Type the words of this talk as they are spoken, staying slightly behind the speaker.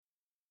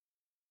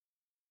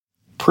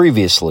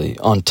Previously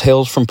on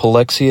Tales from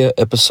Pelexia,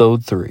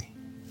 Episode 3.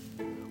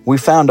 We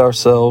found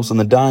ourselves in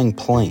the dying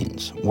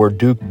plains, where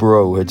Duke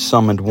Bro had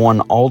summoned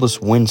one Aldous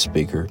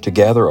Windspeaker to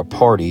gather a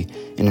party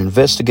and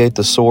investigate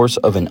the source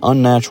of an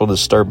unnatural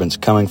disturbance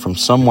coming from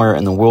somewhere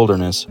in the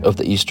wilderness of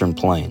the eastern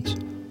plains.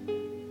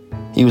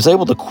 He was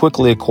able to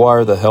quickly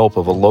acquire the help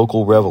of a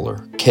local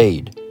reveler,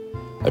 Cade,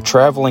 a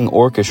traveling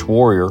orcish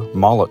warrior,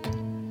 Moloch,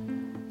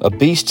 a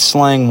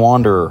beast-slaying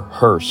wanderer,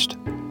 Hurst,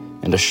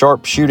 and a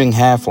sharp-shooting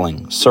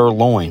halfling,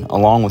 Sirloin,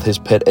 along with his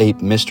pet ape,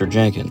 Mr.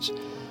 Jenkins,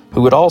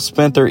 who had all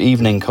spent their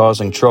evening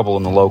causing trouble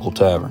in the local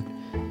tavern.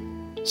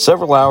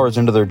 Several hours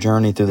into their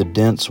journey through the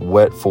dense,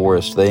 wet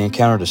forest, they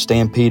encountered a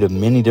stampede of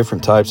many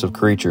different types of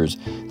creatures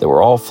that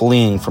were all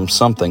fleeing from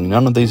something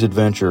none of these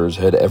adventurers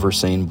had ever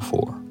seen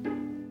before.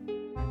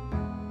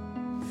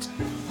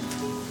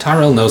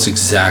 Tyrell knows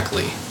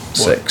exactly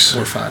what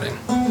we're fighting.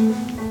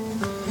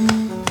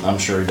 I'm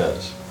sure he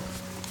does.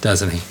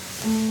 Doesn't he?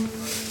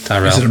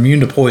 Tyrell. Is it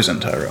immune to poison,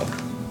 Tyrell?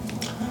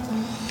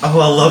 Oh,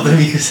 I love the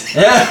music.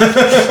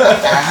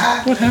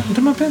 What happened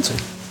to my pencil?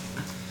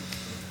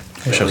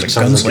 I wish I was a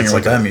gunslinger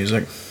with that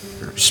music.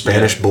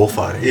 Spanish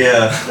bullfighting.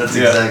 Yeah, that's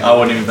exactly. I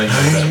wouldn't even think of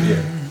that.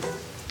 Yeah.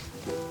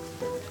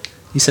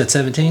 You said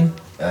 17?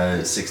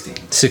 16.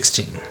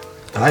 16.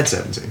 I had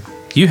 17.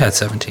 You had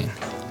 17.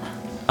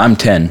 I'm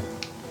 10.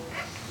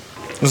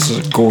 This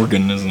is a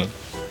Gorgon, isn't it?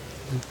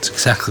 That's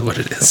exactly what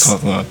it is.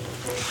 That's what I thought.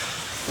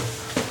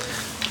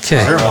 Is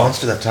there a Okay.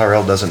 monster that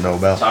Tyrell doesn't know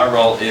about?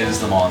 Tyrell is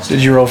the monster.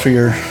 Did you roll for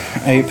your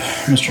ape,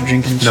 Mr.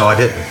 Jenkins? No, I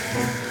didn't.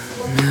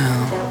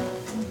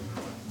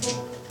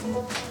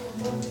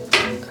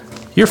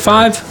 You're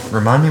 5.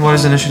 Remind me what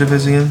his initiative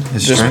is again?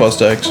 His Just strength? plus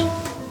dex.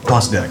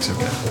 Plus dex,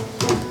 okay.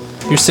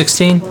 You're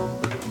 16.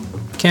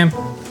 Cam.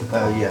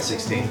 Yeah,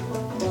 16.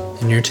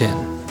 And you're 10.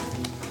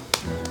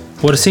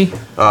 What is he?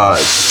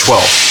 12.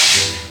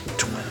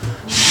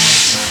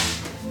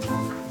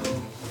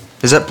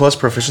 Is that plus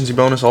proficiency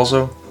bonus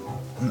also?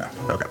 No.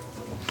 Okay.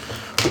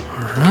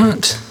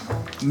 Alright.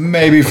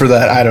 Maybe for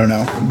that, I don't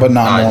know. But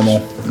not Nice. normal.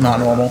 Not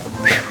normal.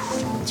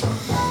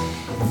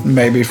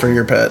 Maybe for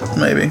your pet.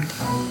 Maybe.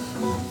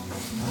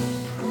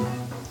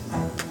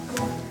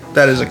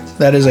 That is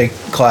a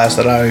class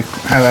that I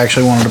have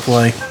actually wanted to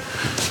play.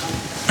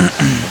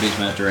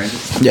 Beastmaster Ranger.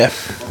 Yeah.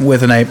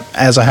 With an ape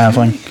as a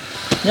halfling.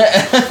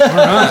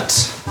 Alright.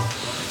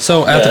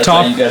 So at the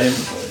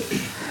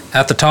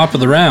top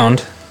of the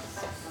round,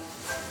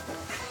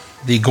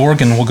 the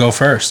Gorgon will go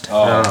first.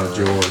 Oh,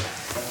 George.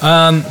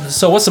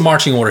 So what's the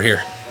marching order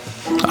here?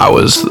 I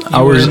was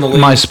were in the lead.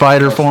 my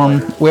spider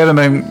form. We haven't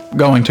been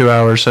going 2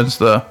 hours since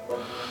the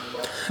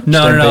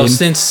No.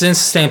 Stampede. Since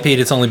Stampede,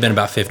 it's only been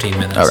about 15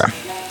 minutes. Okay.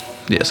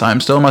 Yes, I am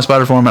still in my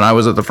spider form, and I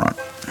was at the front.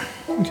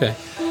 Okay.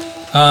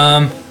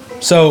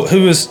 So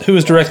who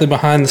is directly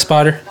behind the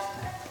spider?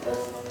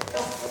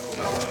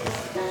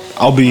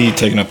 I'll be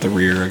taking up the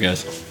rear, I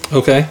guess.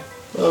 Okay.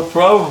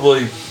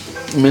 Probably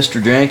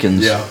Mr.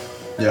 Jenkins. Yeah.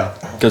 Yeah.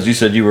 Because you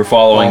said you were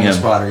following him.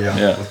 Spider, yeah.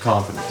 Yeah. With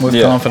confidence. With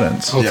Yeah.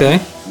 confidence.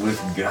 Okay. With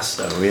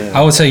gusto, yeah.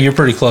 I would say you're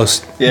pretty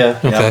close. Yeah,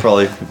 Okay.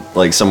 probably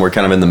like somewhere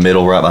kind of in the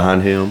middle, right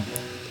behind him.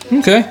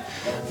 Okay.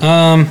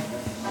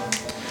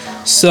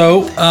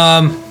 So,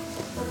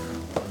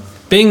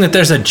 being that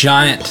there's a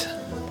giant.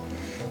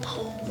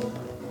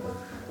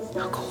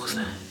 How cool is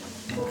that?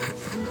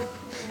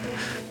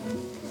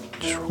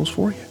 Just rolls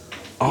for you.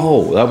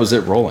 Oh, that was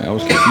it rolling. I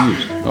was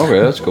confused. Okay,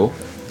 that's cool.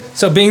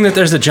 So, being that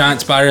there's a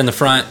giant spider in the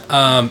front,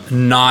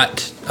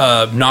 not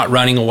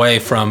running away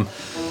from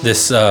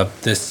this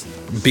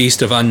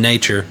beast of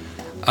unnature,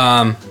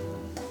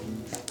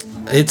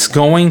 it's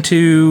going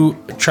to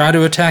try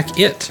to attack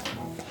it.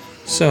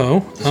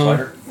 So, The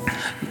spider?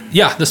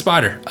 Yeah, the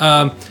spider.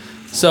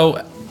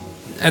 So,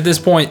 at this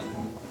point,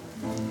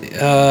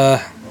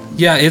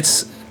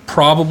 it's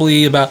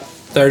probably about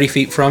 30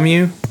 feet from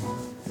you.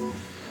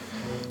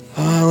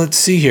 Let's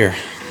see here.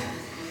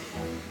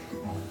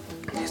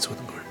 It's with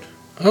the bird.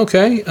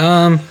 Okay.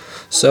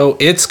 So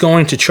it's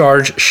going to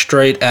charge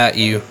straight at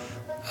you.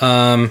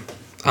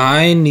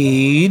 I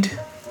need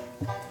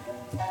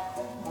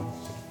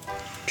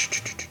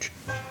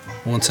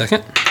 1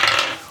 second.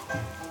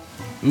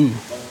 Ooh,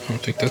 I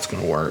don't think that's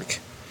gonna work.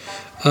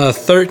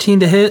 13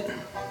 to hit.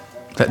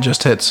 That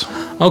just hits.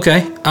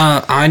 Okay.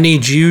 I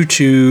need you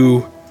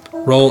to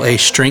roll a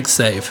strength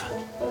save.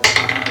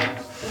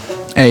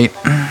 8.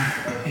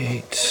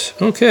 8.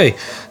 Okay.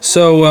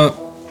 So,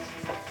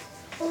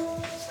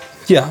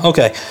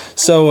 okay.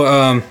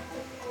 So,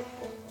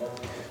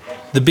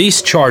 the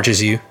beast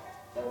charges you.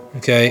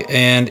 Okay.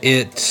 And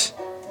it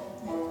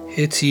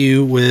hits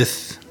you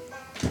with.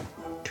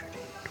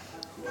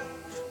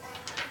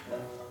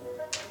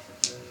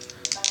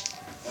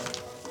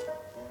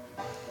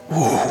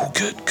 Whoa,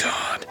 good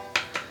God.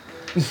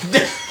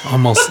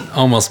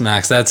 Almost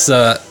max. That's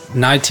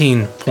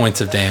 19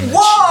 points of damage.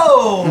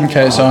 Whoa!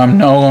 Okay, so I'm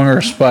no longer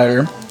a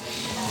spider.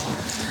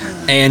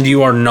 And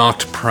you are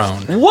knocked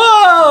prone.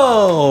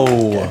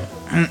 Whoa!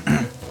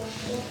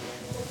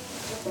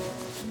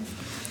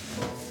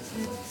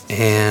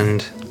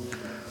 And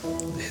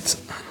it's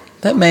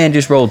That man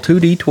just rolled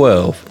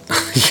 2d12.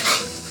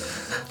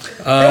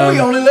 we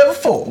only level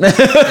 4.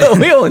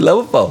 We only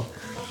level 4.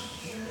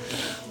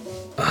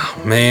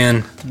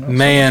 Man.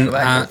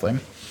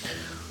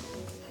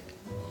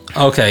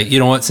 Okay, you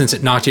know what? Since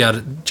it knocked you out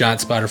of giant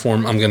spider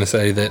form, I'm gonna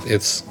say that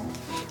it's.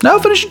 No,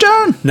 finish your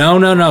turn.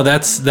 No.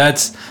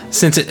 That's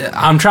since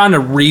I'm trying to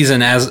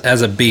reason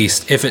as a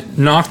beast. If it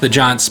knocked the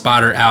giant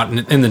spider out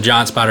and the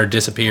giant spider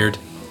disappeared,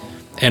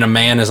 and a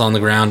man is on the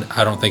ground,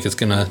 I don't think it's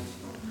gonna.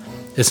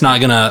 It's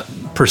not gonna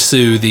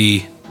pursue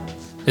the.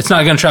 It's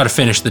not gonna try to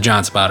finish the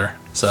giant spider.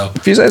 So.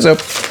 If you say so.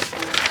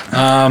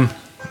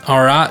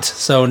 All right.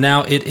 So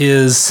now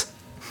it's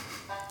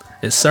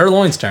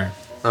Sirloin's turn.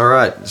 All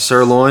right,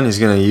 Sirloin is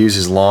going to use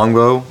his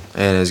longbow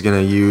and is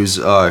going to use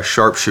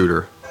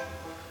sharpshooter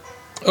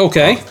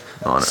Okay.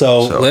 on it.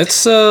 So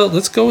let's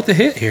go with the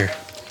hit here.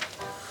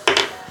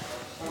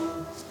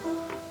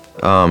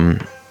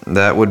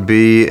 That would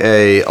be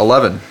a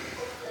 11.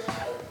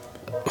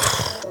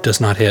 Does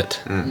not hit.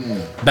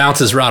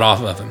 Bounces right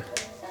off of him.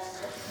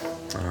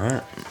 All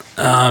right.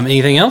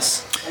 Anything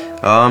else?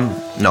 No,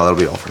 that'll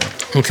be all for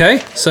now. Okay.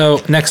 So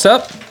next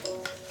up,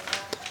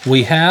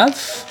 we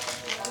have.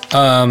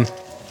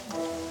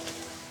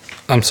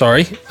 I'm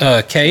sorry,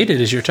 Cade. It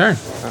is your turn.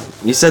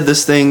 You said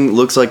this thing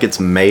looks like it's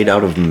made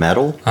out of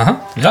metal?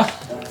 Yeah.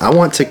 I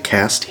want to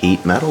cast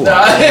heat metal.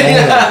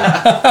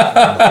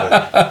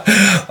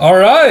 All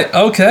right.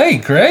 Okay.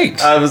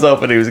 Great. I was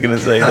hoping he was going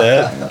to say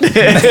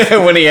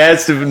that. When he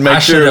asked to make I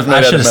sure it was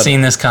made should out of have metal.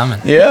 seen this coming.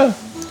 Yeah.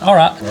 All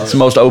right. It's the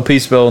most OP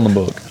spell in the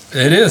book.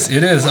 It is.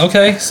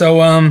 Okay. So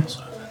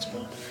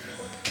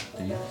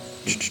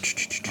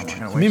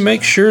let me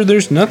make sure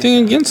there's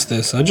nothing against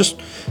this. I want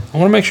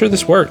to make sure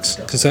this works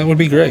because that would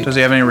be great. Does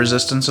he have any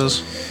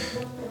resistances?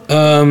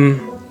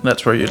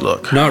 That's where you'd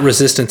look. Not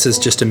resistances,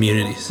 just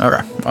immunities.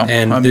 Okay. Well,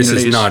 And this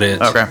is not it.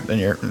 Okay. Then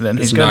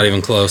he's It's good. not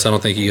even close. I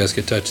don't think you guys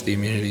could touch the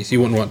immunities. You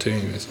wouldn't want to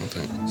anyways, I don't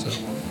think. So.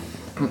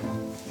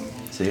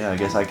 So yeah, I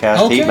guess I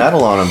cast heat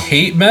metal on him.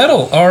 Heat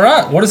metal. All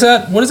right. What does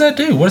that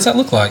do? What does that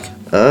look like?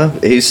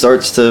 It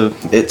starts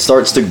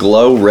to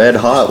glow red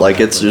hot, like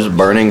it's just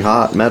burning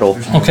hot metal.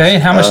 Okay.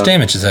 And how much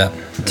damage is that?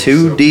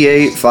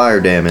 2d8 fire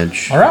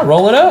damage. All right.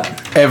 Roll it up.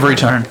 Every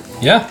turn.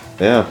 Yeah.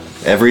 Yeah,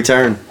 every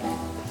turn.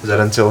 Is that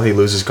until he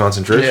loses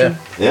concentration?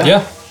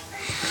 Yeah.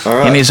 All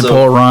right. He needs to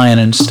pull Ryan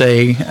and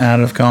stay out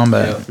of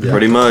combat.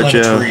 Pretty much,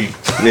 Climb a yeah. tree.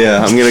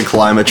 Yeah, I'm gonna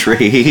climb a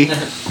tree.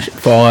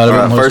 Fall out of it.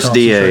 All and right, lose first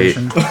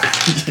D8.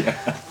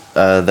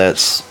 concentration.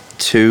 That's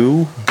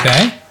 2,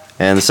 Okay.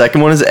 and the second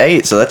one is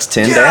 8, so that's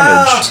 10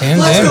 damage. 10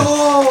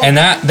 damage. And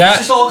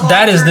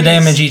that is the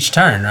damage each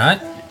turn,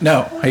 right?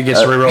 No, he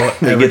gets to reroll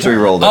it. It gets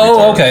rerolled. every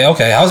Oh, turn.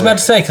 okay. I was about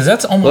to say because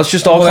that's almost. Let's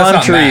just all well,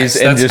 that's climb not trees max,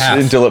 and that's just half.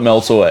 until it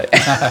melts away.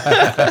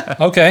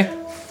 Okay.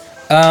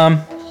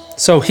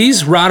 So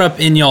he's right up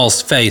in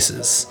y'all's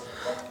faces.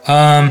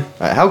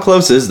 How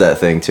close is that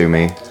thing to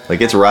me?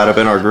 Like it's right up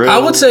in our grill. I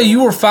would say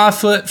you were 5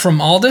 foot from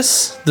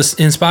Aldous,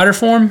 in spider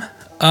form.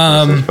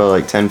 So it's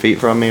probably like 10 feet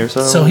from me or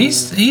so. So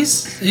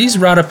he's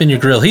right up in your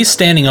grill. He's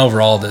standing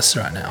over Aldous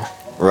right now.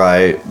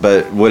 Right,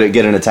 but would it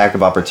get an attack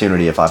of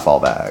opportunity if I fall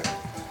back?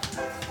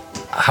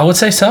 I would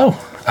say so.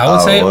 I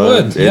would say it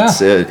would. Yeah.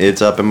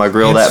 It's up in my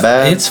grill that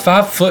bad. It's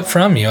 5 foot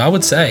from you. I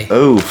would say.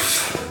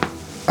 Oof.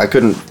 I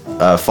couldn't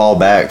fall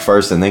back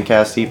first and then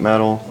cast heat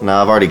metal.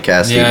 No, I've already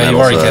cast heat Yeah, metal. you've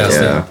already so,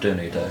 cast yeah.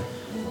 Opportunity attack.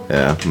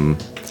 Yeah.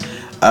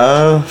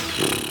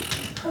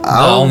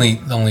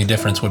 The only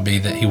difference would be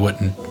that he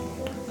wouldn't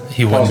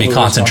be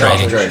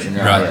concentrating.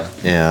 Right.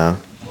 Yeah.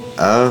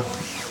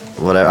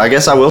 Whatever. I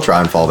guess I will try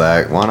and fall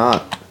back. Why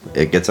not?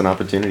 It gets an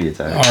opportunity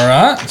attack. All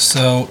right.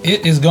 So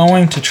it is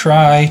going to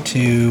try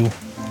to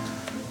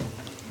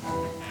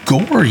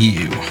gore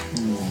you.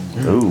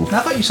 Ooh. I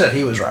thought you said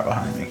he was right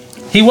behind me.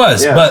 He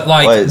was, Yeah. but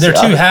like Wait, they're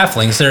so two I-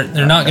 halflings.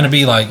 They're not going to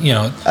be like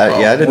Yeah, I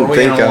Were didn't we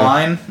think. in a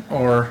line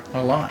or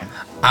a line?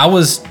 I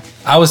was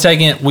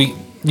taking it.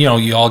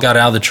 You all got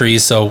out of the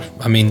trees, so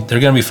I mean they're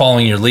going to be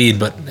following your lead,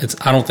 but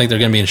I don't think they're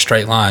going to be in a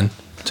straight line.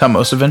 That's how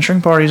most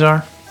adventuring parties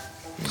are.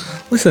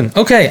 Listen,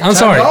 okay, I'm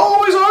sorry. They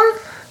always are.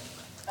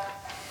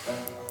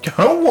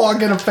 Don't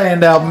walk in a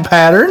fanned out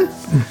pattern.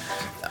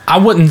 I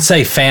wouldn't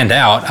say fanned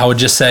out. I would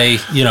just say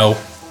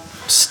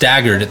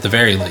staggered at the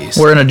very least.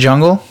 We're in a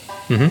jungle.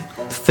 Mm-hmm.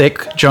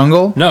 Thick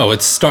jungle. No,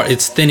 it's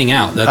thinning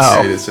out. That's Oh.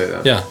 I did say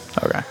that. yeah.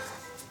 Okay.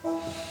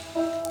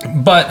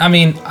 But I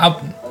mean,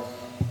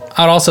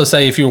 I'd also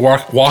say if you're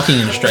walking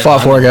in a straight Fought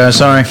line. for it, guys.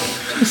 Sorry.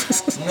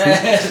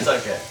 It's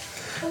okay.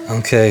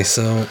 Okay,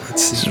 so let's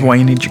This see. is why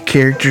you need your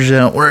characters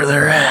out where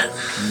they're at.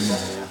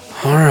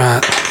 All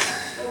right.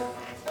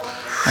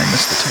 I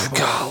missed the table.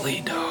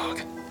 Golly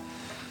dog.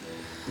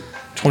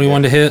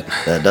 21 to hit.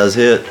 That does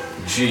hit.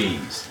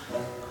 Jeez.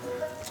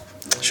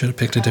 Should have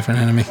picked a different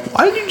enemy.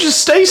 Why did you just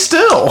stay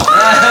still?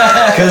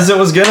 Because it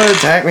was gonna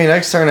attack me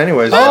next turn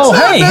anyways. Oh,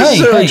 not hey,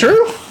 necessarily hey.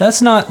 true.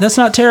 That's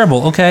not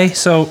terrible. Okay,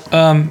 so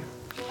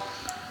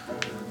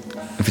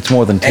If it's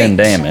more than 10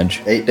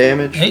 damage. 8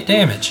 damage. 8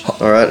 damage.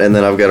 All right, and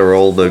then I've got to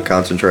roll the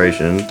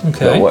concentration.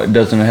 Okay. But what,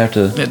 doesn't it have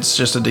to... It's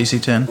just a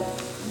DC 10.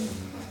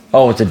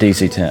 Oh, it's a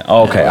DC 10.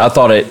 Oh, okay, I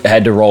thought it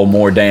had to roll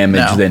more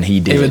damage No. than he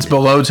did. If it's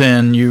below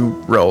 10,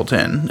 you roll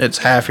 10. It's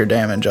half your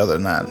damage other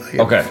than that. Like,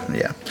 Okay.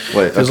 Yeah.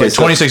 Wait, If it was okay, like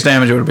so- 26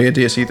 damage, it would be a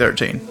DC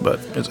 13,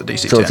 but it's a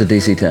DC 10. so it's a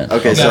DC 10.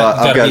 Okay, so Got-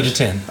 I've gotta got beat a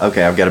 10.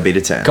 Okay, I've got to beat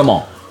a 10. Come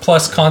on.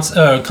 Plus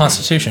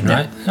Constitution,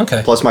 right?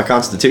 Okay. Plus my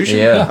Constitution.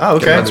 Yeah. Oh,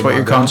 okay. That's what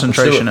your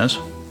concentration is.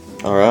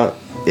 All right.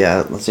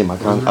 Yeah. Let's see my I've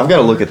got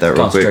to look at that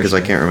real quick because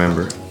I can't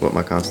remember what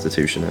my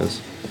Constitution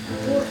is.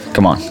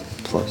 Come on.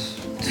 Plus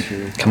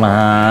 2. Come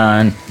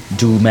on.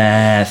 Do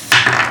math.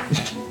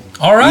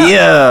 All right.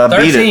 Yeah,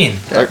 I beat 13. it.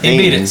 13. He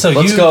beat it. So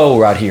Let's you go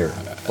right here.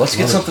 Let's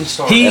get something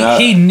started.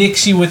 he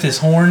nicks you with his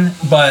horn,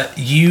 but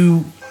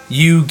you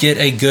get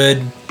a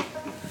good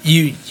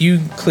you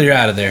clear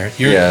out of there.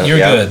 You're Yeah, you're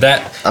yeah. good.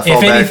 That I if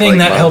fall back anything like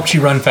that my- helps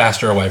you run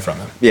faster away from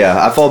him.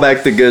 Yeah, I fall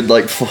back the good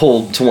like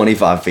full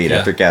 25 feet Yeah.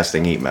 after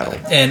casting heat metal.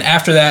 And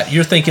after that,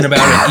 you're thinking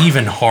about it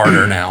even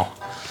harder now.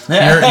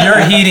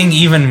 You're heating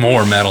even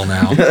more metal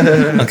now.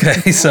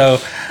 Okay, so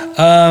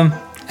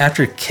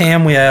after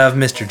Cam, we have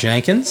Mr.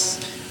 Jenkins.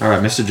 All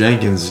right, Mr.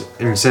 Jenkins,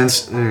 and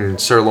since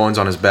Sirloin's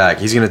on his back,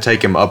 he's going to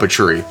take him up a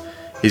tree.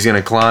 He's going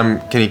to climb.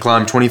 Can he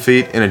climb 20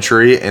 feet in a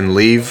tree and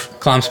leave?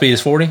 Climb speed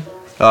is 40.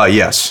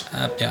 Yes.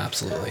 Yeah,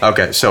 absolutely.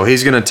 Okay, so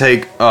he's going to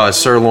take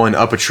Sirloin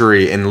up a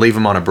tree and leave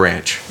him on a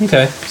branch.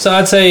 Okay, so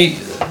I'd say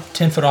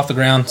 10 foot off the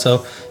ground.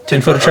 So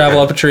 10 foot of travel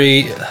okay. up a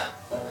tree.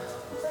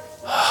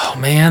 Oh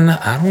man,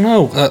 I don't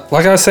know.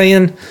 Like I was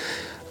saying,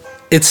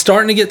 it's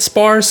starting to get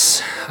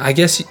sparse. I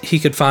guess he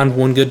could find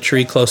one good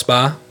tree close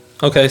by.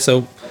 Okay,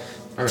 so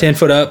 10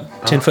 foot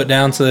up, 10 foot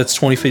down, so that's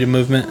 20 feet of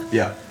movement.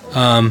 Yeah.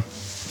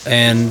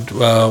 And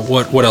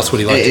what else would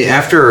he like to do?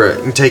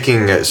 After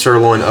taking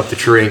Sirloin up the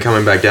tree and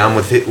coming back down,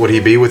 would he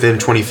be within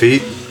 20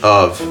 feet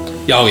of?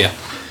 Oh yeah,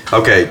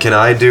 Okay, can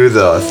I do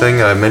the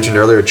thing I mentioned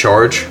earlier,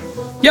 charge?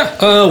 yeah.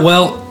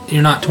 Well,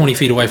 you're not 20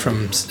 feet away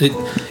from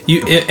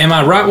it. Am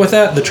I right with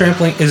that? The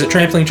trampling is it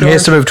trampling charge? He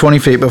has to move 20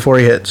 feet before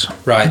he hits.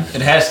 Right,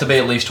 It has to be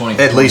at least 20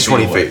 At least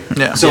 20 feet.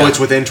 Yeah. So Yeah. it's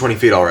within 20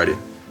 feet already.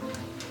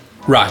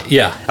 right.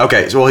 Yeah.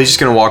 Okay, so well, he's just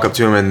going to walk up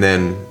to him and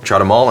then try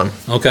to maul him.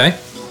 Okay.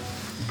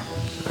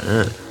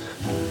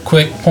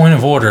 Quick point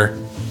of order: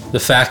 the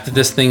fact that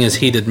this thing is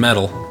heated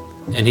metal,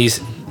 and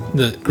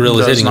the gorilla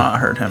is Does hitting not him.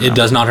 hurt him, It no.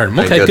 does not hurt him.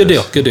 Thank Okay, good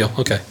deal. goodness. Good deal.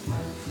 Okay.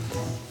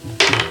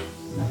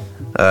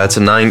 It's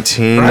a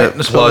 19 Right,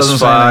 the spell plus doesn't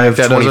say anything 5, like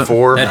that, does it?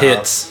 24. That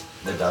hits.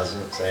 It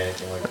doesn't say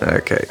anything like that.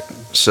 Okay,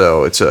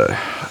 so it's a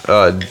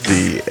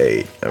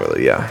D8. I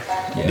believe, yeah.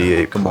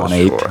 D8 come plus on,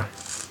 8.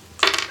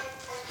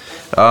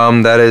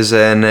 4. That is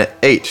an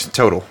 8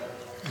 total.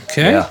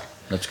 Okay. Yeah,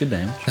 that's good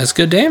damage. That's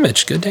good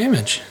damage. Good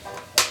damage.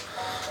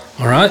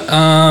 All right.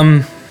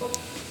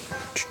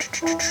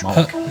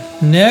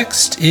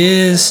 Next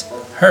is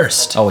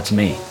Hurst. Oh, it's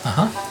me.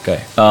 Uh-huh.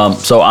 Okay.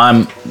 So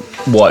I'm,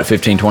 what,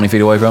 15, 20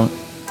 feet away from it?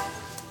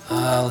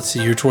 Let's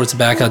see. You're towards the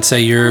back. I'd say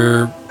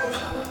you're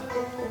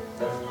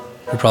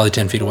probably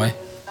 10 feet away.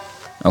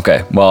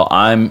 Okay. Well,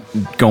 I'm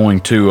going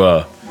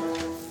to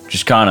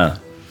just kind of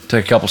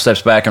take a couple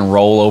steps back and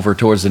roll over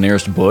towards the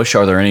nearest bush.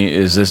 Are there any?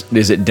 Is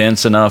it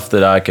dense enough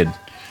that I could? Are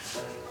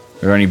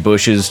there any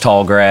bushes,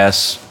 tall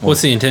grass?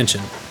 What's the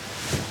intention?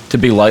 To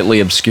be lightly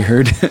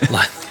obscured.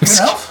 I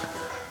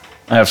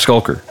have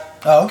Skulker.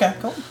 Oh, okay,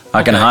 cool.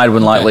 I can hide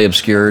when lightly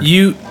obscured.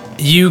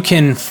 You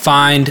can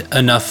find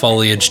enough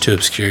foliage to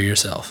obscure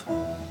yourself.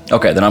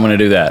 Okay, then I'm going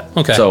to do that.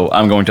 Okay. So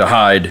I'm going to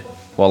hide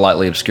while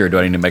lightly obscured. Do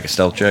I need to make a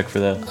stealth check for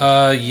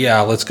that?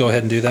 Yeah, let's go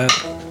ahead and do that.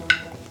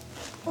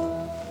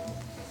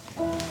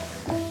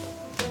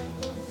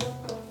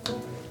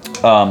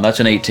 That's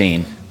an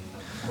 18.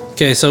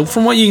 Okay, so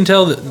from what you can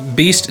tell, the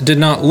beast did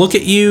not look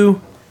at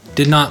you,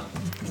 did not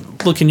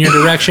look in your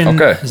direction.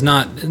 Okay. Is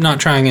not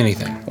trying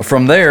anything.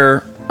 From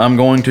there, I'm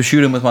going to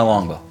shoot him with my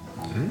longbow.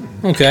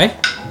 Okay.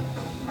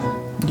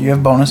 Do you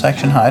have bonus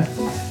action hide?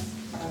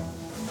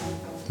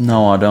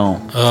 No, I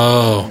don't.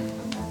 Oh.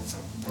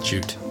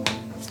 Shoot.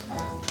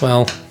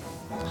 Well,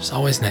 there's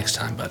always next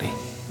time, buddy.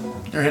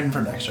 You're hidden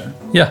for next turn.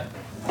 Yeah.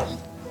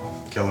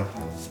 Killer.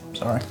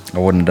 Sorry. I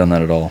wouldn't have done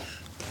that at all.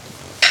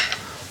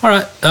 All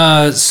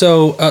right.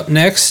 So up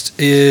next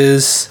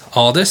is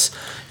Aldous.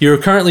 You're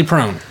currently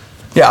prone.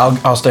 Yeah,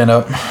 I'll stand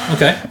up.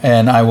 Okay.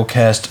 And I will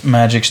cast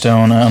Magic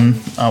Stone.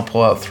 I'll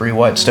pull out 3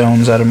 white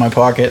stones out of my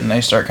pocket, and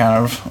they start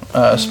kind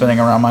of spinning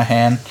around my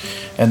hand.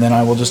 And then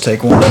I will just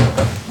take one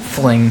and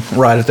fling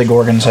right at the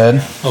Gorgon's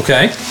head.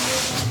 Okay.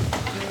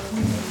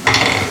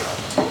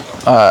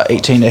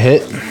 18 to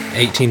hit.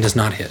 18 does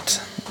not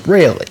hit.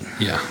 Really?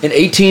 Yeah. An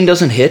 18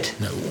 doesn't hit?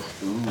 No.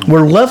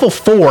 We're level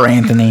 4,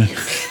 Anthony.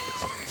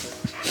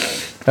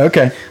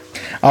 Okay.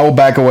 I will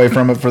back away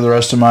from it for the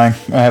rest of my...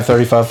 I have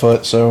 35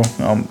 foot, so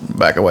I'll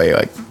back away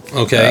like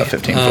Okay.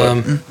 15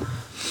 foot.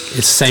 It's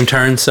the same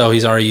turn, so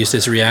he's already used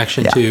his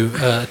reaction Yeah.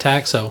 to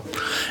attack. So.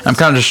 I'm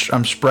kind of just...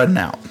 I'm spreading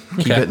out.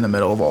 Keep Okay. it in the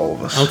middle of all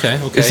of us. Okay.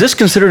 Okay. Is this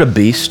considered a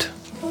beast?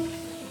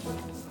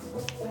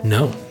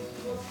 No.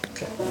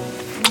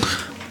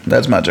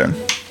 That's my turn.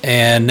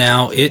 And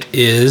now it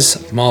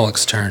is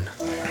Moloch's turn.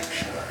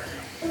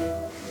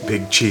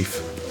 Big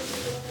Chief.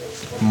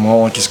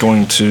 Moloch is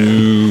going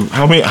to.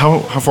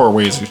 How far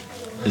away is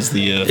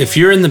the? If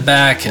you're in the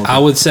back, I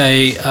would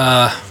say,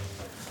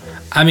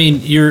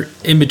 you're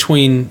in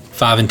between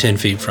 5 and 10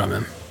 feet from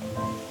him.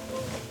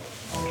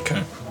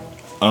 Okay.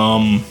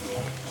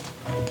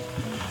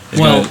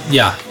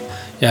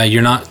 Yeah,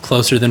 you're not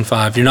closer than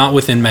 5. You're not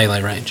within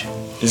melee range.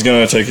 He's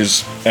gonna take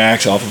his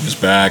axe off of his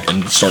back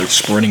and start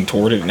sprinting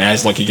toward it. And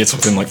as he gets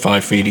within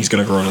 5 feet, he's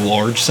gonna grow to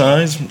large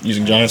size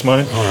using Giant's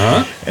Might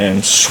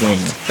and swing.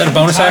 Is that a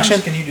bonus action?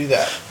 Can you do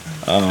that?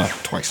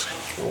 Twice.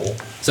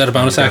 Is that a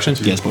bonus action?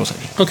 Yes, bonus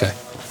action. Okay.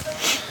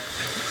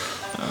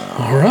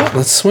 All right,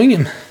 let's swing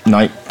him.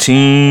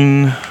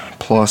 19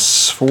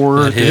 plus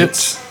 4 That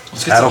hits.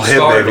 That'll hit,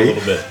 baby.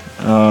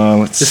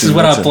 This is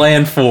what I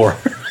planned for.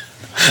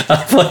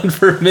 I'm playing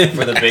for min.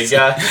 For the big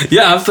guy?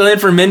 Yeah, I'm playing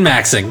for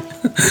min-maxing.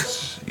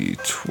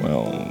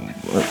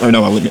 12. Oh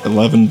no,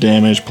 11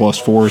 damage plus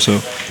 4, so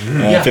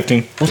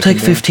 15. We'll take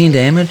 15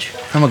 damage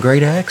from a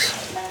great axe.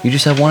 You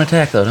just have one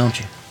attack though, don't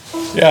you?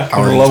 Yeah,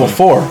 we're level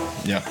 4.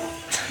 Yeah.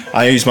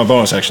 I used my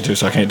bonus action too,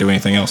 so I can't do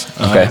anything else.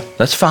 Okay,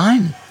 that's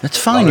fine. That's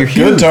fine. You're Good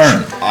huge.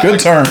 turn. Good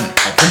turn.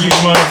 I can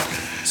use my.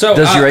 So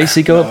Does your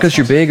AC go up because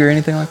you're big or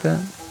anything like that?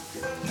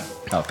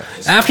 No. Okay.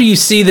 after you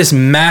see this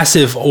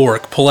massive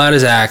orc pull out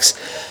his axe,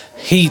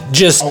 he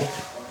just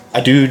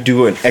I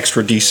do an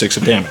extra d6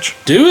 of damage.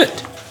 do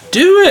it.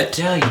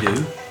 Yeah, you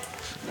do.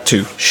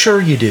 2. Sure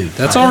you do.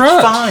 That's all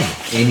right. Fine.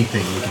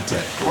 Anything you can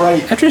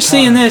take. After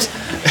seeing this,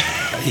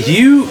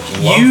 you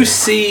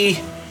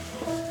see,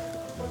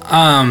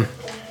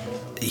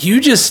 you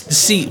just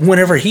see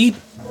whenever he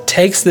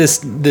takes this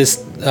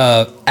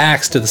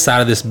axe to the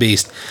side of this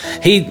beast,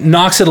 he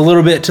knocks it a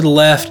little bit to the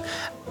left,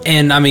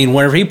 and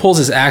whenever he pulls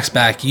his axe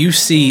back, you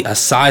see a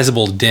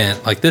sizable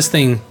dent. Like this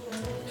thing,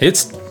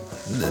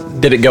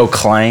 Did it go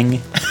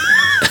clang?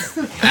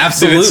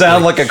 absolutely. Did it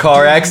sound like a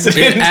car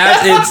accident?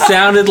 It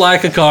sounded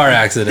like a car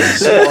accident.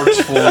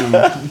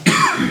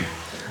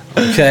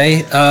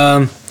 Okay,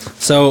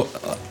 so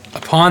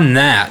upon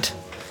that,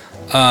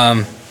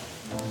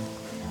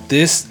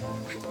 this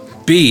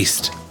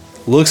beast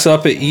looks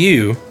up at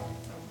you.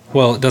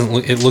 Well, it doesn't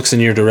look. It looks in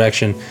your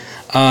direction,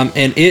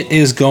 and it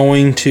is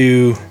going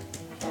to.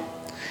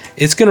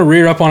 It's going to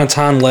rear up on its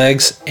hind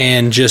legs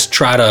and just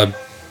try to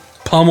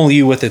pummel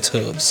you with its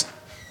hooves.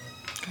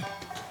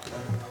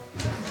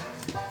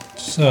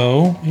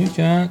 So you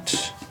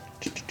got.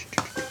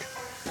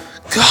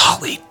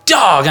 Golly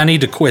dog! I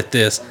need to quit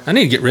this. I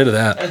need to get rid of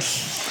that.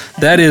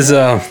 That is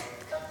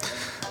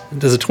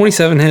does a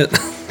 27 hit?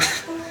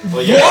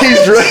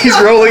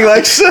 He's rolling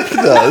like Seth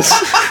does.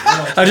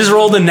 I just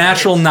rolled a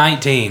natural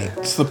 19.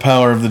 It's the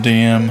power of the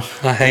DM.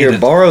 I hate Here,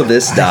 it. borrow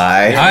this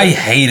die. I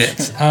hate it.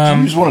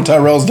 Use one of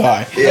Tyrell's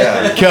die.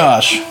 Yeah.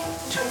 Gosh.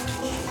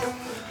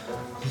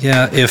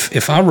 Yeah,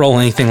 if I roll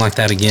anything like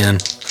that again,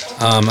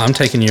 I'm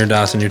taking your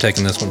dice and you're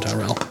taking this one,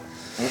 Tyrell.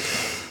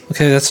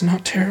 Okay, that's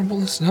not terrible.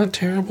 That's not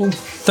terrible.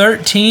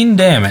 13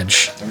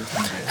 damage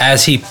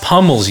as he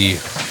pummels you.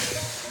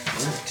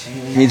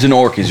 He's an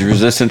orc. He's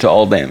resistant to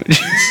all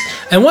damage.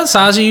 And what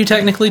size are you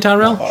technically,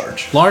 Tyrell?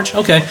 Large. Large?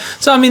 Okay.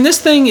 So, this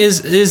thing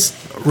is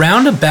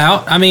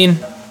roundabout.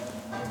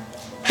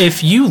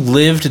 If you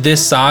lived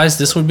this size,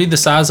 this would be the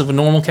size of a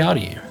normal cow to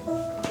you.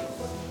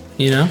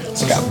 You know?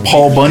 It's got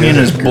Paul Bunyan and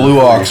his blue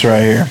ox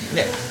right here.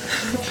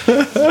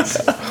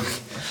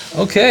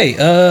 Okay,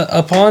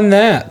 upon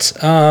that,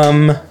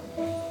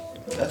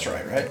 That's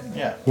right?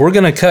 Yeah. we're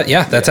going to cut.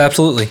 Yeah, that's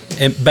absolutely.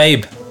 And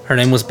Babe. Her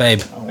name was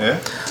Babe. Yeah.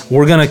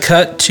 We're going to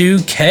cut to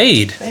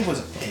Cade. He was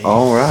a pig.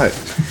 All right.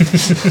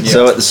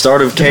 So at the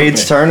start of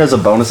Cade's turn, as a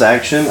bonus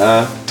action,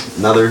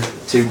 another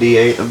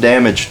 2d8 of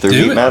damage through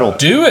heat metal.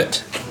 Do it.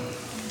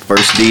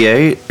 First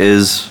d8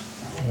 is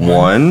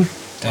 1.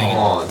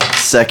 Dang it.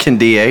 Second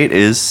d8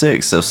 is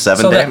 6, so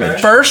 7 So damage.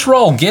 that first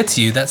roll gets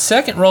you. That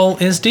second roll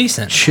is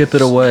decent. Chip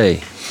it away.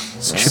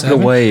 Chip it 7.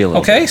 away a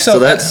little. Okay, So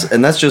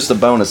that's just a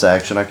bonus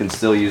action. I can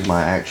still use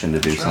my action to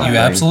do something. you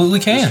absolutely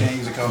can.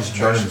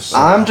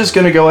 I'm just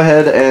gonna go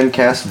ahead and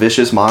cast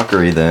Vicious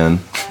Mockery then.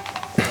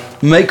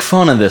 Make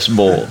fun of this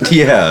bull.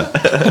 Yeah.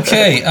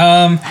 Okay,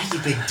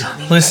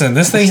 listen,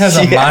 this thing has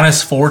a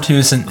 -4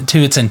 to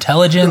its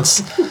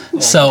intelligence.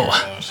 So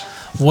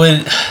would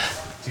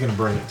He's gonna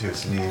bring it to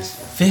its knees.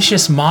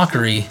 Vicious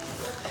Mockery?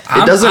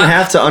 It doesn't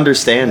have to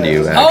understand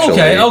you,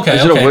 actually. Okay.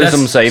 Is it a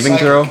wisdom saving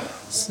throw?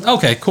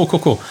 Okay,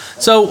 cool.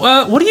 So,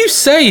 what do you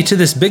say to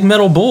this big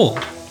metal bull?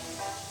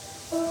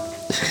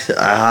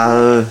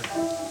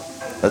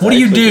 What do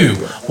you do?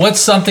 What's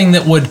something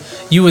that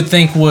you would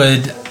think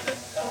would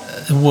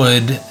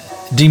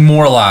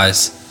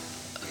demoralize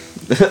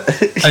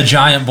a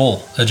giant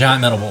bull, a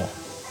giant metal bull?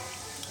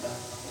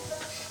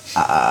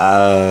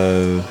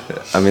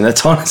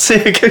 That's honestly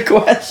a good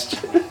question.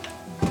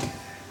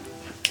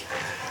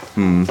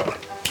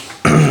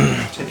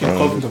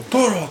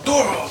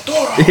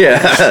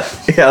 Yeah,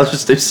 I'll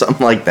just do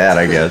something like that,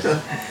 I guess.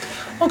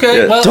 Okay,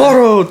 Yeah. well,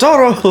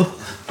 Toro!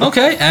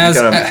 Okay,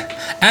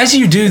 as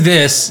you do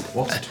this,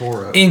 What's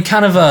Toro? in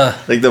kind of a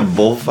Like the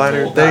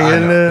bullfighter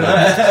thing in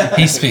it.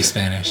 he speaks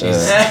Spanish.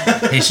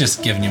 He's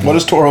just giving you. What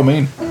does Toro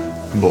mean?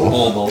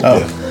 Bull.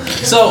 Oh,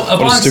 So what a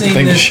upon stupid seeing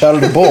thing to this, shout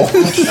at a bull.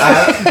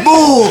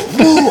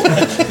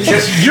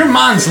 your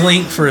mind's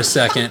linked for a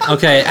second.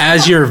 Okay,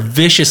 as you're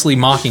viciously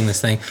mocking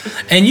this thing,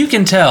 and you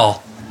can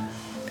tell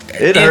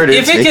It hurt.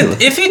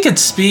 if it could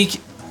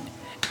speak,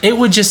 it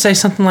would just say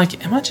something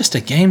like, "Am I just a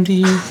game to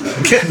you?"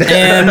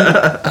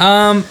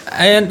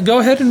 and go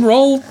ahead and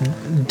roll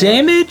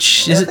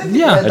damage. Is it?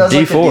 Yeah. A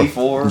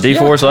D4.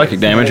 D4 psychic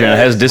damage, and it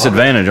has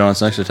disadvantage on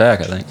its next attack,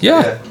 I think.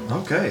 Yeah.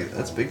 Okay,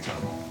 that's big time.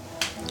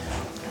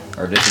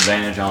 Or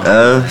disadvantage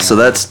on. So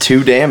that's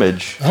 2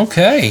 damage,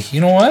 Okay.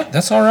 You know what?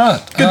 That's all right.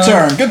 Good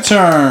turn. Good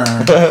turn.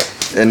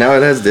 and now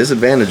it has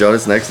disadvantage on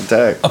its next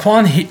attack.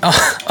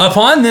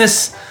 Upon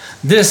this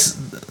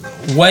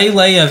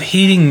waylay of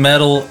heating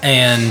metal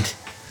and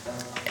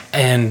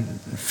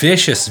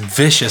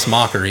vicious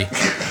mockery,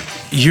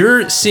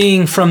 you're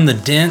seeing from the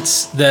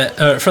dent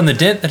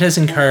that has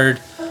incurred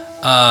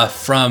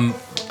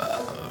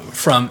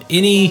from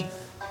any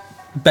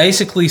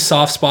basically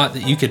soft spot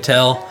that you could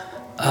tell,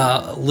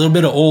 a little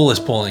bit of oil is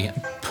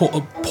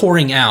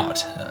pouring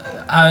out.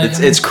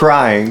 It's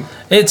crying.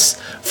 It's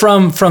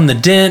from the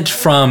dent,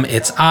 from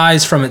its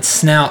eyes, from its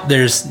snout.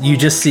 You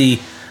just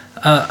see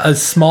a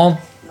small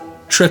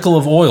trickle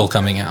of oil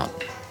coming out.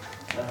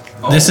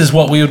 This is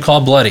what we would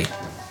call bloody.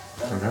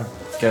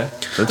 Okay.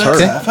 It's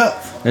hurt.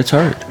 It's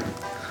hurt.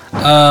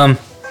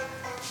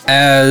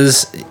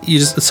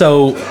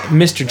 So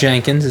Mr.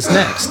 Jenkins is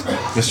next.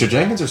 Mr.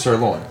 Jenkins or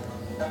Sirloin?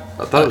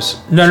 I thought it was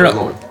No.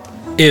 Sirloin.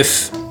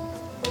 If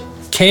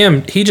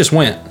Cam, he just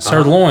went.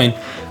 Sirloin,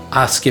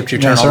 I skipped your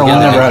turn Yeah, Sirloin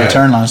altogether. never had a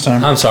turn last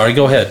time. I'm sorry.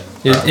 Go ahead.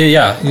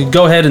 Yeah,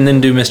 go ahead and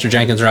then do Mr.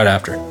 Jenkins right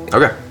after.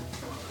 Okay.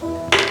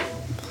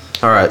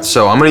 All right,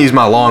 so I'm gonna use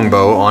my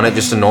longbow on it,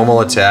 just a normal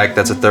attack.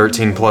 That's a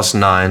 13 plus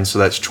 9, so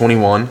that's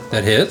 21.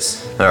 That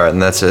hits. All right,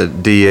 and that's a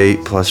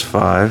D8 plus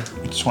 5.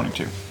 It's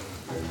 22.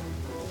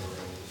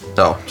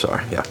 Oh,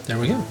 sorry, yeah. There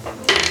we go.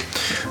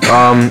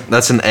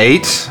 That's an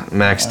 8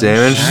 max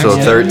damage, so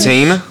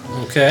 13.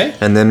 Okay.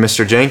 And then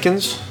Mr.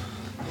 Jenkins,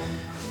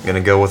 I'm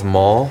gonna go with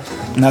Maul.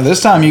 Now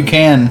this time you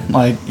can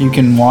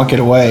walk it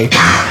away.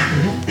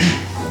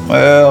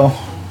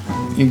 Well,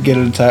 you get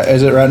an attack.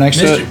 Is it right next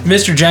to it?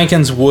 Mr.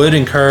 Jenkins would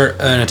incur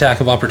an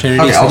attack of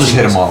opportunity. Okay, I'll since just he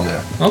hit was- him all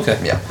there. Okay.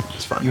 Yeah,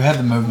 it's fine. You had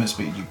the movement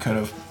speed. You could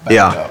have backed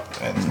Yeah. up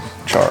and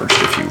charged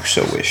if you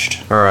so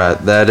wished. All right,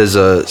 that is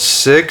a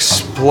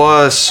 6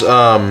 plus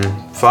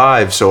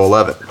 5, so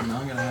 11.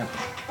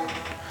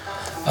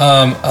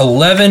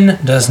 11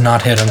 does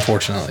not hit,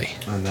 unfortunately.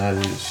 And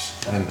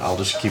and I'll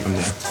just keep him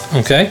there.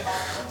 Okay.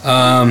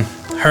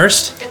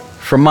 Hurst,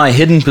 From my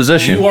hidden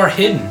position, you are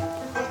hidden.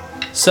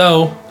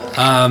 So,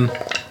 I'm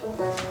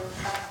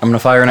going to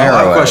fire an I arrow.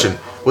 have a at question.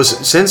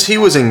 Since he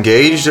was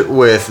engaged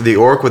with the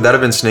orc, would that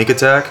have been sneak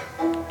attack?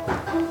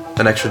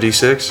 An extra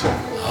D6?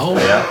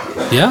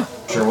 yeah.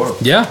 Sure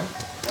would. Yeah.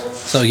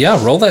 So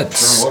yeah, roll that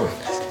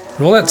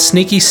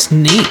sneaky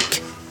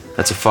sneak.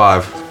 That's a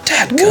 5.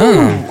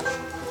 Dadgum.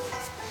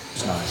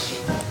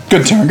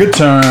 Good turn. Good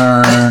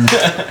turn.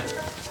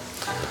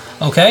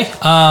 Okay.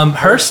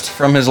 Hurst,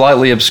 From his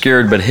lightly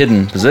obscured but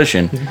hidden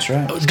position, That's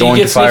right. do you going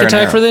get to sneak fire an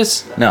attack arrow. for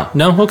this? No.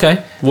 No.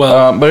 Okay.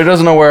 Well, But it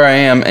doesn't know where I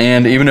am,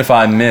 and even if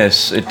I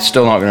miss, it's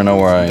still not going to know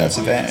where I am. That's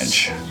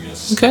advantage.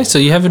 okay. So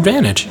you have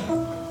advantage.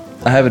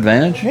 I have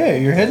advantage? Yeah,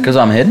 you're hidden. Because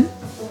I'm hidden?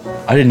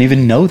 I didn't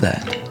even know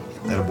that.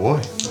 Atta boy.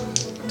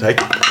 Take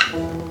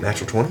it.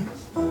 Natural 20.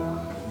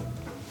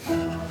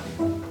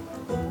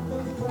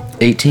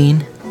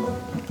 18?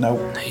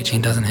 Nope.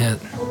 18 doesn't hit.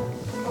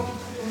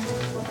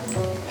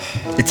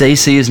 Its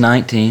AC is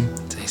 19.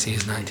 Its AC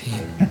is 19.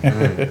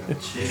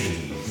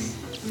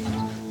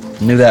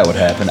 Knew that would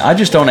happen. I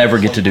just don't ever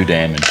get to do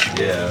damage.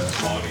 Yeah.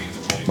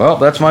 Well,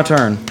 that's my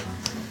turn.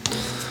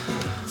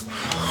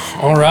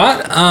 All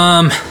right.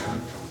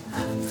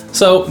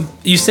 So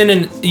you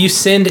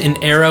send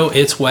an arrow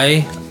its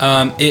way.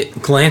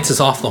 It glances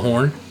off the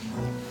horn.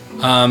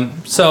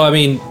 So I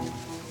mean,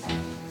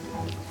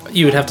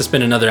 you would have to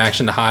spend another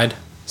action to hide,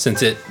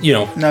 since it,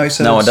 No, he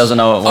says. No, it doesn't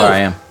know where I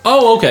am.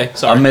 Oh, okay. A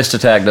Sorry. missed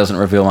attack doesn't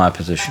reveal my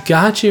position.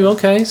 Got you.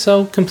 Okay.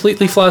 So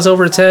completely flies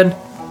over its head.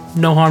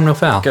 No harm, no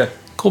foul. Okay.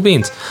 Cool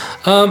beans.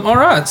 All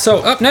right. So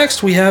up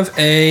next we have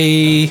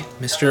a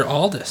Mr.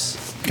 Aldous.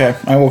 Okay,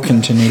 I will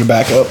continue to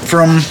back up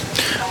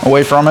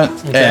away from it,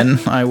 and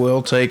I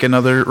will take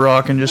another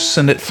rock and just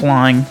send it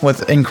flying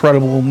with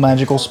incredible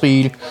magical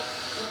speed.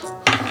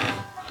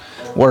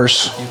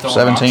 Worse,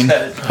 17.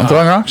 I'm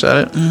throwing rocks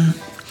at it.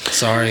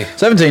 Sorry.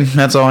 17.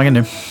 That's all I can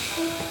do.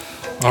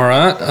 All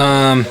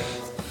right.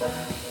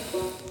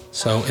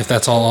 So if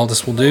that's all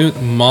Aldous will do,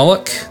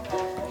 Moloch.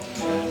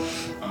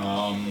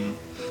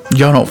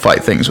 Y'all don't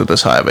fight things with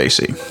this high of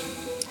AC.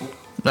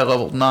 That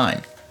level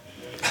 9.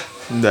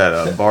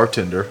 That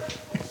bartender.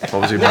 What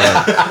was he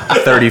running?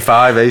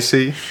 35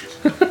 AC?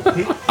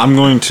 I'm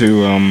going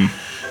to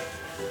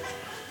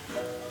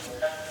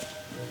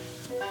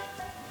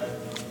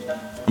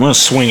I'm gonna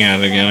swing at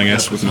it again, I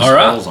guess. With All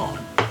right. on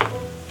it.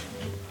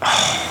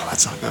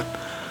 That's not good.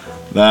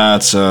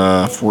 That's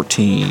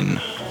 14.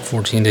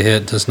 14 to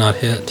hit does not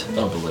hit.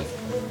 Don't believe.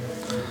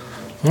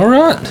 All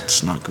right.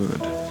 That's not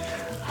good.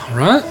 All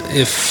right.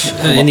 If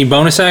any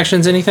bonus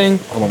actions, anything?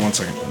 Hold on one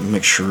second.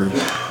 Make sure.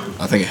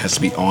 I think it has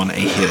to be on a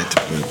hit,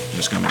 but I'm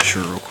just gonna make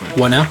sure real quick.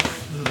 What now?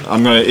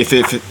 I'm gonna if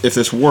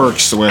this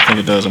works the way I think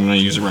it does, I'm gonna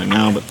use it right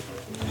now, but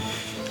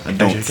I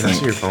don't AJ, can I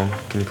see your think.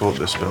 phone? Can you pull up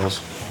the spells?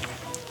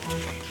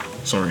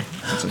 Sorry.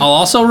 I'll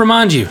also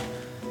remind you,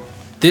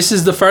 this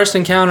is the first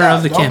encounter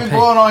of the Don't be campaign.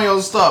 blowing all your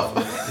stuff.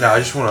 No, I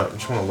just wanna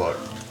look.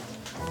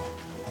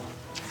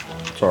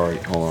 Sorry,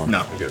 hold on.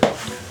 No, Good.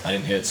 I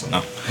didn't hit, so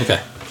no. Okay.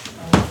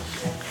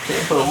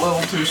 Can't put a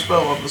level 2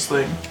 spell on this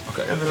thing.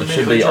 Okay. And then It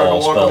should immediately be try to all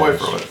walk away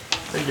spells. from it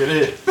and get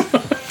hit.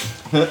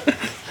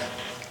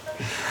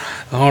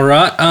 All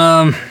right.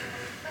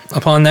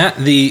 Upon that,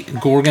 the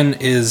Gorgon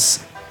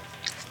is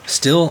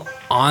still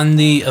on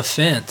the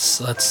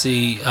offense. Let's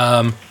see.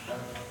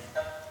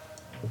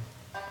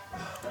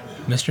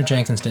 Mr.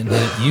 Jenkins didn't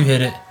hit it. You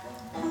hit it.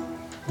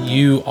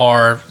 You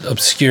are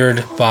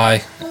obscured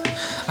by.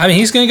 I mean,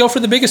 he's going to go for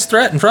the biggest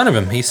threat in front of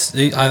him. He's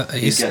got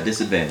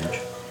disadvantage.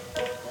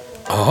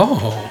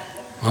 Oh,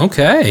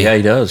 okay. Yeah,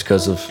 he does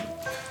because of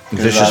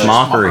vicious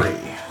mockery.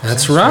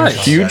 That's right.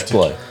 Huge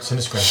play.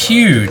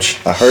 Huge.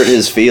 I hurt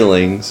his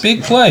feelings.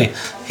 Big play.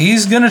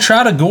 He's going to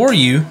try to gore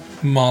you,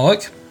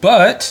 Moloch,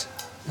 but,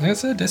 like I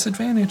said,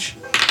 disadvantage.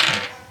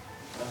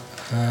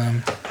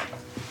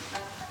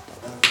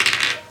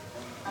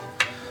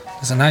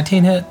 Does a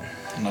 19 hit?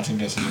 Nothing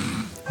does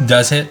hit.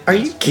 Does hit. Are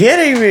you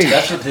kidding me?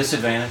 That's with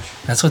disadvantage.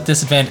 That's with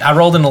disadvantage. I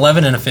rolled an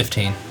 11 and a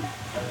 15.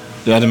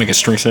 Do I have to make a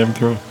strength saving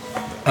throw?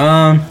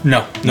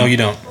 No, you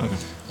don't.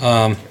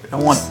 I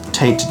want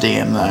Tate to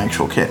DM the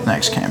actual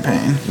next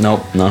campaign.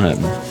 Nope, not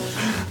happening.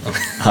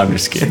 I'm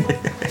just kidding.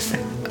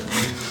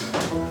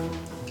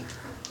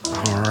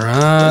 All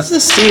right. What's the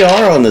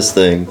CR on this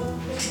thing?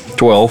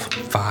 12.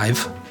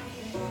 5.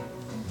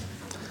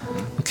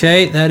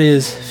 Okay, that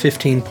is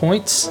 15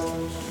 points.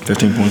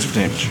 15 points of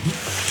damage.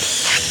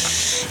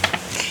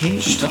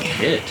 Still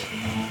hit.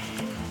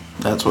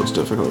 That's what's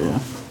difficult, yeah.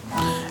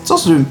 It's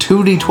also doing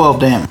 2d12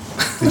 damage.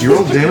 Did you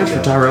roll damage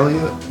for Tyrell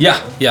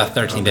yet? Yeah,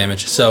 13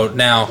 damage. So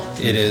now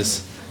it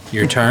is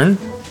your turn.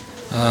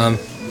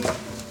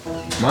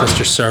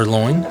 Mr.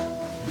 Sirloin.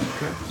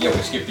 Yeah,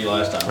 we skipped you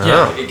last time.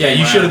 Yeah,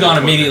 you should have gone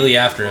immediately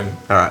after him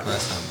Alright.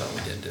 last time, but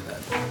we didn't do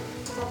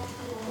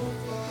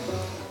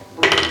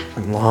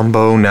that.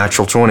 Lombo,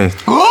 natural 20.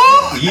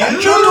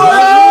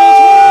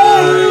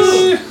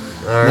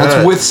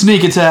 That's with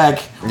sneak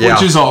attack, Yeah.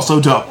 which is also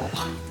double.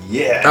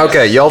 Yeah.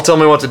 Okay, y'all tell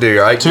me what to do,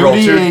 alright?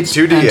 2d8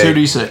 2d8. and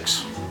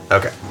 2d6.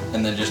 Okay.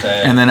 And then just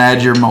add. And then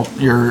add your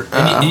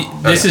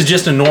This is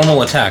just a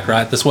normal attack,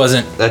 right? This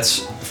wasn't. That's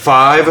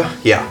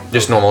 5. Yeah,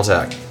 just normal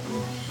attack.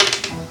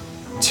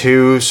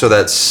 2, so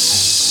that's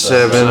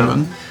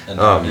 7. And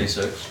Um,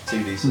 D6.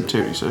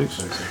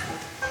 2d6.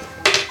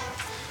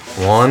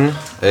 1,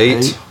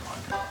 8.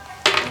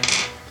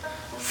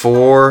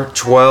 4,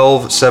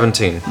 12,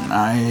 17.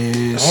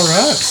 Nice. All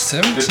right,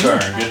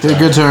 17.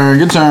 Good turn.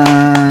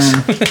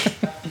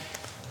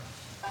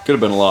 Could have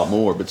been a lot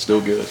more, but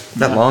still good.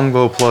 That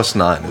longbow plus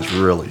 9 is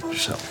really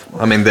just helpful.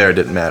 I mean, there it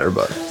didn't matter,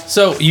 but.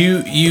 So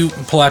you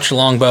pull out your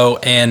longbow,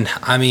 and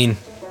I mean,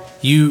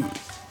 you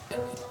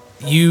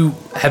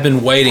have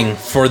been waiting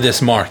for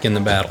this mark in the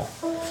battle,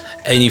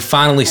 and you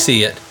finally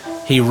see it.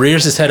 He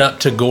rears his head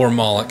up to gore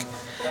Moloch.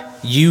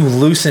 You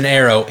loose an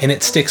arrow, and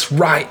it sticks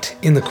right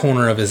in the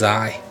corner of his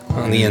eye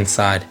on the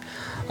inside,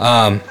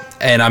 and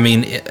I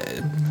mean, it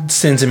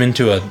sends him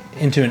into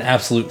an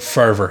absolute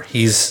fervor.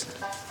 He's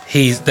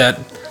that.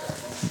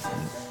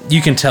 You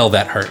can tell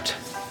that hurt.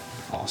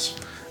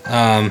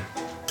 Awesome.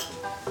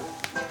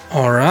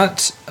 All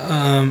right.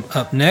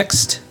 Up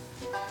next,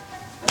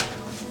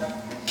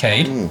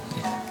 Cade.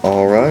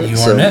 All right. You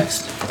are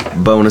next.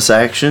 Bonus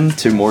action,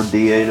 2 more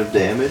d8 of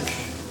damage.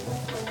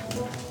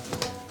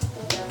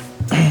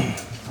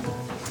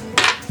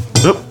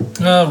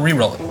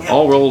 Reroll it.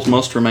 All rolls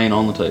must remain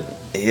on the table.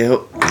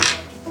 Yep.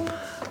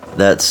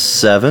 That's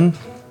 7.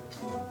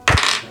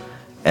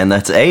 And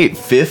that's 8.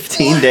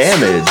 15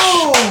 damage.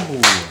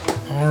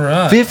 All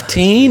right.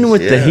 15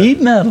 with the Yeah. heat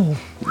metal.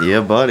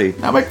 Yeah, buddy.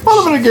 Now make fun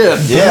of it again.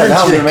 Yeah,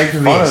 now we're gonna make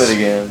fun of it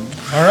again.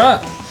 All right.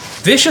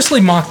 Viciously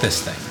mock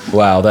this thing.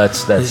 Wow, that's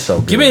so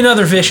good. Give me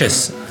another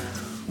vicious.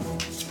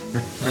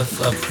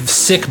 A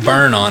sick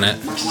burn on it.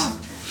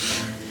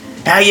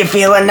 How you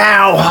feeling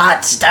now,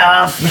 hot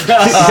stuff?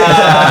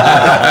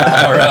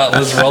 All right,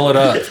 let's roll it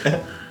up.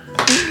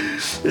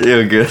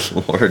 Yeah, good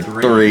lord.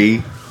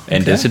 3.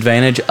 And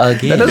disadvantage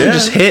again. That doesn't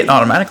just hit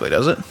automatically,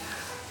 does it?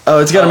 Oh,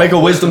 it's got to make a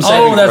wisdom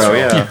saving Oh, that's throw.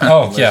 right. Yeah.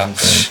 Oh, yeah.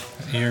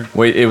 You're,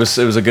 Wait, it was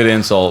a good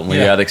insult. We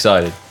Yeah. got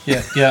excited.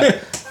 yeah.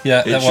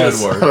 That It was.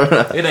 should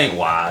work. It ain't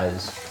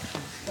wise.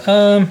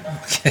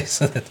 Okay,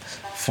 so that's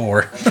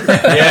 4.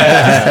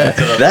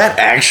 That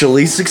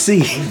actually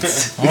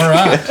succeeds. All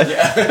right.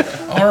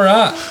 All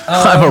right.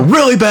 I'm a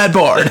really bad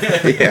bard.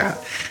 Yeah.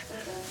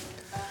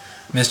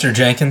 Mr.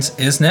 Jenkins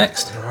is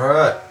next. All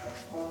right.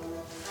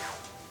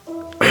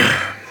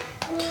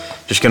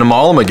 Just gonna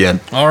maul him again.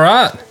 All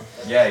right.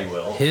 Yeah, you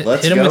will. Hit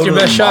Let's him go with your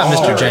to best shot,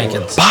 maul. Mr.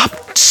 Jenkins.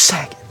 Pop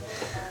second.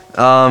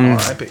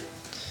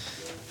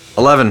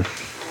 11.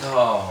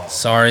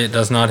 Sorry, it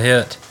does not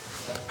hit.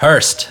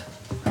 Hurst.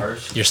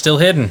 You're still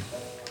hidden.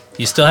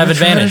 You still have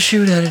advantage.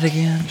 Shoot at it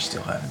again. You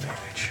still have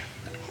advantage.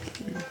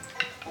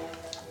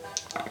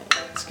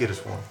 Let's get us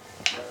one.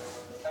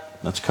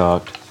 That's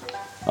cocked.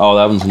 Oh,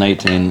 that one's an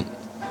 18.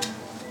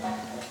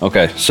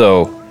 Okay,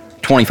 so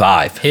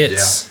 25.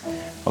 Hits.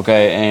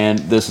 Okay, and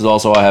this is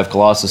also, I have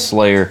Colossus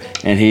Slayer,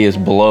 and he is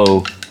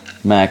below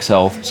max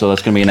health, so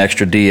that's going to be an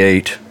extra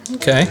D8.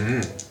 Okay.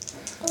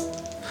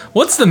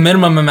 What's the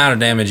minimum amount of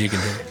damage you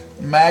can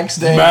do? Max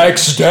damage.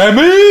 Max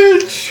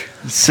damage!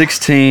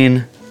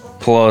 16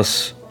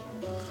 plus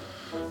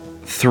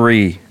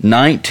 3,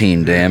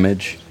 19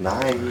 damage.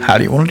 9. How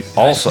do you want to do?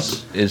 Also,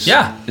 is he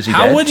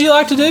How dead? would you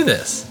like to do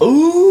this?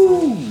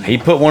 He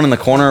put one in the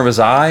corner of his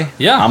eye.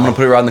 Yeah. I'm going to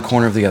put it right in the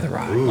corner of the other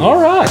eye. All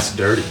right. That's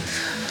dirty.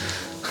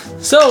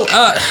 So,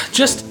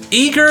 just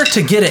eager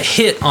to get a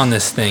hit on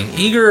this thing,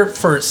 eager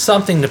for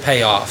something to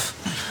pay off.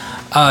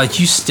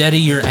 You steady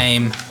your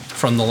aim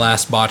from the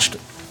last botched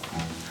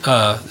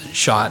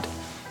shot,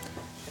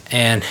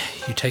 and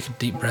you take a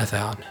deep breath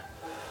out.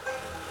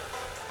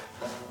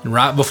 And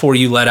right before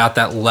you let out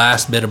that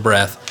last bit of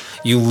breath,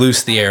 you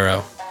loose the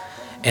arrow,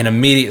 and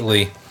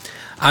immediately,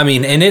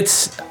 and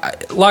it's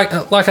like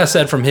I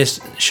said from his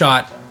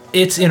shot,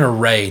 it's in a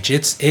rage.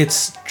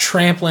 It's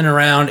trampling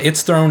around.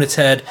 It's throwing its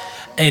head.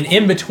 And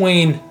in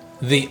between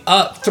the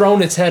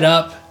throwing its head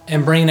up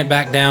and bringing it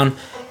back down,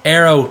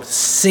 arrow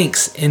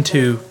sinks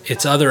into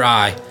its other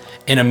eye,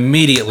 and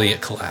immediately it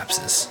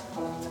collapses.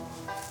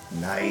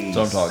 Nice.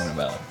 That's what I'm talking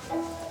about.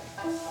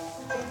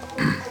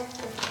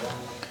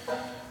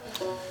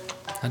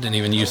 I didn't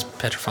even use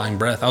petrifying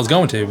breath. I was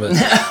going to, but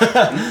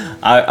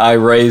I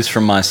raise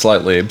from my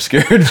slightly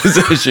obscured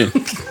position.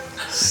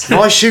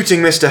 Nice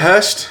shooting, Mr.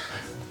 Hurst.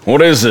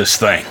 What is this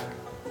thing?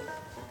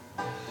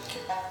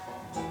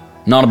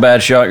 Not a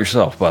bad shot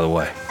yourself, by the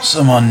way.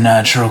 Some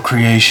unnatural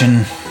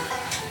creation.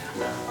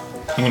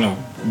 I'm gonna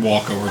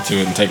walk over to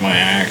it and take my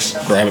axe,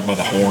 grab it by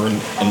the horn,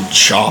 and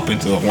chop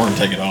into the horn,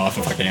 take it off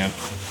if I can.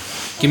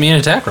 give me an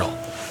attack roll.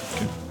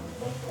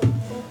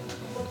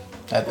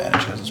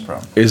 Advantage has its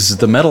problem. Is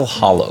the metal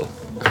hollow?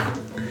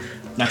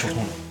 Natural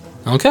 20.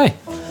 Okay.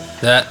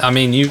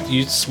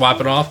 You swipe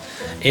it off.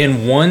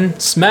 In one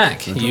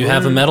smack, you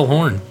have a metal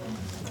horn.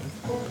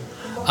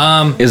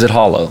 Is it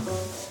hollow?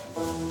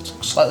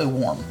 Slightly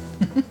warm.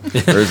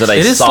 Or is it a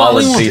It is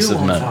solid slightly piece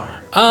of metal?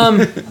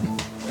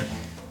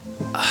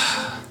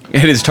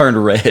 It is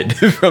turned red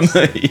from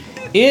the...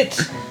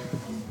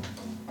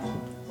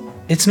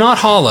 It's not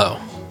hollow.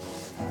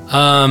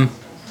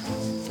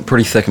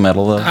 Pretty thick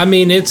metal, though.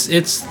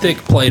 It's thick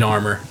plate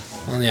armor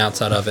on the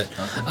outside of it.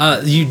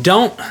 You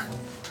don't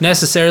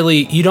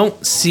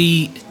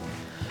see,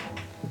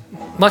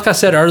 like I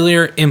said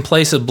earlier, in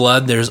place of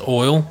blood, there's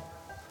oil.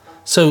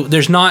 So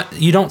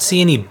you don't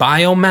see any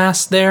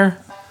biomass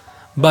there,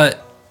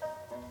 but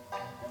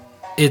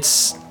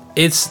it's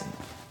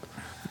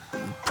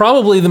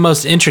probably the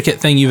most intricate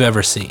thing you've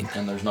ever seen.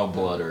 And there's no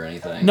blood or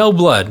anything. No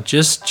blood,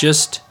 just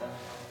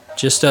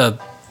a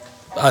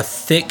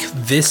thick,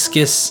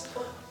 viscous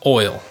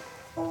oil.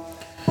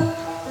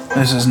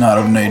 This is not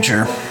of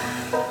nature.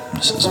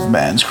 This is of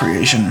man's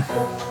creation.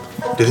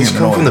 Did this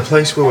come from the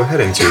place we were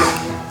heading to?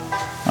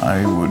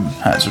 I would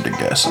hazard a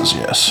guess as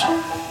yes.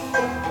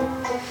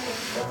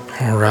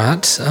 All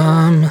right.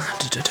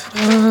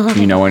 Do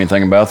you know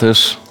anything about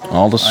this,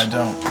 Aldous? I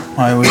don't.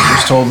 I was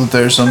just told that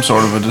there's some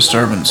sort of a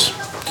disturbance.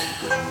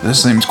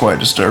 This seems quite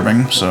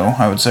disturbing, so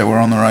I would say we're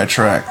on the right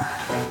track.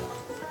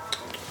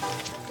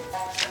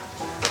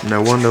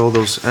 No wonder all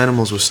those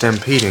animals were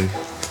stampeding.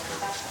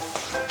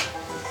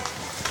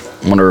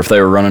 Wonder if they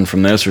were running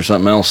from this or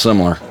something else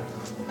similar.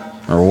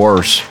 Or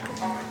worse.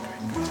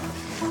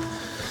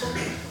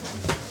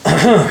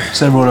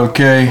 Is everyone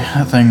okay?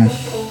 That thing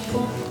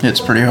hits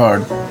pretty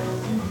hard.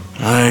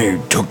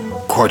 I took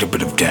quite a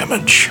bit of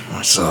damage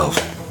myself.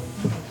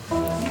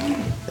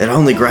 It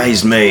only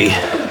grazed me.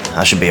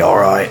 I should be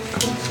alright.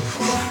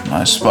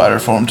 My spider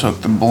form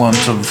took the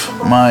blunt of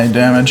my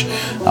damage.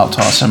 I'll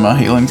toss him a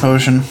healing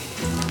potion.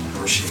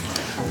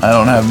 I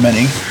don't have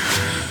many.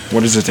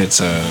 What is it? It's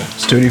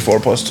It's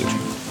 2d4 plus 2.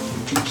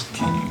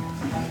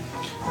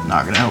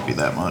 Not gonna help you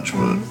that much,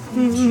 but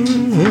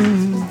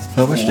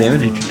How much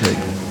damage did you take?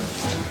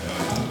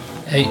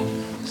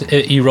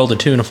 8. You rolled a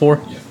 2 and a 4?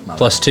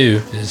 Plus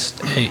 2 is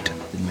 8.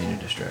 Didn't mean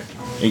to distract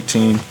you.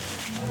 18.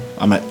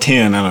 I'm at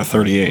 10 out of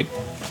 38.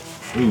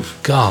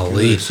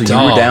 Golly, So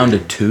you were down to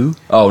 2?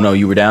 Oh, no,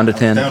 you were down to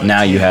 10? down to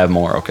Now 10. you have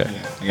more, okay.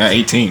 I got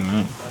 18.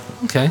 Man.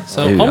 Okay,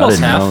 so Dude,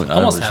 almost I half. didn't know.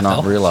 Almost I was half not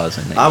health.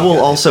 realizing that. I will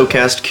also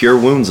cast Cure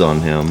Wounds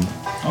on him.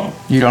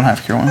 you don't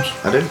have cure wounds.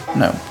 I do?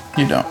 No,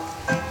 you don't.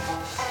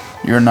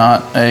 You're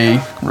not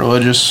a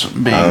religious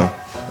being.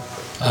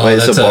 Wait,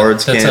 so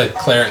bards that's can't? a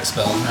cleric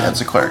spell.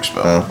 That's a cleric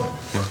spell. Oh.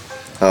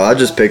 Oh, I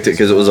just picked it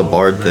because it was a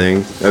bard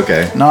thing.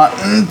 Okay. Not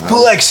in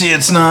Pelexia,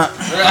 it's not.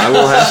 I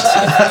will have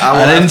to.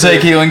 I didn't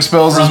take healing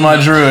spells as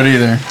my druid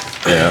either.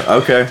 Yeah,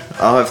 okay.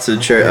 I'll have to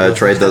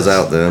trade those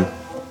out then.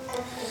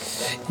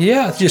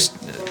 Yeah, just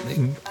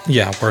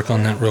work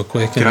on that real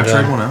quick. Can I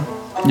trade one out?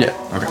 Yeah.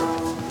 Okay.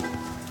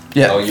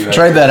 Yeah,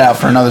 trade that out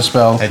for another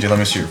spell. Hey, dude, let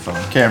me see your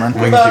phone. Cameron.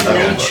 We can keep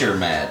going. Nature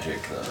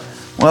magic, though.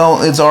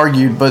 Well, it's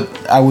argued, but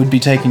I would be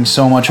taking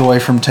so much away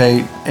from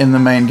Tate in the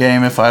main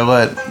game if I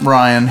let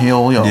Ryan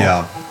heal y'all.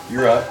 Yeah.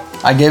 You're right.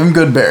 I gave him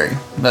good berry.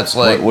 That's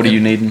like... What are you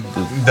needing?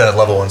 The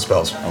level 1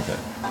 spells. Okay.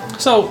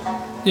 So,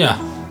 yeah,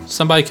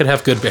 somebody could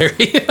have good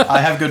berry. I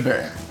have good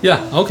berry.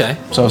 Yeah, okay.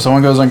 So if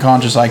someone goes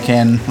unconscious, I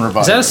can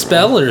revive. Is that a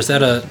spell or is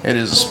that a... It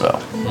is a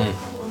spell.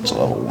 It's a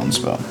level 1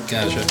 spell.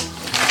 Gotcha.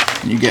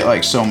 You get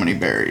like so many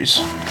berries,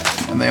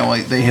 and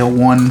they heal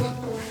 1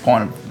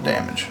 point of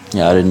damage.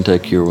 Yeah, I didn't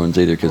take cure wounds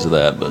either because of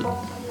that, but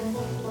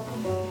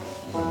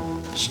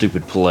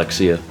stupid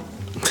Pelexia.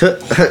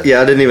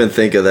 Yeah, I didn't even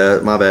think of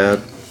that. My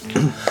bad.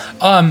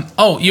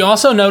 Oh, you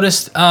also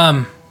noticed,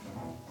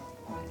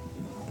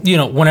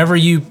 whenever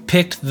you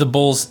picked the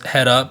bull's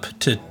head up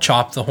to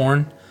chop the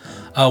horn,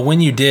 when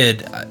you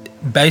did,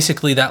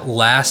 basically that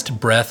last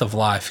breath of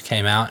life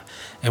came out,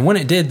 and when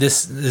it did,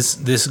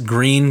 this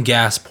green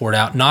gas poured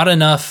out. Not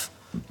enough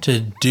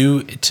to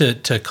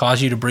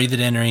cause you to breathe it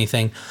in or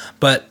anything,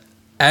 but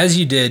as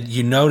you did,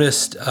 you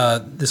noticed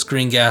this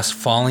green gas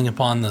falling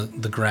upon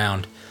the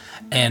ground,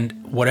 and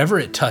whatever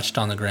it touched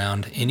on the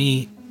ground,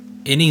 any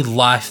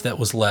life that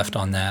was left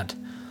on that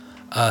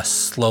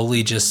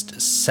slowly just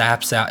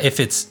saps out. If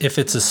it's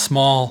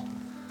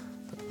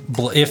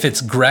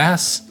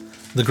grass,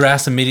 the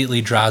grass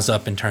immediately dries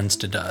up and turns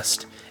to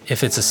dust.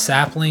 If it's a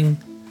sapling,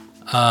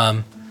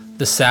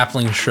 the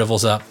sapling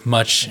shrivels up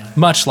much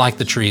like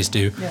the trees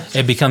do. Yes.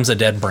 It becomes a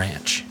dead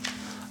branch.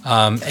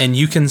 And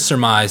you can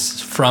surmise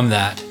from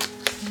that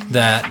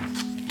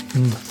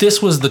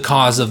this was the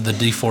cause of the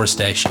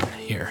deforestation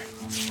here.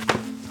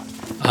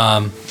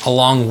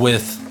 Along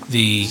with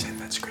the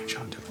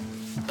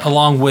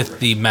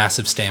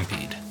massive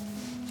stampede.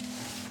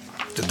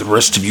 Did the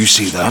rest of you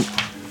see that?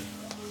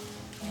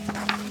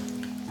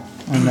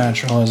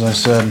 Unnatural, as I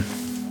said.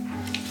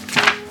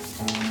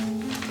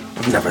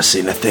 I've never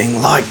seen a thing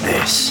like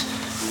this.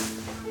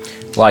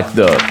 Like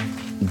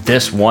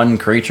this one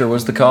creature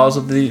was the cause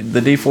of the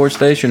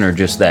deforestation, or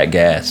just that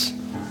gas?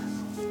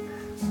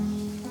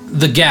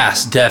 The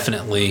gas,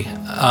 definitely.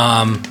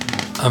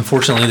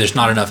 Unfortunately, there's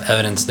not enough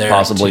evidence there.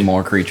 Possibly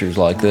more creatures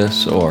like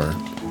this, or...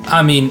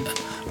 I mean,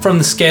 from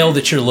the scale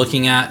that you're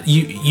looking at,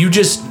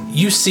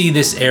 you see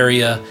this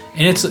area,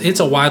 and it's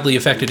a widely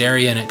affected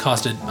area, and it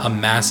caused a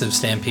massive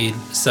stampede,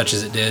 such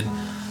as it did.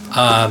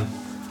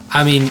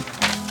 I mean,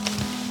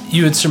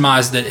 you would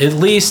surmise that at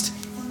least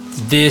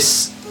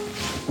this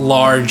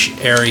large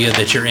area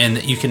that you're in,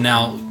 that you can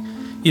now,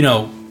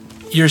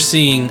 you're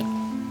seeing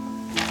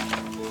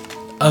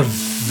a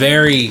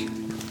very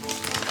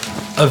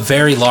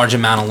large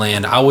amount of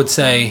land. I would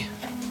say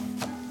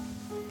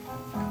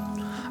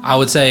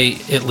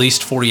at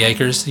least 40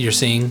 acres you're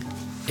seeing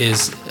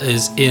is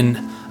in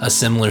a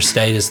similar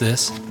state as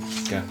this.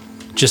 Okay.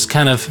 Just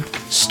kind of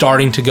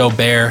starting to go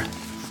bare.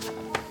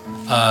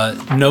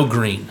 No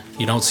green.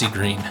 You don't see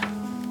green.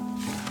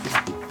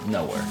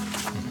 Nowhere.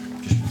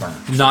 Just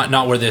burnt.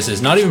 Not where this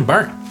is. Not even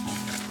burnt.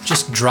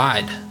 Just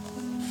dried.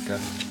 Okay.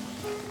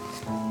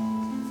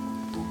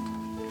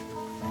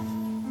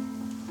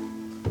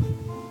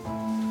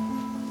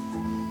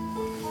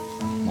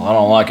 Well, I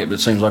don't like it, but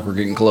it seems like we're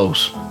getting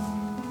close.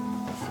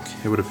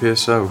 It would appear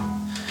so.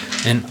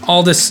 And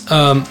all this,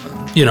 upon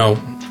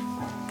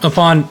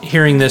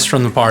hearing this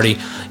from the party,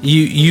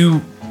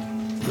 you,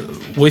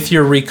 with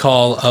your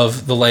recall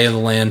of the lay of the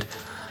land,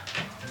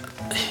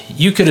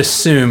 you could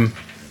assume,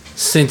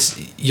 since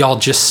y'all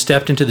just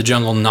stepped into the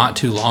jungle not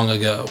too long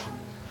ago,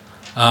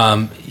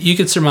 you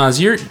could surmise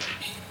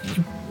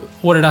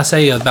what did I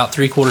say, about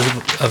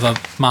 3/4 of a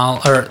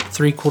mile, or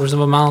 3/4 of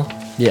a mile?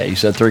 Yeah, you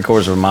said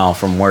 3/4 of a mile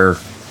from where...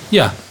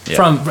 Yeah,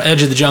 from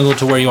edge of the jungle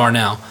to where you are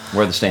now.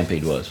 Where the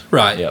stampede was.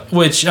 Right. Yep.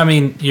 Which, I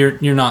mean, you're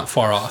not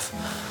far off.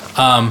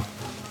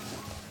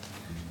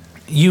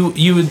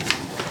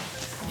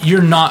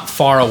 You're not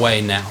far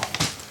away now.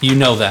 You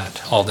know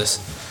that, Aldous.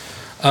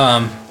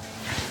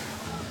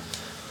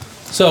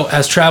 So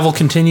as travel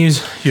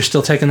continues, you're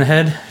still taking the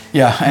head?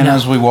 Yeah, and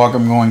as we walk,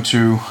 I'm going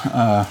to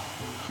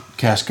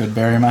cast Good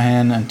Berry in my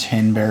hand, and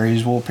 10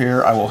 berries will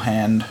appear. I will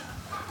hand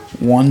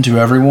 1 to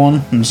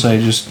everyone and say,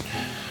 just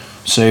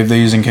save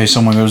these in case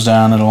someone goes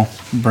down. It'll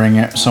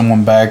bring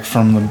someone back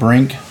from the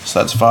brink, so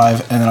that's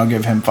 5, and then I'll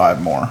give him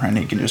 5 more, and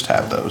he can just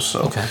have those.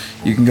 So okay.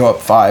 You can go up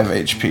 5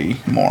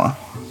 HP more.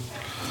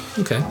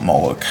 Okay.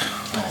 Moloch.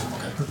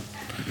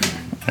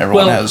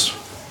 Everyone has.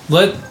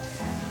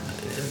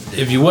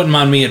 If you wouldn't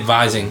mind me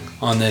advising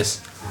on this.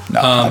 No,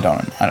 I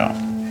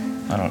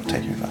don't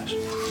take your advice.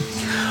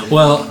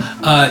 Well,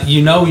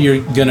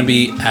 you're going to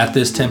be at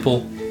this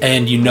temple,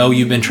 and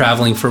you've been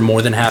traveling for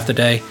more than half the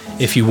day.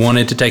 If you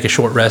wanted to take a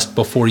short rest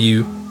before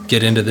you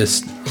get into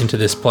this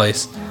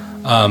place,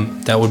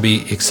 that would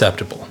be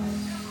acceptable.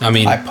 I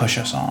mean, I push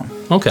us on.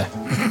 okay.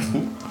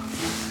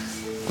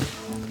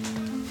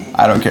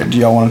 I don't care. Do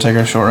y'all want to take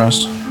a short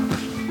rest?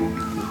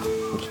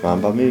 It's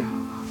fine by me.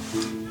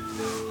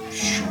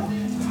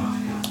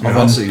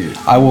 Well, then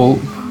I will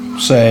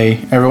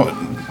say,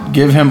 everyone,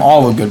 give him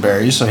all the good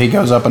berries, so he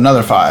goes up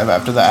another 5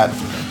 after that.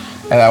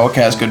 And I will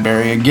cast good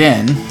berry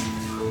again,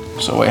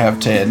 so we have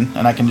 10,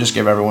 and I can just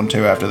give everyone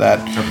 2 after that.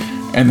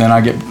 And then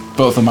I get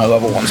both of my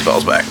level 1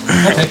 spells back.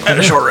 At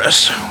a short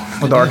rest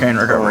with Arcane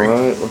Recovery.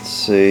 Alright, let's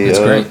see. That's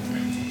great.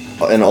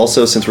 And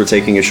also, since we're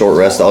taking a short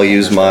rest, I'll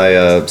use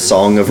my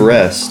Song of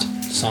Rest.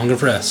 Song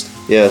of Rest.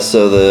 Yeah,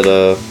 so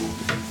that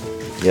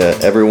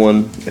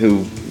everyone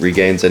who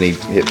regains any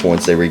hit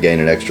points, they regain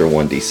an extra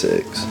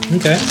 1d6.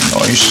 Okay.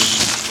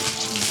 Nice.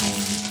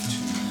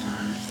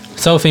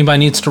 So if anybody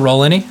needs to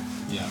roll any?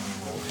 Yeah.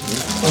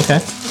 Okay.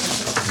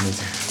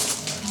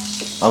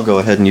 I'll go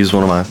ahead and use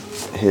one of my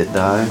hit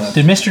dice.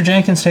 Did Mr.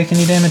 Jenkins take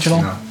any damage at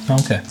all? No.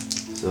 Okay.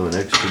 So an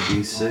extra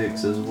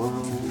d6 as well.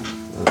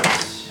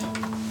 That's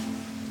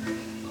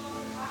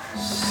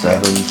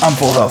 7 I'm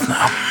full health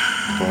now.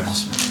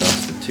 plus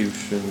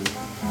Constitution.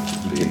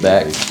 Get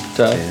back,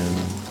 Ty.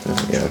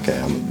 Yeah, okay,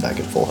 I'm back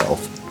at full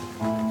health.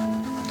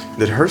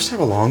 Did Hurst have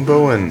a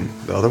longbow and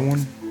the other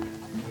one?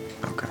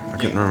 Okay, I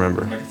couldn't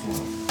remember.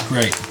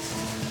 Great.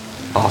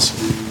 Awesome.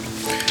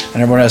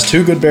 And everyone has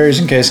 2 good berries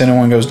in case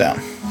anyone goes down.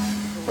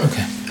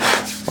 Okay.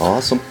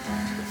 Awesome.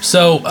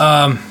 So,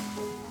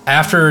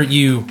 after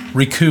you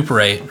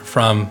recuperate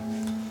from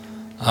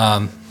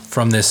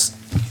this,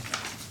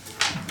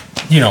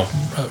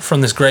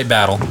 from this great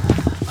battle,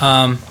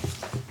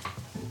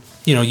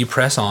 you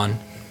press on,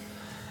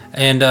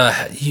 and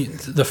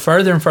the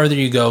further and further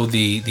you go,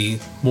 the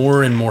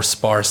more and more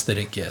sparse that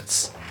it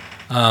gets,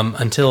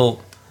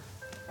 until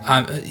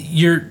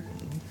you're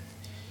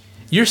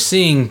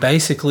seeing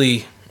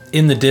basically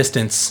in the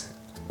distance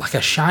like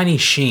a shiny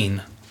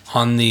sheen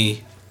on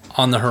the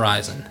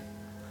horizon,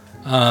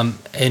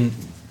 and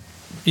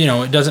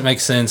it doesn't make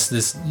sense.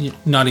 This, you're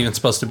not even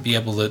supposed to be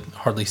able to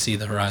hardly see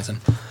the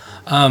horizon.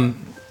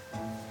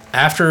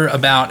 After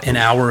about an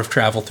hour of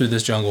travel through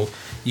this jungle,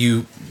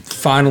 you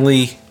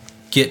finally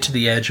get to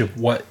the edge of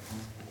what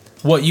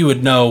you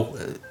would know.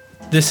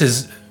 This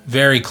is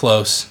very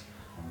close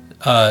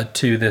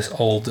to this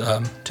old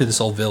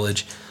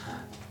village.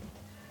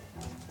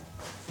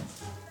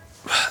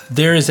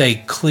 There is a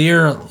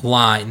clear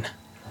line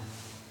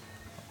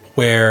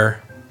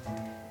where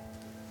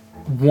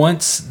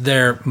once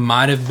there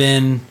might have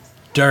been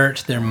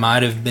dirt, there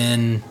might have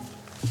been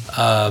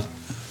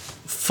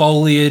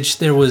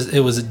foliage. It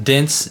was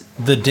dense.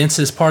 The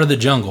densest part of the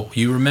jungle,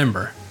 you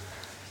remember,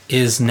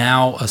 is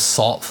now a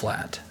salt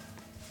flat.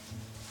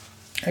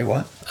 Hey,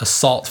 what? A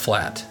salt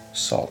flat.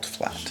 Salt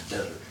flat.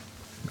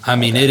 I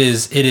mean, it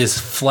is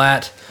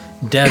flat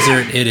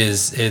desert.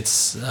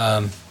 It's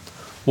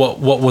what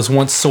was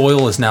once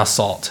soil is now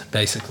salt,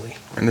 basically.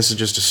 And this is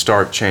just a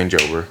start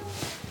changeover.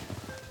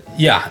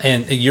 Yeah,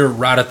 and you're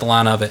right at the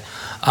line of it.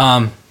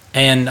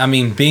 And I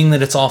mean, being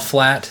that it's all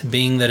flat,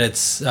 being that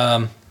it's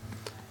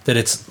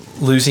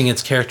losing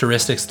its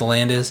characteristics, the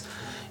land is,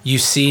 you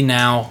see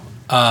now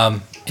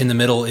in the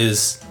middle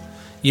is,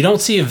 you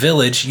don't see a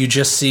village, you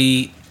just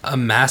see a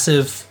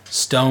massive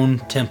stone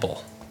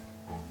temple.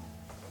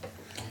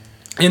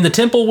 And the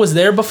temple was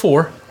there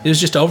before. It was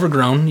just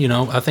overgrown,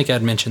 I think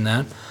I'd mentioned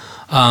that.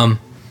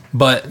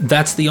 But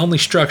that's the only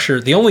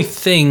structure, the only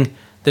thing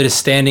that is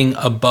standing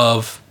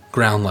above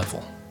ground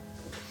level.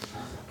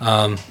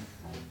 And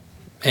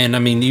I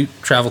mean, you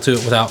travel to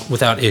it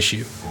without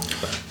issue.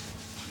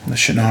 The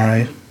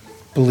Shinari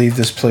believed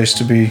this place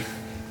to be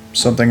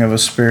something of a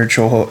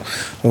spiritual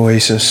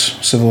oasis.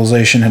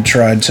 Civilization had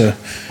tried to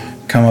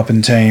come up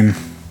and tame,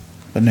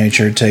 but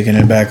nature had taken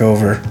it back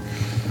over.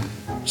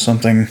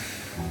 Something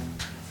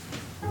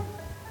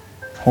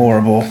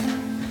horrible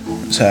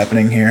is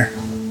happening here.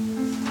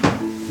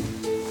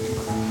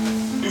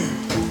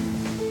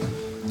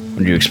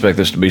 Would you expect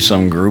this to be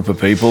some group of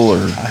people, or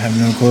I have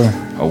no clue.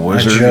 a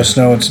wizard? I just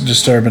know it's a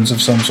disturbance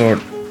of some sort.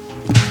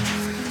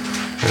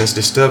 And this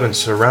disturbance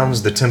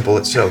surrounds the temple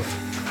itself.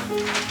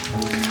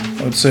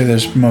 I would say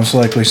there's most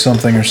likely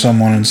something or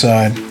someone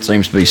inside.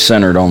 Seems to be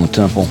centered on the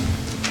temple.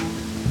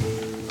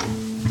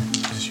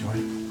 Is this yours?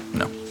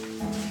 No.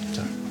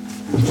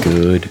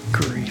 Good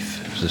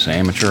grief. Is this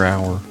amateur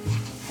hour?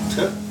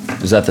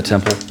 Is that the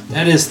temple?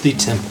 That is the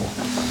temple.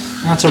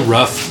 That's a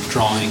rough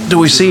drawing. Do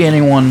we see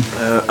anyone?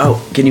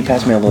 Can you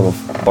pass me a little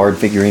bard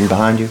figurine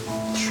behind you?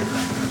 Sure.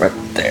 Right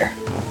there.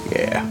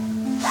 Yeah.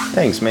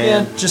 Thanks,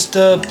 man. Yeah, just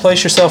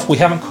place yourself. We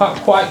haven't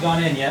quite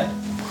gone in yet.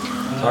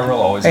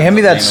 Hey, hand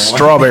me that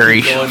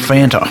strawberry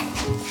Fanta.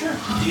 Sure.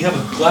 Do you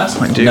have a glass?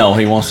 I do. No,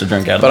 he wants to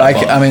drink out of But the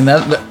bottle. I mean,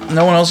 that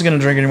no one else is going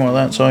to drink any more of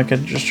that, so I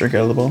could just drink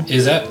out of the bottle.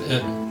 Is that...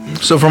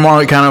 So from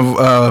what kind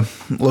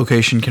of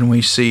location can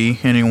we see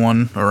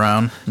anyone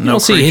around? No don't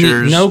see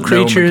no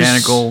creatures. No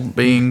mechanical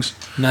beings.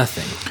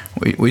 Nothing.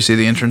 We see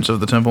the entrance of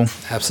the temple.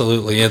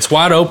 Absolutely. It's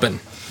wide open.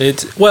 You're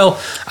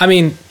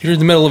in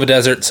the middle of a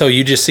desert, so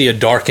you just see a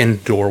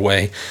darkened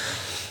doorway.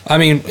 I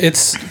mean,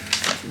 it's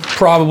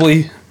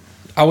probably,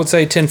 I would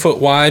say, 10 foot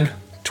wide,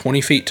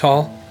 20 feet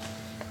tall.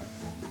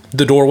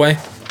 The doorway.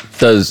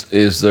 Does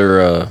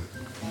there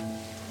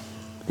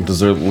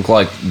look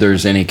like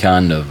there's any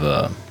kind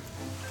of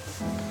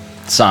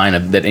sign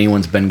of that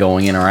anyone's been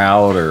going in or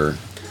out, or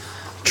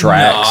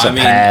tracks,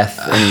 path,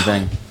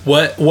 anything?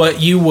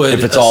 What you would,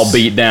 if it's all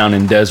beat down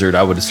in desert,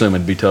 I would assume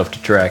it'd be tough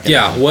to track.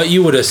 Yeah, what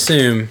you would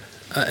assume,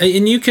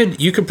 and you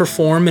could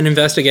perform an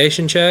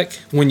investigation check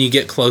when you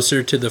get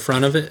closer to the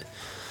front of it,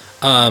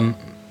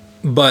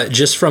 but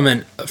just from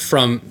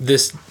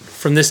this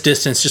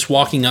distance, just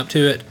walking up to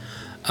it,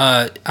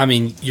 I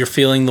mean, you're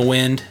feeling the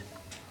wind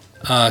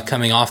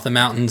coming off the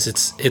mountains.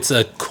 It's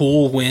a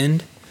cool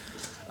wind,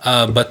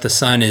 but the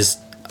sun is,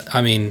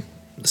 I mean,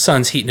 the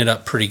sun's heating it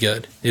up pretty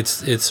good.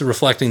 It's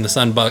reflecting the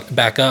sun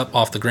back up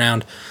off the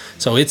ground,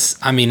 so it's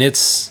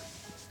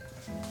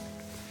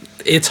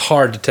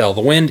hard to tell.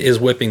 The wind is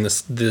whipping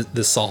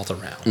the salt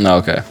around.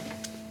 Okay,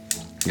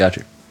 got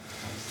you.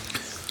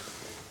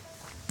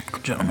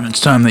 Gentlemen, it's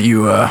time that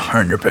you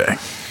earn your pay.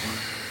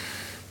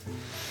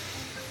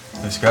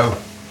 Let's go.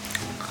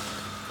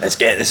 Let's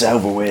get this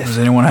over with. Does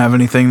anyone have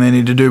anything they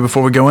need to do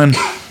before we go in?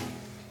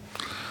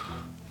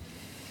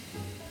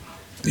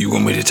 You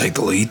want me to take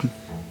the lead?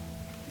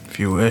 If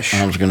you wish.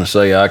 I was gonna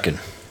say I could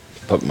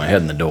poke my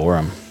head in the door.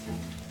 I'm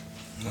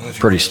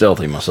pretty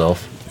stealthy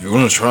myself. If you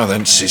want to try that,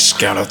 just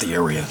scout out the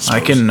area. I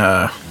can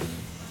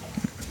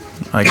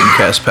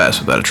cast pass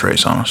without a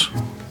trace on us,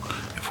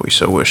 if we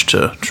so wish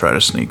to try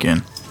to sneak in.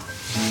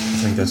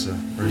 I think that's a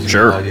reasonable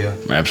Sure, idea.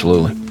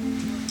 absolutely.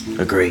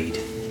 Agreed.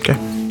 Okay.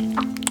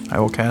 I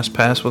will cast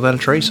pass without a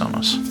trace on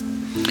us.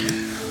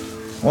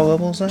 What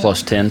level is that?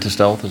 Plus 10 to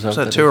stealth. Is Is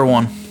that 2 or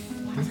 1?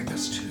 I think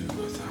that's 2.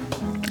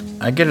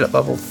 I get it at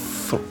level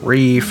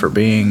 3 for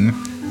being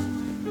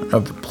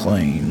of the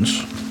plains.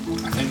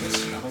 I think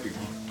that's 2. I might be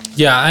wrong.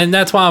 Yeah, and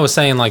that's why I was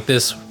saying like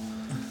this.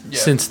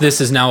 Since this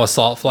is now a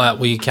salt flat,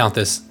 we count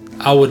this.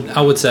 I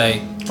would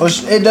say. Well,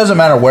 it doesn't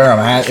matter where I'm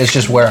at. It's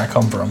just where I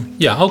come from.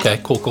 Yeah. Okay.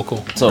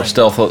 Cool. So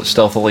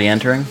stealthily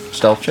entering,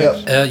 stealth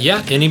checks.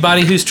 Yeah.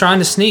 Anybody who's trying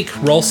to sneak,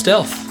 roll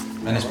stealth.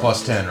 And it's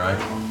plus 10, right?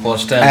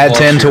 Plus 10. Add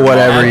 10 to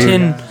whatever Add you.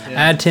 10.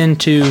 Add 10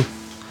 to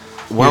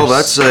Well,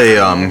 that's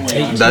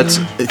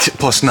it's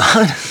plus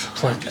 9.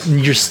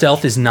 your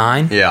stealth is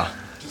 9. Yeah.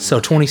 So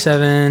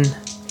 27,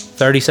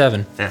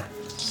 37. Yeah.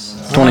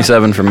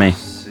 27 for me.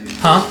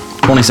 Huh?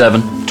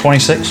 27.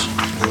 26.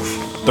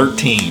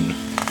 13.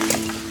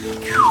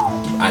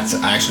 I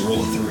actually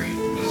rolled a 3. It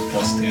was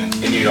plus 10.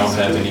 And you don't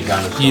have any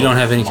kind of. You don't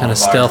have any kind of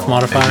stealth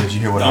modifier. Did you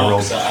hear what I No,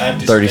 rolled? 'cause I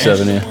had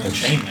 37, yeah. and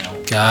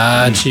chainmail.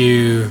 Got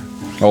you.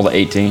 Roll the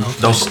 18.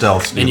 Those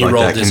stealths And you like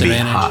rolled that can be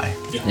disadvantage? high.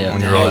 Yeah.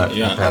 When you roll that,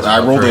 Yeah, pass I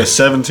without rolled a trace.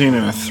 17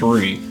 and a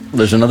 3.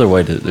 There's other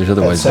ways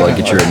to like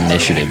get your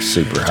initiative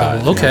super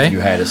high. Okay. If you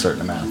had a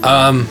certain amount.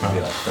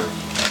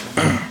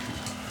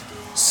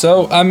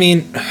 So I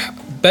mean,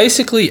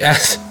 basically,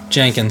 as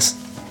Jenkins,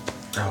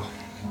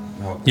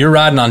 you're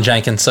riding on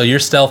Jenkins, so your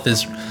stealth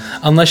is,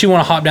 unless you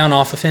want to hop down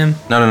off of him.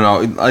 No.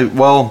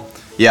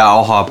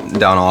 I'll hop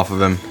down off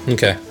of him.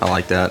 Okay. I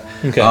like that.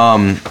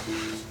 Okay.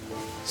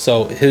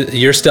 So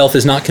your stealth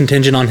is not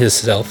contingent on his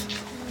stealth.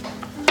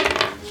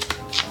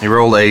 He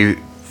rolled a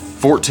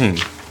 14.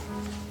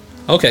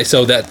 Okay,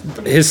 so that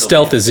his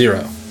stealth is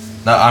 0.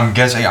 No, I'm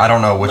guessing. I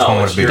don't know which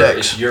one would it be.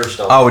 It's your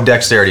stealth. Oh,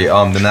 dexterity.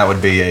 Then that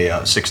would be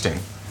a 16.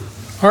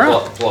 All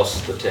right.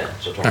 Plus the 10,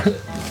 so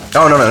 26.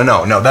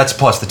 Oh no. That's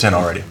plus the 10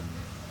 already.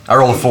 I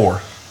rolled a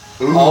 4.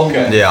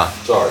 Okay. Yeah.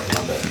 Sorry,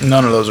 my bad.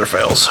 None of those are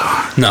fails.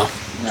 No,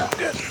 No.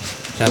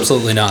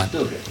 absolutely not.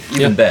 Still good.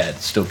 Even bad,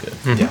 still good.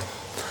 Yeah.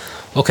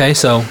 Okay,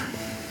 so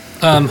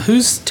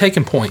who's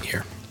taking point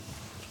here?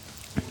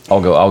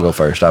 I'll go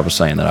first. I was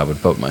saying that I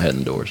would poke my head in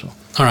the door, so.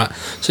 All right,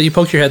 so you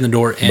poke your head in the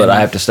door, and But I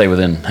have to stay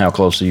within how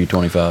close to you?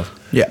 25.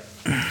 Yeah.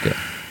 Okay.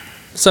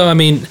 So I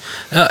mean,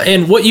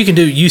 and what you can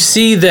do, you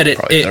see that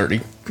Probably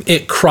 30.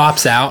 it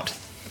crops out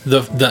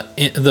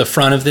the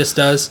front of this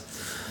does.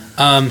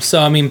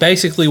 So I mean,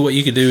 basically, what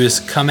you could do is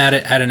come at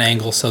it at an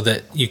angle so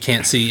that you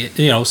can't see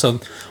it. So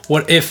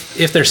what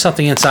if there's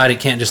something inside, it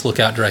can't just look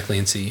out directly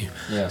and see you.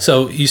 Yeah.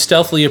 So you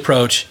stealthily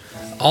approach.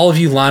 All of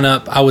you line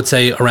up, I would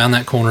say, around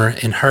that corner.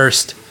 And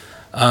Hurst,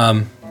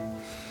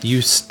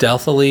 you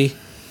stealthily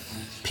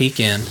peek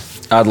in.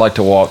 I'd like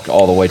to walk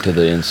all the way to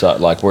the inside,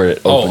 like where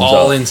it opens up.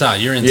 all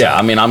inside. You're inside. Yeah,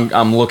 I mean,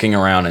 I'm looking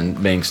around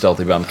and being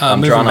stealthy, but I'm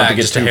moving trying not back to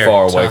get just a too hair,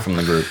 far away so. from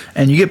the group.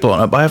 And you get blown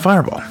up by a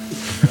fireball.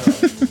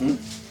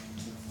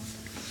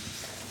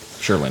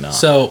 Surely not.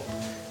 So,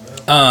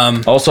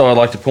 Also, I'd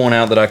like to point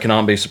out that I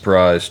cannot be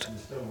surprised.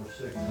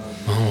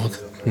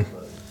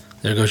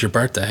 there goes your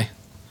birthday.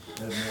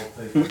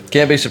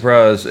 Can't be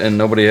surprised, and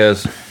nobody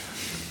has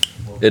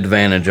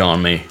advantage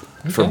on me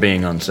for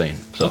being unseen.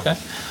 So. Okay.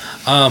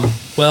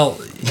 Well,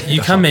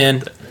 you come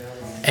in,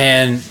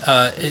 and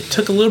it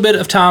took a little bit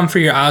of time for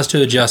your eyes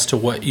to adjust to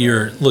what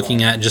you're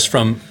looking at, just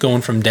from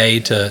going from day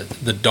to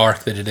the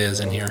dark that it is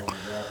in here.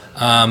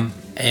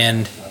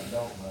 And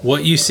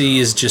what you see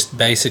is just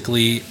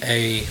basically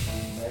a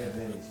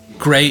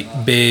great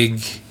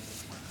big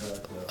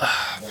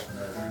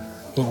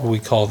what would we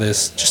call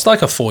this? Just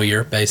like a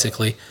foyer,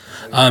 basically.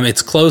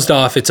 It's closed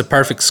off. It's a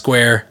perfect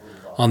square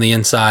on the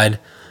inside,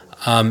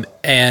 you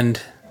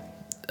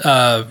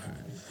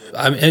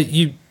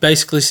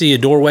basically see a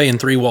doorway and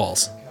 3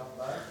 walls.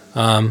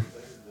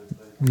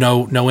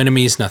 No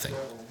enemies, nothing.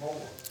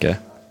 Okay.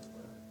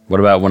 What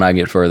about when I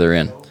get further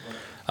in?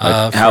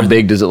 How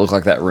big does it look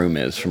like that room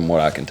is, from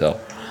what I can tell?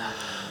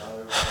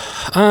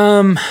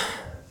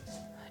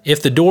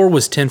 If the door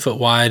was 10 foot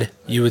wide,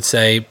 you would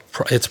say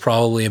it's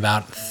probably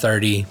about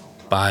 30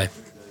 by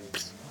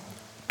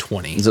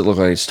 20. Does it look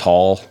like it's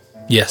tall?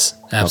 Yes,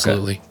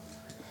 absolutely.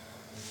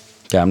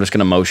 Okay, I'm just going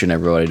to motion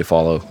everybody to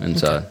follow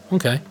inside.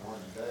 Okay.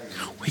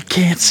 We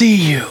can't see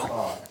you.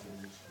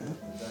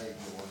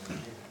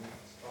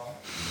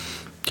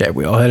 Okay,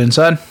 we all head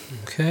inside.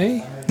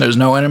 Okay. There's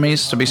no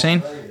enemies to be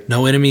seen?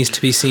 No enemies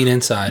to be seen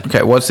inside.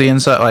 Okay, what's the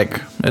inside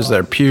like? Is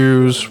there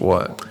pews?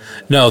 What?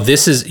 No,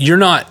 this is you're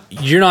not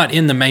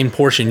in the main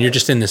portion. You're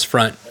just in this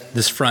front area.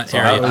 I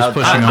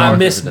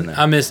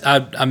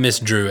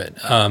misdrew it.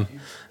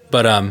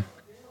 But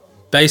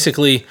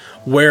basically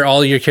where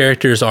all your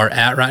characters are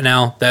at right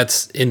now,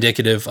 that's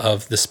indicative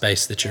of the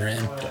space that you're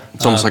in.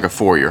 It's almost like a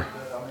foyer.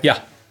 Yeah,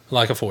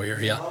 like a foyer,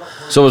 yeah.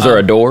 So is there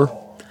a door?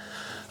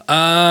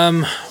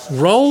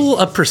 Roll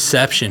a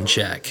perception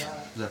check.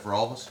 Is that for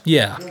all of us?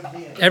 Yeah.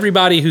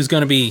 Everybody who's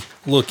going to be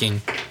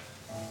looking.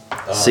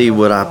 See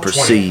what I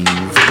perceive.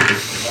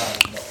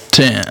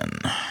 10.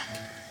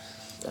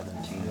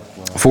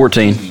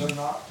 14.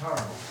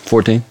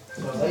 14?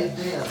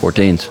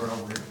 14s.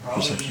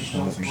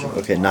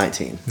 Okay,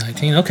 19.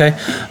 19, okay.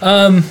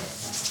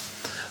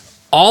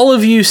 All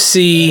of you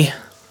see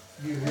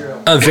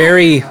a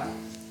very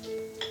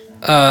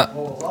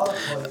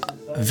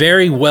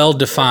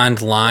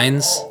well-defined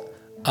lines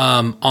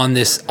on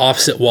this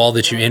opposite wall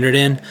that you entered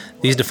in.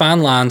 These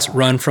defined lines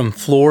run from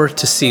floor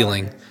to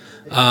ceiling.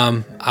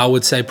 I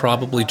would say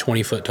probably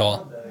 20 foot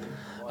tall.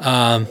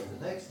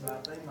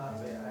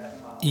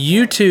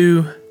 You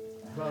two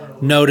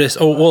notice,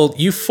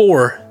 you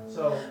 4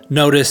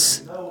 notice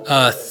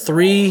 4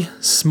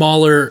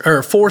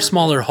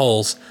 smaller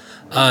holes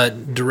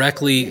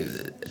directly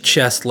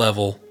chest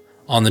level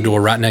on the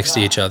door right next to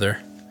each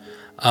other.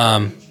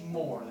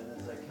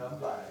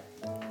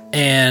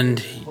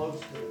 And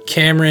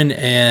Cameron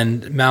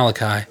and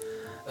Malachi,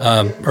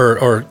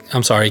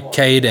 I'm sorry,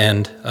 Cade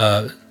and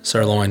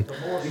Sirloin.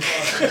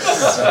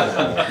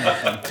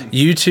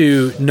 You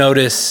two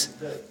notice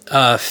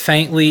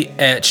faintly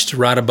etched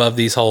right above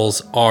these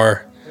holes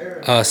are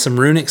some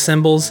runic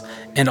symbols,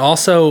 and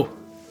also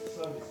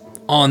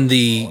on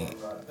the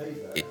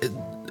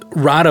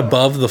right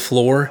above the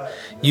floor,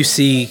 you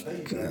see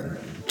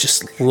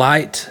just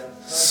light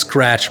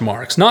scratch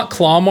marks, not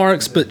claw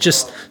marks, but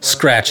just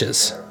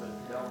scratches.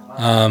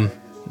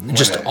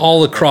 Just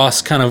all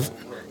across, kind of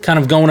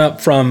going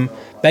up from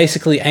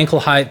basically ankle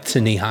height to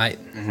knee height.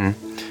 Mm-hmm.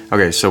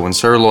 Okay, so when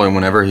Sirloin,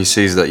 whenever he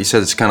sees that, you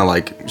said it's kind of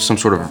like some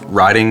sort of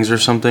writings or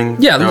something?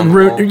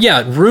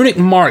 Yeah, runic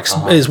marks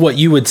is what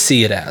you would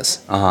see it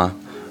as. Kind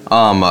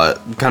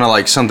of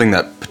like something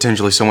that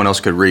potentially someone else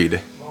could read.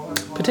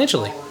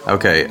 Potentially.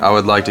 Okay, I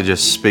would like to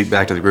just speak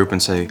back to the group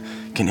and say,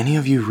 can any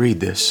of you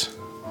read this?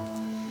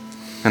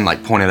 And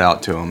like point it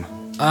out to them.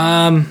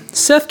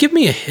 Seth, give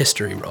me a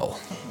history roll.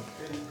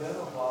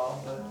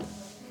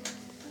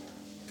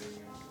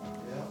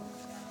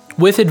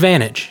 With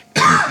advantage.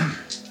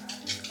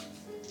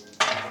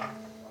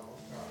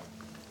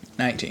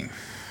 19.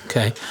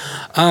 Okay.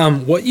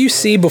 What you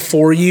see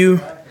before you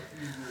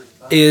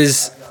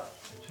is,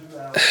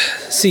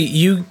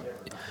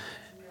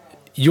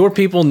 your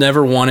people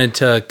never wanted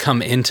to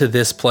come into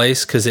this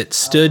place because it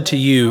stood to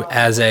you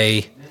as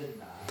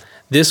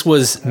this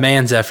was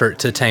man's effort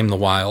to tame the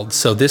wild.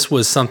 So this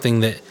was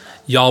something that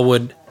y'all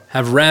would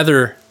have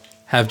rather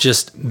have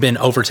just been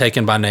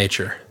overtaken by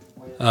nature,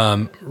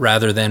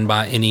 rather than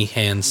by any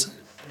hands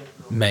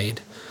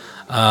made.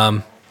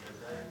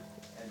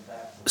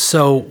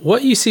 So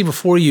what you see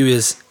before you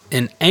is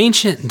an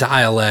ancient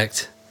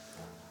dialect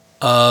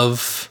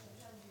of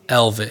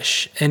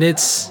Elvish, and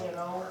it's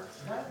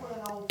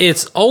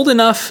old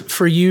enough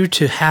for you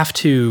to have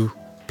to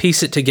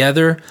piece it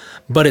together,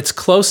 but it's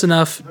close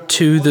enough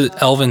to the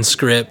Elven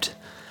script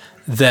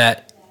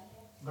that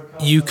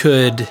you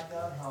could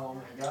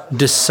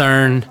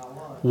discern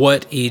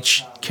what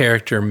each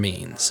character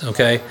means,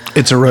 okay?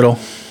 It's a riddle.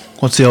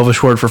 What's the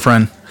Elvish word for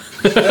friend?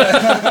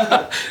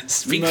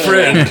 Speak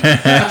friend.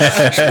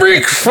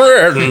 Speak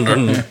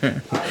friend.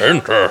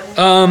 Enter.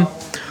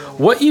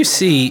 What you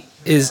see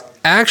is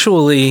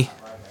actually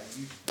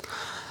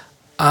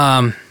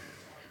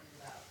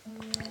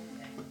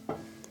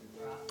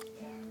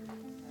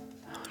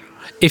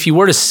if you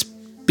were to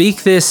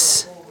speak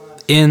this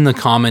in the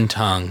common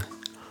tongue,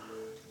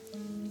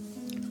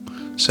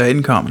 say it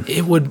in common.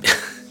 It would,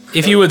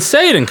 if you would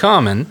say it in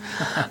common,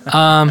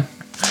 oh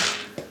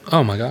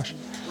my gosh,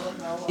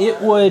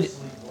 it would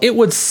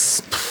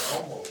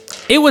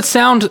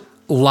sound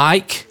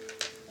like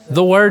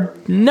the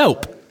word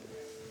nope.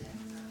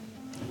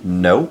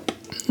 Nope.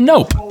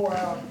 Nope.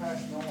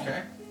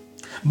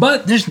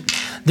 But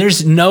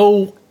there's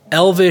no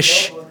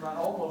Elvish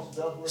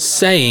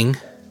saying,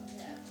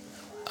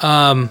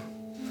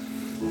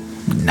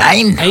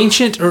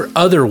 ancient or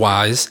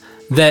otherwise,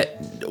 that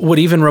would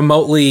even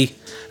remotely.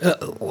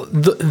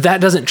 That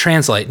doesn't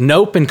translate.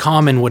 Nope and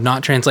common would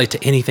not translate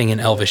to anything in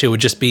Elvish. It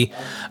would just be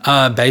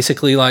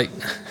basically like,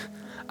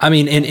 I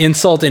mean, an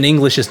insult in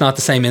English is not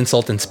the same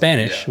insult in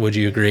Spanish. Would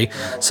you agree?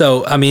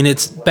 So, I mean,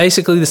 it's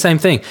basically the same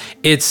thing.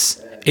 It's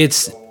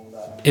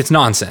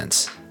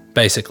nonsense,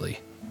 basically.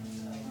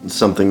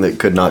 Something that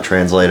could not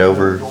translate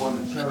over.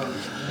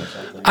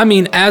 I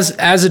mean, as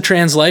a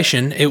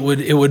translation, it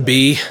would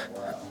be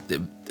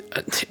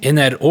in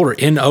that order.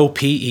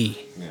 N-O-P-E.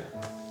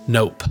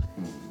 Nope.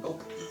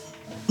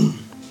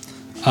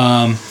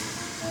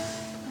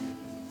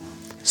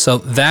 So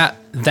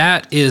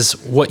that is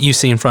what you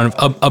see in front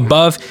of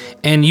above,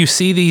 and you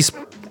see these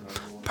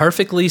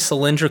perfectly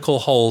cylindrical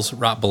holes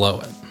right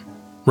below it,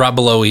 right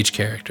below each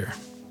character.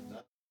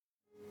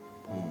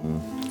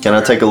 Can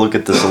I take a look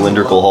at the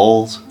cylindrical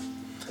holes?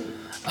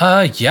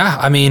 Yeah.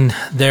 I mean,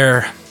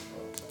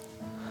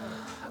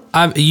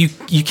 you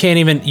can't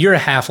even. You're a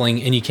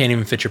halfling, and you can't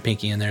even fit your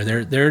pinky in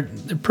there. They're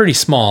pretty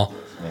small.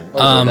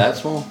 They're that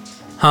small?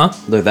 Huh?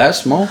 They're that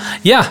small?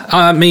 Yeah.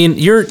 I mean,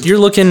 you're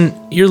looking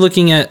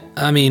at.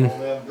 I mean,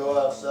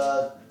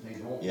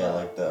 Yeah,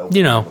 like the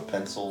you know,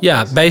 pencil.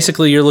 yeah.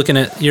 Basically, you're looking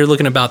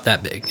about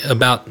that big,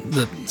 about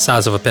the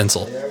size of a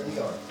pencil.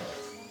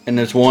 And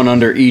there's one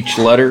under each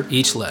letter?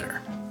 Each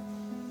letter.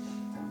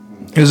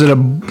 Is it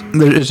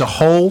there's a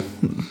hole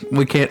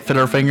we can't fit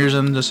our fingers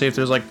in to see if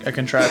there's like a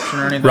contraption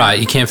or anything? Right.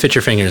 You can't fit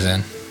your fingers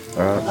in.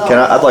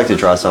 I'd like to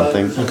try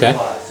something. Okay.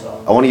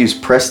 I want to use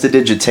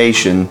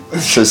prestidigitation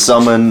to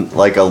summon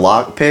like a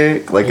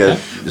lockpick, like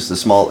just a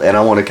small, and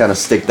I want to kind of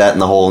stick that in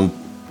the hole and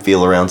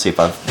feel around, see if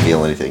I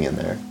feel anything in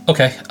there.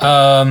 Okay.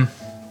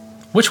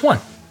 Which one?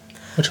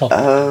 Which hole?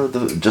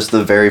 Just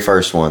the very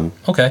first one.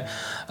 Okay.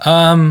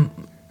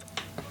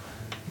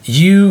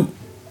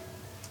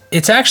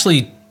 It's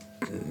actually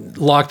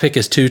lockpick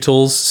is 2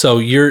 tools, so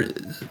you're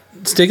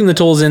sticking the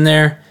tools in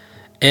there,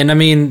 and I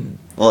mean.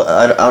 Well,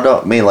 I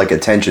don't mean like a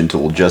tension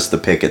tool, just the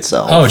pick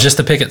itself. Oh, just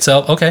the pick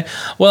itself. Okay.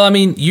 Well, I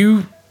mean,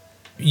 you're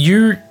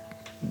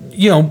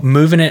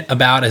moving it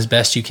about as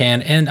best you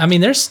can, and I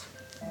mean, there's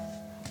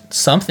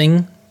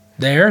something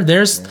there.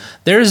 There's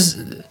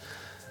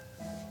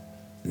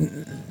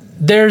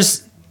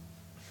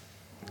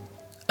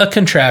a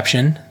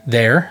contraption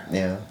there.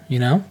 Yeah. You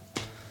know.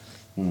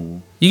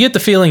 You get the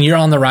feeling you're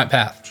on the right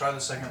path. Try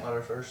the second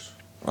letter first.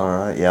 All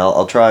right. Yeah,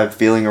 I'll try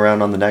feeling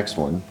around on the next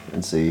one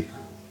and see.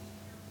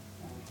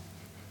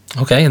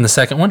 Okay, and the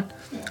second one,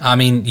 I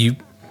mean, you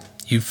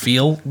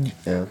feel.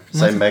 Yeah.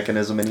 Same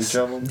mechanism in each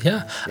of them.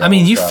 Yeah. I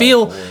mean, you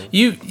feel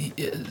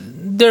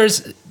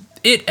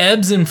it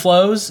ebbs and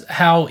flows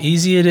how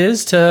easy it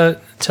is to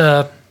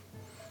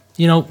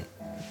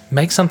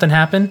make something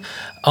happen,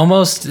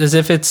 almost as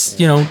if it's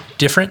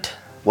different.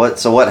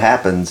 So what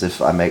happens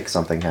if I make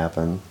something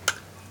happen?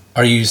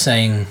 Are you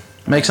saying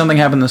make something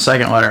happen the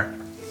second letter?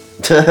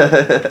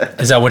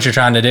 Is that what you're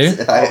trying to do?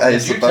 I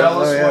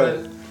suppose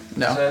so,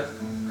 No.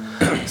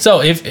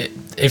 So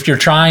if you're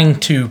trying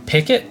to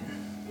pick it.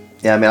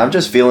 Yeah, I mean, I'm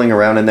just feeling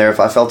around in there.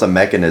 If I felt a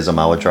mechanism,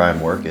 I would try and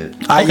work it.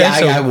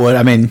 I would.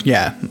 I mean,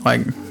 yeah,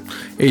 like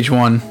each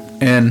one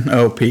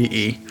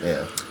N-O-P-E.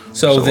 Yeah.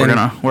 So then we're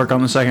gonna work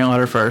on the second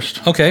letter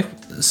first. Okay.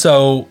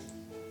 So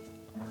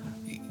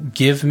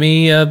give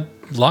me a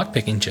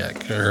lockpicking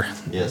check, or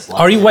yes.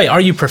 Are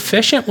you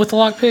proficient with the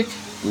lockpick?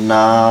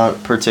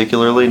 Not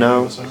particularly,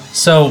 no.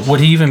 So would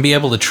he even be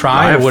able to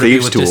try? I have or would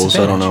thieves' it be with tools,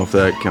 so I don't know if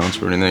that counts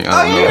for anything.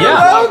 I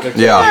don't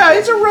know. Yeah.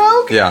 he's a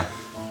rogue. Yeah,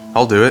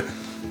 I'll do it.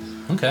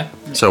 Okay.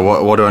 So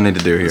what do I need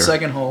to do here?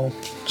 Second hole.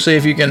 See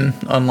if you can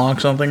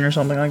unlock something or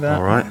something like that.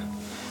 All right.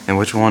 And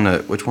which one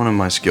of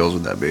my skills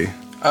would that be?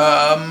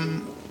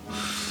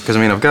 Because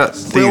I mean, I've got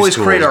thieves' We always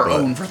tools, create our but-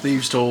 own for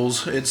thieves'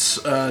 tools. It's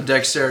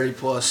dexterity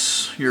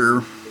plus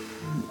your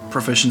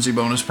proficiency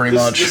bonus, pretty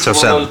much. So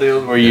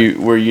 7. Where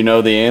you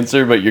know the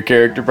answer, but your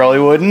character probably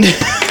wouldn't.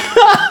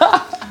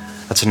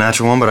 That's a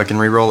natural 1, but I can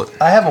re-roll it.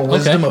 I have a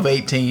wisdom of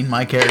 18.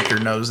 My character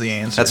knows the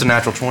answer. That's a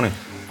natural 20.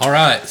 All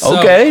right. So,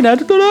 Okay,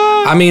 natural.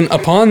 I mean,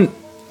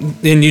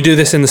 and you do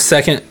this in the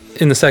second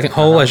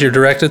hole as you're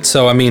directed.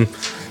 So I mean,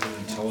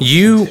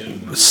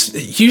 you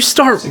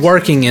start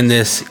working in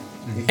this,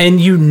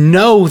 and you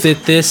know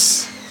that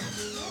this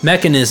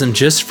mechanism,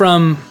 just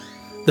from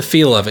the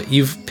feel of it,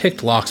 you've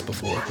picked locks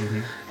before.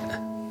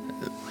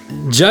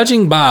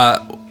 Judging by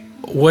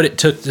what it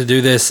took to do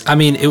this, I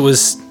mean, it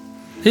was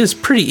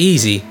pretty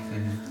easy.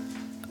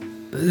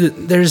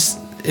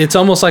 It's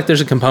almost like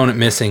there's a component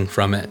missing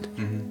from it.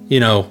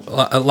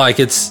 Like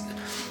it's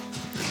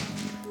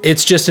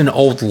just an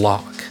old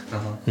lock.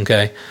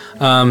 Okay.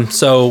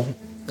 So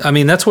I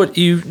mean, that's what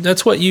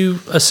you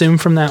assume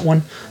from that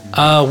one.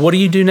 What do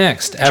you do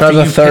next? Try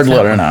the third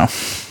letter now.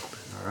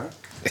 All right.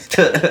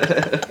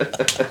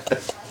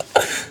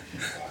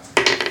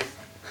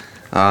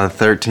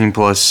 13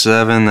 plus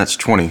 7, that's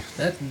 20.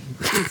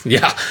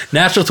 Yeah,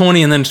 natural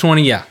 20 and then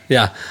 20. Yeah.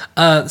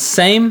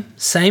 Same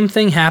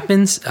thing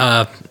happens.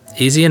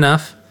 Easy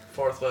enough.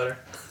 Fourth letter.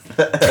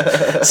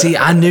 See,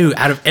 I knew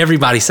out of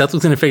everybody, Seth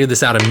was going to figure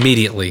this out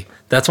immediately.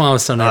 That's why I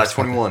was so nervous.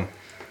 21.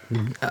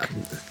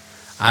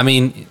 I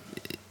mean,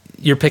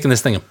 you're picking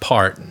this thing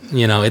apart.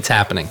 You know, it's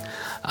happening.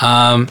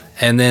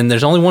 And then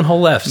there's only one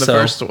hole left. The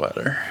first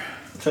letter.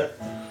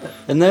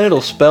 And then it'll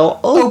spell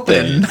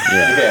open.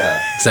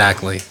 Yeah.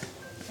 Exactly.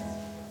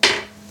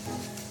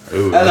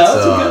 Ooh, that's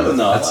a good one,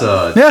 though. That's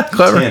Yeah,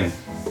 clever. 10.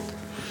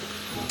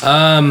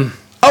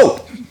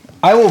 Oh,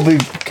 I will be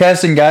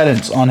casting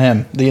guidance on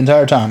him the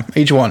entire time.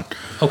 Each one.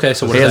 Okay,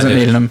 so what He does that hasn't do?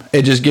 needed him.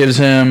 It just gives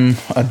him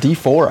a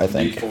D4, I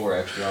think. D4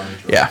 extra on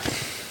each roll. Yeah.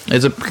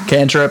 It's a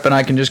cantrip, and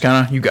I can just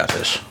kind of, you got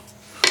this.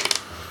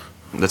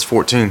 That's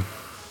 14.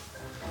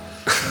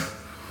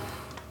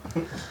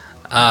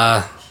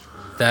 That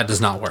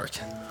does not work.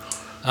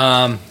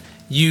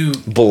 You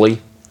Bully.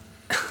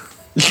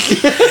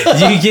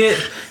 you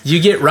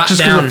get right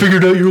down.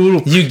 figured out your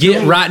little. You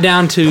get right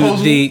down to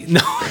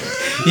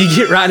you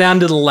get right down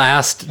to the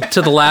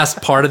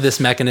last part of this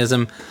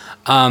mechanism,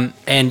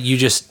 and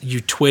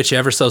you twitch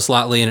ever so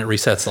slightly, and it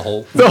resets the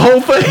whole. The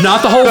whole thing?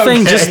 Not the whole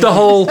thing, Okay.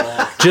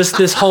 just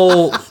this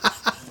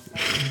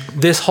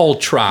whole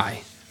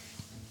try.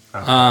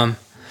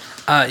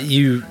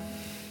 You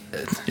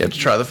You have to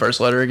try the first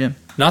letter again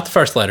not the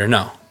first letter,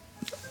 no.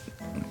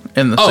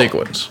 in the Oh.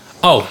 sequence.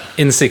 Oh,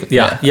 in the sequence,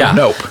 yeah.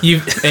 Nope.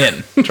 You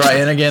In. Try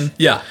in again.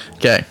 yeah.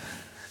 Okay.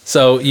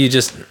 So you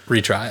just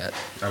retry it.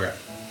 Okay.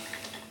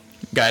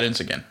 Guidance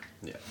again.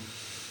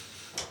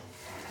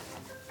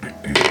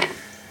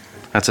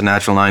 That's a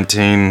natural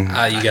 19.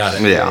 You got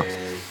it. Yeah.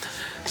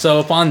 So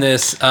upon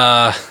this,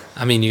 I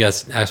mean, you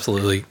guys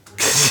absolutely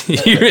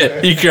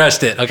you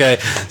crushed it. Okay,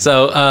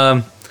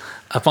 so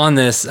upon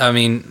this, I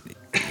mean,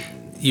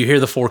 you hear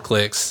the 4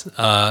 clicks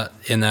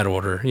in that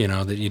order, you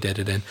know, that you did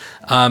it in,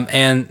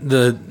 and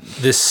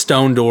this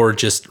stone door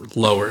just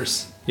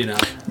lowers. You know,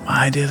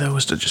 My idea though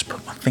was to just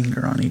put my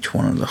finger on each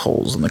one of the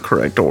holes in the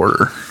correct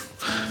order,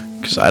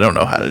 because I don't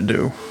know how to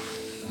do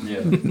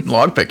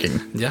log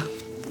picking. yeah,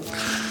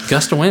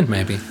 gust of wind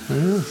maybe. I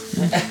don't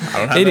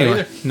have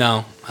Anyway,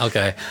 no,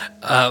 okay,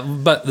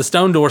 but the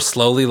stone door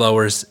slowly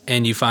lowers,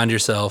 and you find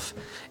yourself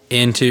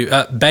into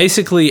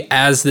basically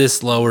as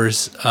this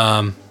lowers.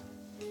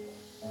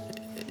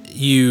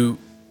 You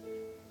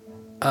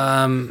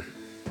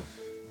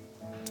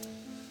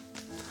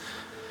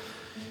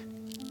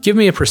give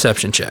me a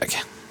perception check.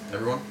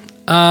 Everyone?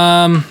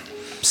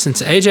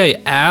 Since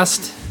AJ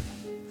asked,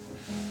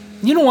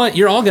 you know what?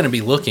 You're all going to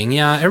be looking.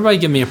 Yeah, everybody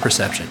give me a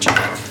perception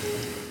check.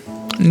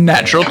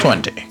 Natural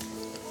 20.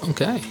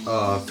 Okay.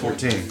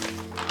 14.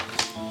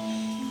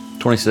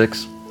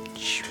 26.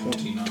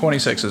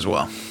 26 as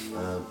well.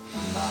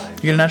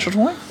 You get a natural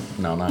 20?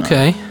 No, not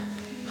Okay.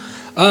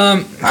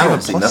 I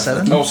don't see Plus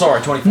nothing. 7? Oh,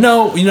 sorry, 24.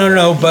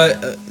 No. But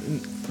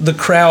the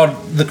crowd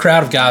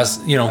of guys,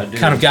 you know,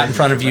 kind of got in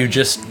front of you.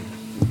 Just,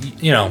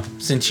 you know,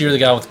 since you're the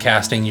guy with the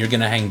casting, you're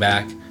going to hang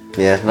back.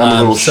 Yeah, and I'm a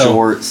little so-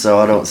 short, so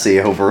I don't see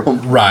over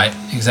them. Right,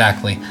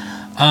 exactly.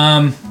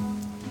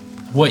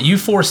 What you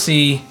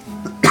foresee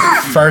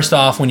first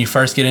off when you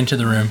first get into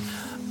the room,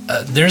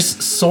 there's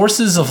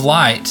sources of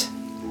light.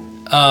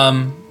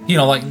 You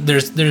know, like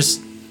there's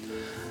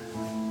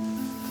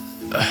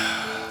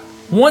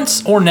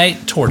once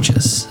ornate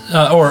torches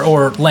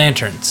or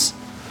lanterns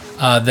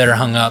that are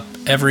hung up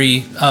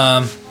every,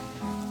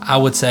 I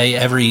would say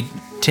every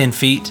 10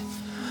 feet.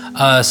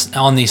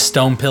 On these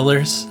stone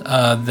pillars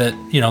that,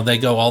 you know, they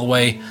go all the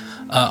way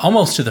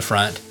almost to the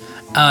front.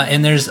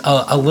 And there's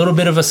a little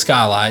bit of a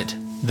skylight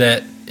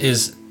that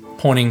is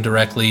pointing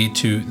directly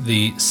to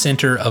the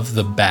center of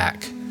the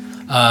back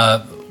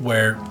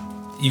where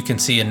you can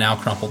see a now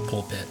crumpled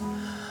pulpit.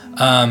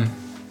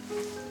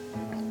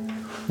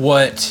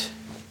 What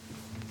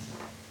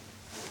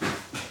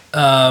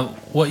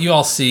you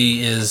all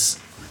see is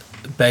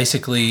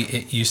basically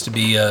it used to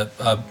be a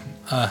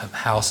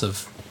house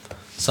of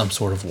some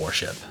sort of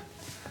worship.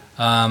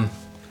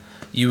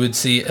 You would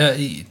see,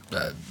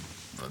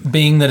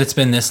 being that it's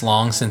been this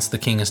long since the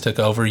king has took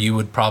over, you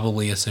would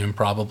probably assume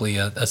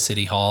a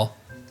city hall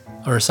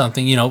or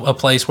something, you know, a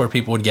place where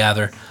people would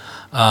gather.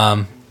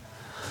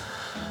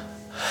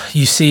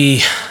 You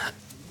see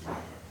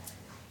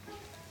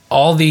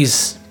all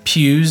these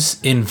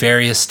pews in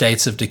various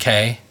states of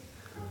decay.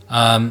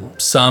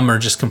 Some are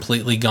just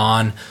completely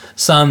gone.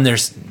 Some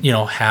there's, you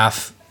know,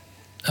 half,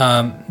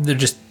 they're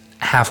just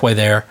halfway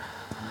there.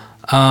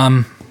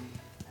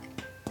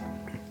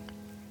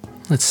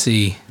 Let's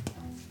see.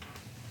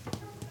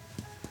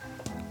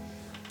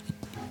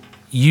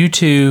 You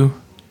two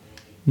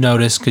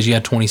notice, because you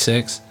had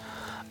 26,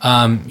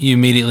 you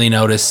immediately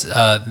notice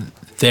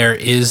there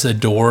is a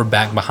door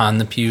back behind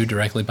the pew,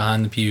 directly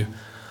behind the pew.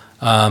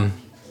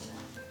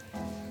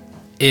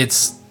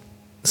 It's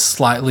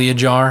slightly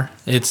ajar.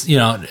 It's, you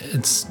know,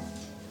 it's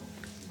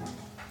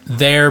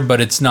there, but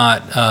it's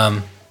not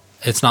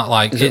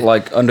like... Is it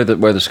like under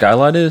where the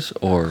skylight is,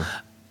 or?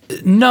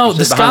 No, the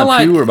behind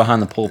skylight. the pew or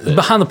behind the pulpit?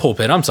 Behind the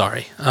pulpit. I'm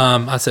sorry.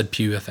 I said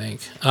pew, I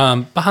think.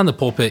 Behind the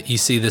pulpit, you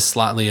see this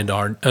slightly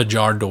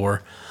ajar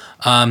door.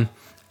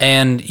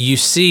 And you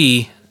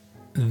see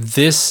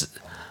this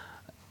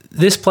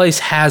place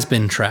has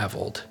been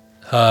traveled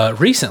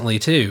recently,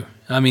 too.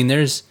 I mean,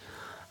 there's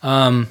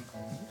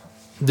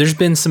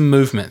been some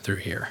movement through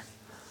here.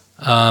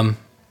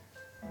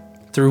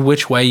 Through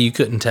which way you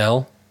couldn't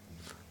tell.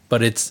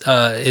 But it's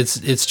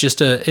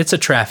just a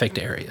trafficked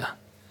area.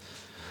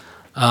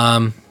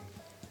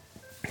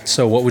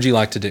 So what would you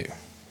like to do?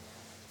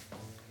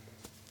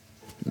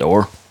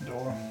 Door.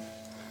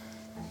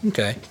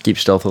 Okay. Keep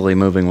stealthily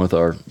moving with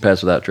our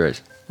pass without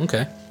trace.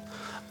 Okay.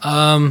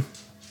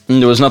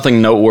 There was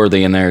nothing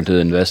noteworthy in there to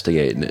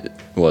investigate,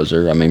 was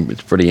there? I mean,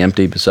 it's pretty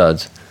empty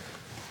besides.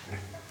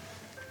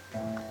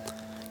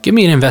 Give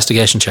me an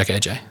investigation check,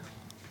 AJ.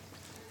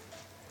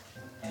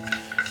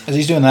 As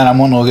he's doing that, I'm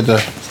going to look at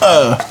the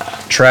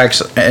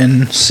tracks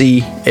and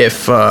see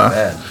if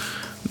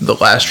the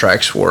last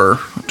tracks were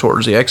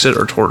towards the exit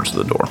or towards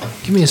the door.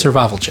 Give me a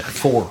survival check.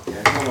 4.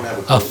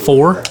 A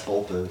 4?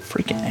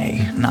 Freaking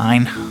A.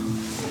 9.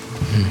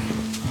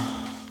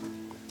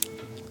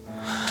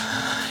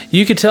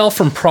 You could tell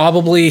from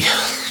probably...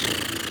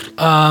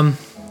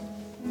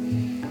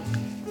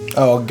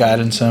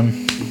 guidance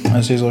him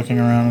as he's looking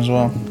around as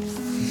well.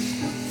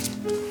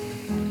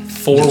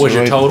 4 was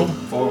your total?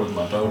 4 was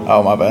my total.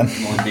 Oh, my bad.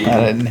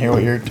 I didn't hear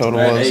what your total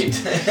was. 8.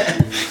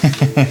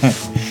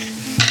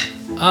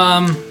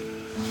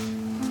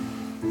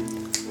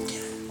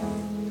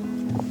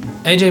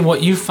 AJ,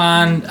 what you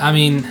find, I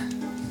mean...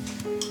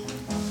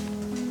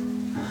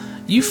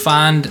 You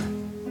find...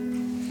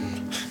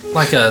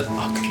 like a...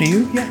 I'll come to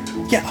you?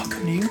 Yeah, I'll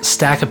come to you.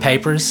 Stack of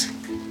papers.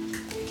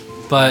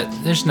 But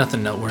there's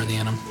nothing noteworthy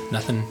in them.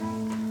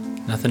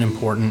 Nothing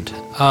important.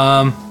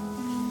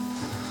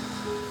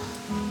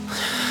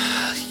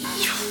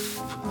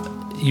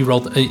 You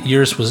rolled.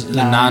 Yours was a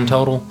 9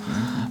 total.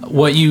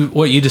 What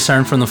you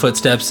discern from the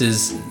footsteps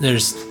is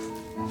there's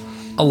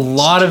a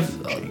lot of.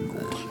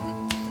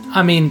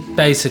 I mean,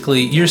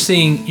 basically, you're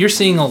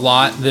seeing a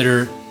lot that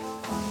are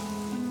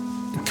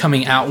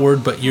coming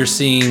outward, but you're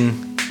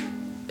seeing.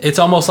 It's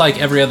almost like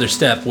every other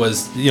step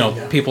was,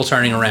 people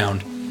turning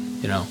around,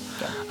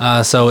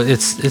 So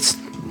it's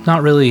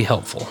not really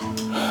helpful.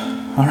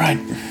 All right.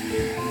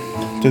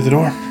 Through the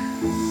door.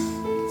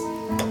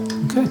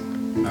 Okay.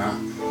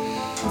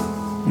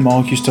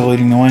 Malik, you still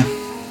leading the way?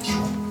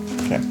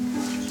 Okay.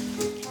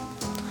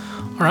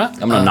 All right.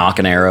 I'm gonna knock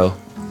an arrow,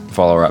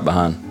 follow right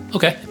behind.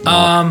 Okay.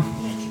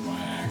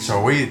 So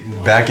are we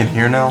back in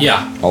here now?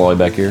 Yeah. All the way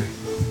back here.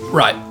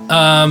 Right.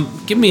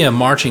 Give me a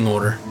marching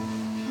order.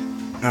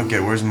 Okay,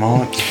 where's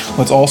Moloch?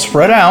 Let's all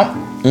spread out.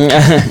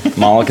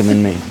 Moloch and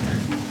then me.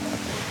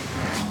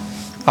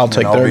 I'll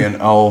take third.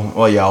 I'll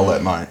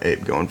let my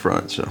ape go in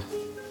front, so.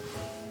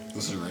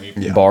 This is right.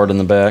 Yeah. Bard in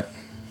the back.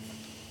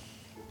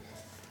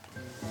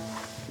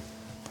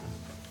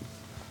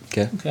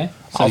 Okay. Okay.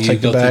 I'll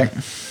take the back.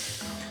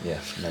 Yeah.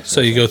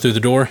 So you go through the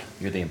door.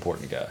 You're the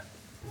important guy.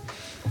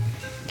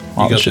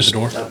 You go through the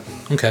door.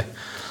 Okay.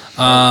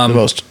 The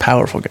most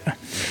powerful guy.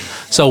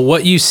 So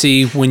what you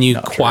see when you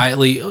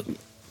quietly,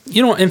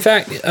 in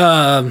fact,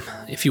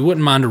 if you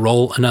wouldn't mind to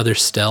roll another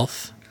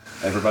stealth.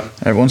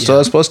 Everyone still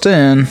has plus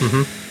 10.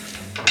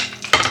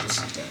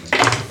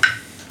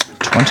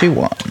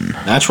 21.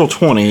 Natural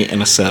 20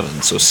 and a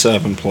 7. So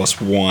 7 plus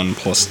 1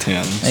 plus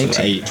 10.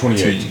 So 8.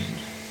 28.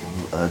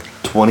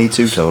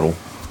 22 total.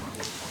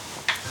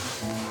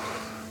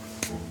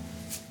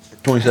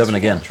 27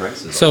 again.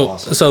 So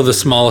the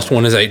smallest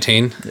one is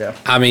 18. Yeah.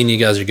 I mean, you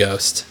guys are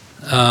ghosts.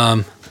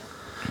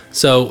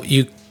 So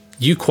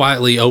you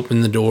quietly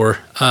open the door.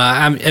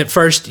 At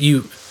first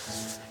you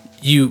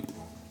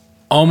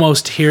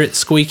almost hear it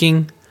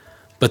squeaking,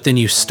 but then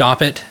you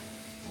stop it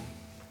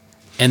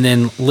and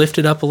then lift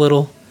it up a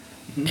little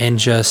and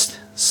just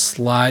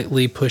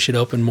slightly push it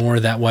open more.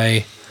 That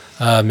way,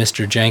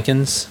 Mr.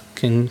 Jenkins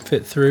can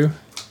fit through.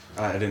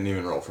 I didn't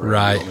even roll for it.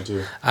 Right. You want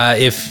me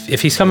to?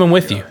 If he's coming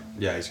with you.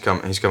 Yeah, he's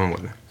coming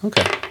with me.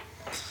 Okay.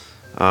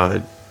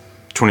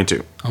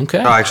 22. Okay.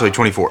 Actually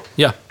 24.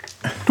 Yeah.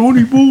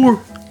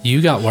 24.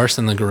 You got worse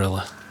than the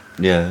gorilla.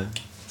 Yeah.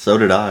 So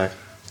did I.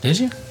 Did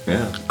you?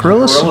 Yeah.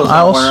 Gorillas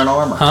not wearing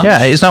armor. Huh?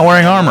 Yeah, he's not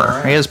wearing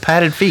armor. He has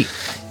padded feet.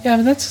 Yeah,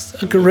 but that's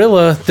a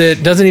gorilla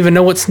that doesn't even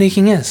know what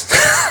sneaking is.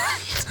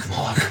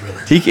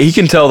 He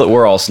can tell that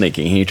we're all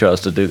sneaking. He tries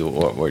to do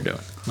what we're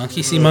doing.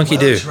 Monkey see, monkey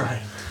do.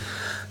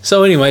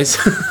 So, anyways,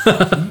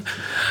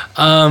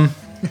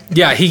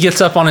 yeah, he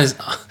gets up on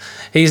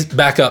he's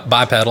back up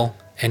bipedal,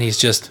 and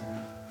he's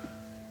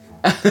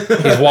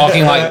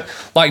walking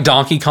like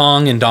Donkey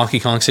Kong in Donkey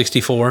Kong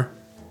 64.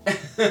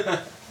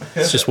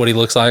 It's just what he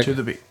looks like. To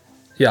the beat.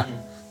 Yeah.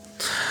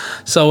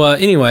 So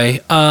anyway,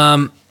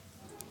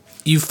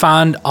 you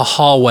find a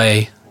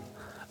hallway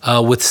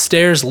with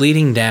stairs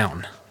leading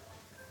down.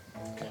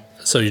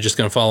 So you're just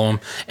gonna follow them,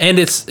 and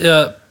it's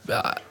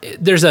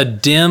there's a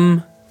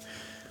dim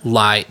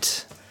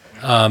light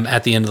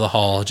at the end of the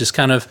hall. Just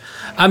kind of,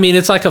 I mean,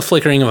 it's like a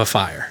flickering of a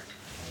fire.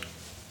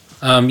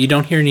 You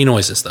don't hear any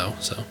noises though.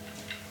 So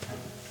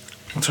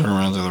I'll turn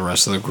around to the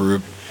rest of the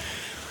group.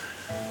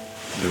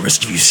 The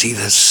rest of you see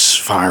this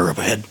fire up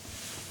ahead?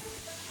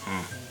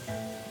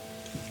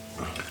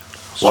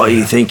 What do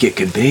you think it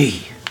could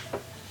be?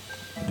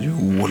 Do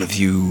one of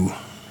you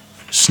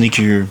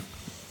sneakier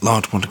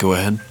lot want to go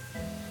ahead?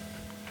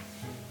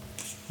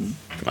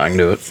 I can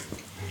do it.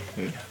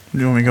 Do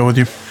you want me to go with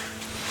you?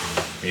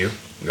 You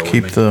go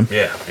Keep with me. the.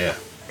 Yeah.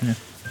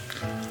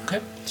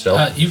 okay,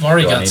 Stealth? you've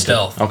already Do I got need to?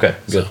 stealth. Okay,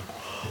 good. So,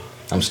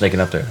 I'm sneaking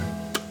up there.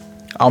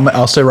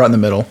 I'll stay right in the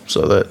middle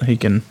so that he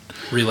can.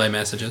 relay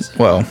messages.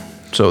 Well,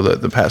 so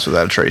that the pass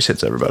without a trace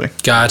hits everybody.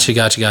 Gotcha.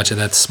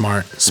 That's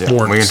smart. Yeah,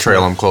 Smart. we can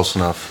trail him close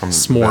enough from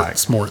the back.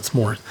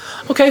 Smart.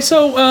 Okay,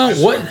 so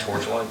what?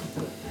 Torchlight?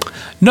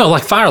 No,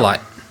 like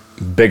firelight.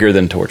 Bigger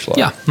than torchlight.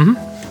 Yeah.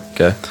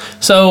 Okay.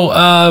 So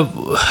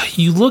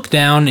you look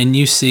down and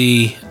you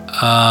see.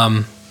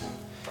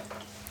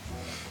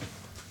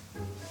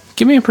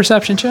 Give me a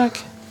perception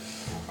check.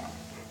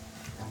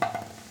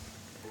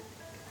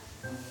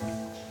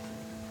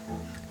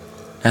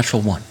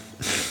 Natural 1.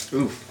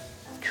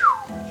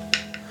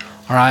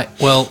 All right.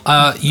 Well,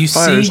 you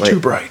Fire's see. too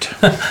bright.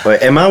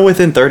 Wait, am I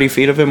within 30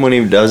 feet of him when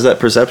he does that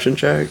perception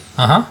check?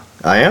 Uh huh.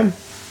 I am.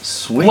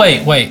 Sweet.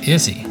 Wait.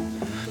 Is he?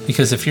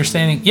 Because if you're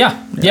standing,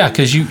 yeah,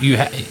 because you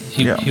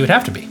would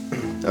have to be.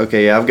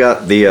 Okay, yeah, I've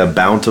got the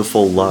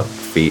bountiful luck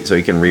feat, so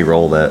you can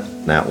re-roll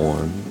that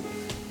one.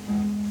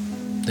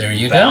 There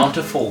you go.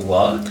 Bountiful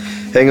luck?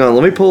 Hang on,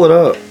 let me pull it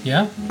up.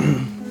 Yeah.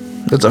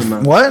 It's a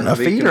what? A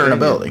feat or an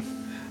ability?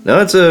 No,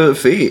 it's a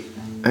feat.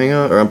 Hang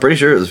on, or I'm pretty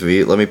sure it was a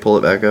feat. Let me pull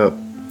it back up.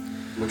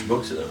 Which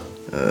book's it on?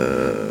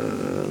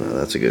 No,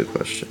 that's a good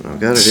question. I've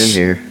got it in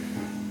here.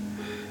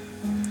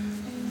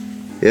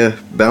 Yeah,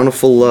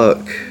 bountiful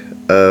luck.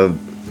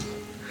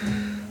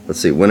 Let's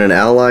see. When an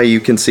ally you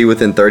can see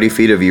within 30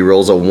 feet of you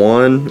rolls a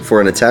 1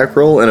 for an attack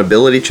roll, an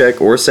ability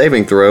check, or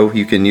saving throw,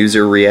 you can use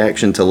your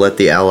reaction to let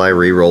the ally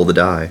re-roll the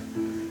die.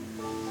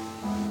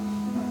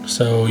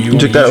 So You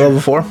took that level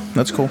 4?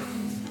 That's cool.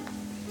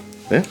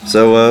 Yeah.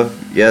 So,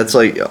 yeah, it's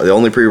like the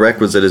only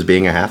prerequisite is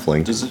being a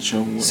halfling. Does it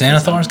show? What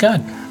Xanathar's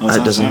God. Oh, it's It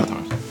not doesn't-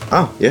 Xanathar.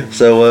 Oh, yeah.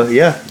 So,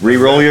 yeah,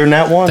 re-roll your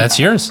nat 1. That's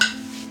yours.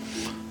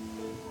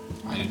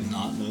 I did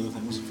not know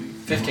that was a feat.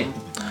 15.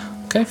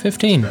 Okay,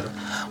 15.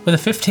 With a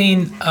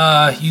 15,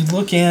 you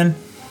look in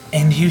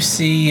and you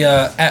see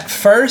at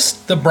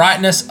first the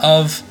brightness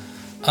of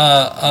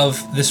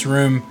this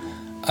room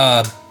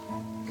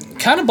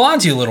kind of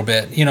blinds you a little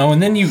bit,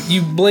 and then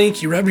you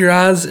blink, you rub your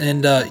eyes,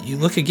 and you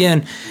look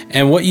again,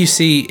 and what you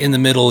see in the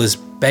middle is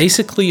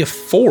basically a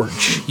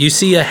forge. You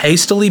see a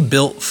hastily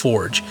built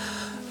forge.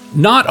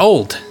 Not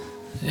old.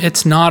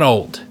 It's not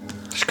old.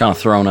 Just kind of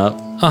thrown up.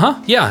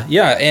 Yeah,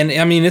 and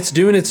I mean it's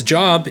doing its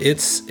job.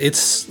 It's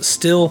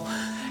still,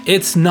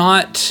 it's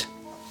not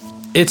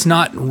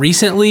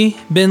recently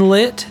been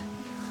lit.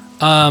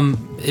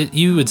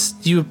 You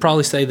would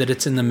probably say that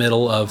it's in the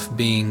middle of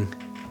being,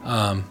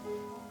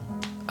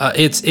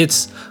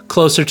 it's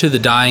closer to the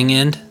dying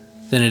end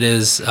than it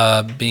is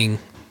being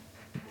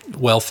a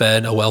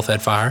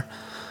well-fed fire.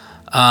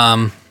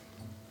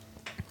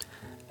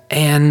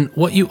 And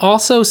what you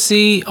also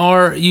see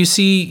you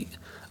see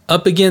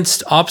up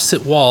against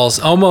opposite walls,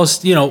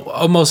 almost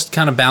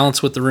kind of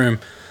balanced with the room.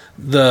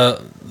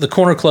 The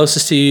corner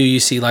closest to you, you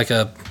see like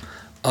a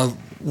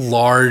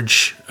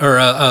large or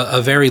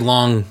a very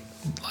long,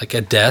 like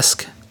a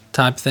desk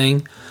type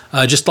thing,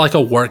 just like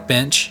a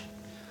workbench,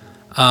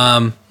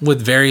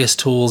 with various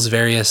tools,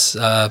 various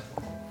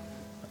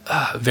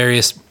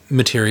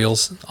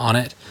materials on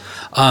it.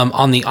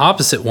 On the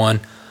opposite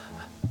one,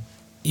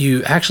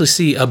 you actually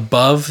see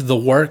above the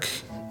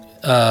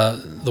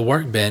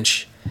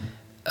workbench,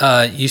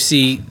 you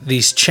see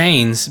these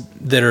chains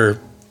that are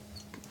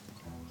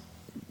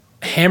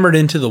hammered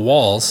into the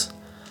walls,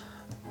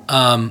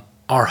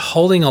 are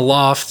holding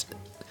aloft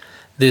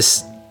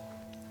this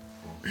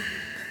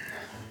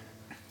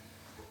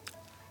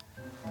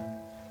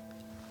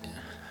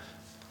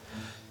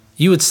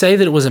you would say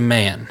that it was a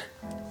man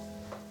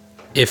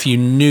if you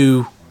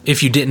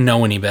didn't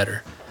know any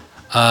better,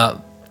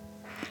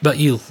 but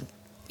you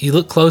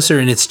look closer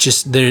and it's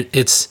just there.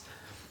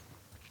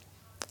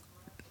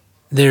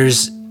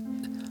 There's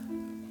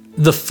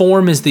the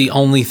form is the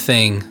only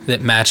thing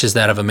that matches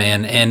that of a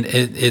man, and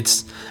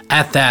it's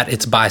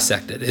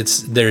bisected.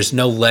 There's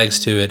no legs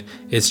to it.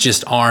 It's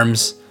just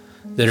arms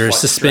that are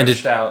suspended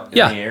stretched out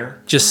in the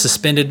air? just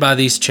suspended by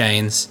these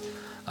chains.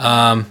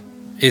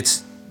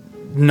 It's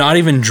not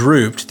even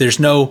drooped. There's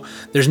no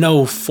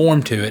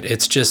form to it.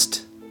 It's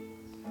just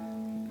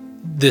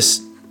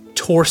this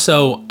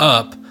torso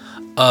up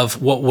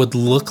of what would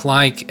look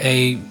like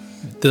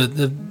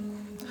the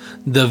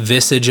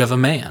visage of a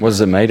man. What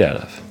is it made out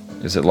of?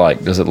 Does it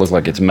look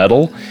like it's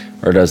metal,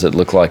 or does it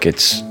look like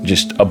it's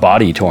just a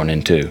body torn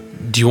in two?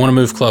 Do you want to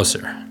move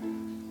closer?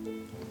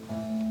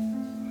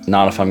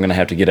 Not if I'm going to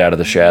have to get out of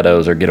the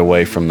shadows or get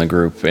away from the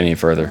group any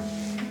further.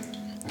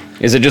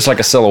 Is it just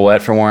like a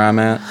silhouette from where I'm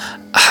at?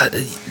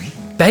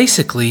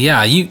 Basically,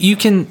 yeah. You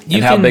can.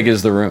 And how big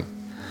is the room?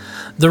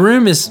 The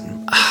room is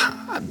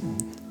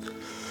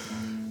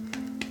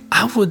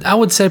I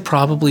would say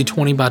probably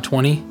 20 by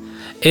 20.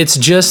 It's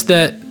just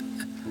that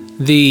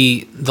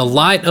the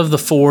light of the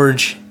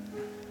forge,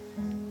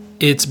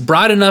 it's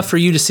bright enough for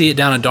you to see it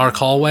down a dark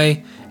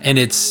hallway, and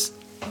it's,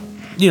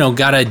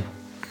 got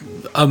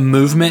a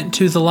movement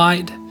to the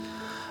light.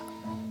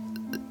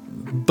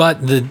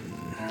 But the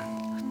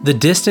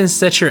distance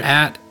that you're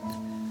at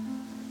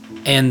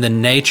and the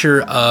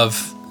nature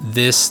of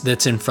this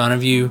that's in front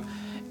of you,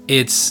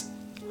 it's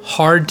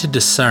hard to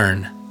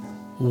discern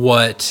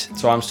what.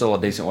 So I'm still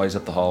a decent ways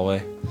up the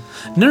hallway.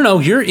 No,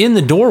 you're in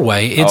the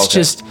doorway. It's okay.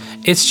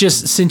 it's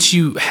just since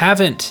you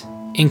haven't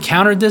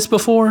encountered this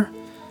before,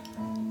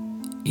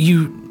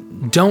 you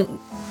don't.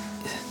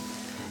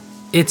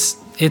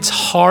 It's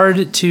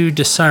hard to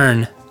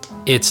discern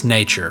its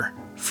nature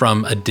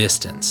from a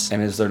distance.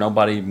 And is there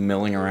nobody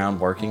milling around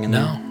working in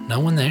there? No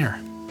one there.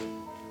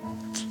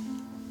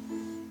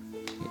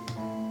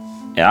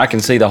 And I can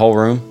see the whole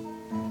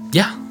room?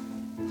 Yeah.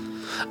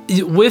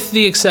 With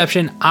the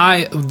exception,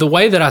 the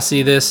way that I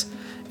see this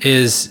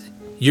is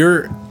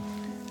you're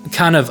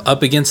kind of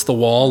up against the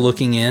wall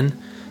looking in.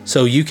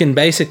 So you can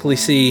basically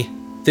see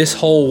this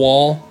whole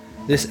wall,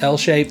 this L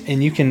shape,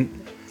 and you can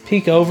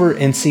peek over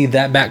and see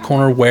that back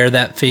corner where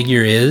that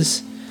figure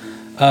is.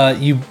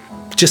 You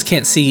just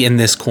can't see in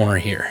this corner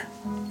here.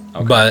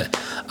 Okay. But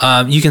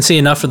you can see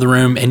enough of the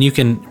room, and you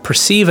can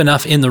perceive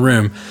enough in the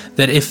room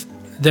that if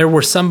there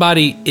were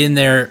somebody in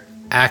there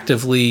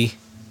actively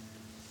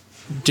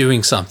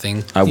doing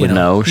something, I would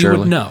know, surely. You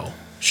would know,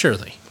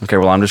 surely. Okay,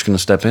 well, I'm just going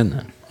to step in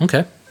then.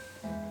 Okay.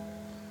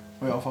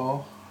 We all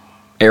follow?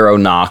 Arrow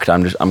knocked.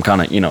 I'm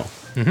kind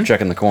of,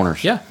 checking the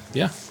corners. Yeah.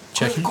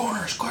 Checking.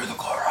 Clear the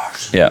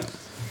corners. Yeah.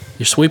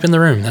 You're sweeping the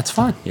room. That's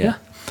fine. Yeah.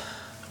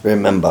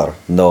 Remember,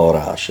 no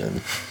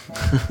Russian.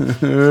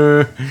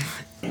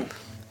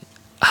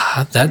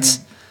 That's.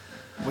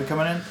 We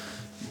coming in?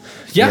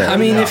 Yeah, I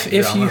mean, if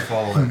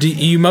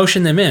you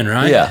motion them in,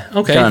 right? Yeah.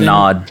 Okay. Kind of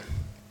nod.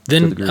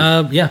 Then,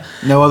 yeah.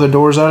 No other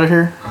doors out of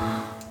here?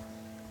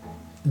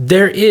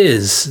 There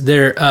is.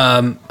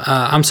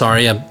 I'm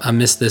sorry, I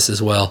missed this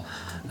as well.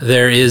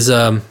 There's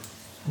a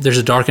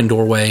darkened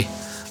doorway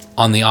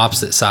on the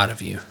opposite side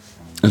of you.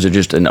 Is it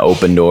just an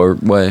open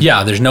doorway?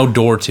 Yeah, there's no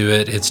door to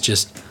it. It's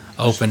just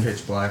open.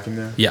 Pitch black in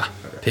there? Yeah,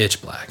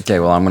 pitch black. Okay,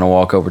 well, I'm going to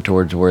walk over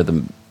towards where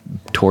the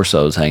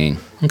torso's hanging.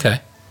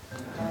 Okay.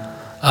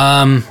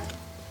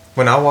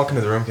 When I walk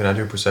into the room, can I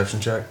do a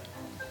perception check?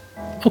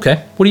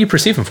 Okay. What are you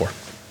perceiving for?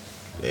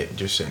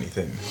 Just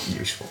anything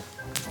useful.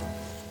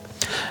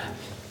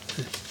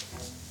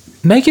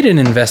 Make it an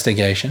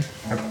investigation.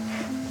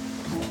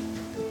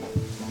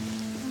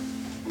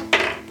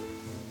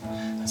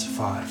 That's a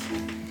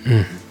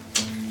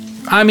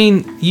 5. I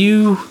mean,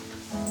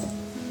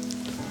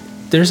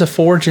 there's a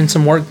forge and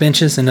some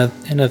workbenches and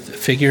a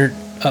figure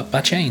up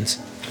by chains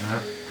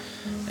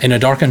in a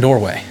darkened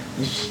doorway.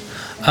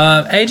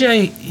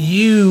 AJ,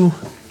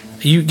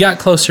 you got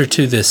closer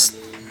to this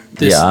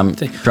Yeah, I'm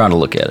thing. trying to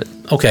look at it.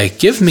 Okay,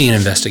 give me an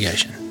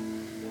investigation.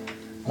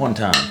 One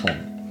time.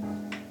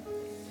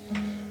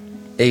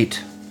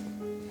 8.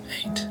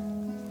 8.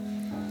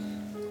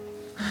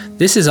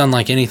 This is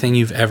unlike anything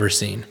you've ever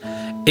seen.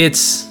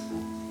 It's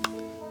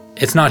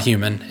not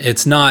human.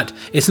 It's not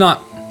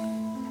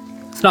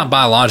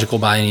biological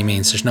by any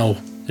means. There's no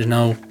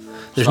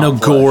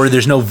gore.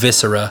 There's no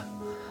viscera.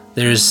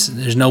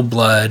 There's no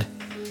blood.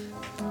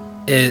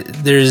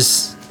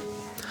 Is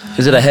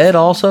it a head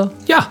also?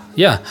 Yeah.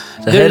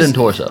 It's a head and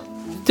torso.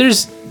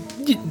 There's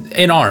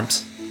and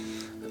arms.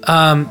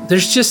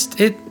 There's just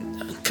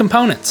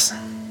components.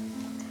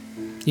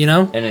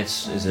 And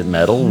is it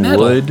metal? Metal.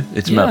 Wood?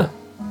 It's Yeah. metal.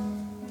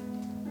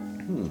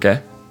 Okay.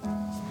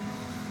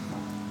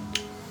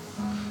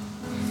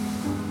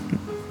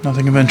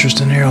 Nothing of interest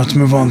in here. Let's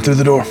move on through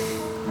the door.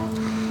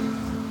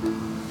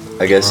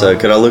 I guess,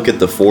 could I look at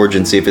the forge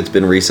and see if it's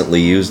been recently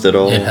used at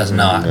all? It has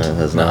not. No, it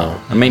has not.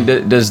 I mean,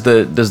 does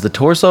the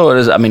torso, or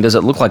does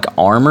it look like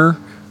armor,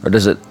 or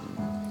does it,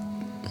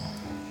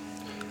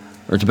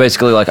 or it's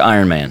basically like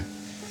Iron Man?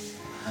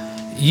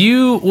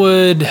 You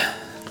would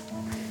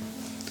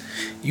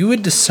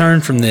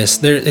discern from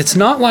this. It's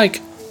not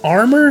like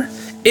armor.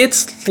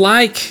 It's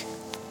like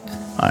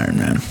Iron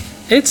Man.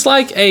 It's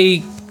like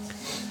a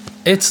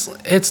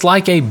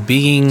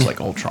being. It's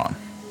like Ultron.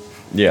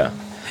 Yeah.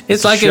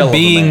 It's like a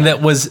being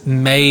that was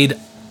made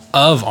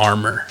of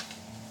armor.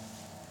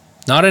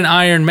 Not an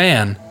Iron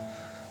Man,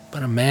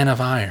 but a man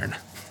of iron.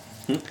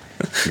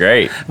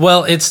 Great.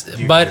 Well,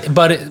 but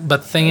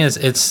the thing is,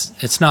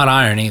 it's not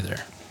iron either.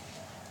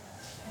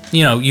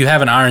 You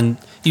have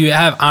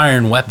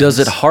iron weapons. Does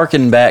it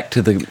harken back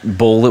to the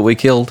bull that we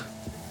killed?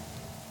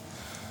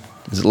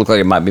 Does it look like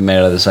it might be made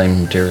out of the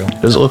same material?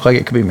 Does it look like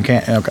it could be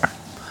okay.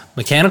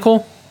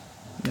 Mechanical?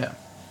 Yeah.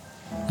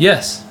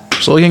 Yes.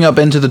 So looking up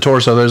into the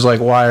torso, there's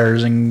like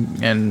wires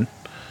and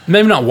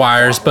Maybe not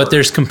wires, but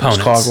there's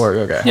components.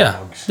 clockwork. Okay.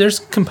 Yeah, there's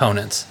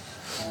components.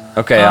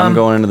 Okay, I'm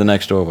going into the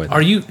next doorway.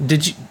 Are you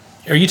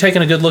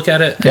taking a good look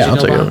at it? as Yeah, you I'll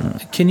go take a by?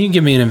 look. Can you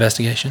give me an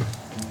investigation?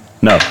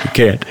 No, you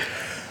can't.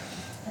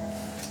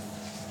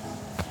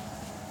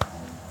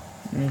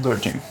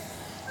 13.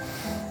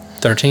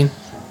 13?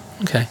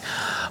 Okay.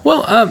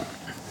 Well,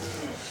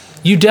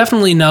 you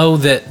definitely know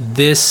that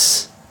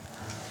this...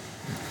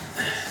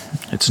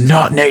 It's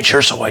not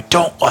nature, so I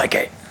don't like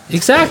it.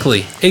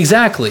 Exactly.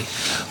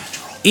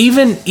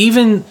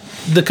 Even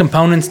the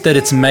components that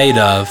it's made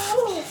of,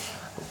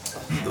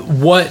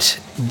 what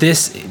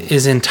this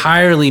is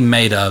entirely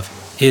made of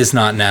is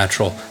not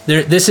natural.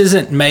 This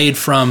isn't made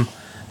from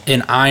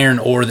an iron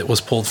ore that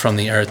was pulled from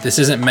the earth. This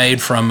isn't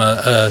made from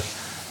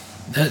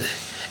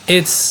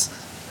it's...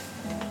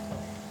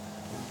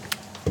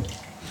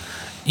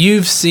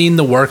 You've seen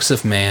the works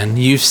of man.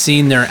 You've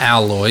seen their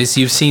alloys.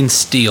 You've seen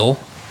steel.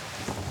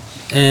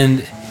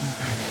 And...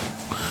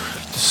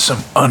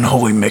 Some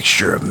unholy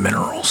mixture of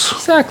minerals.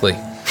 Exactly.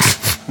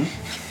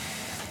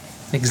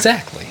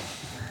 Exactly.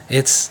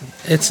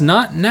 It's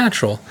not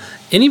natural.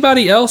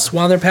 Anybody else,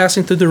 while they're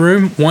passing through the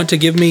room, want to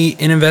give me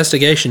an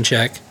investigation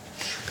check?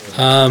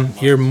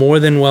 You're more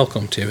than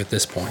welcome to at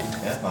this point.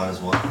 Yeah, might as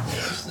well.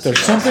 There's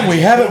something we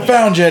haven't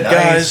found yet,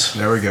 guys.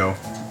 There we go.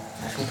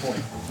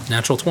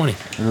 Natural 20.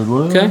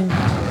 Okay.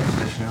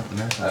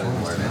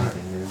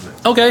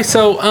 Okay,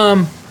 so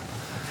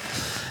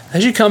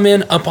as you come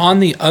in up on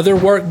the other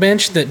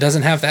workbench that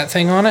doesn't have that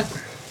thing on it,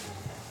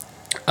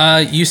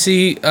 you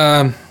see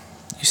a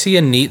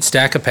neat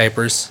stack of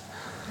papers.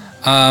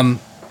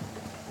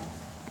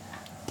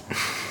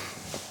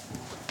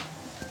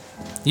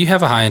 You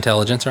have a high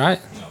intelligence, right?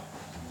 No.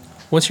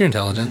 What's your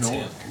intelligence?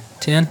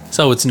 10.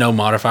 So it's no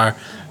modifier.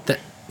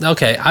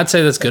 Okay, I'd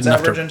say that's good enough.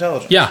 Average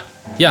intelligence. Yeah.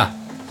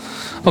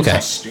 Okay.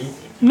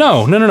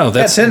 No.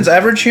 That's 10's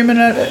average human,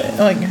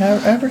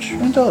 average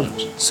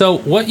intelligence. So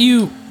what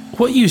you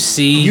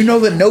see. You know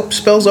that nope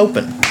spells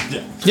open.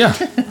 Yeah.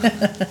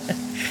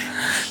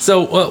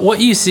 So what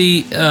you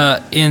see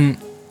in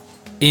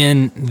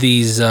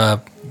these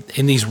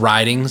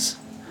writings,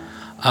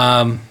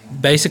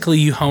 basically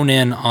you hone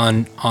in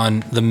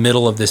on the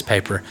middle of this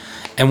paper,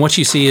 and what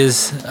you see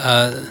is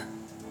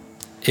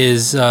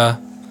the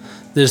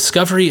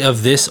discovery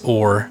of this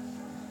ore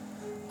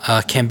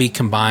can be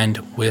combined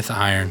with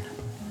iron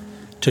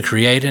to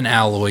create an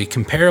alloy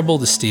comparable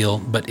to steel,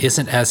 but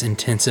isn't as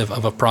intensive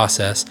of a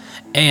process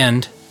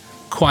and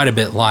quite a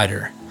bit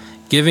lighter,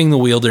 giving the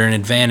wielder an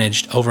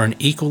advantage over an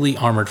equally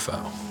armored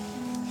foe.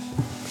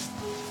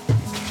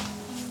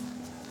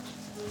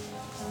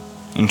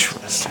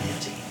 Interesting.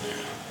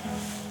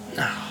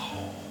 No,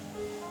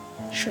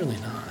 surely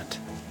not.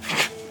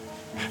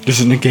 Does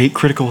it negate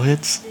critical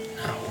hits?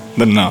 No.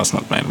 Then no, it's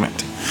not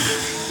adamantine.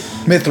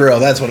 Mithril,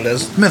 that's what it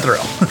is.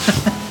 Mithril.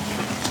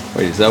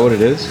 Wait, is that what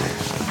it is?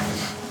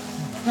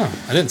 Oh,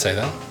 I didn't say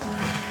that.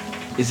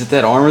 Is it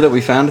that armor that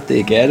we found at the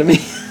academy?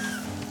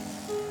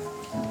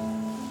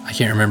 I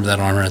can't remember that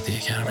armor at the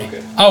academy.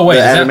 Okay. Oh wait,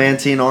 The is that-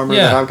 adamantine armor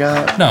that I've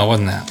got? No, it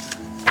wasn't that.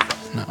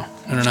 No.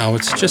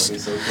 It's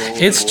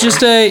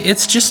just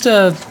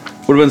a.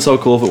 Would have been so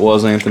cool if it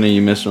was, Anthony.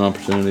 You missed an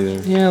opportunity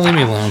there. Yeah, leave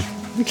me alone.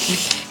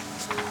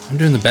 I'm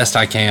doing the best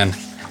I can.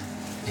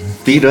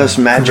 Feed us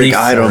magic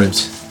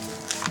items.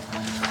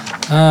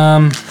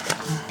 All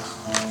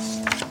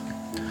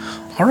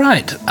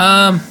right.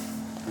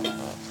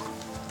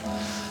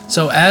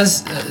 So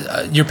as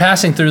you're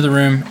passing through the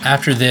room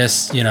after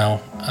this,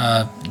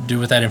 do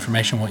with that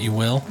information what you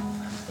will.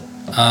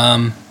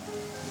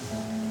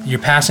 You're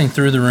passing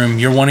through the room.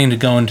 You're wanting to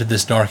go into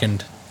this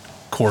darkened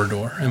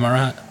corridor. Am I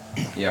right?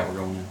 Yeah, we're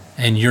going in.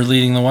 And you're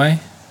leading the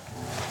way?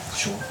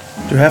 Sure.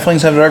 Do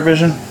halflings have dark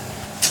vision?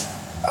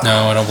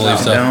 No, I don't believe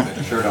so.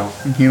 Don't. Sure don't.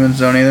 Humans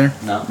don't either?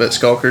 No. But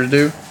skulkers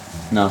do?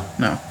 No.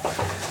 No.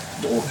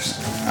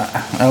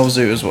 Elves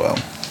do as well.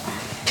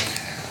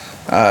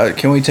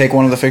 Can we take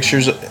one of the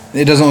fixtures?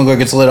 It doesn't look like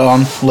it's lit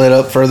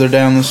up further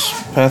down this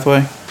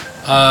pathway.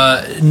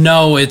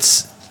 No,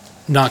 it's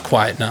not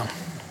quite. No.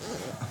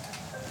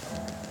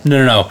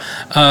 No.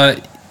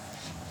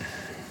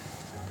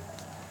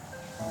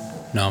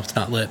 No, it's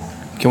not lit.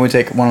 Can we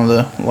take one of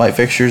the light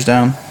fixtures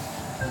down?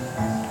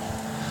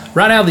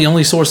 Right now, the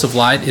only source of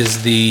light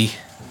is the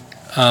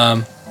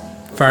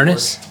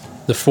furnace,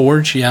 the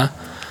forge. Yeah,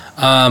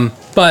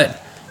 but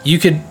you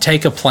could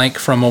take a plank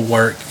from a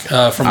work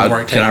table.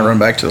 Can I run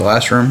back to the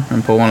last room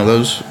and pull one of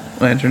those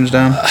lanterns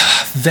down?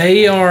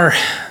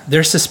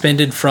 They're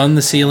suspended from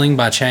the ceiling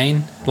by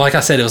chain. Like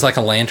I said, it was like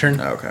a lantern.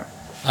 Okay.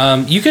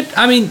 You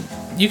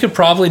could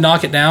probably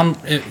knock it down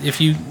if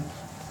you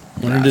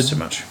wanted That's to too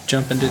much.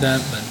 jump and do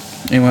that. But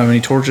Anyone have any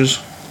torches?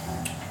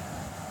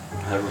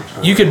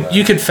 you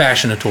could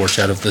fashion a torch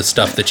out of the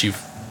stuff that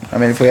you've. I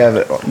mean, if we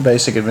have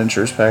basic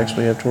adventurers packs,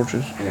 we have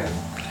torches. Yeah.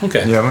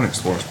 Okay. Yeah, I'm an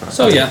explorer's pack.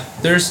 So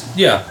there's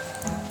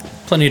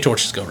plenty of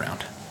torches go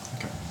around.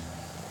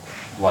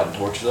 Light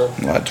torches up.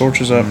 Light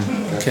torches up.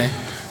 Okay.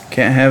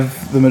 Can't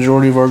have the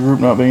majority of our group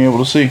not being able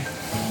to see.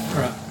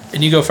 All right.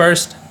 And you go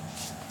first,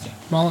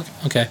 Moloch?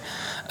 Okay.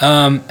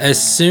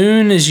 As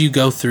soon as you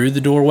go through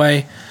the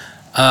doorway,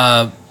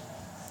 the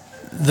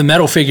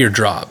metal figure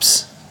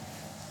drops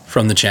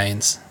from the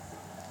chains.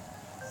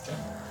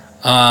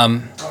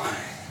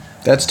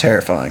 That's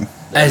terrifying.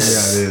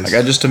 As Like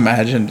I just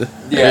imagined.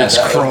 Yeah, It's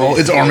crawl.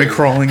 It's army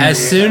crawling. as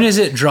soon as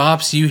it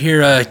drops, you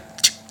hear a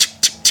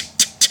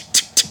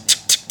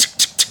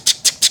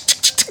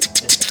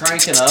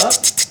Cranking up.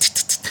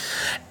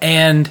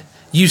 and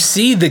you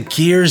see the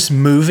gears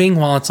moving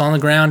while it's on the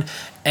ground,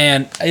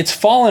 and it's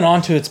fallen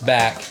onto its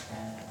back.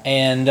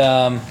 And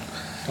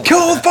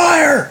Kill with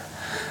fire.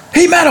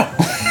 Heat metal.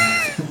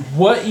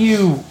 what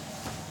you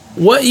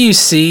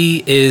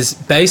see is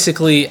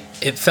basically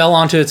it fell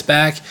onto its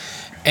back,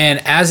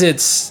 and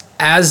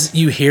as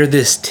you hear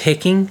this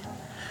ticking,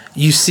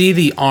 you see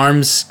the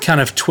arms kind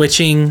of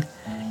twitching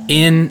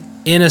in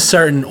a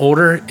certain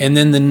order, and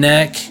then the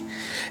neck,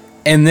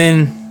 and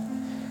then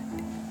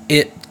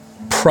it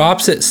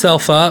props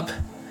itself up,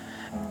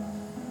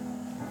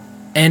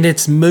 and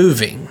it's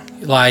moving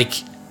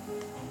like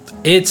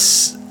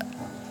it's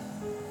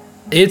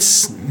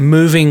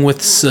moving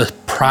with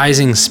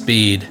surprising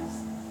speed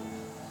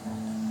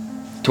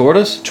Toward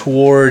us?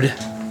 toward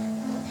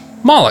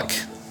Moloch,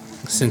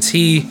 since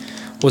he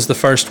was the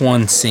first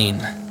one seen.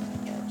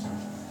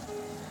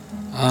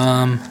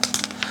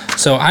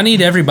 So I need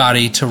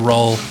everybody to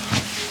roll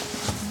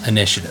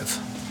initiative.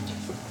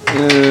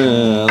 I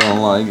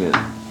don't like it.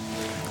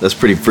 That's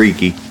pretty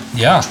freaky.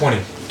 Yeah. 20.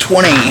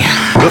 20.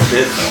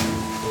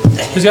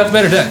 Who's got the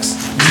better decks?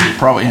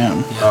 Probably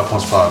him.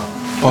 Plus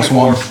 5. Plus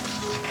 1.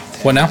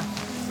 What now?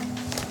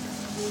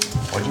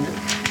 What'd you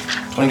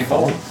get?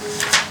 24.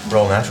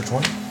 Roll natural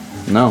 20.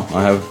 No,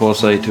 I have a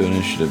plus 8 to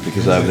initiative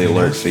because I have the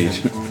alert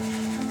feat.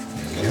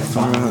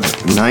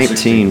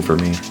 19 for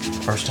me.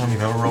 First time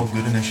you've ever rolled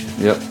good initiative.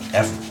 Yep,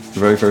 Ever. the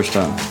very first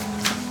time.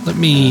 Let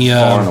me.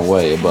 Far and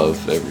away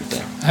above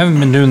everything. I haven't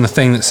been doing the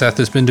thing that Seth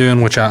has been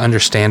doing, which I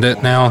understand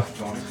it now.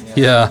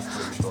 Yeah.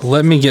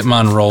 Let me get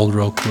mine rolled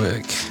real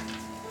quick.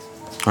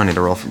 I need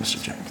to roll for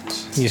Mr.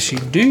 Jenkins. Yes, you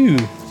do.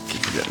 Keep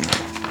forgetting.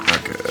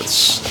 Okay,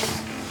 that's.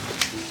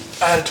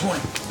 I had a 20.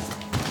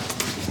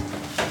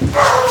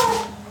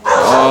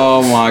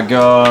 Oh my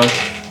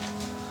gosh.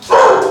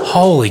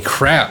 Holy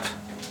crap.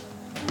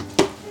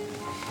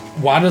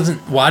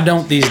 Why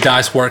don't these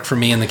dice work for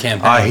me in the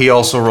campaign? He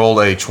also rolled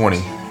a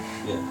 20.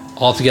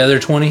 Altogether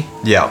 20?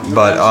 Yeah,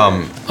 but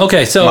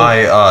Okay, so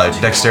my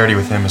dexterity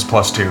with him is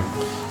plus 2.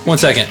 one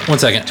second.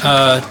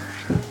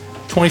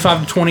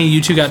 25 to 20,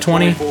 you two got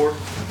 20?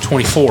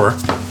 24.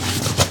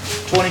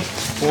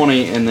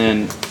 20 and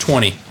then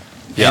 20.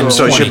 Yeah,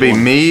 so it should be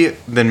 20. me,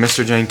 then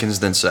Mr. Jenkins,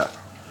 then Seth.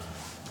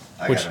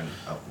 Which-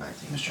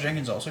 Mr.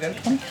 Jenkins also got a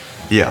 20?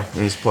 Yeah,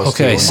 he's plus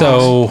 2. Okay,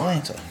 so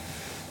Atlanta.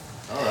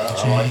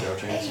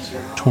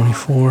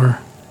 24.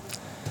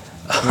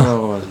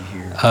 oh, wasn't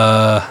here.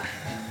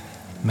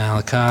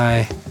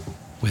 Malachi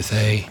with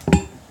a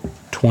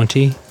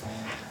 20.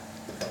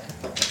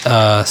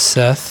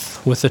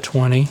 Seth with a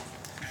 20.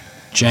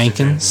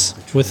 Jenkins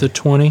with a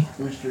 20.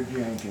 Mr.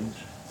 Jenkins.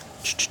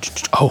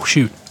 Oh,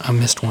 shoot. I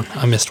missed one.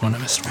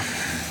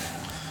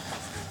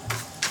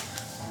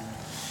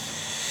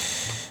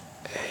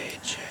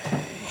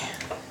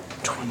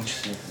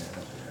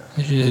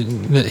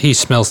 AJ. He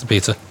smells the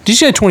pizza. Did you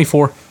say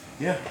 24?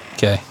 Yeah.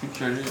 Okay.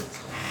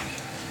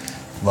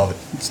 Love it.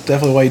 It's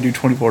definitely why you do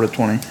 24 to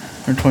 20.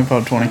 Or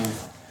 25 to 20.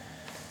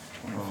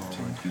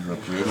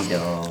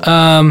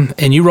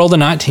 And you rolled a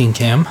 19,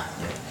 Cam.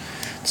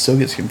 It still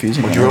gets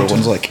confusing when you roll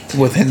everyone's like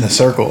within the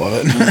circle of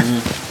it.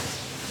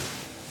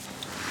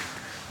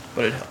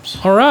 But it helps.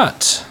 All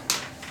right.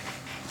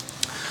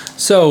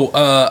 So,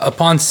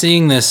 upon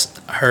seeing this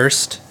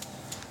Hearst,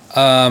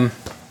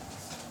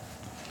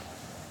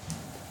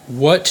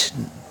 what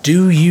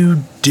do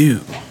you do?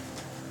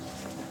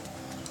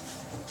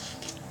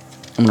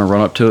 I'm gonna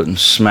run up to it and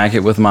smack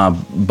it with my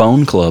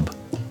bone club.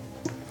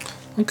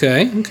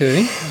 Okay.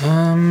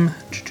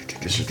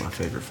 This is my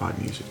favorite fight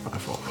music by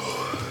far.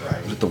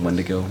 Is it the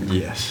Wendigo?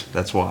 Yes,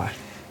 that's why.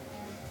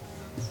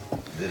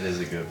 It is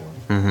a good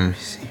one.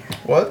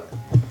 What?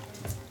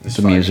 This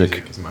The fight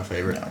music. is my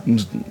favorite.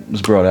 It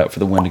was brought out for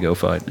the Wendigo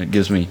fight. It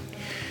gives me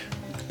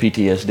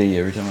PTSD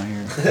every time I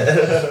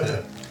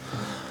hear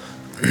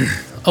it.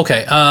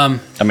 Okay. I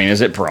mean,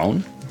 is it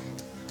prone?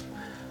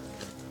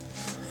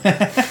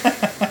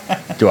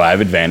 Do I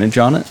have advantage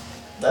on it?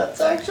 That's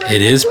actually.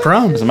 It is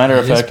prone. As a matter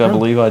of It is fact, I prone.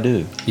 believe I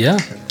do. Yeah.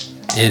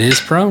 It is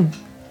prone.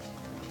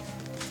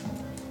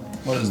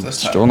 What is this?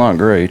 Still not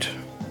great.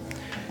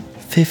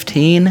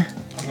 15? I'm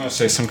gonna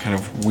say some kind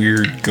of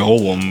weird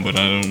golem, but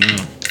I don't know.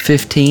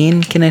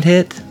 15? Can it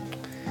hit?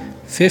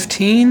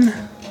 15.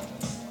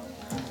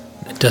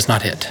 It does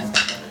not hit.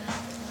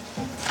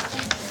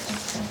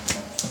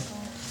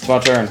 It's my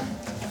turn.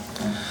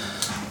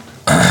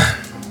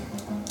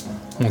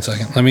 1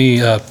 second. Let me.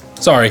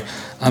 Sorry.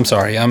 I'm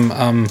sorry. I'm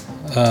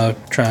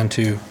trying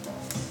to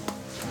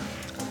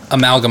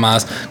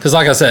amalgamize because,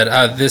 like I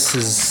said, this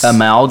is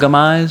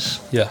Amalgamize?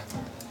 yeah.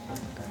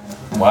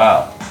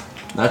 Wow.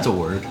 That's a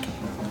word.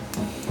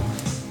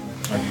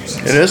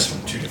 It is?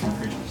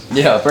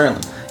 Yeah,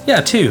 apparently.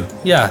 Yeah, 2.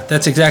 Yeah,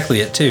 that's exactly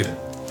it. 2.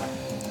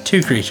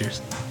 2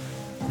 creatures.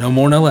 No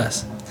more, no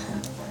less.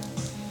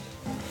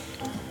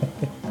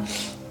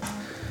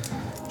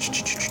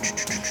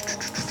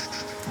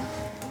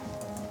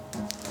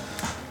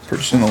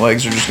 Pretty soon the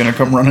legs are just gonna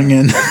come running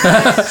in.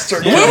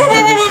 Start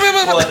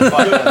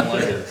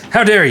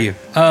How dare you?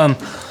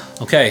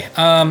 Okay.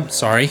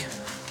 Sorry.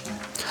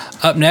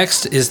 Up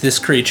next is this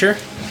creature.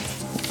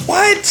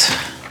 What?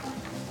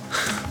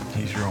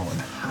 He's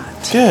rolling.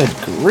 Good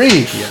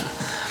grief.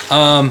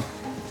 Yeah.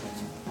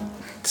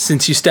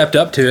 Since you stepped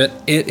up to it,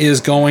 it is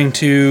going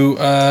to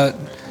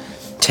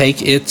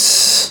take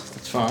its.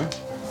 It's fine.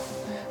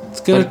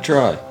 It's gonna Let it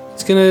try.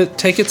 It's gonna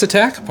take its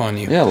attack upon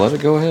you. Yeah, let it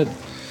go ahead.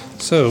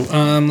 So,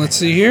 let's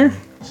see here.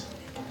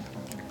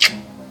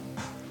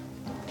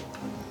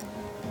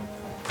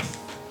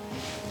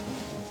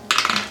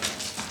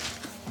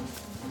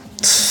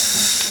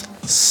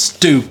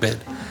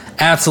 Stupid.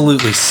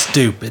 Absolutely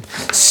stupid.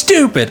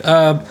 Stupid.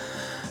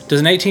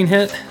 Does an 18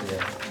 hit?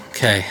 Yeah.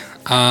 Okay.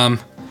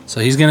 So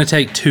he's gonna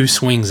take 2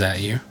 swings at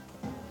you.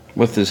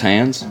 With his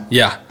hands?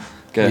 Yeah.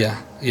 Okay.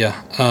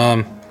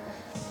 Yeah.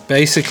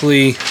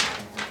 Basically,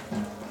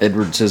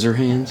 Edward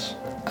Scissorhands?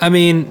 I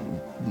mean,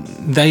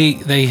 they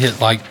hit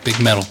like big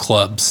metal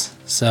clubs,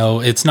 so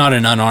it's not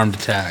an unarmed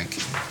attack.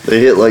 They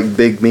hit like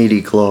big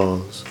meaty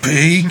claws.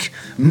 Big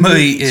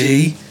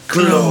meaty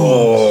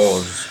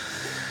claws.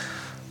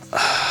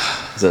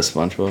 Is that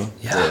SpongeBob?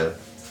 Yeah.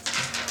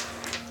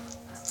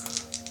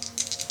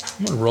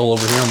 I'm gonna roll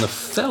over here on the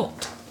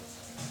felt.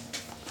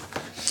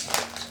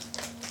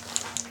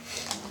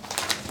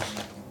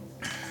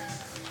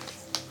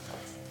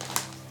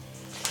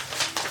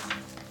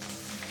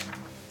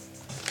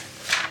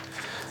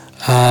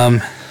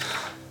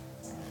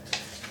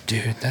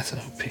 Dude, that's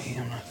OP.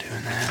 I'm not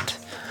doing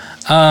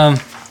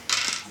that.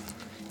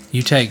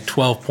 You take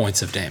 12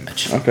 points of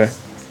damage. Okay.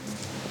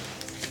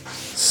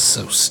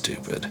 So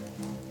stupid.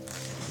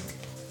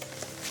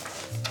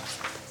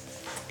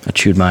 I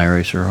chewed my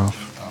eraser off.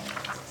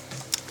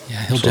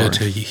 Yeah, he'll do it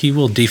to you. He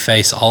will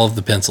deface all of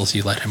the pencils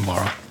you let him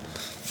borrow.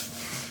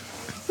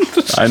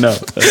 I know.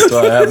 That's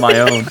why I have my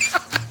own.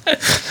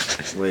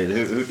 Wait,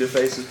 who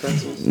defaces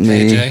pencils?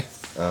 Me. AJ.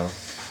 Oh.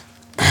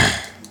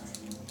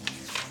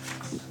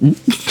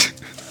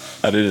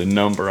 I did a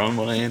number on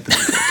my Anthony.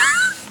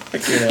 I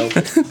can't help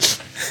it.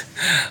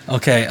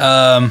 Okay,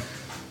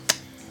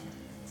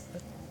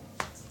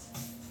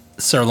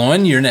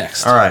 Sirloin, you're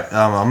next. All right,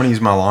 I'm gonna use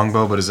my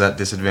longbow, but is that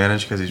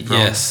disadvantage because he's prone?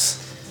 Yes.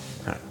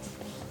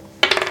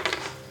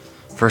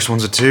 First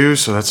one's a 2,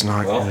 so that's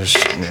not. Well,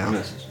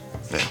 yeah,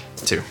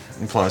 2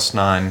 and plus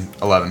 9,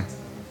 11.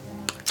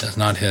 Does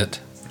not hit.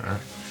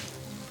 Alright.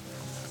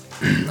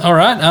 All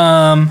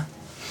right.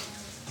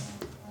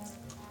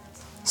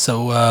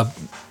 So,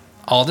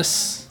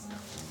 Aldous.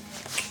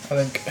 I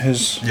think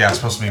his. Yeah, it's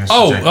supposed to be Mr.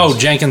 Jenkins. Oh,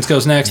 Jenkins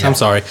goes next. Yeah. I'm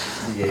sorry.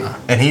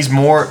 And he's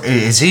more.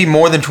 Is he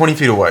more than 20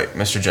 feet away,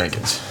 Mr.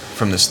 Jenkins,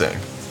 from this thing?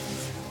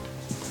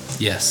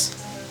 Yes.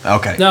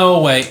 Okay.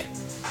 No, wait.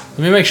 Let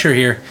me make sure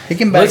here. He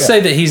can back Let's up. say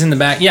that he's in the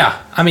back. Yeah.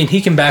 I mean,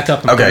 he can back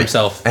up and put Okay.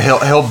 himself.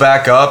 He'll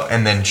back up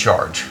and then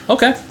charge.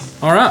 Okay.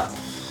 All right.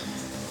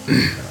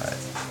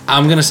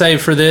 I'm gonna say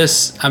for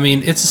this. I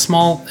mean, it's a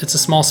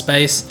small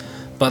space,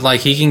 but like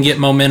he can get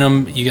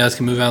momentum. You guys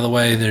can move out of the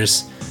way.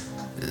 There's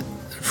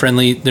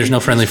no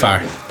friendly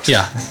fire.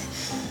 Yeah.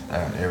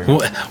 Alright, here we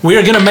go. We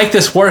are gonna make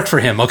this work for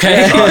him.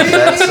 Okay.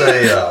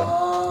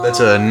 That's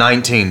a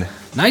 19.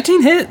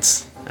 19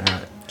 hits.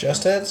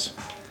 Just heads?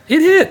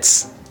 It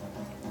hits.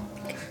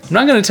 I'm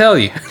not gonna tell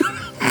you.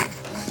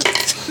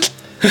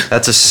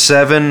 That's a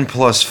 7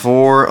 plus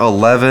 4,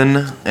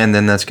 11, and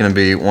then that's gonna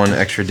be 1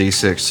 extra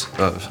d6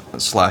 of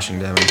slashing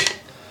damage.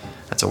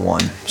 That's a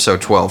 1, so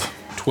 12.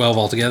 12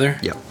 altogether.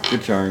 Yep.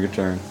 Good turn, good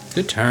turn.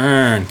 Good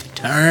turn. Good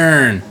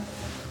turn.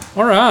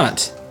 All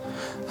right.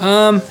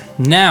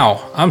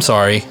 Now, I'm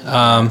sorry.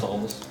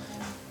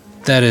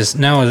 That is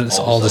now it's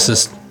Aldous'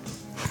 Is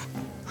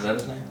that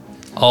his name?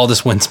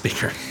 Aldous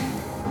Windspeaker.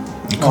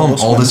 You call him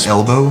Aldous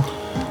Elbow?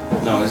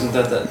 No, isn't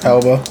that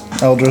Elba.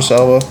 Eldris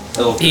Elba.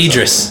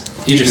 Idris.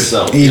 Idris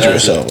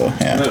Elba,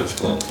 yeah. That was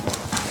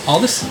close.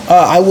 Aldous?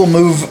 I will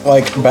move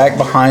like back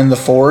behind the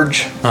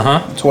forge Uh-huh.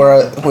 to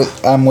where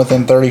I'm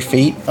within 30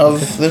 feet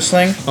of this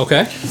thing,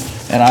 Okay.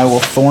 and I will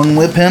thorn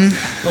whip him.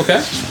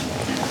 Okay.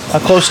 How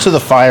close to the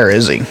fire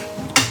is he?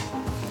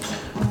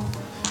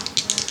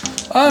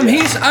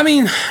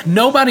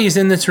 Nobody's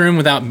in this room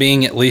without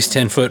being at least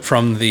 10 foot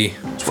from the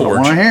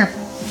forge. Right here.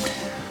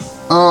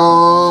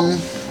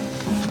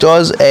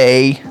 Does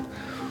a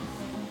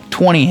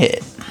 20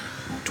 hit?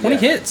 20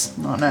 hits.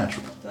 Not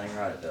natural.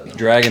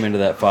 Drag him into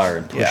that fire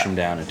and push Yeah. him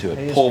down into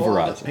it.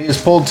 Pulverize He it. is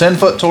pulled 10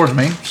 foot towards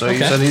me, so you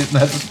Okay. said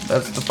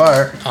that's the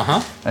fire.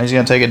 Uh-huh. And he's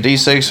gonna take a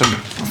d6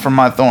 from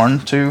my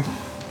thorn. 2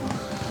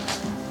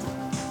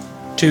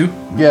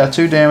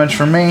 damage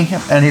from me,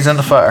 and he's in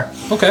the fire.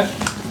 Okay.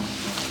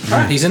 All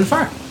right, he's in the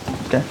fire.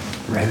 Okay.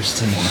 I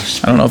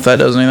don't know if that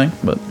does anything,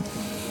 but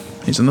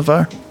he's in the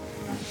fire.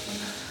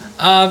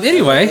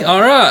 Anyway,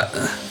 all right.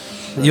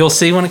 You'll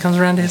see when it comes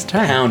around to his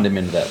turn. Pound him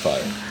into that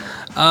fire.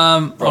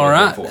 All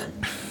right.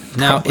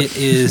 Now it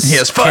is He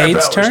has fire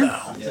Cade's powers turn.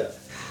 now.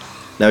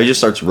 Now he just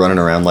starts running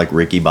around like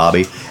Ricky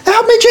Bobby.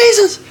 Help me,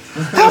 Jesus!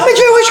 Help me,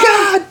 Jewish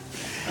God!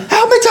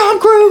 Help me, Tom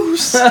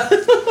Cruise!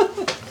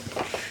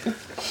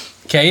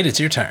 Cade, it's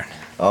your turn.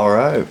 All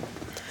right.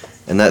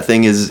 And that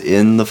thing is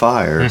in the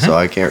fire, so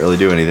I can't really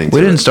do anything to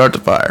We it. didn't start the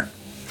fire.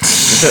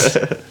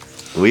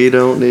 We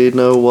don't need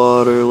no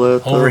water.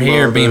 Let Over the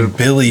here mother being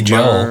Billy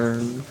Joel.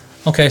 burn.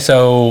 Okay,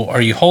 so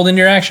are you holding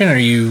your action? Or are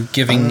you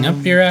giving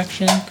up your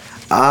action?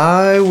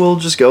 I will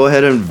just go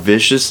ahead and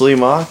viciously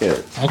mock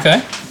it.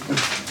 Okay.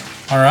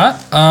 All right.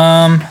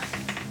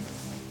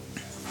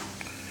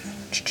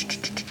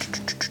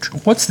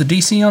 What's the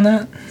DC on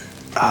that?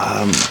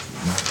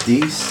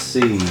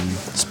 DC.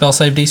 Spell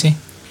save DC?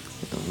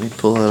 Let me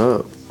pull that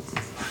up.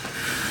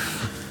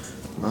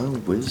 My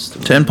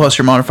wisdom. 10 plus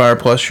your modifier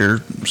plus your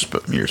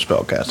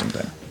spell casting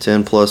thing.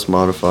 10 plus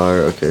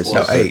modifier. Okay, so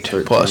No, it's 8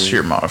 13. plus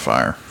your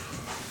modifier,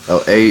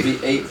 Oh, 8.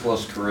 Be 8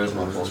 plus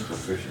charisma plus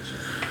proficiency.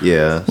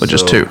 Yeah. which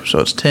is 2. So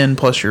it's 10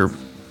 plus your.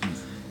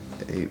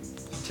 8,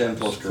 10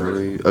 plus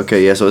charisma. 3.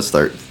 Okay, yeah, so it's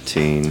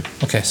 13.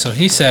 Okay, so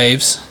he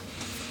saves.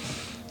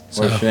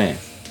 What a So- shame.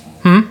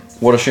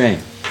 What a shame.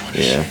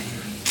 Yeah.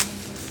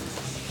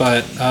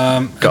 But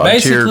God tier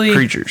basically,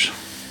 creatures.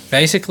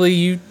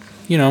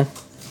 you know,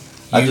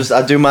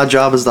 I do my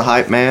job as the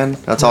hype man.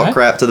 I talk Right.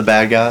 crap to the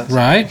bad guys.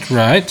 right.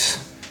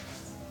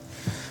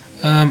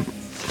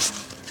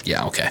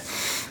 Yeah, okay.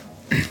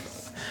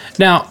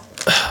 Now,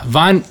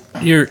 Vine,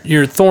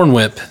 your Thorn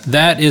Whip,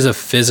 that is a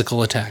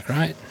physical attack,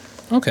 right?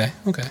 Okay.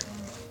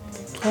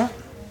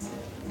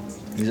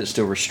 Is it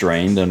still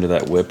restrained under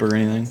that whip or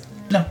anything?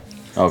 No.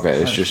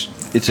 Okay, it's just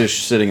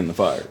sitting in the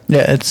fire.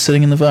 Yeah, it's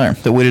sitting in the fire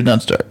that we did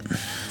not start.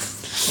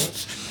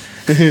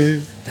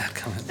 That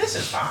comment. This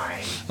is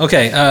fine.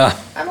 Okay,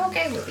 I'm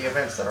okay with the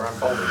events that are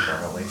unfolding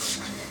currently.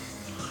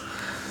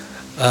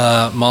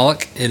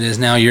 Moloch, it is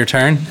now your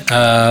turn.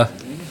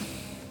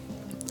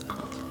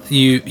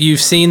 You've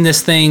seen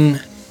this thing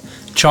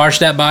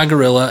charged at by a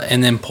gorilla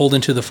and then pulled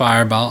into the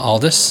fire by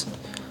Aldous.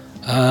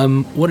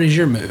 What is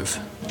your move?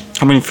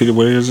 How many feet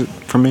away is it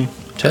from me?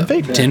 10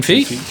 feet. 10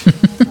 feet?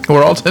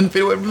 We're all 10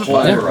 feet away from the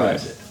fire.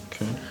 Pulverize it.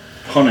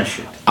 Punish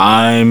it.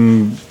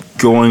 I'm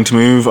going to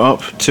move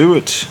up to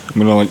it. I'm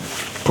gonna like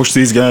push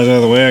these guys out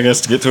of the way, I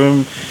guess, to get to him.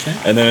 Okay.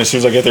 And then as soon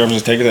as I get there, I'm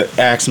just taking the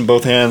axe in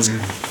both hands,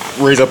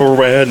 raise up over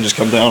my head, and just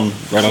come down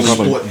right on top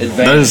of him. Advantage.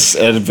 That is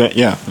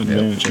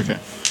advantage. Okay.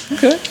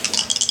 Okay.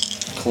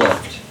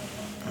 Cleft.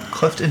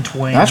 Cleft in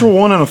twain. Natural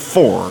 1 and a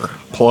 4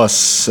 plus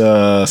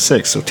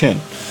 6, so 10.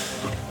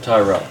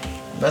 Tyrell.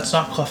 That's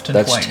not cleft in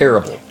That's twain.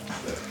 terrible.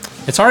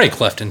 It's already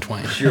cleft in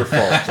twain. It's your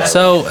fault. Tyrell.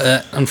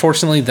 So,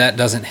 unfortunately, that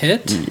doesn't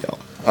hit.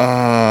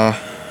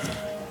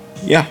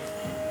 Yeah.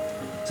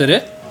 Is that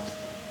it?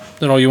 Is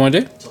that all you want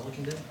to do?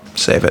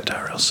 Save it,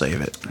 Tyrell.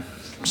 Save it.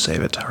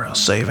 Save it, Tyrell.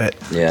 Save it.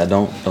 Yeah,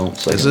 don't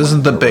say This it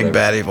isn't the or big whatever.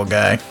 bad evil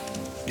guy.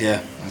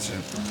 Yeah, that's it.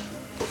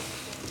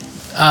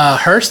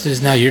 Hurst, it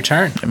is now your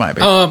turn. It might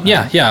be.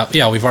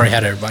 Yeah. We've already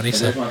had everybody.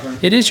 So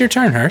it is your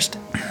turn, Hurst.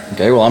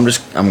 Okay, well I'm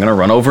gonna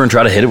run over and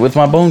try to hit it with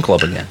my bone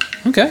club again.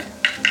 Okay.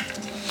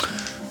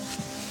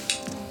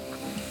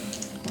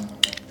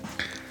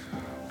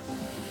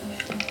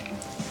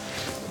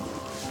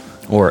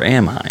 Or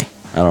am I?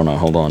 I don't know.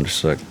 Hold on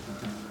just a sec.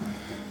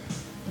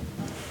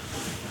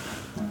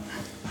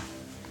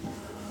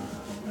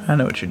 I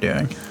know what you're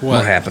doing.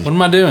 What happened? What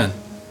am I doing?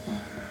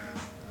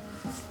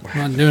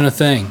 I'm not doing a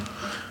thing.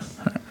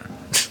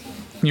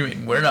 You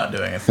mean we're not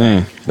doing it?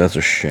 That's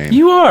a shame.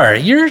 You are.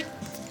 You're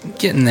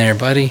getting there,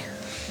 buddy.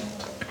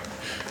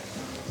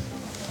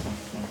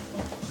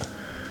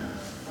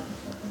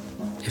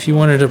 If you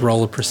wanted to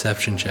roll a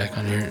perception check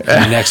on your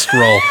next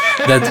roll,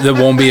 that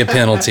won't be a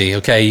penalty.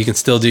 Okay, you can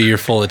still do your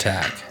full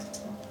attack.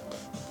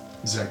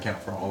 Does that count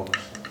for all of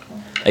us?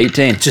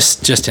 18.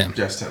 Just him.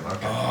 Just him,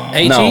 okay.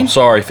 18? No,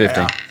 sorry,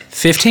 15.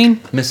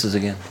 15? Misses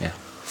again. Yeah,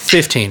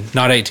 15,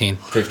 not 18.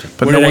 15.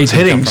 But Where no did one's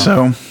 18 hitting,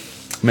 come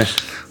so. Miss.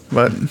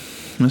 But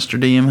Mr.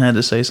 DM had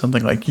to say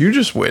something like, "You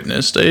just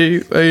witnessed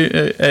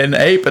an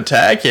ape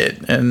attack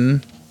it,"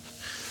 and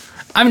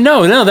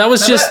No, that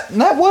was just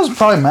that was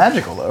probably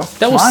magical though.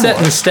 that was Mine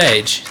setting the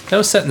stage. That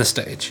was setting the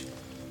stage.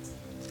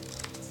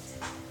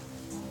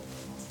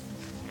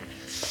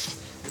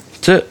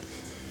 That's it.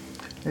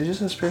 It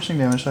just has piercing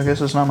damage, so I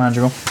guess it's not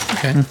magical.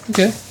 Okay.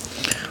 Okay.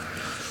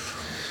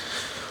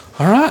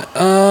 All right.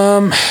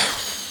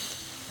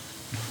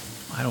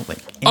 I don't think.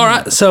 All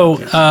right.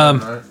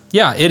 So,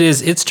 yeah, it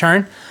is its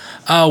turn.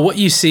 What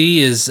you see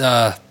is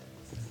in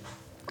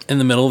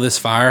the middle of this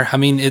fire. I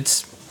mean,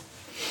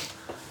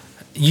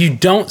 you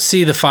don't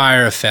see the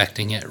fire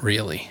affecting it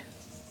really.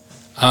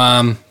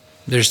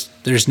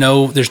 There's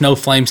no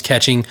flames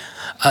catching.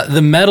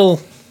 The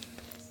metal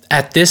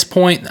at this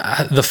point,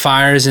 the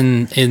fire is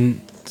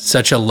in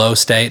such a low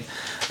state.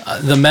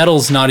 The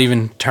metal's not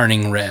even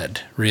turning red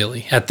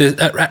really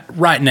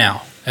right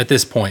now. At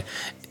this point,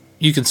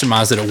 you can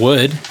surmise that it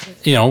would,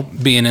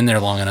 being in there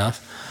long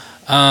enough.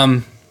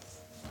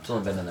 It's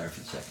only been in there a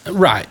few seconds.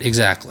 Right,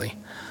 exactly.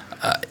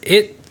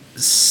 It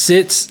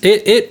sits.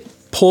 It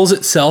pulls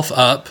itself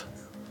up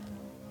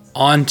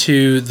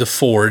onto the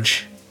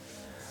forge,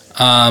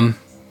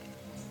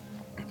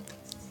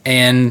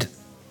 and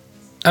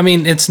I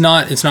mean it's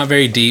not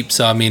very deep.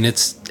 So I mean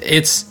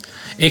it's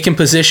it can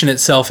position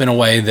itself in a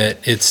way that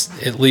it's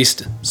at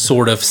least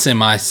sort of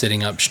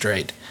semi-sitting up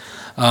straight.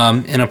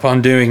 And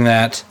upon doing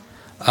that,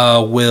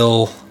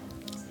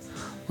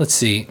 let's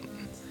see.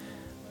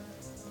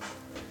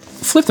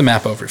 Flip the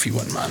map over if you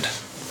wouldn't mind.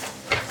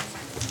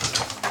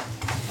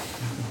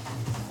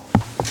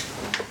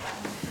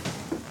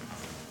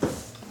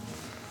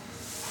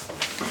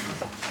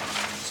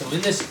 So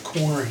in this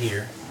corner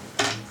here,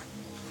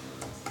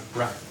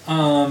 right,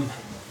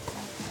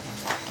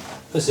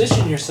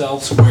 position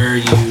yourselves where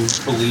you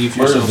believe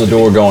Where's yourself the to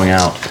door be. going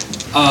out?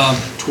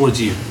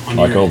 Towards you. On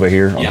Like your over end.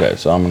 here? Yeah. Okay,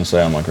 so I'm gonna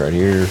say I'm like right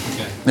here.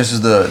 Okay. This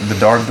is the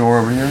dark door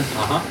over here.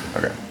 Uh-huh.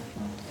 Okay.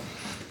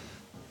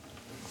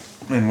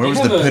 And where You was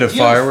have the a- pit of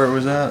you have- fire where it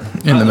was at?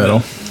 In the middle.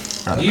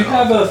 Do you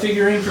have a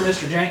figurine for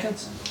Mr.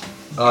 Jenkins?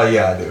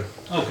 Yeah, I do.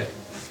 Okay.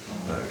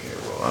 Okay,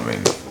 well, I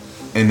mean,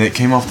 and it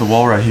came off the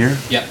wall right here.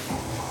 Yep.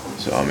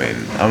 So I mean,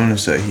 I'm gonna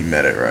say he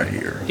met it right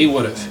here, He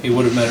would have. He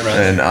would have met it right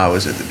and I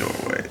was at the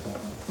doorway. there.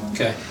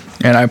 Okay.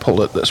 And I pulled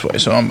it this way,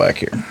 so I'm back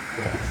here. Am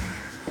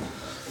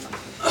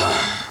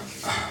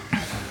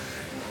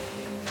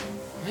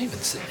I even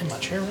sitting in my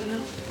chair right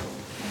now?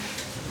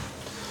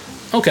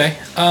 Okay.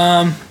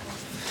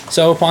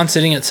 So upon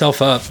sitting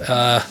itself up,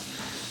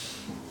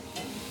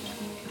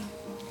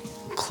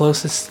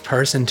 closest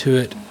person to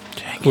it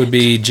would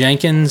be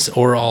Jenkins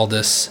or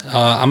Aldous.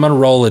 I'm gonna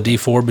roll a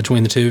d4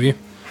 between the two of you. Do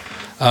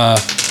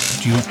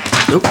you?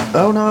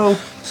 Oh no.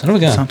 Son of a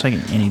It's gun. not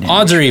taking any damage.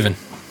 Odds are even.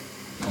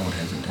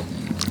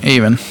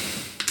 Even.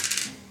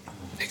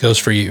 It goes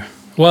for you.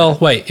 Well,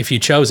 wait. If you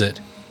chose it,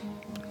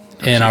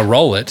 and I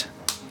roll it,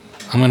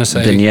 I'm gonna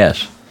say. Then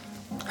yes.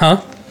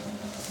 Huh?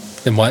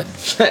 Then what?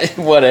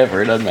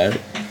 Whatever, it doesn't matter.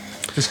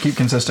 Just keep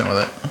consistent with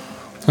it.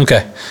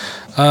 Okay.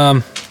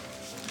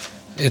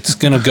 It's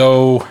gonna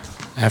go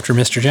after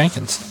Mr.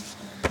 Jenkins.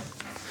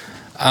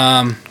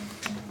 All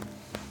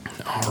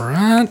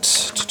right.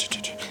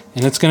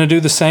 And it's gonna do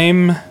the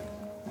same.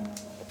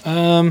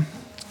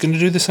 It's gonna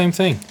do the same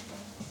thing.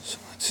 So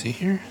let's see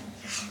here.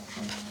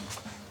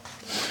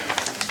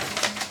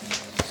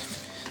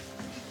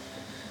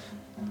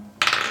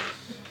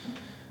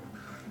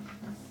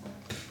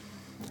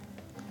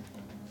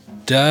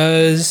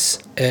 Does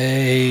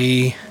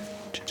a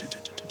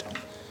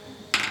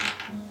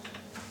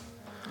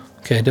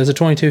Okay, does a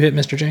 22 hit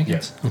Mr.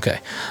 Jenkins? Yes. Okay.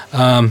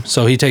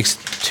 So he takes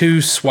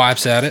 2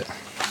 swipes at it.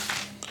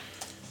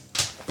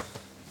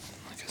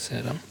 Like I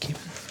said, I'm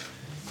keeping.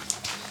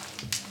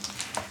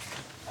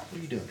 What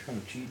are you doing?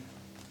 Trying to cheat?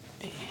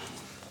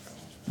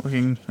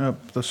 Looking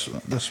up the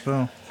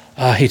spell.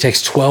 He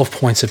takes 12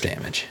 points of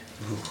damage.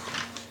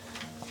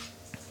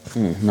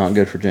 Not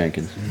good for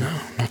Jenkins. No,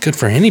 not good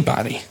for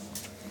anybody.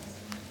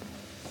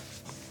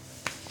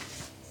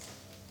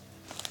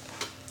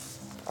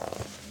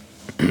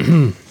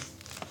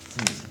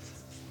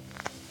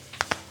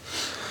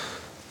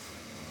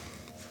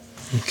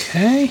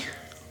 Okay.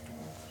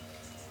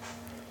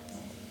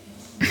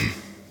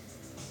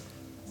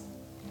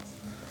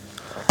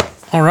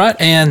 All right,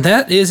 and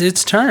that is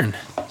its turn.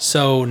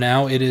 So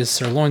now it is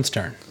Sirloin's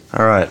turn.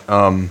 All right.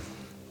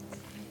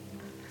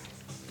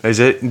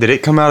 Did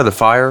it come out of the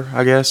fire?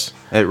 I guess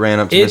it ran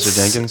up to Mr.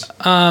 Jenkins.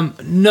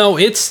 No,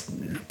 it's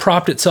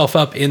propped itself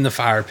up in the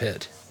fire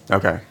pit.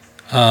 Okay.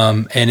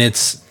 And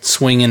it's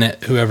swinging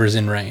at whoever's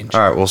in range.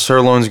 All right. Well,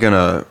 Sirloin's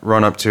gonna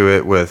run up to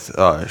it with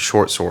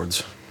short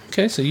swords,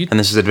 Okay, so you. and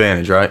this is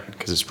advantage, right?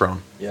 Because it's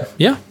prone. Yeah.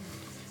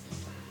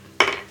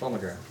 It's on the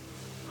ground.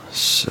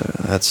 So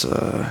that's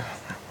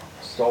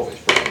It's always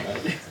prone,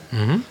 right?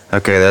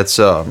 okay. That's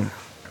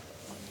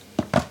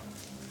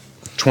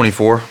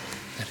 24.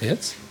 That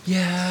hits.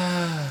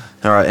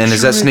 All right. And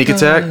is that sneak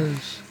attack?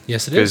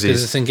 Yes, it is, 'Cause because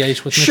he's- it's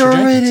engaged with Mr.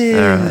 Jenkins.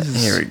 All right.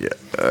 Here we go.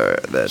 All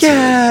right. That's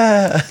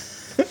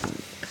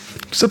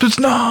Except it's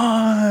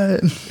not.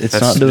 It's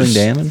That's not doing just-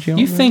 damage,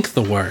 You think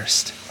the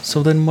worst.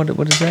 So then what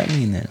does that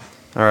mean then?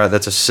 All right.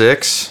 That's a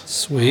 6,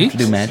 Sweet.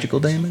 Do magical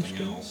damage?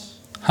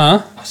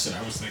 Huh? I said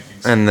I was thinking.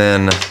 and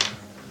then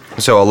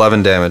so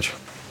 11 damage.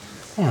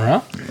 All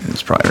right.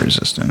 It's probably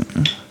resistant.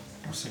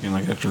 I was thinking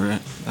like after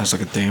it has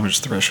like a damage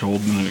threshold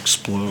and then it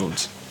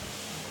explodes.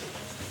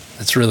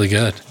 That's really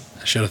good.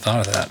 I should have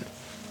thought of that.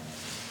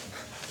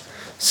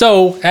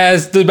 So,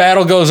 as the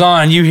battle goes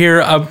on, you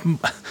hear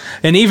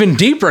an even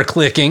deeper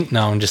clicking.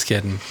 No, I'm just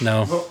kidding.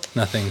 No,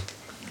 nothing.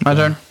 My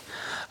turn?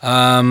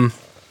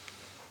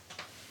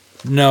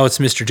 No, it's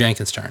Mr.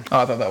 Jenkins' turn.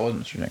 Oh, I thought that was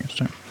Mr. Jenkins'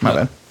 turn. My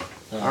bad.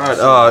 All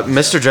right.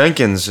 Mr.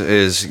 Jenkins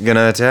is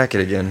gonna attack it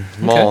again.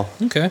 Maul.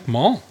 Okay,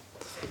 Maul.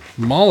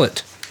 Maul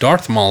it.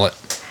 Darth Maul it.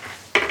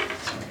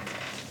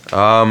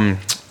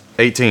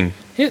 18.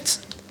 Hits.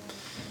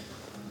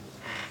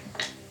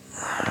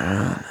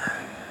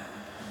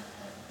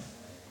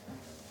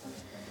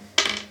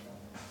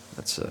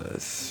 That's a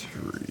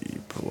 3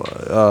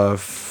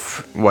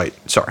 plus. Wait,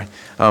 sorry.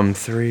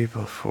 3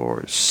 plus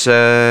 4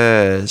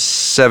 says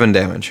 7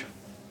 damage.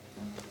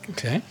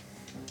 Okay.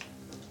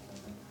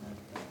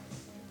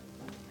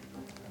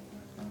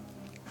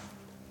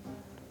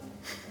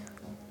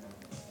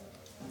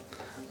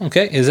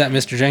 Okay, is that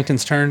Mr.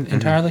 Jenkins' turn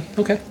entirely?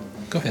 Okay.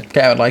 Go ahead.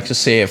 Okay, I would like to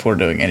see if we're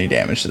doing any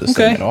damage to this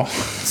thing at all.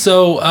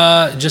 So,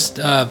 just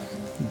as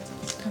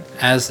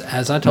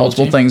I told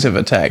Multiple you, things have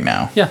attacked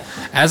now. yeah,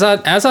 as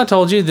I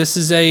told you, this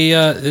is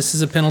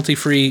a penalty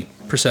free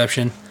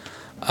perception.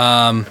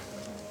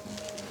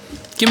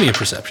 Give me a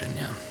perception,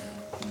 yeah.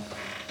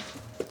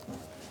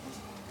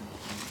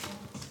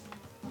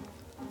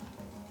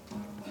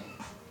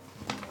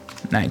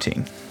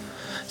 $19.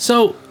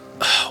 So,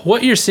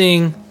 what you're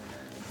seeing,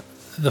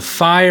 the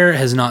fire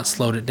has not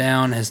slowed it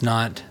down, has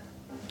not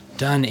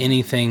done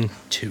anything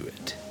to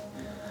it.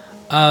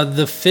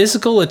 The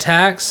physical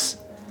attacks,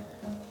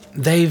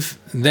 they've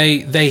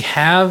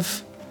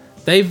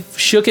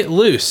shook it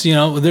loose. You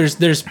know,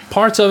 there's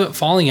parts of it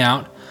falling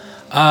out,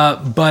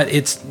 but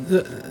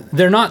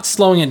they're not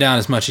slowing it down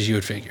as much as you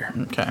would figure.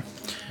 Okay.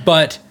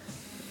 But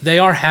they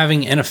are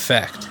having an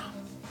effect.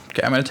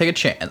 Okay, I'm going to take a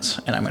chance,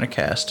 and I'm going to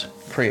cast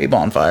Create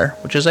Bonfire,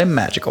 which is a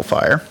magical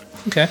fire,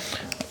 Okay.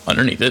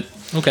 underneath it.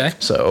 Okay.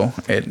 So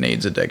it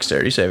needs a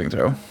dexterity saving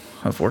throw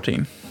of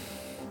 14,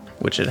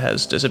 which it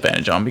has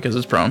disadvantage on because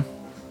it's prone.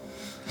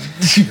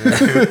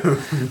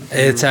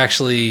 It's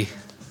actually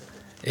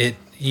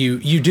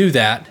you do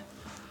that.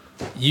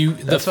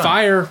 The fine.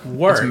 fire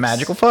works. It's a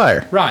magical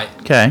fire. Right.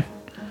 Okay.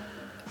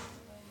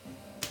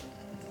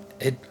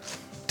 It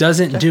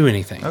doesn't do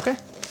anything. Okay.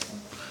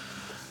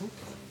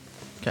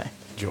 Okay.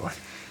 Joy.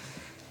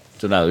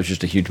 So now there's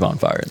just a huge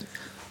bonfire.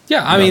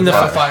 Yeah, I mean the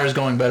fire's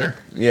going better.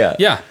 Yeah.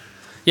 yeah.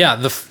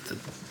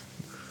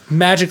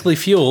 Magically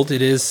fueled,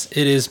 it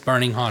is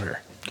burning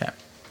hotter. Okay.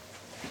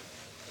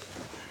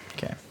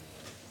 Okay.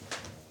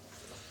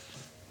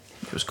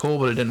 It was cool,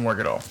 but it didn't work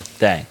at all.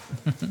 Dang.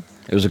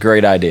 It was a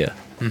great idea.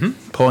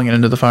 Pulling it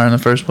into the fire in the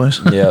first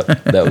place. Yeah,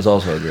 that was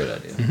also a great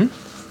idea.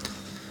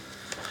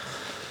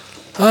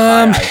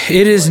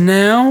 It is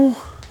now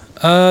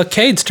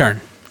Cade's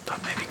turn.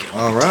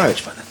 All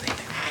right.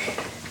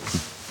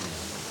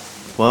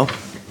 Well,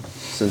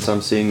 since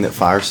I'm seeing that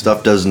fire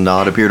stuff does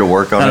not appear to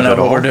work on I it don't know, at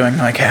but all. we're doing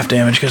like half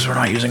damage because we're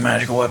not using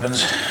magical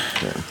weapons.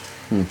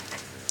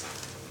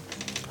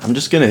 I'm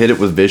just gonna hit it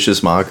with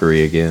Vicious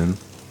Mockery again.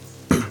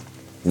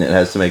 And it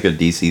has to make a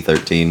DC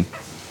 13.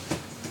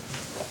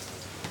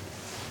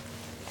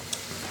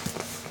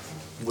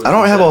 I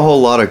don't have a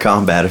whole lot of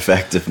combat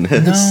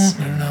effectiveness.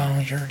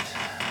 No, you're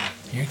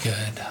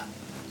good.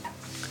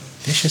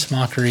 Vicious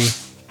mockery.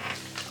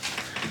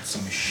 It's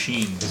a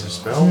machine. Is it a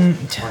spell?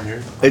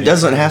 It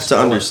doesn't have to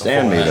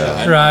understand me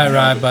though.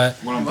 Right, but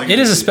it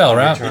is a spell,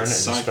 right? Turn it,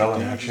 it's a spell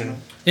in action.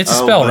 It's a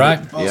spell, but right?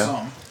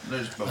 Yeah.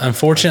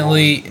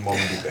 Unfortunately,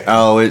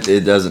 Oh,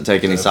 it doesn't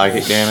take any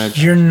psychic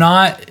damage. you're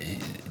not.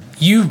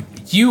 You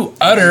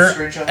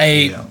utter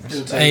a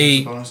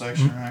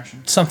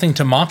something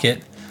to mock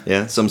it.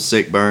 Yeah, some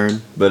sick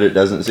burn, but it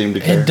doesn't seem to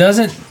care. It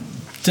doesn't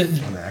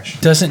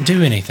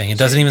do anything. It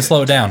doesn't even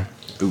slow it down.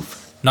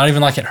 Oof. Not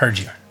even like it heard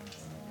you.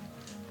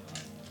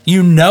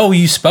 You know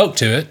you spoke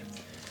to it.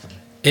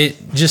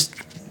 It just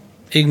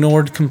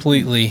ignored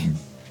completely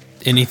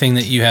anything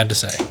that you had to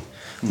say,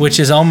 which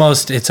is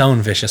almost its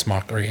own vicious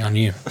mockery on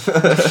you.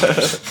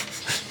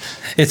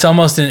 It's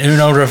almost an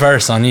Uno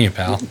reverse on you,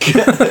 pal.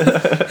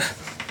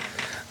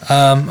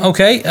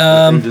 Okay.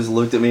 He just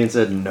looked at me and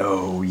said,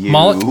 "No, you."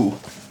 Moloch?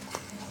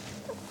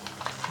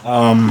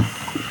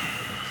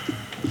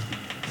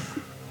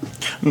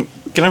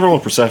 Can I roll a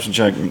perception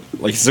check?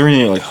 Like, is there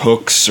any like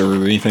hooks or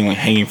anything like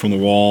hanging from the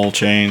wall,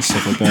 chains,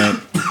 stuff like that?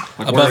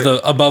 Like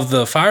above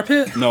the fire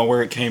pit? No,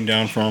 where it came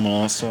down from and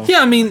all that stuff.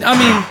 Yeah, I mean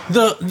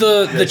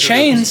the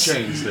chains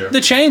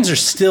the chains are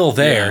still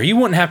there. Yeah. You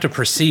wouldn't have to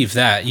perceive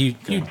that. You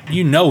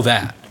know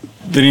that.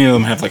 Did any of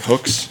them have like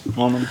hooks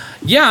on them?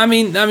 Yeah, I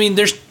mean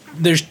there's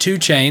two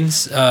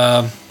chains. Two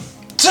chains.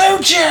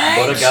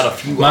 But I got a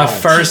few. My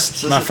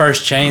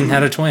first chain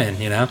had a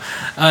twin. You know,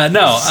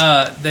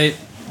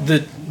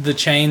 the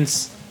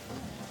chains.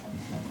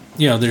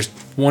 You know, there's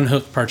one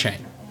hook per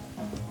chain.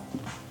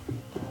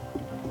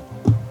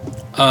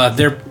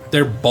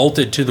 They're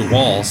bolted to the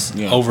walls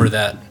over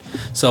that,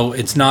 so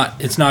it's not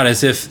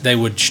as if they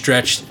would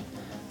stretch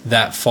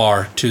that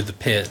far to the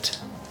pit.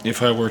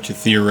 If I were to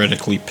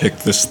theoretically pick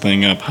this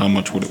thing up, how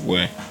much would it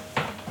weigh?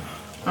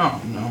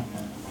 Oh, no.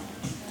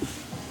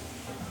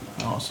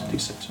 Oh, it's a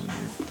D6 in your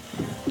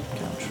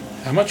couch.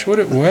 How much would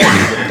it weigh?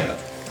 I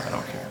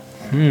don't care.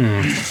 I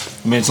mean,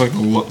 it's like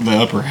the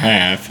upper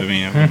half. I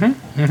mean,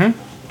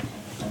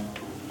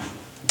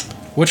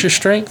 What's your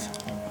strength?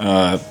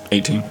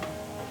 18.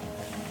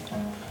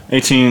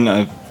 18,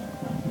 I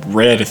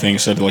read a thing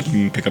said like you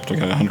can pick up to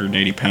like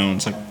 180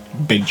 pounds, like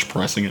bench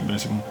pressing it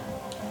basically.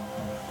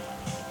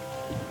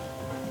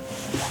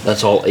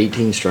 That's all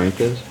 18 strength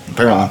is?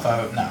 Apparently.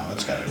 No,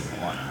 it's got to be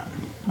one.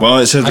 Well,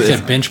 it says I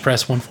could bench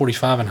press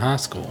 145 in high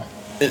school.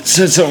 it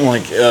said something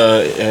like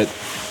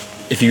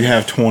if you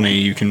have 20,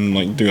 you can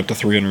like do up to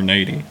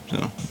 380.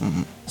 So.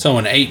 So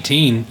in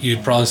 18,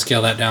 you'd probably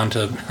scale that down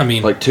to, I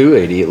mean, Like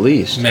 280 at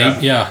least.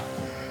 maybe, yeah.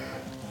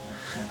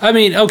 I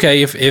mean,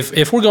 okay,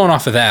 if we're going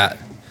off of that,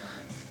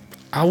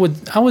 I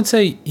would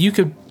say you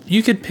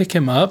could pick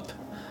him up.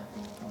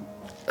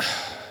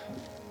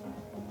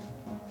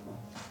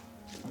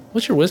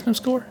 What's your wisdom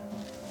score?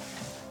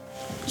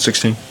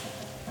 16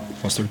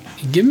 plus 3.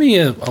 Give me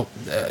a.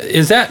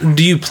 Is that?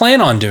 Do you plan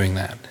on doing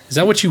that? Is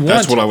that what you want?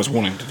 That's what I was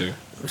wanting to do.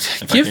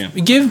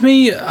 Give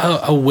me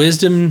a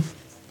wisdom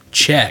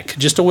check.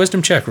 Just a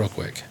wisdom check, real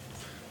quick.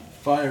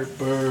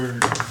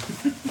 Firebird.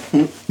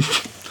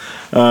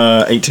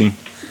 18.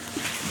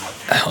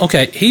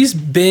 Okay, he's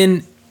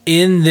been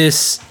in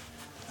this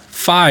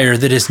fire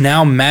that is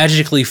now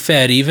magically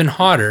fed even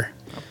hotter.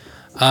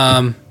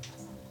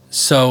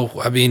 So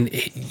I mean,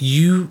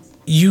 you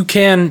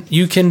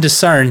can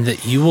discern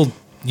that you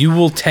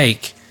will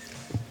take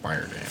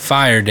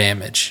fire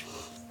damage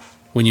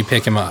when you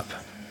pick him up.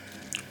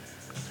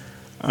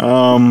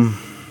 I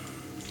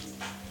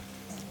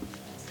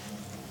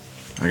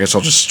guess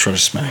I'll just try to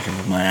smack him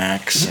with my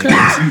axe.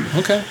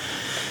 Okay.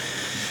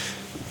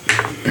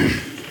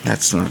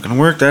 That's not gonna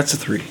work. That's a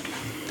 3.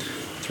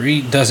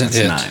 3 doesn't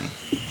hit. 9.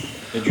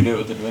 Did you do it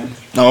with advantage?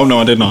 Oh no,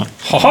 I did not.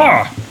 Ha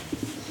ha!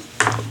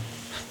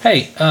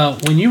 Hey,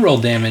 when you roll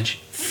damage,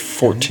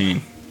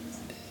 14.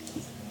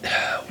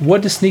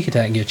 what does sneak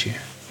attack get you?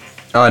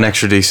 Oh, an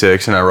extra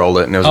D6, and I rolled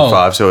it, and it was a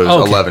 5, so it was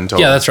okay. 11 total.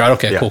 Yeah, that's right.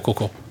 Okay, Yeah.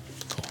 cool.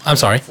 I'm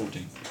sorry.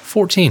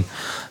 14.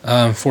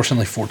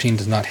 Fortunately, 14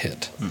 does not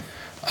hit.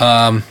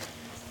 Now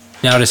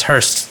it is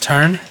Hurst's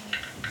turn.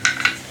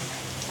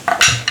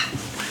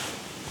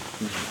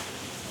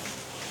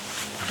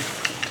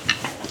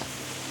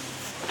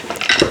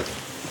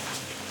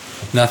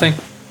 Nothing?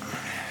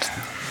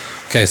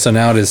 Okay, so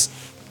now it is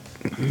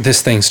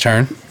this thing's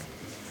turn.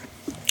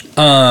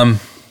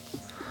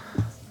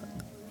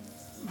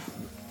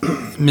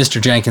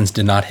 Mr. Jenkins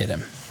did not hit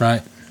him,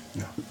 right?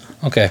 No.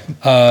 Okay.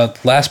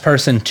 Last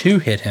person to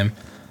hit him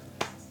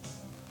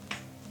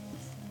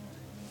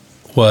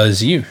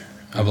was you,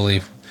 I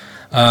believe.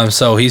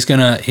 So he's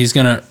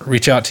gonna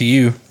reach out to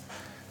you.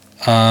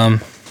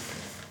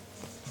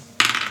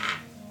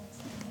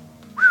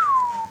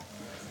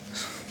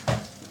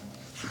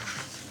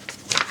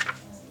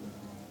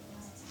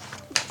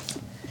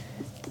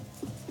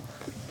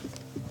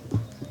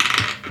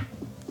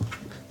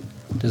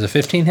 Does a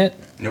 15 hit?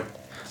 Nope.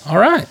 All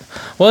right.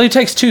 Well, he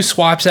takes 2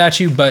 swipes at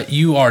you, but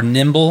you are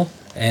nimble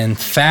and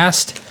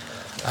fast,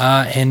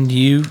 and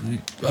you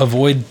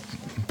avoid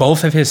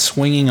both of his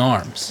swinging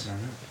arms.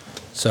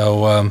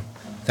 So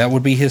that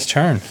would be his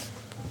turn.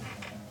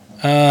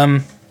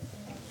 It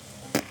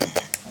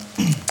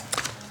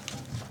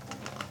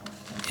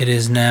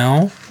is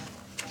now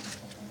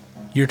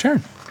your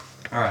turn.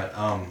 All right.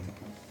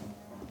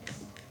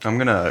 I'm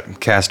gonna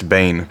cast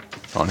Bane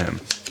on him.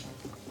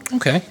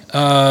 Okay.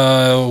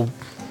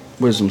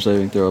 Wisdom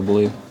saving throw, I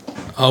believe.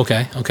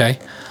 Okay.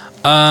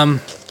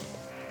 What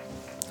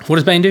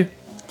does Bane do?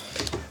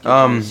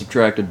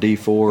 Subtract a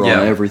D4 on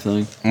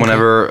everything.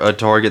 Whenever a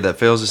target that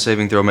fails a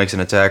saving throw makes an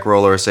attack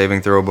roll or a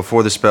saving throw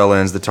before the spell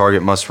ends, the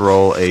target must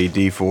roll a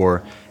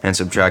D4 and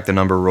subtract the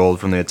number rolled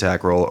from the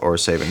attack roll or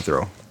saving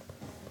throw.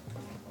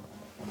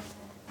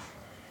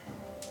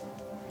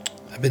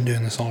 I've been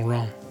doing this all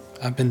wrong.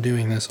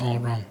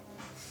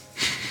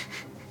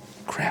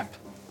 Crap.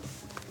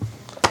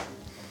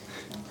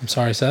 I'm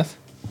sorry, Seth.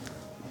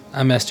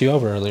 I messed you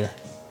over earlier.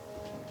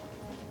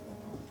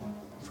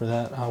 For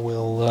that, I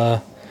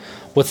will.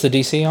 What's the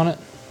DC on it?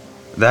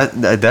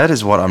 That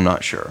is what I'm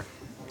not sure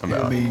It'll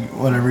about. be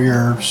whatever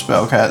your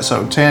spell cast.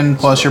 So 10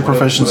 plus your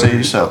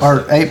proficiency.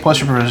 Or 8 plus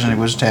your proficiency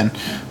was 10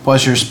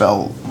 plus your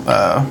spell.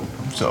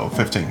 So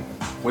 15.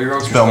 Well, you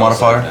wrote Spell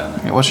modifier?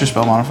 Yeah, what's your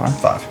spell modifier?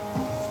 5.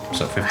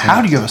 So 15.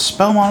 How do you have a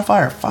spell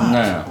modifier of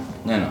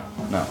 5? No.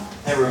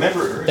 Hey,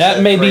 remember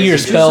That may be your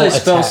Just spell say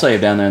spell attack. save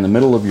down there in the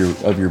middle of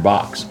your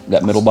box.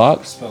 That middle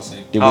box. Spell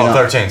save. Did we Oh, not?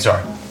 13,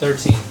 sorry.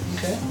 13.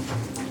 Okay.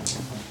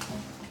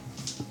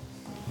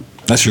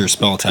 That's your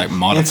spell attack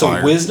modifier.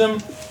 It's a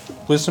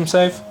wisdom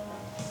save.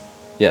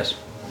 Yes.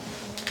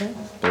 Okay.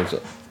 There's a.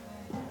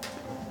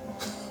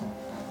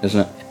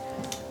 Isn't it?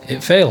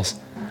 It fails.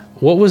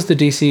 What was the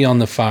DC on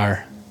the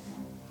fire?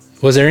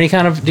 Was there any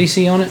kind of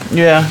DC on it?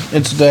 Yeah,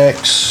 it's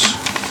Dex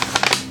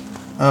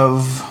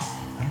of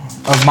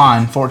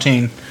mine,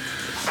 14.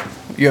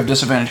 You have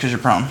disadvantage because you're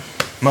prone.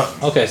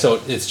 Okay,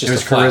 so it's just It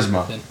was a flat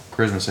charisma. then.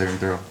 Charisma saving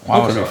throw. Why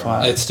was it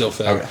 5? It still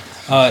failed.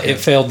 It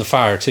failed the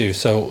fire too.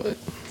 So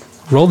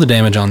roll the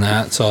damage on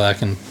that so I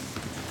can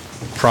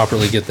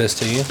properly get this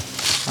to you.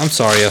 I'm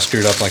sorry I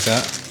screwed up like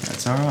that.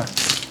 That's all right.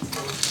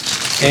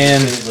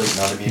 And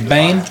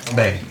Bane.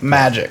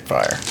 Magic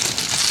fire.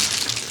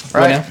 What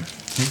Right? now?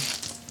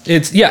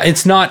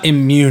 It's not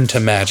immune to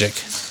magic.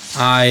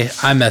 I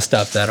messed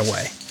up that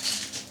away.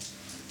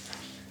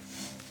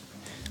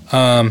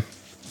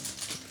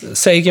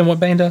 Say again what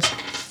Bane does.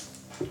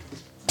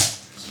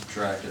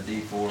 Subtract a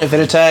D4. If it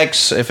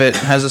attacks, if it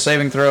has a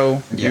saving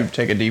throw, you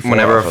take a D4.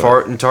 Whenever off a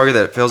of it. target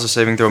that fails a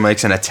saving throw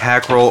makes an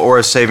attack roll or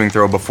a saving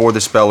throw before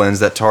the spell ends,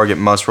 that target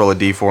must roll a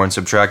D4 and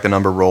subtract the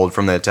number rolled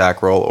from the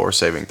attack roll or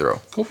saving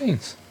throw. Cool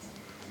beans.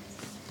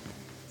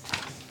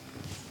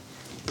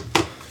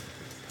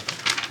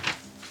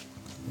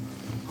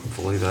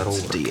 Hopefully that'll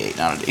work. D8,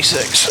 not a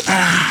D6.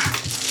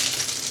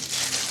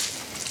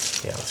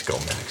 Yeah, let's go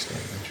max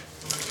damage.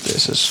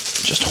 This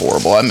is just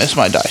horrible. I miss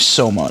my dice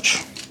so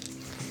much.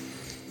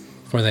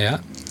 Where they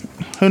at?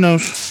 Who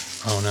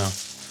knows? Oh no.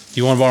 Do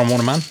you want to borrow one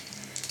of mine?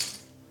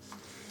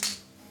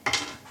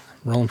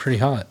 Rolling pretty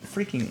hot.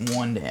 Freaking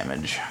 1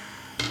 damage.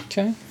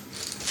 Okay.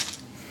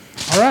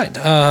 All right.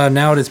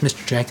 Now it is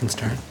Mr. Jenkins'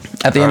 turn.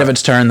 At the end of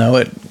its turn, though,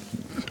 it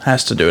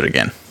has to do it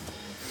again.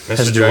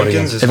 Mr.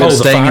 Jenkins is If it's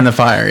staying in the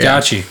fire, yeah.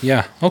 Got you.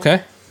 Yeah.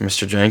 Okay.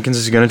 Mr. Jenkins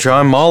is going to try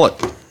and maul it.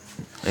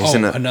 He's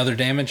in a, another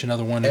damage,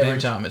 another 1 Every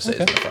damage. time it stays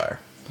in the fire.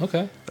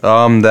 Okay.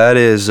 that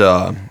is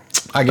I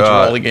get to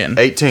roll again.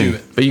 18.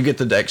 But you get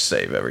the dex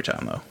save every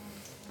time, though.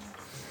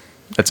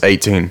 That's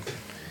 18.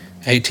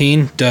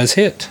 18 does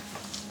hit.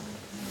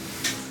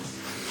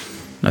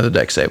 Another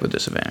dex save with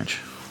disadvantage.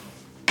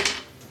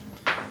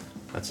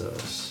 That's a.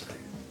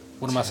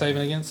 What am I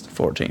saving against?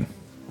 14.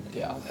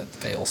 Yeah, that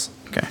fails.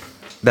 Okay.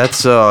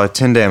 That's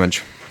 10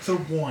 damage. So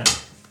 1.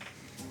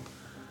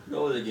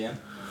 Roll it again.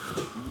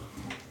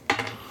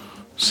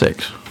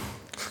 6.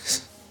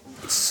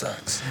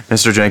 Sucks.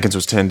 Mr. Jenkins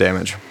was 10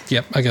 damage.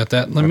 Yep, I got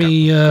that. Let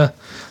me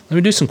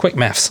do some quick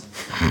maths.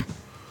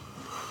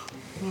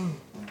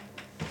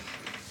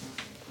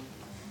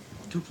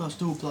 2 plus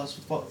 2 plus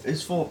 4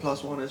 is 4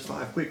 plus 1 is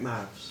 5. Quick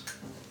maths.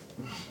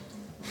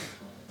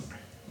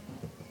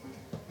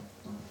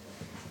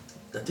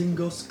 That thing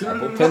goes.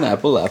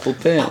 Apple,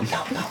 pen.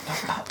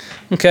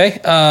 Okay.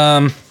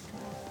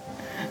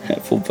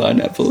 Apple,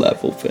 pineapple,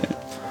 apple, pen.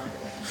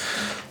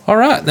 All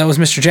right. That was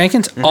Mr.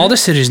 Jenkins.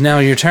 Aldous, it is now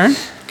your turn.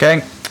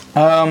 Okay.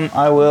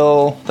 I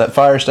will. That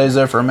fire stays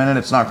there for a minute.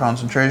 It's not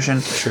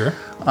concentration. Sure.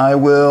 I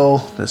will.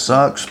 This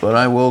sucks, but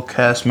I will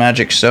cast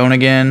Magic Stone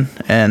again,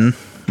 and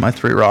my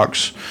 3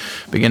 rocks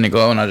begin to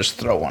glow, and I just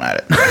throw one at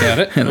it. Got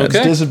it. And that's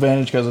Okay.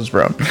 disadvantage because it's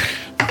broken.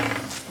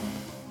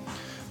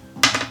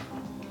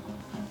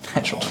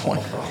 Natural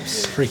 20.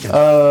 Freaking.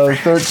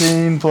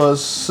 13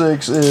 plus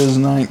 6 is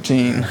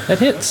 19. That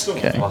hits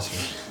Okay.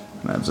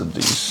 That's a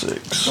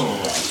d6.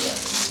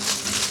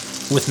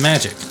 with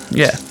magic.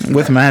 Yeah,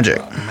 with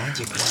magic.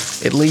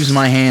 It leaves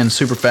my hand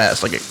super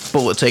fast, like a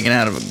bullet taken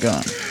out of a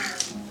gun.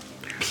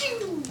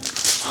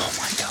 Oh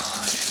my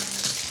god.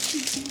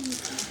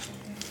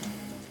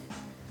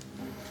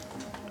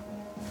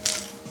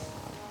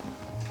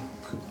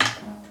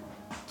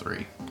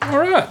 3. All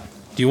right.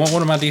 Do you want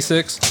one of my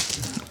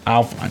d6?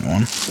 I'll find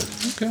one.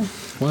 Okay.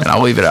 Well, And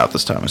I'll leave it out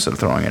this time instead of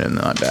throwing it in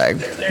my bag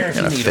there if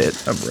in a you need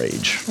fit of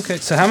rage. okay.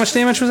 So how much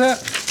damage was that?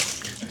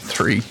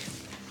 3. Okay.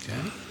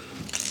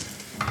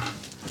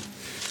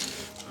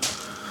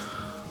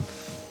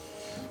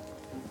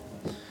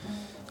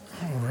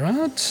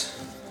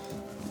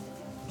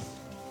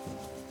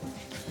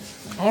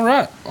 All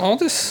right.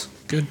 Aldous.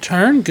 Good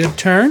turn. Good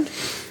turn.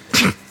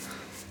 3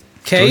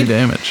 Cade,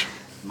 damage.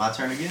 My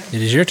turn again?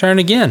 it is your turn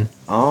again.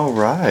 All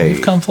right.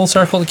 You've come full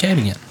circle to Cade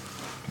again.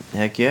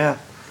 Heck yeah.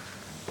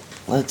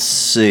 Let's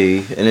see.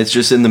 And it's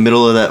just in the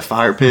middle of that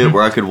fire pit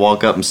where I could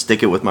walk up and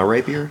stick it with my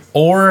rapier?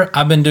 Or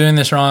I've been doing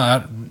this wrong.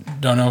 I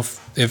don't know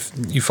if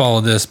you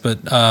follow this, but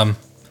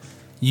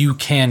you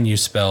can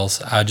use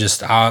spells.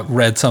 I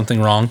read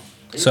something wrong.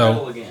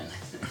 So again.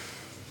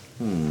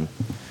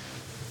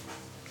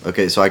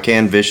 Okay, so I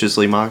can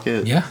viciously mock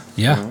it? yeah.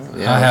 Yeah, I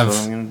that's have. what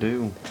I'm going to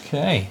do.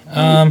 Okay.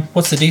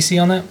 What's the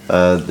DC on that?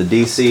 The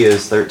DC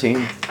is 13.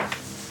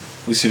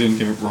 At least he didn't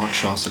give it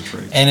Rakshasa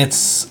trait. And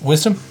it's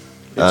wisdom.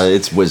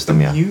 It's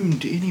wisdom, yeah. Immune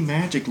to any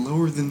magic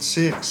lower than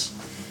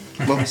 6.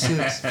 Level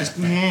 6. Just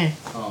meh.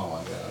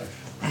 Oh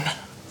my gosh.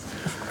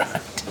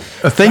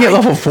 A thing at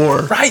level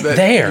 4. Right that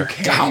there. you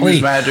can't Golly.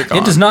 use magic It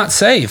on. does not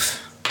save.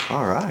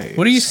 All right.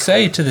 What do you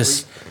say to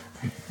this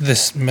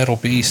metal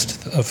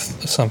beast of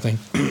something?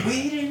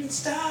 We didn't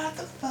start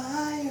the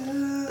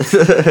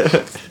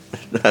fire.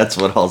 That's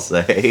what I'll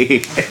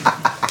say.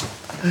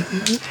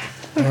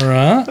 All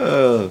right.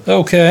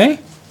 Okay.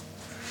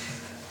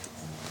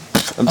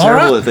 I'm All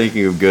terrible right. at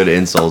thinking of good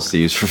insults to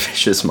use for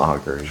vicious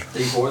mockery.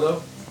 D4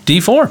 though?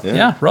 D4. Yeah.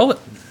 Yeah, roll it.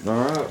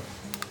 All right.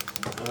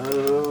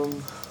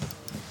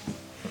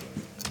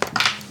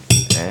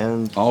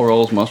 And All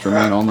rolls must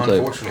remain on the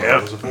table. Unfortunately,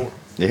 it was a 4.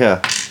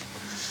 yeah.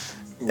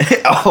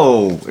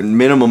 Oh,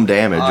 minimum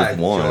damage of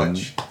 1.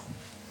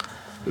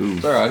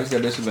 It's alright, he's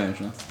got disadvantage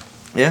now.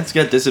 Yeah, it's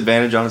got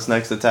disadvantage on its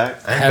next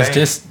attack. Has Bane.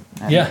 this.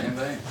 Yeah. In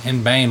vain.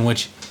 In Bane,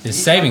 which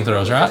is saving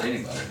throws, right?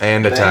 Anybody.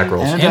 And attack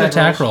rolls. And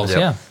attack rolls. Yep.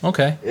 Yeah.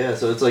 Okay. Yeah,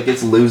 so it's like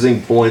it's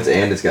losing points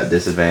and it's got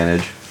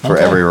disadvantage for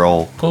Okay. every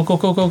roll. Cool.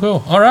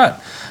 All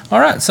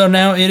right. So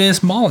now it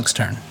is Moloch's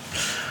turn.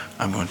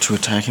 I'm going to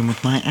attack him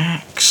with my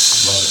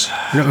axe.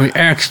 Let me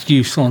ask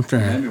you something.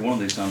 Maybe one of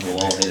these times we'll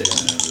all hit it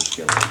and then just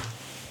kill it.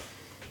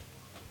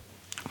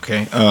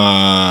 Okay,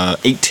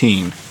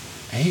 18.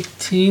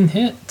 18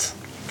 hits.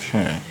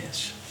 Okay.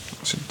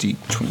 That's a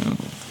D12.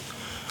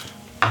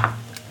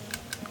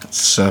 That's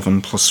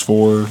 7 plus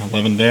 4,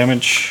 11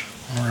 damage.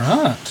 All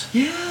right.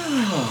 Yeah.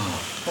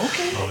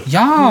 Okay.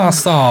 Yeah.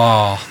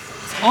 So.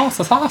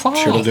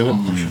 Should I do it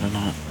or should I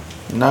not?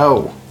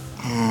 No.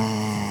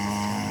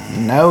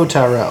 No,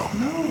 Tyrell.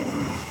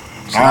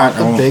 It's not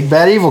the Alright, big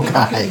bad evil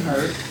guy.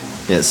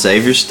 Yeah,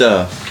 save your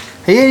stuff.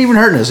 He ain't even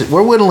hurting us.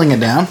 We're whittling it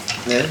down.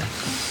 Yeah.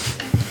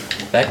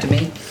 Back to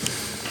me.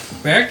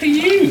 Back to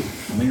you.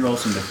 Let me roll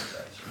some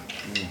different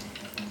dice.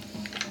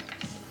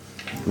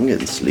 I'm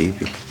getting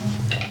sleepy.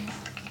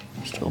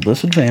 Still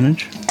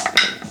disadvantage.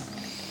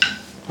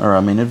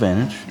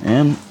 Advantage.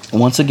 And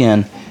once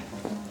again,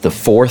 the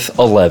fourth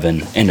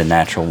 11 and a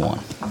natural 1.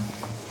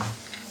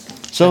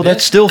 So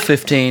that's still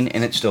 15,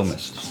 and it still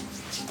misses.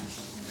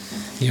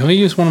 You only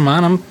use one of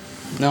mine.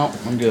 No,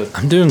 I'm good.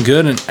 I'm doing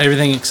good in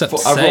everything except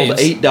I've rolled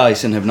saves. 8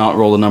 dice and have not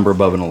rolled a number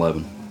above an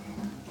 11.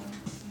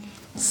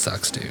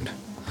 Sucks, dude.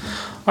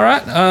 All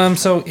right.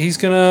 So he's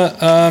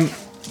gonna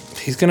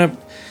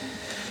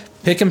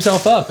pick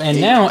himself up,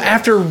 and now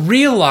after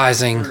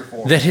realizing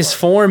that his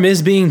form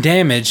is being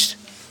damaged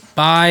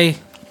by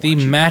the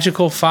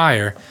magical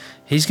fire,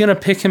 he's gonna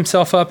pick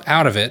himself up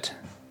out of it.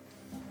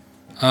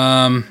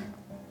 Let's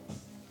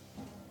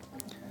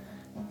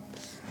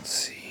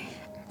see,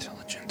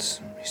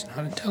 intelligence. He's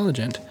not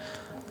intelligent.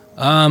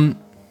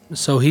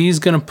 So he's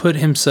gonna put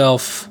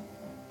himself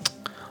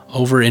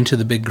over into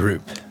the big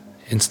group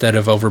instead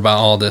of over by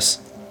Aldous.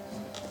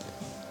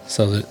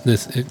 So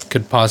that it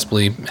could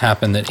possibly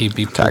happen that he'd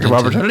be Attack of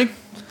opportunity?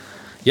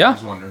 Yeah. I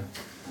was wondering.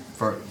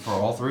 For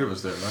all three of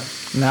us there, right?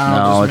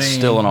 No, it's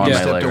still in our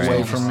Yeah. melee stepped away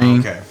range. from me.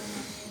 Okay.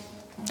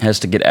 Has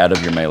to get out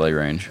of your melee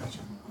range.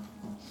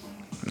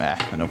 Nah,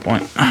 no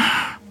point.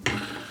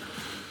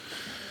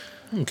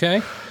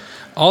 Okay.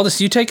 Aldous,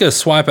 you take a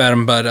swipe at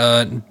him, but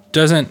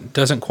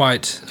doesn't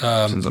quite.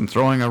 Since I'm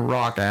throwing a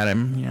rock at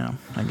him, yeah,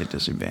 I get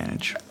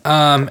disadvantage.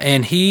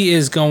 And he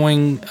is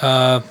going.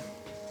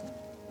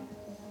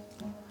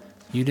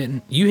 You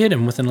hit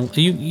him with an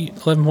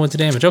 11 points of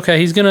damage. Okay,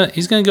 he's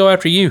gonna go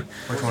after you.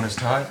 Which one is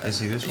Ty? Is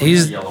he this one?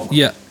 He's Yellow one.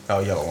 yeah. Oh,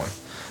 yellow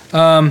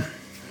one.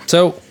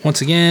 So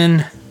once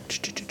again.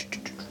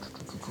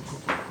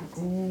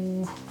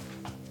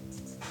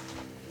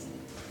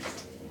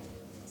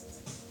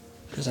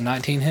 Does a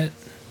 19 hit?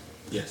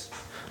 Yes.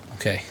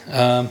 Okay.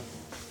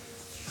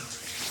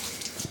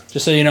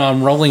 Just so you know,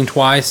 I'm rolling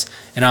twice,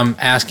 and I'm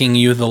asking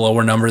you the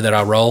lower number that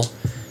I roll.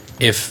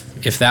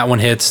 If that one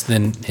hits,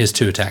 then his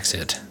 2 attacks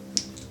hit.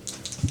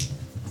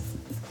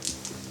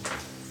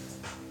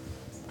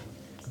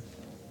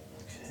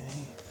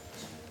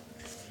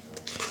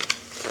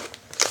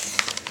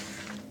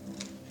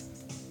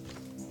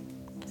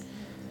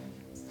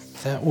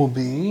 That will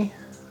be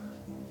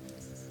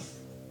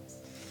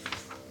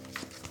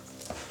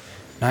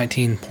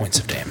 19 points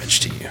of damage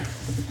to you.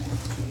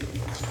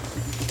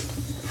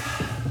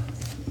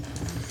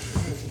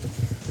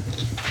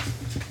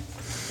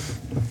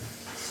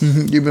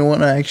 You've been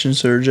wanting an action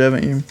surge,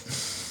 haven't you?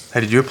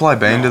 Hey, did you apply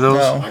Bane to those?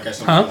 No.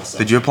 Huh?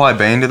 Did you apply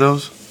Bane to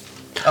those?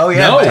 Oh,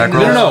 yeah. No, attack no,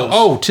 no. rolls?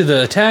 Oh, to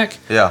the attack?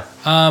 Yeah.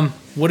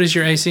 What is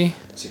your AC?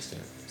 16.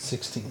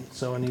 16.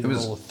 So I need to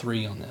roll a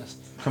 3 on this.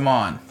 Come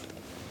on.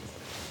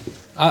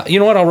 You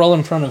know what? I'll roll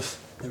in front of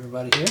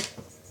everybody here.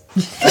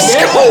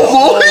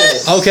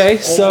 Okay,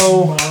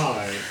 so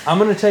I'm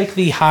going to take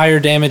the higher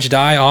damage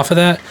die off of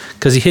that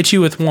because he hit you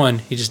with one.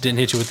 He just didn't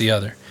hit you with the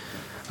other.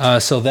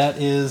 So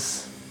that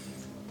is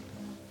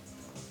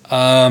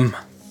 9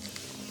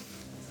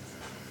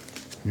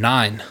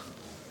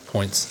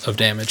 points of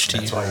damage to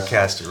That's you. why you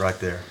cast it right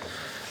there.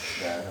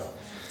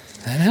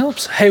 That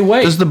helps. Hey,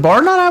 wait. Does the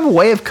bard not have a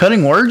way of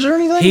cutting words or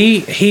anything?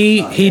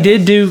 He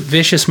did do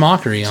vicious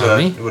mockery on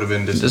me. It would have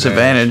been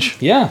Disadvantage.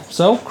 Yeah.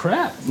 So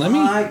crap. Let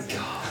me.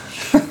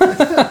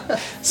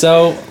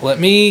 So let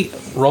me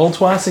roll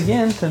twice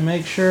again to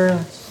make sure.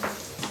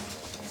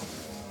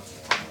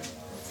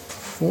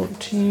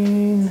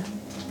 14.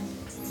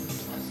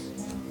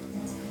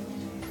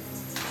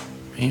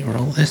 Let me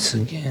roll this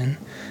again.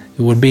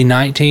 It would be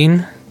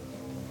 19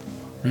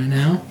 right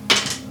now.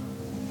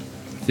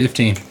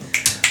 15.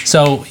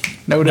 So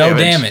no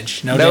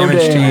damage. No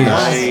damage to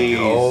you.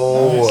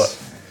 Oh.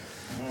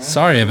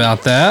 Sorry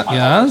about that,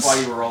 guys. That's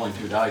why you were rolling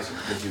 2 dice.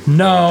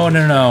 No.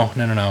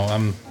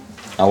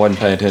 I wasn't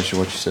paying attention to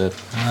what you said.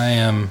 I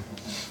am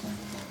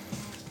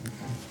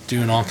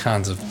doing all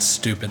kinds of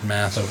stupid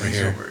math over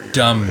here.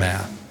 Dumb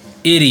math.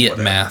 Idiot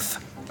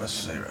math. Let's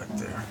say right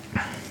there.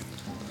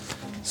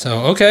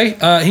 So, okay.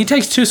 He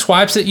takes 2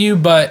 swipes at you,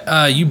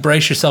 but you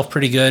brace yourself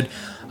pretty good.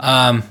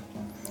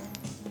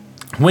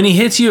 When he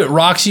hits you, it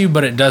rocks you,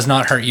 but it does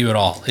not hurt you at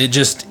all.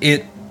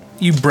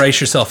 You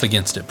brace yourself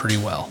against it pretty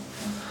well.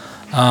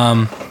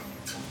 Now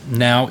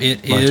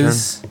it My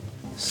is...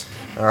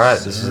 All right,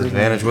 this is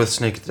advantage with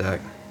sneak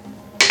attack.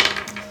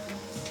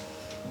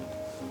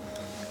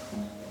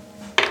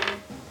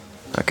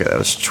 Okay, that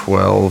was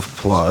 12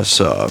 plus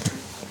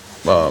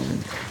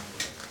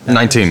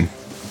 19.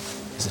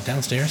 Is it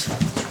downstairs?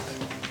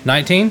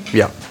 19?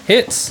 Yeah.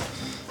 Hits.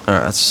 All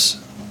right, that's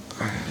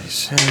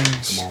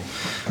 6.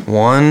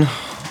 1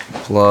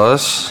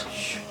 plus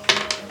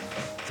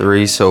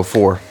 3, so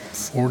 4.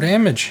 4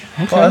 damage.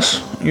 Okay.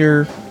 Plus,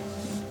 you're...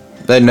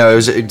 No,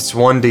 it's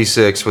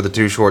 1d6 with the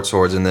 2 short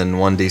swords, and then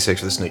 1d6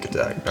 with the sneak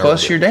attack.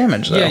 Plus your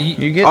damage, though. Yeah,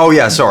 you get... Oh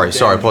yeah, sorry,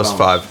 plus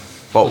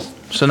 5. Oh,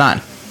 So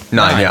 9.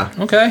 9, yeah.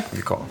 Okay.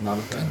 Good call.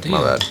 Good deal.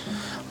 My bad.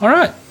 All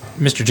right,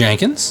 Mr.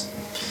 Jenkins.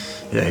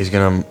 Yeah, he's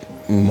gonna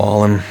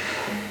maul him.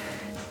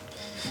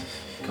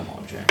 Come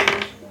on,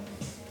 Jack.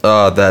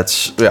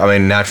 That's, I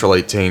mean, natural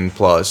 18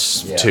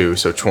 plus 2,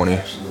 so 20.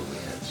 Absolutely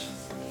hits.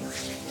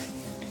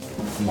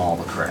 Maul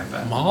the crap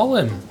out. Maul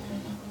him.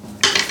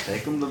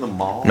 Take him to the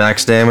mall.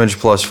 Max damage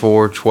plus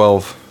 4,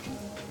 12.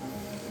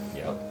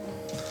 Yep.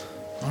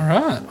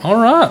 All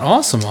right.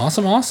 Awesome.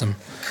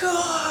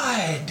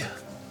 God.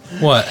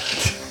 What?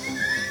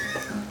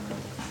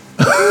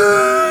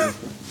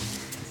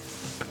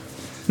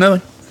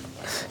 Nothing.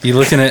 You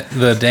looking at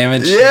the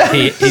damage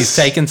he's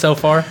taken so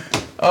far?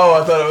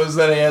 Oh, I thought it was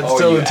that he had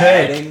still to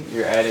take.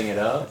 You're adding it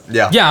up?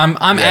 Yeah. Yeah,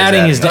 I'm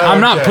adding his.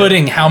 I'm not Okay.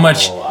 putting how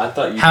much. I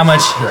thought you How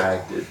much-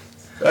 subtracted.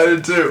 I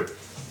did too.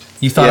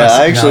 You thought? Yeah,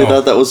 I actually no.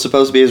 thought that was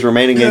supposed to be his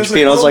remaining HP,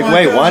 and I was like,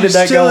 wait, why did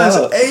that go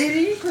up?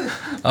 80?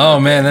 Oh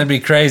man, that'd be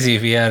crazy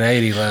if he had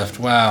 80 left.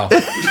 Wow.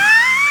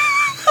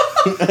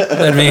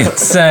 That'd be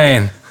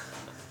insane.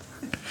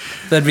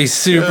 That'd be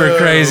super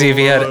crazy if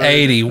he had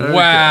 80.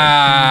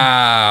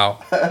 Wow.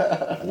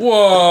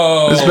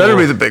 Whoa. This better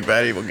be the big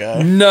bad evil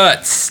guy.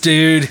 Nuts,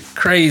 dude.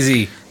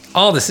 Crazy.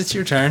 Aldous, it's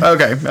your turn.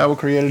 Okay, I will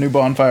create a new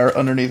bonfire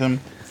underneath him.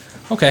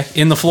 Okay.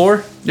 In the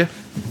floor? Yeah.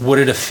 Would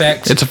it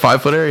affect It's a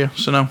 5-foot area,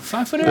 so no.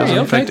 5-foot doesn't area? Okay,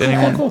 affect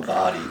anyone. cool.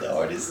 Body, the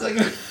hardest thing.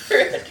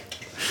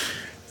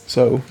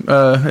 So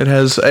it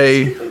has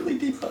a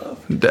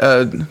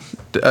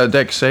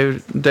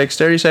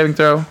dexterity saving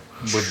throw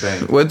With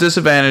Bane. with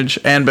disadvantage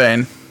and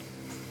bane.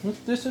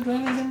 With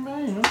disadvantage and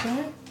bane,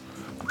 okay.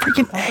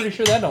 Freaking I'm pretty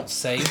sure that don't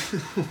save.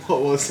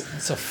 What was it?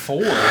 It's a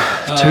 4. 2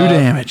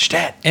 damage.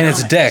 Stat. And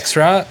it's dex,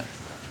 right?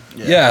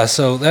 Yeah,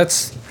 so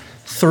that's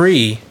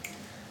 3.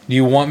 Do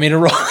you want me to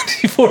roll a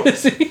d4 to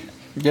see?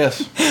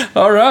 Yes.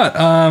 All right.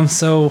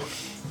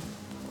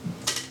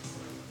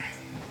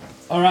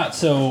 All right.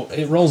 So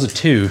it rolls a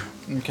 2.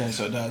 Okay,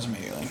 so it dies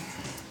immediately.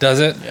 Does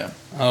it? Yeah.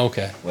 Oh,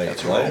 okay. Wait,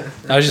 what?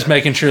 I was just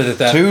making sure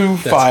that 2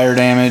 that's- fire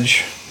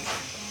damage.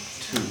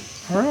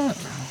 All right.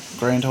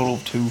 Grand total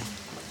of 2.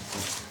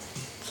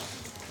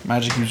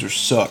 Magic users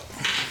suck.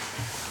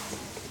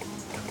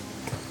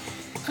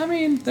 I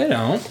mean, they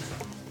don't.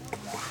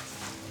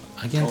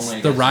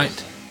 Against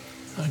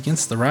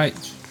the right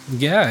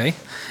guy.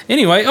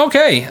 Anyway,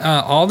 okay.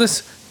 All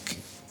this.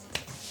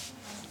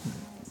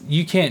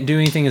 You can't do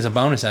anything as a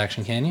bonus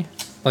action, can you?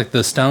 Like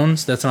the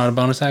stones, that's not a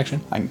bonus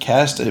action? I can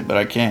cast it, but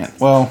I can't.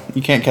 Well,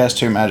 you can't cast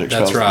 2 magic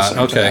spells. That's right.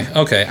 at the same Okay. time.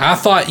 Okay. I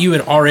thought you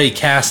had already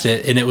cast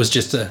it and it was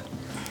just a.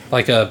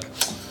 I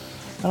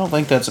don't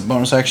think that's a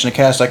bonus action to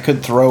cast. I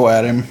could throw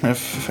at him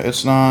if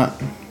it's not.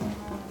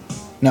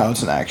 No,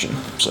 it's an action.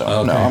 So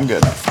no, Okay. I'm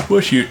good.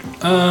 Well, shoot.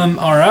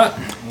 All right.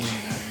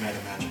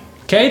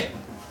 Cade,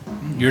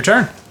 your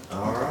turn.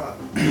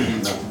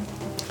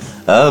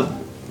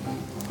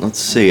 Let's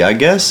see. I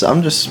guess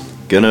I'm just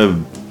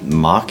gonna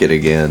mock it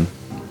again.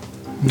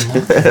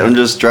 I'm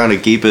just trying to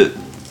keep it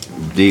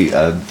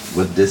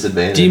with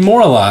disadvantage.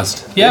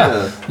 Demoralized. Yeah.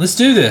 Yeah. Let's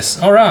do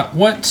this. All right.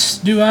 What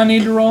do I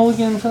need to roll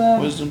again for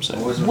that? Wisdom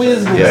save.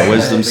 Wisdom. Yeah,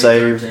 wisdom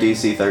save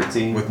DC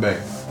 13. With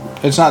Bane.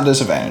 It's not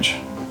disadvantage.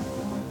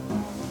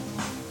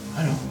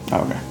 I know.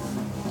 Okay.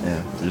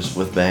 Yeah, just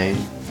with Bane.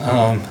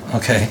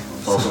 Okay.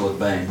 Also with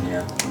Bane,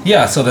 yeah.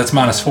 Yeah. So that's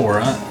 -4,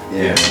 right?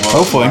 Yeah.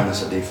 Hopefully.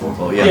 Minus a D4.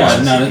 Well,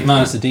 Yeah.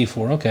 Minus the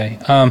D4. Okay.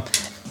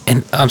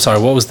 And I'm sorry.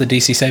 What was the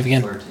DC save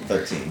again?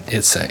 13.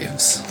 It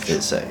saves.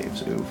 It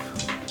saves. Oof.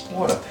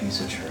 What a piece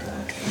of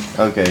trash.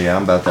 Okay, yeah,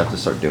 I'm about to have to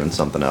start doing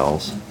something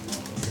else.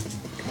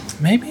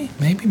 Maybe.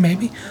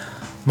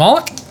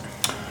 Moloch.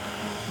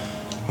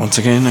 Once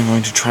again, I'm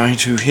going to try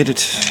to hit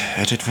it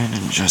at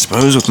advantage, I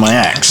suppose, with my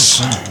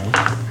axe.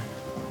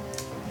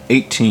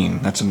 18.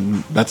 That's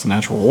a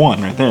natural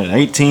 1 right there.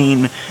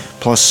 18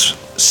 plus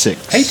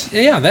 6.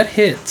 Yeah, that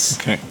hits.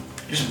 Okay.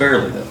 Just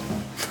barely, though.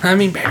 I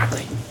mean,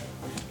 barely.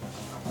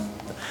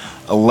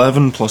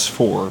 11 plus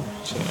 4.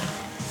 So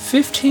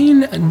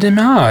 15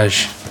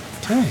 damage.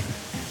 Okay.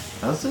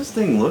 How's this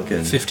thing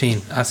looking?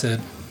 15. I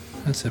said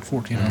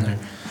 14 on there.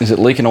 Is it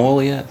leaking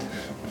oil yet?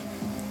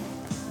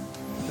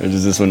 Or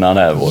does this one not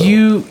have oil?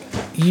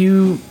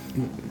 You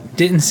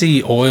didn't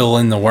see oil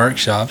in the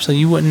workshop, so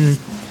you wouldn't.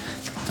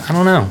 I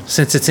don't know.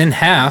 Since it's in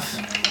half,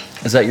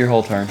 Is that your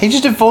whole turn? He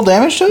just did full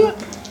damage to it?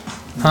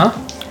 huh?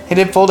 He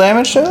did full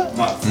damage to it?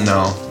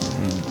 No.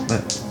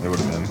 It would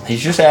have been.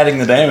 He's just adding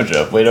the damage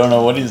up. We don't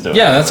know what he's doing.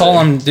 Yeah, that's all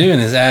I'm doing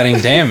is adding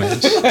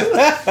damage.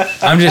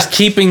 I'm just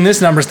keeping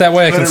this numbers that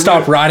way I can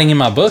stop writing in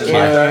my book here.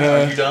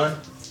 Are you done?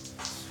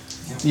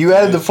 You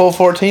added the full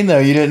 14 though.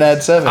 You didn't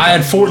add 7. I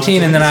had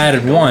 14 and then I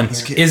added 1.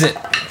 Is it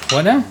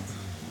what now?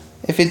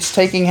 If it's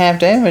taking half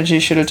damage, he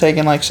should have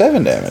taken like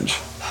 7 damage.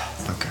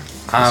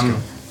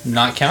 I'm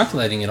not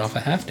calculating it off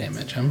of half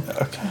damage. I'm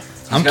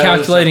Okay.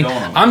 calculating.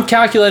 I'm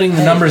calculating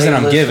the numbers that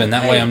I'm given.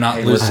 That way, I'm not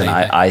losing Listen,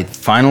 anything. I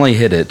finally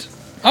hit it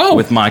Oh,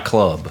 with my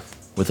club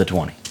with a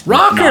 20.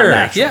 rocker! Not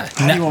natural. Yeah,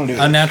 How do you wanna do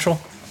this?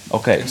 unnatural.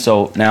 Okay,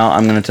 so now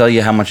I'm going to tell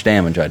you how much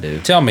damage I do.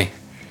 Tell me.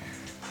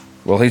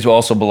 Well, he's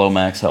also below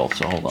max health,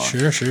 so hold on.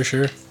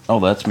 Sure. Oh,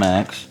 that's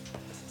max.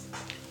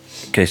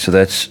 Okay, so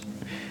that's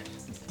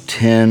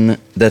 10.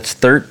 That's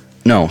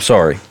No,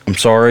 sorry. I'm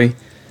sorry.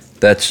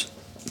 That's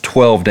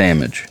 12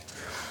 damage.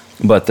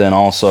 But then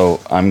also,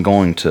 I'm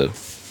going to...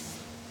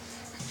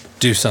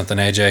 Do something,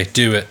 AJ.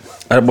 Do it.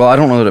 Well, I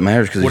don't know that it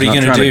matters because he's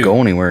not trying to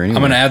go anywhere anyway.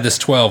 I'm going to add this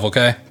 12,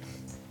 okay?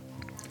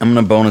 I'm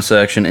going to bonus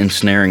action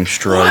Ensnaring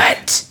Strike.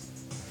 What?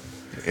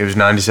 It was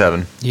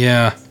 97.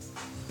 Yeah.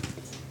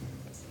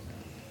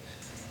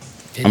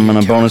 I'm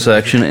going to bonus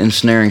action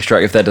Ensnaring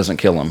Strike if that doesn't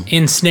kill him.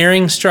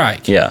 Ensnaring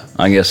Strike. Yeah,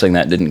 I'm guessing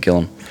that didn't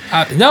kill him.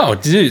 No,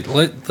 dude.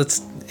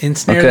 Let's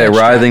ensnare Okay, that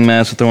Writhing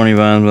Mass of Thorny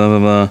Vines, blah, blah,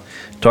 blah.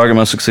 Target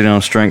must succeed on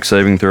a Strength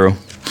saving throw.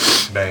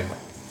 Bang.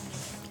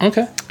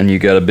 Okay. And you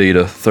got to beat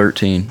a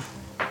 13.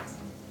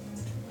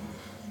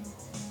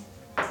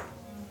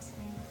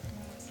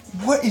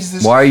 What is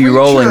this? Why are you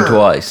rolling creature?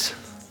 twice?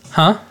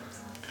 Huh?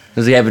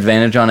 Does he have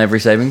advantage on every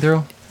saving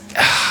throw?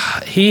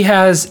 He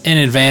has an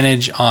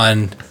advantage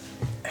on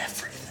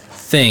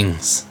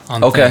things.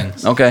 On Okay,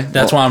 things. okay.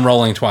 That's why I'm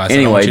rolling twice.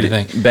 Anyway, I don't want you to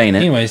think. bane it.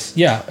 Anyways,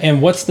 yeah.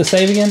 And what's the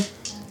save again?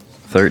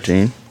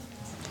 13.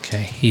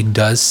 Okay, he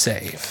does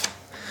save.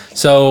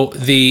 So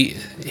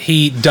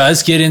he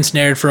does get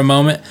ensnared for a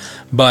moment,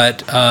 but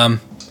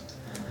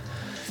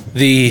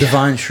the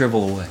Vines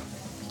shrivel away.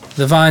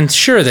 The vines,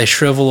 sure, they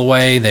shrivel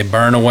away, they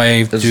burn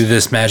away through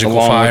this magical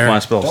Along fire. with my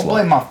spell Don't slot.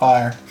 blame my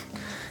fire.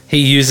 He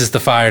uses the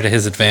fire to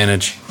his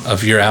advantage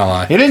of your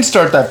ally. He didn't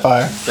start that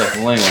fire.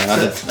 Definitely.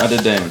 I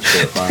did damage to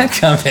it. Fine.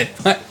 Come it.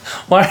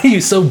 Why are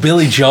you so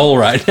Billy Joel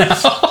right now?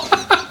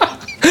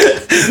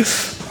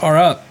 All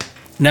right.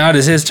 Now it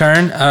is his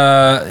turn.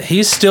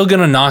 He's still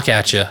going to knock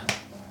at you,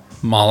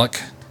 Moloch.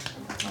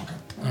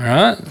 All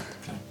right.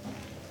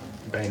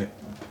 Bang it.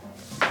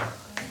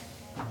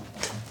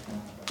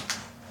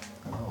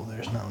 Oh,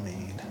 there's no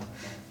need.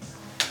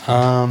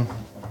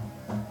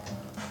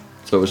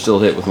 So it was still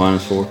hit with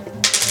 -4.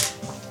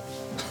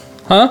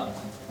 Huh?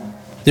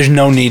 There's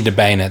no need to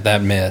bane it.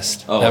 That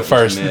missed. Oh, that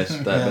first.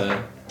 missed that bad.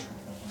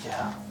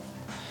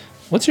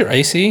 What's your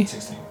AC?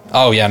 16.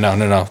 Oh, yeah.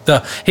 No.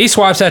 He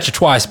swipes at you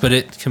twice, but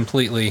it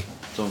completely...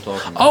 So I'm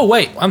talking about. Oh,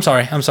 wait. I'm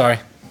sorry.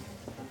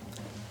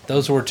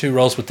 Those were 2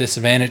 rolls with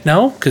disadvantage.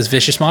 No, because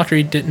Vicious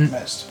Mockery didn't...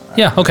 Missed.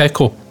 Yeah, okay,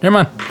 cool. Never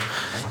mind.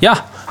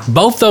 Yeah,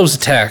 both those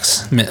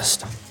attacks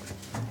missed.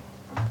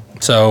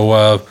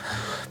 So,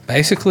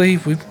 basically,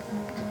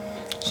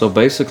 So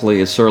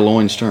basically, it's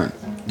Sirloin's turn.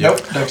 Nope.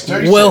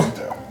 Dexterity Well, saving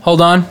throw. hold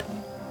on.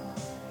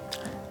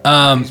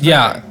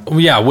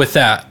 Yeah, with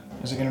that.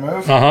 Is he gonna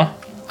move?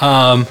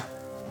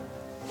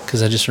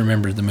 Because I just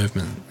remembered the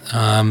movement.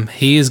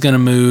 He is going to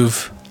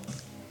move...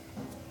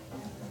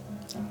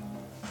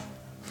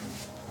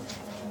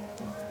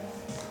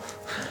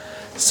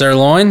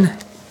 Sirloin,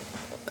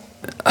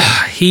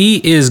 he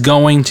is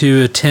going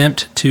to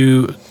attempt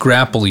to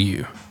grapple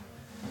you.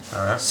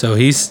 All right. So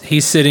he's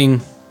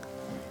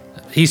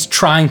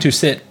trying to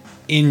sit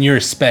in your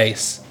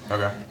space,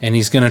 Okay. and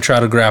he's going to try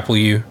to grapple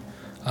you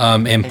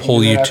and Can pull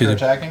do that you after to the...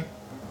 attacking.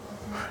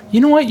 You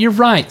know what? You're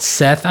right,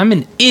 Seth. I'm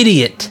an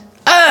idiot.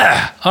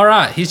 All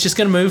right, he's just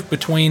going to move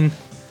between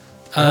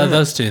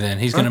those two then.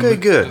 He's going to Okay,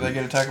 Do good. they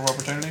get attack of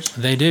opportunities?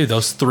 They do.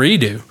 Those 3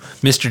 do.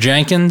 Mr.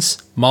 Jenkins,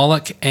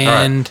 Moloch,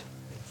 and...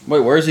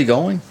 Wait, where is he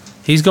going?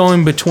 He's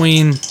going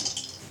between...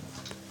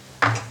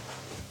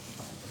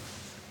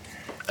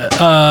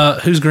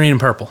 who's green and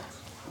purple?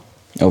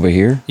 Over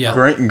here? Yeah.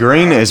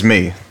 Green is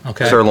me.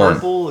 Okay. Sirloin.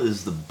 Purple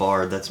is the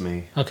bard. That's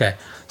me. Okay.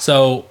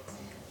 So,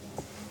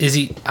 is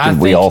he... Did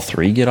we all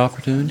 3 get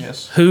opportunity?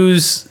 Yes.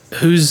 Who's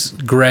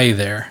gray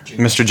there?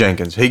 Mr.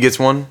 Jenkins. He gets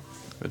 1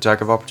 attack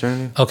of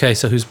opportunity. Okay,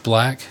 so who's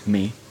black?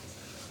 Me.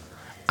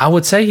 I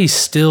would say he's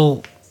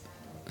still...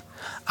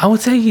 I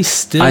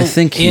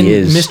think he in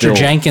is Mr. still-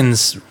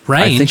 Jenkins'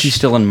 range. I think he's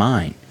still in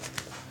mine.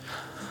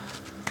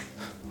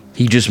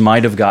 He just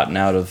might have gotten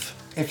out of...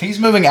 If he's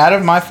moving out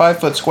of my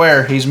 5-foot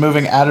square, he's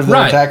moving out of their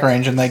Right. attack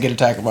range, and they get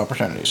attack of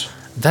opportunities.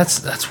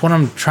 That's what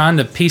I'm trying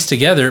to piece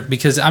together,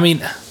 because I mean,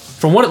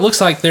 from what it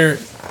looks like, they're...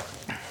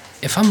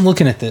 If I'm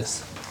looking at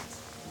this,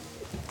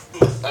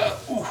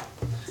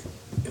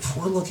 if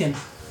we're looking,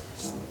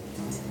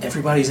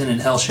 everybody's in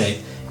an L shape.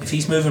 If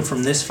he's moving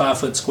from this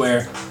 5-foot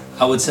square,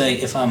 I would say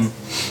if I'm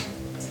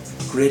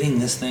gridding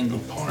this thing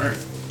apart,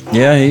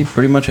 Yeah, he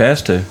pretty much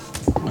has to.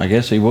 I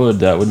guess he would.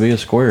 That would be a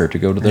square to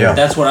go to there. Yeah.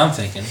 that's what I'm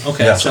thinking.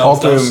 Okay, Yeah. so All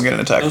 3 of those- them get an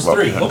attack those of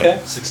 3, opportunity.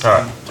 okay. 16, All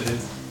right.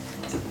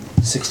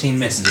 16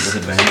 misses. That's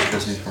did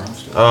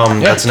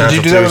you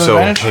natural do that too, with so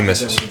advantage? he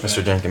misses.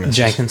 Mr. Jenkins misses.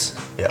 Jenkins.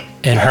 Yeah.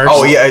 And hers.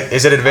 Oh, yeah.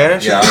 Is it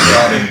advantage? Yeah, I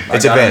got him.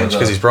 It's advantage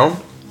because he's prone?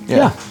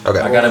 Yeah. Okay.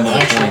 I got him with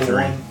a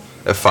 23.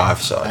 A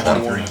 5,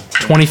 so.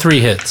 23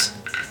 hits.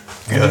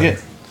 What'd you get?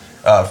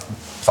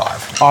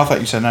 5. Oh, I thought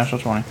you said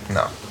natural 20.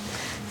 No.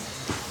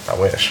 I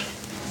wish.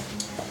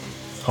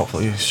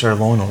 Hopefully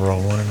Sirloin will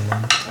roll 1 in a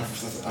moment.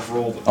 I've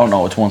rolled Oh,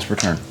 no, it's once per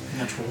turn.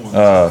 natural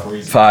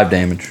one. 5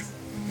 damage.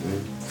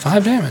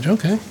 5 damage.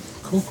 Okay.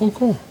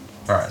 Cool.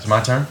 Alright, it's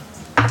my turn?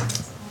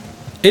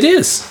 It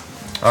is.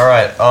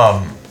 Alright,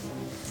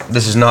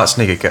 this is not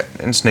sneak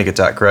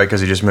attack, correct?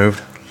 Because he just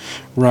moved?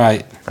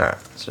 Right. Alright,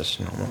 it's just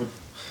normal.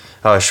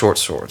 Short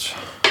swords.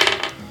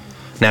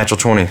 Natural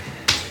 20.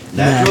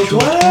 Natural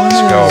 20.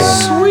 Let's go.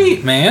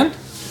 Sweet, man.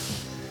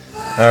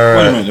 All Wait a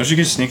right. minute, don't you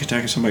get sneak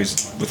attack if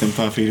somebody's within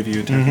 5 feet of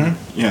you attacking?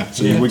 Yeah,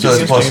 so you would So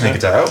get it's plus sneak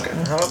attack. Okay.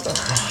 How about that?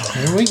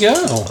 Here we go.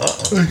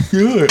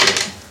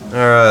 All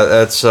right.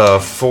 That's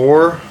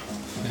 4.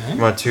 Okay.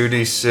 My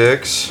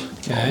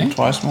 2d6. Okay.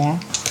 Twice more.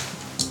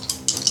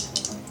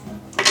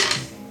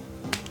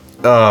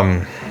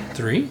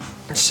 3.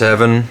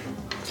 7.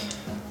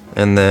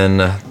 And then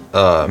is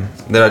that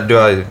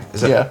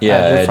Yeah, add your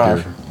add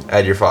 5.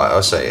 add your 5.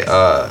 I'll say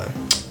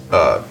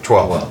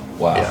 12.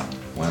 Wow. Yeah.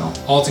 Well,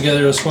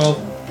 Altogether it was 12.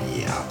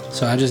 Yeah.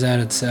 So I just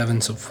added 7,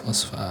 so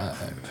plus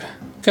 5.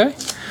 Okay.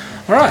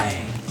 All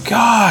right.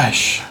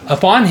 Gosh.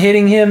 Upon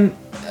hitting him,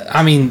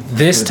 I mean,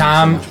 this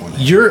time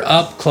you're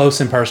up close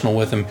and personal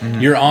with him.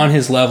 You're on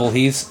his level.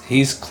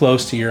 He's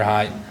close to your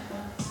height.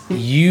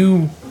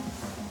 You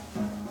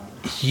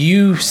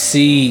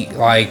see,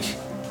 like,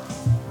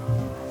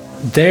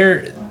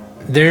 there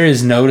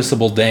is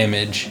noticeable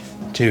damage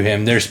to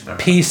him. There's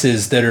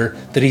pieces that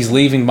he's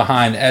leaving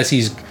behind as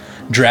he's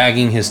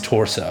dragging his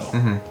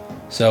torso.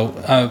 So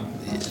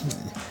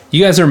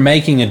you guys are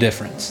making a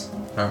difference.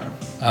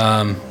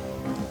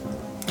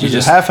 You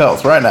just half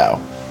health right now.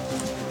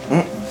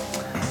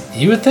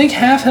 You would think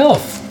half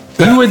health.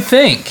 You would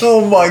think.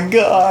 Oh my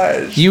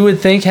gosh. You would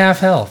think half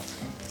health.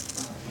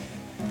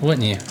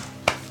 Wouldn't you?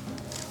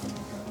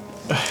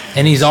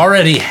 And he's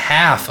already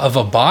half of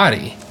a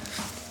body.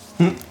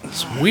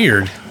 It's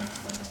weird.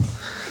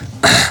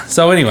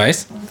 So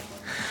anyways,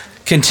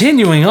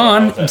 continuing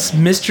on, it's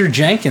Mr.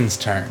 Jenkins'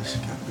 turn.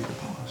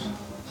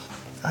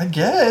 I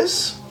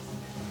guess.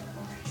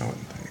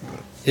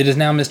 It is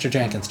now Mr.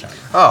 Jenkins' turn.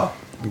 Oh,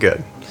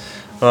 good.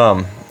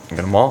 I'm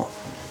gonna maul.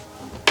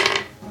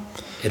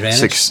 Advantage?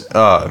 6.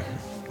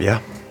 Yeah.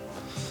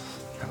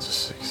 That's a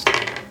 6.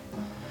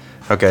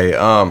 Okay.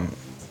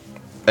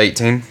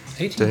 18.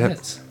 18 to hit.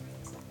 hits.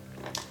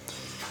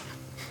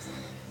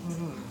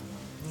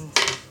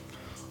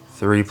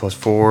 3 plus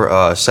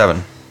 4.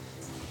 7.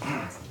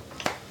 Alright.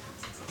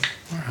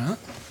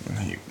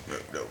 And you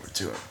moved over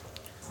to it.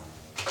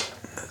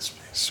 That's me.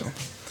 So.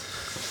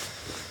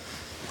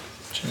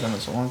 She's done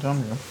this a long time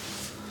ago.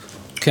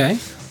 Okay.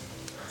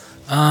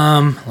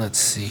 Let's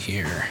see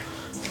here.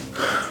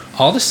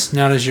 Aldous,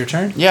 now it is your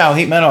turn. Yeah, I'll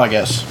heat metal, I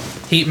guess.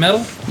 Heat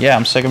metal. Yeah,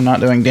 I'm sick of not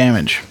doing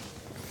damage.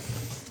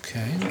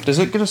 Okay. Does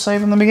it get a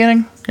save in the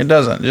beginning? It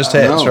doesn't. Just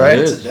hits, no, right?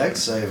 it It's a dex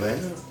save,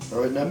 ain't it?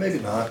 Or no, maybe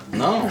not.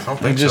 No. I don't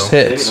It think just so.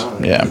 hits. Maybe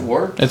not. Yeah. It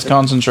worked. It's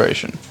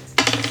concentration.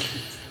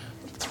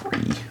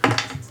 3.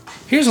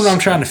 Here's what I'm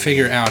trying to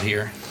figure out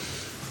here.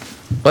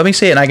 Let me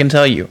see it and I can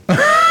tell you.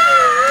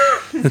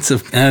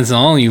 That's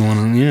all you want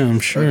to. Yeah, I'm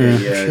sure.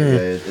 Okay, yeah.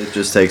 It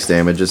just takes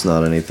damage. It's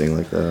not anything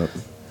like that.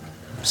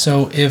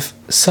 So if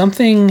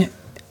something,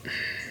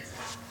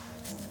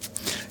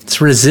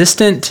 it's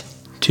resistant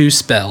to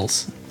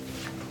spells.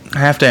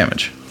 Half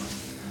damage.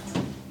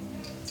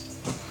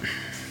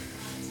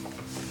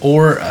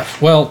 Or,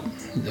 well,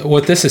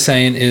 what this is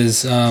saying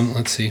is,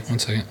 let's see, 1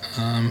 second.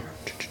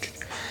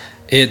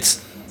 It's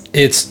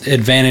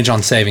advantage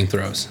on saving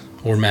throws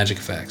or magic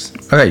effects.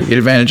 Okay, you get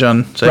advantage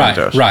on saving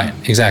throws. Right,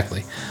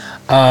 exactly.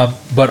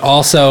 But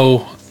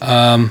also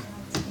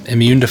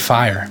immune to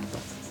fire.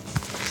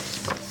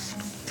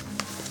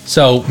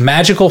 So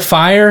magical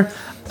fire,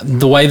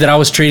 the way that I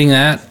was treating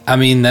that, I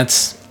mean,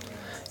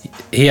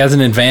 he has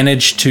an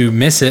advantage to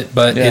miss it,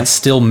 but Yeah. it's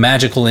still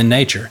magical in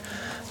nature.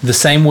 The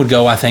same would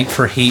go, I think,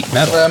 for heat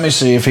metal. Let me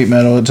see if heat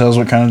metal, it tells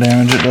what kind of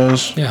damage it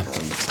does. Yeah.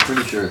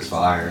 Pretty sure it's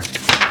fire.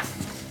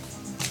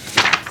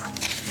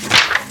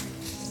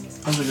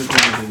 That's a good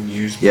thing I didn't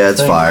use. Yeah,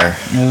 it's fire.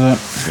 Is it?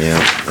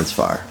 Yeah, it's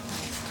fire.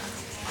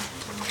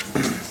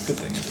 Good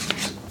thing I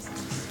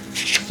didn't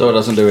use it. so it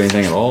doesn't do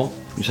anything at all?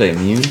 You say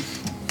immune?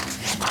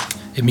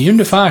 Immune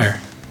to fire.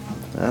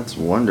 That's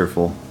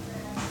wonderful.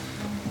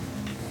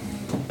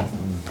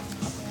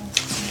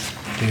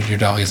 Dude, your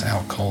dog is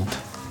out cold.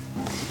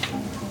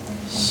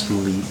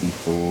 Sleepy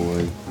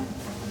boy.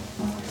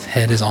 His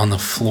head is on the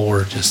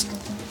floor, just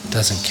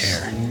doesn't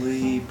care.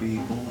 Sleepy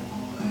boy.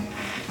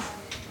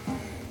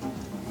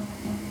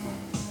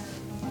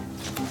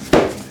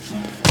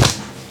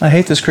 I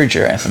hate this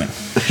creature, Anthony.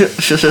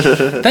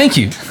 Thank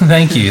you.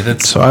 Thank you.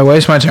 That's So I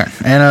waste my turn.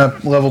 And a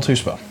level 2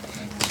 spell.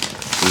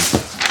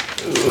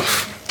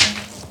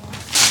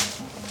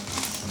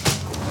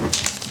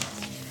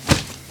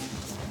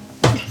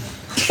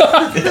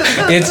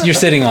 you're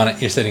sitting on it.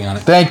 You're sitting on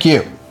it. Thank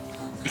you.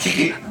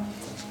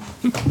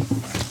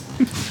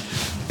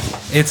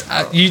 It's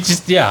you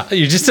just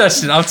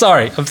touched it. I'm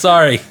sorry.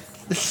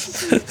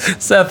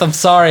 Seth, I'm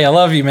sorry. I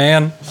love you,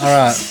 man. All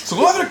right. It's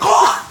 11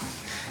 o'clock!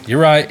 You're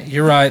right.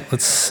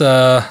 Let's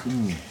You're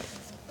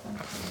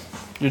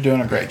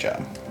doing a great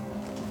job.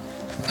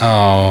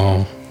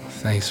 oh,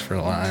 thanks for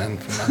lying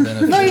for my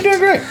benefit. No, you're doing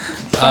great.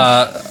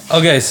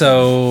 Okay,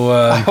 so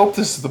I hope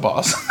this is the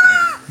boss.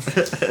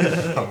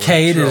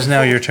 Cade, it is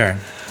now your turn.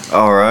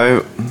 All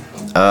right.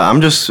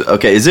 I'm just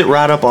okay. Is it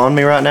right up on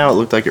me right now? It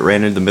looked like it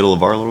ran into the middle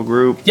of our little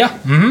group. Yeah.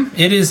 Mm-hmm.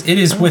 It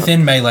is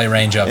within melee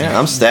range of you. Yeah,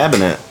 I'm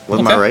stabbing it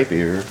with my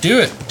rapier. Do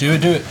it. Do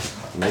it.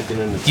 Making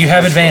it. You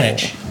have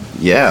advantage.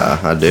 Yeah,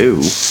 I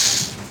do.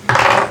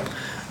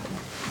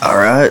 All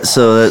right,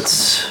 so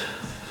that's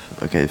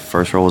okay.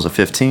 First roll was a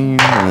 15, and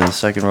then the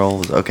second roll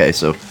was okay.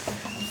 So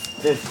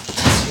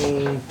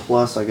 15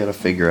 plus. I gotta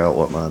figure out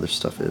what my other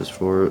stuff is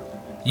for it.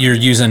 You're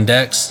using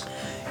Dex.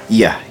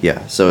 Yeah.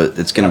 So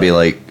it's gonna be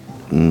like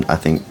I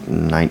think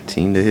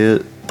 19 to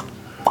hit.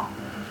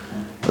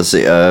 Let's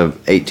see,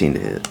 18 to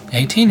hit.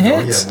 18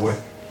 hits. Oh, yeah, boy.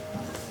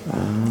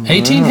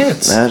 18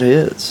 hits. That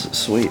hits.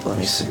 Sweet. Let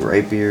me see.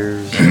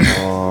 Rapiers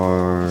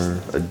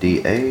are a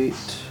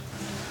D8.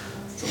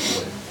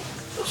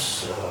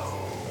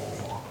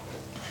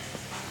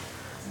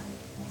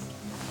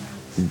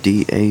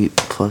 D8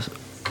 plus,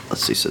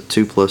 let's see, so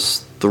 2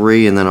 plus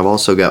 3, and then I've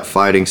also got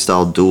fighting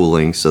style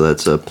dueling, so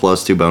that's a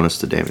plus 2 bonus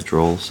to damage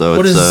roll. So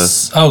What it's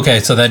is okay?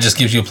 So that just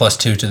gives you a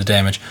 +2 to the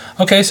damage.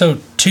 Okay, so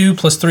 2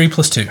 plus 3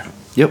 plus 2.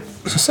 Yep,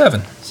 So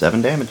 7.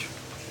 7 damage.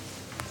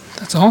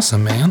 That's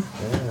awesome, man.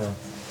 Yeah.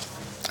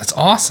 That's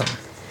awesome.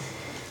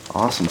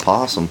 Awesome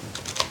possum.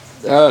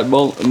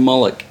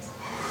 Mullock.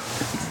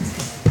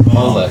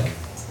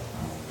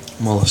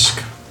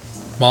 Mollusk.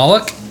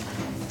 Moloch?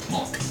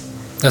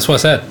 That's what I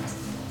said.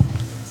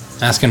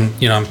 Asking,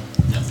 I'm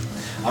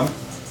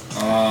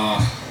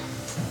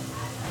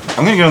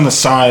gonna get on the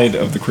side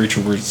of the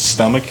creature where its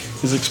stomach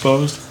is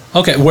exposed.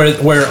 okay,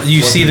 where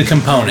you see the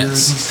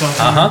components.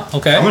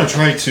 Okay. I'm gonna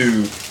try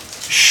to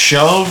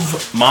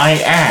shove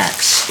my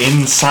axe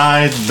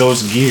inside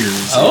those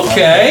gears.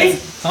 Okay.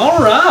 All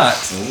right.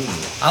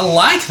 I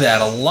like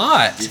that a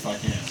lot. If I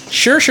can.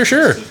 Sure.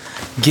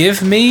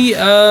 Give me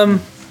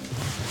let's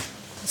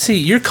see,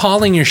 you're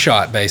calling your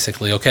shot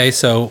basically, okay?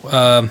 So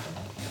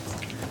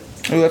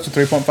Oh, that's a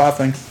 3.5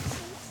 thing.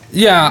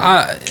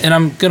 yeah,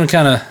 I'm gonna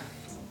kinda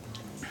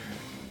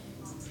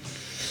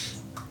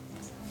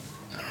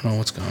I don't know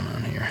what's going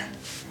on here.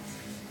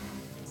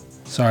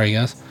 Sorry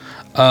guys.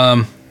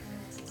 The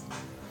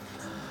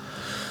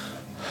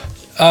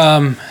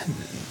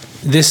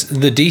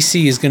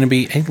DC is going to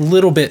be a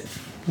little bit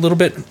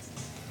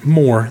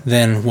more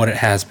than what it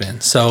has been.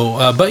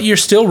 So, but you're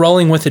still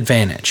rolling with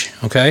advantage,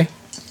 okay?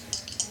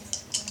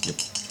 Yep.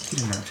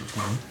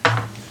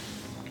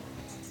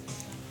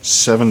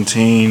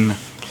 17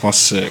 plus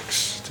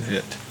 6 to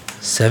hit.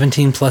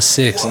 17 plus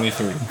 6.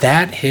 23.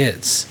 That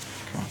hits.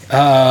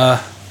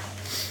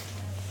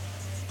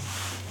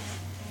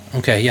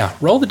 Okay, yeah.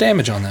 Roll the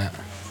damage on that.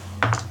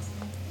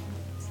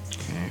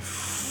 Okay,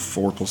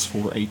 4 plus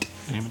 4, 8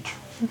 damage.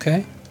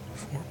 Okay.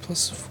 4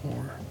 plus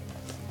 4.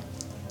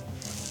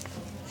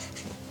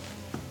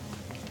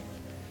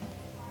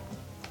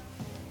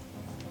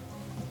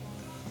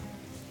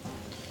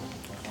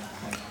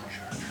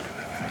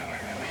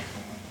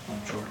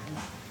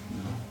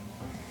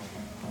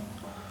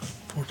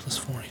 Four plus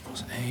 4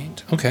 equals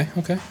 8. Okay.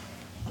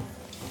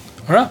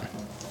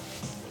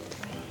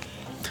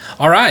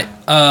 All right.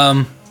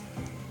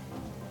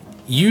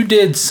 You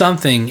did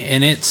something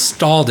and it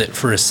stalled it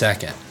for a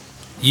second.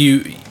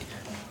 You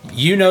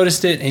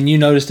noticed it, and you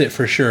noticed it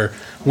for sure.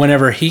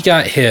 Whenever he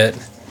got hit,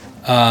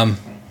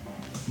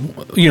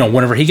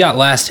 whenever he got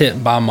last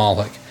hit by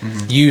Moloch,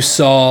 you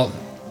saw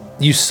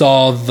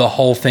the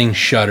whole thing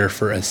shudder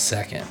for a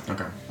second.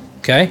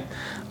 Okay.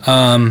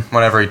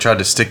 Whenever he tried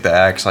to stick the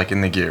axe like in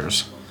the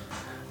gears.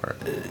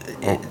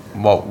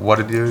 What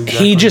did he do?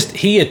 Exactly?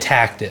 He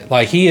attacked it.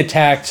 Like he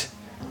attacked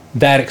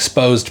that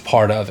exposed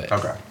part of it.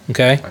 Okay.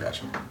 I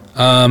got you.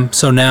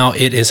 So now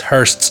it is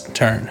Hurst's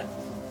turn.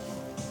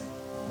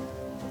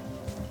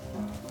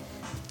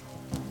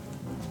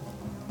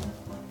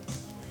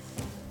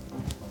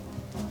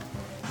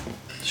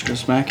 Just go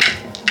smack it.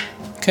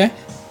 Okay.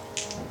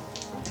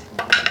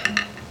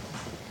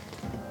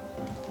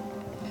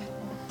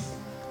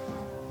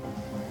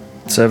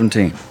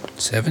 $17.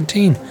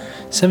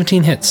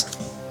 17 hits.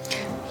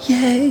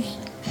 Yay.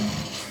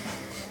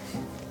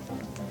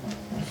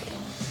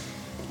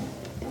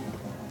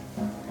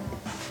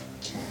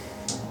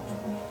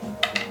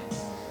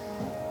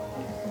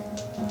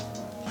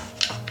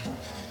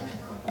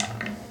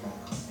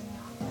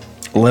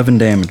 $11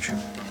 damage.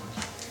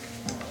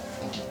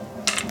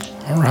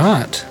 All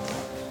right.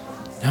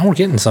 Now we're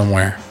getting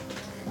somewhere.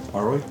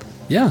 Are we?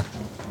 Yeah.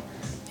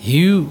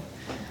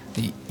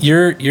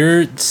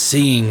 You're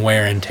seeing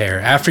wear and tear.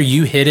 After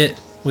you hit it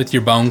with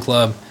your bone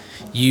club,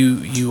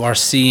 you're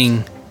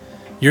seeing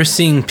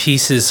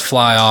pieces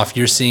fly off.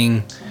 You're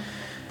seeing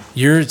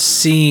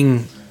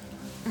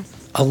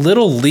a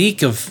little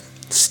leak of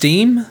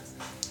steam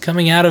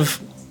coming out of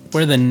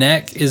where the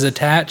neck is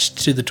attached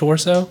to the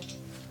torso.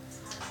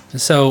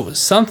 So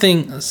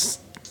something,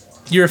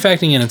 you're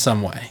affecting it in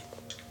some way.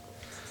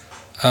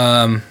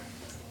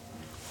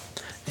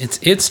 It's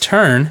its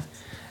turn,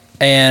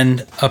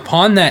 and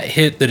upon that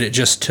hit that it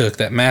just took,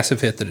 that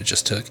massive hit that it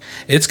just took,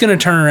 it's going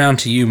to turn around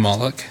to you,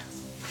 Moloch,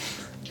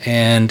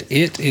 and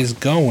it is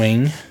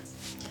going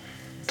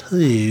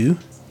to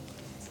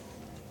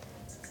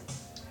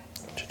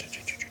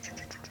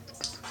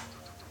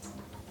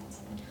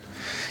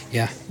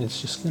Yeah,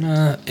 it's just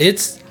gonna.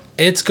 It's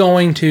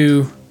going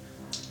to.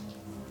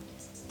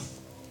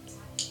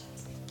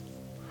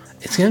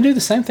 It's gonna do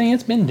the same thing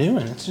it's been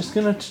doing. It's just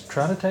gonna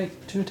try to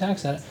take 2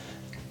 attacks at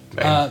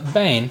it.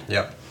 Bane.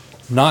 Yep.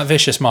 Not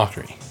vicious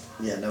mockery.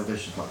 Yeah, no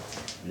vicious mark.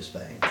 Just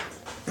bang.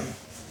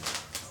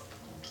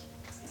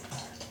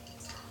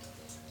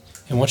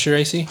 And what's your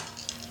AC?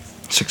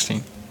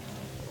 16.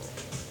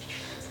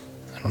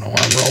 I don't know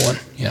why I'm rolling.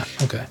 Yeah.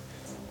 Okay.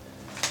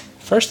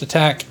 First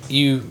attack,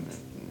 you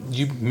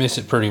miss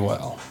it pretty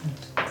well.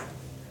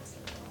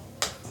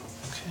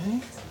 Okay.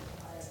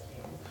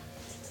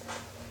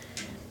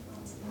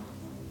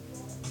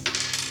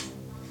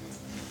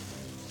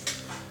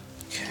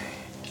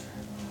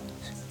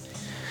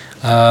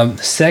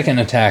 Second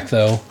attack,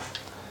 though.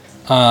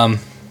 I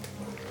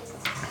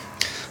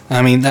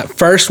mean, that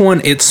first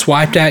one, it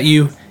swiped at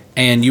you,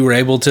 and you were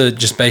able to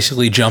just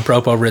basically jump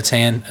rope over its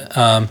hand.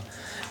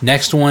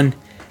 Next one,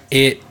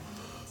 it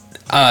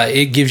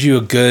gives you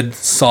a good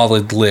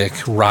solid lick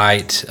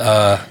right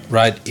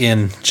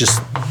in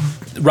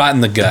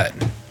the gut.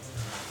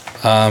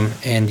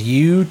 And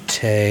you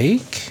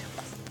take.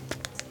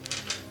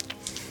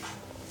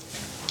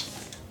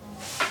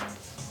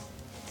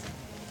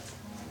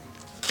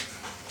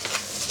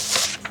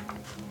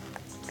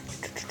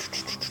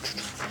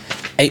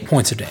 Eight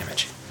points of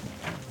damage.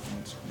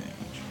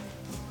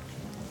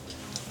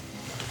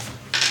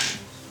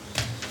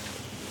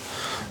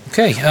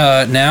 Okay,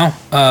 now,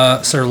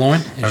 Sirloin.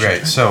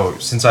 Okay, so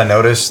since I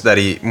noticed that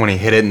when he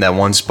hit it in that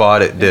one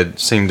spot, it did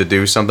seem to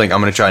do something,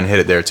 I'm going to try and hit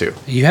it there too.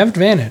 You have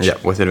advantage. Yeah,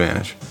 with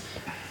advantage.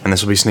 And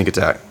this will be sneak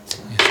attack.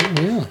 Yes, it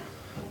will.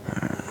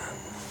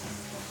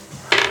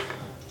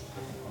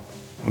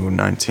 Ooh,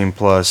 19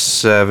 plus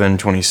 7,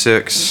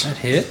 26. That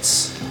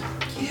hits.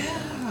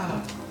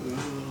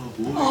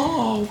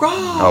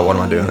 Oh, what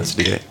am I doing? That's a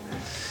D8.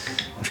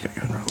 I'm just going to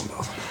go and roll them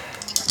both.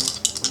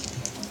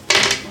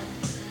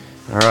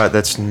 Alright,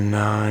 that's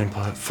 9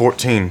 plus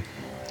 14.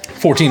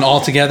 14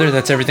 altogether,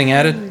 that's everything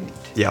added?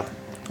 Yeah.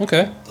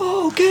 Okay.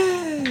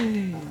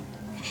 Okay.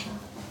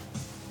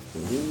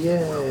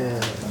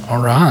 Yeah.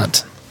 All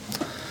right.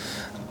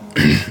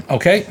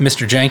 Okay,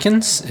 Mr.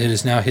 Jenkins, it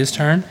is now his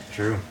turn.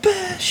 True.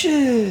 Bash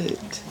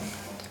it.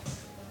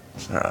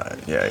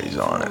 Alright, yeah, he's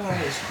on it.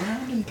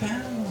 Ground and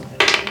pound.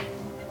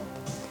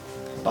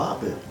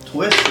 Bop it,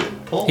 twist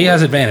it, pull He it,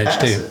 has advantage,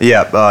 pass too. it.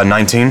 Yeah,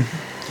 19.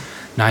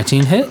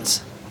 19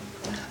 hits.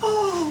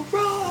 All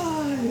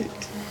right.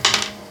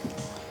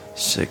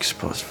 6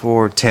 plus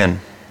 4, 10.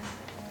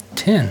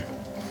 10.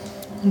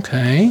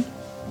 Okay.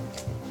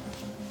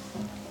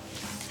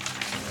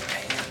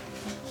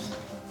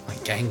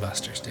 Like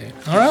gangbusters, dude.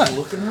 All right.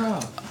 Looking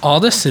rough.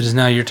 Aldous, it is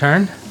now your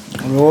turn.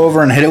 I'll go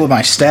over and hit it with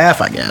my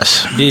staff, I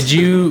guess. Did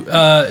you,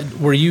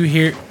 were you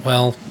here?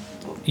 Well,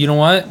 you know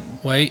what?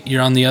 Wait,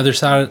 you're on the other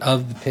side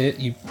of the pit.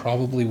 You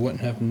probably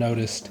wouldn't have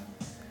noticed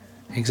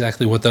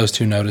exactly what those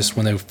two noticed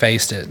when they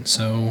faced it.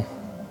 So,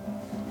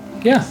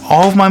 yeah.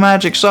 All of my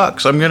magic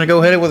sucks. I'm gonna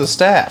go hit it with a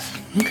staff.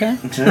 Okay.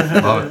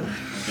 Yeah,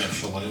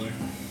 shillelagh.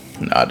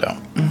 No, I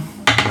don't.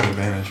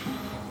 Advantage.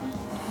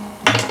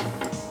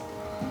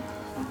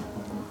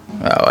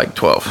 Like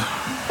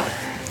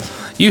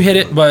 12. You hit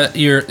it, but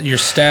your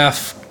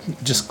staff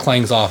just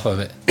clangs off of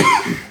it.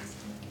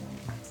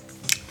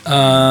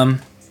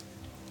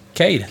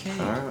 Cade.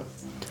 Alright.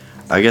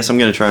 I guess I'm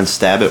gonna try and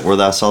stab it where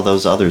I saw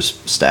those others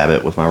stab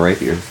it with my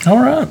rapier. All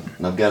right.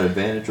 And I've got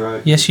advantage,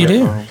 right? Yes, you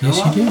do. Yes,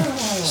 you do.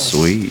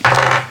 Sweet.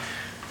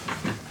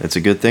 It's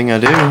a good thing I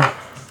do.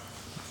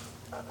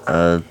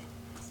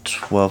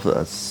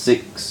 12,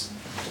 6.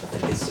 I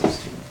think it's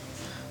 16.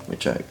 Let me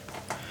check.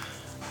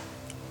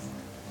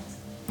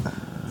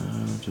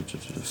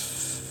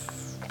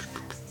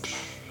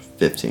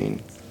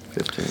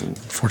 15.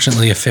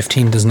 Fortunately, a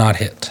 15 does not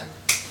hit.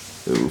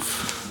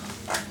 Oof.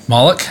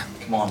 Moloch.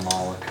 Come on,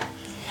 Moloch.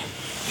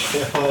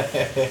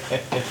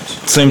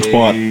 Same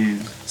spot.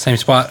 Same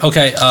spot.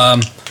 Okay.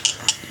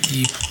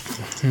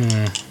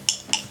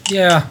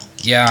 Yeah.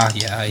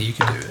 You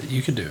can do it.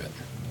 You can do it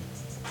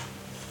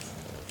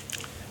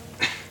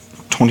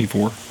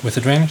 24. with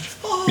advantage.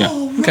 Yeah.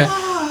 Okay.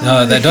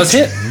 That does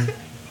hit.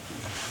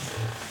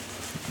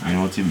 You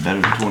know what's even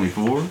better than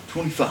 24?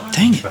 25.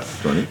 Dang it.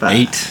 25.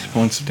 8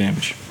 points of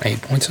damage.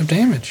 8 points of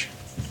damage.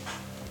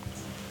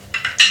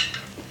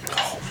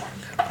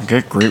 I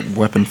got great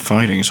weapon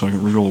fighting, so I can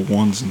reroll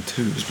 1s and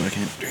 2s, but I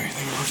can't do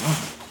anything with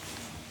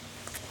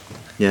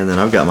that. Yeah, and then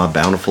I've got my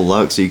bountiful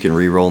luck, so you can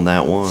re-roll in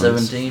that one.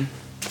 17.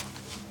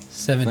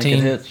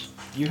 17. Hits.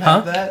 You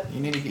have that?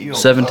 You need to get you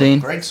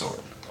 17. greatsword.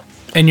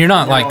 And you're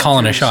not like You're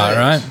calling a on shot, 2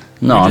 right? saves.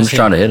 No, You I'm just just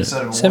trying to hit it.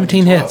 Instead of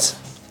 17 1d12. hits.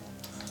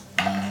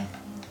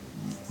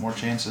 More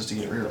chances to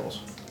get rerolls.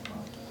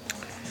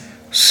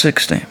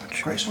 6 damage.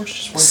 Greatsword's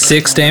just worth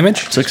 6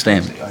 damage. 6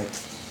 damage.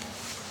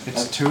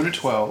 It's 2 to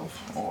 12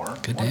 or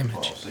Good 1 to damage.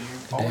 12, so you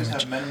always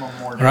damage. have minimum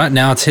more. All right,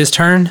 now it's his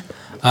turn.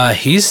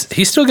 He's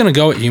still gonna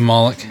go at you,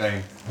 Moloch.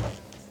 Bang.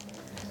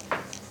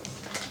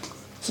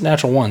 It's a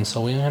natural 1,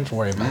 so we don't have to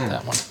worry about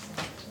that one.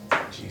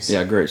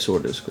 Yeah, great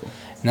sword is cool.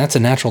 And that's a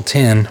natural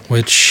 10,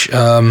 which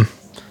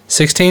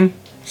 16?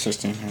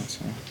 16 hits.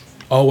 Yeah.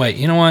 Oh, wait.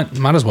 You know what?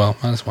 Might as well.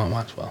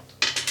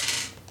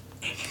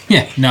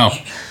 Yeah, no.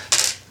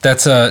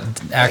 That's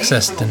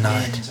access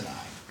denied.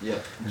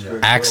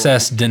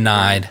 Access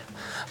denied.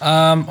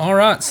 All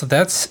right, so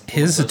that's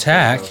his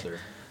attack.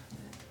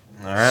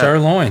 All right.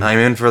 Sirloin. I'm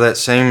in for that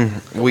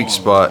same weak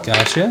spot.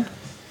 Gotcha.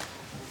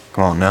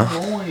 Come on now.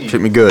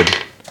 Treat me good.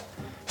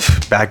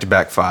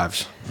 Back-to-back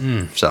 5s.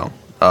 So,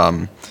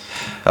 12.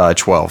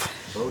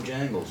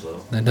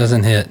 That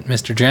doesn't hit.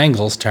 Mr.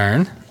 Jangle's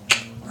turn.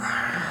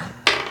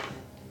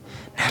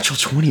 Natural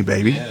 20,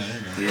 baby.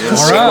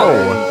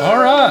 All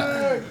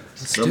right.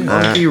 The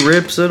monkey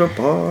rips it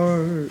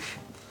apart.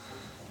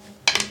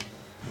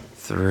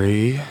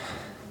 3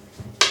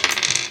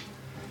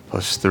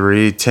 plus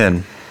 3,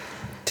 10.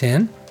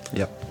 10.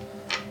 Yep.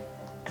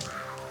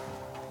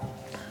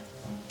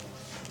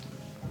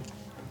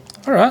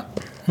 All right.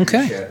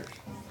 Okay.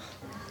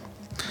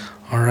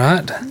 All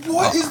right.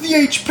 What is the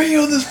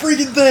HP on this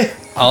freaking thing?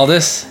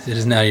 Aldous, it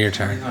is now your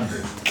turn.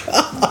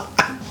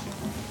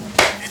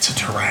 It's a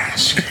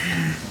Tarrasque.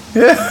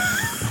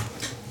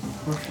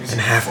 In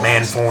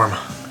half-man form.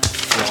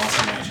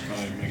 Frost magic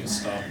might make it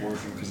stop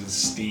working because it's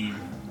steam.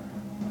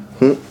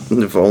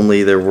 If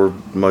only there were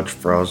much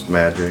frost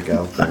magic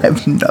out I there.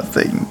 have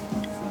nothing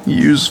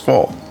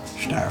useful.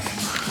 Staff.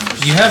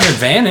 You have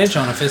advantage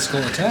on a physical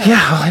attack. Yeah,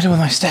 I'll hit it with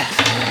my staff.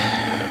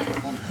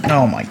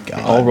 Oh my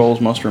god. All rolls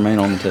must remain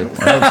on the table.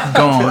 It's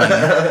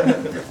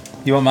gone.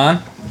 You want mine?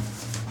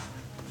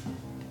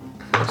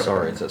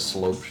 Sorry, it's a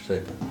sloped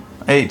table.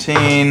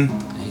 18.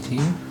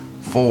 18.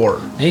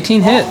 4.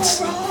 18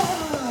 hits.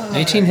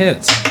 18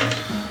 hits.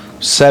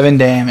 7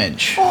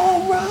 damage.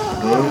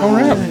 All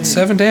right.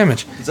 7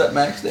 damage. Is that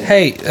max damage?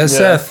 Hey,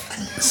 Seth,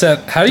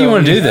 how do you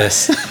want to do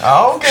this?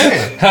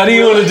 Okay. How do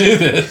you want to do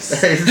this?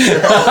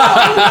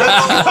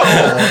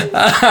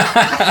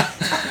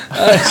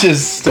 I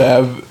just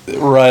stab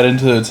right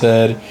into its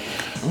head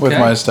with Okay.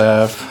 my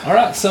staff. All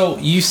right. So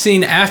you've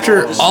seen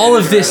after all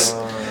of this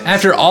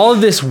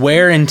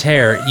wear and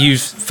tear, you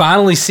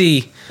finally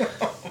see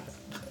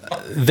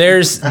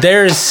there's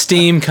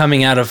steam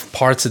coming out of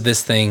parts of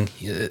this thing.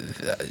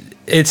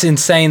 It's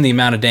insane the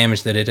amount of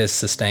damage that it has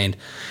sustained.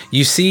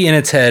 You see in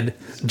its head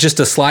just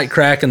a slight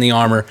crack in the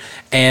armor,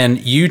 and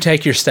you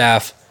take your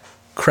staff,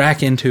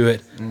 crack into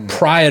it,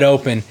 pry it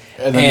open,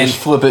 And then just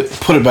flip it,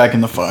 put it back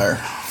in the fire.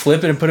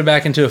 flip it and put it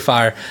back into a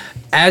fire.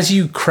 As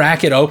you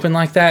crack it open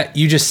like that,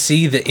 you just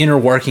see the inner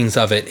workings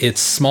of it. It's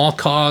small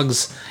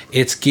cogs,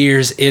 it's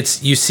gears,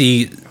 you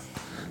see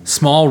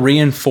small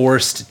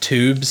reinforced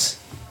tubes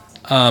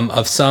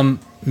of some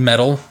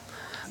metal,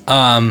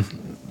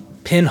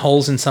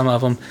 pinholes in some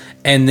of them,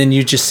 and then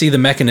you just see the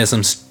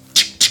mechanisms.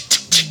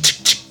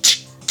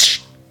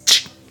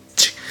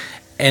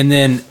 And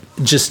then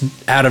just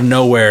out of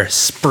nowhere,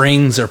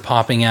 springs are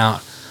popping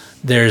out.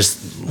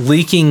 There's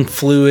leaking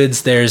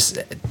fluids.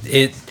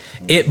 It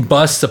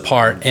busts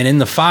apart, and in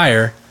the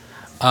fire,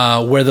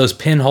 where those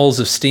pinholes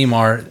of steam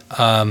are,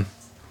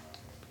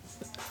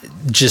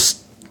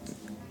 just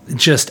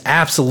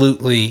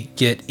absolutely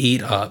get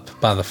eat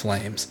up by the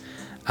flames,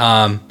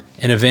 and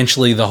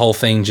eventually the whole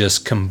thing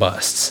just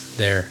combusts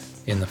there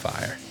in the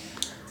fire.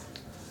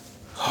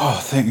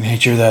 Oh, thank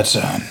nature that's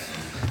done.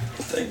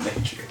 Thank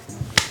nature.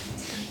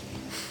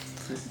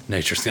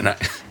 Nature's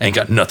ain't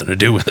got nothing to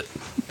do with it.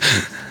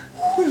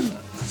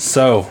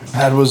 So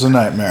That was a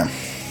nightmare.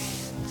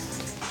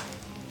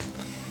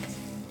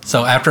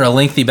 after a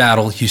lengthy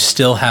battle, you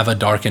still have a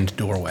darkened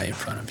doorway in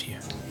front of you.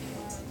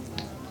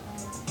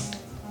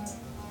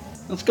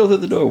 Let's go through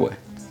the doorway.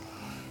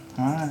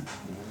 Alright.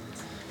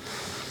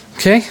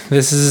 Okay,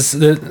 this is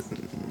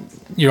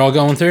you're all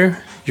going through.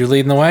 You're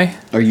leading the way.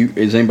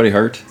 Is anybody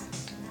hurt?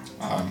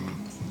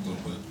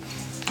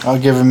 I'll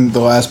give him the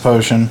last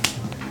potion.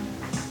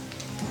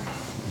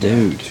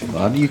 Dude,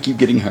 why do you keep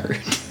getting hurt?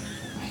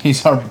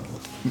 He's our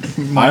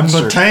I'm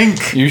monster. the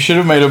tank. You should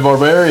have made a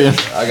barbarian.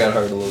 I got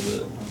hurt a little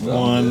bit.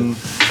 One.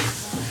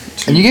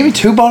 And you gave me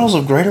 2 bottles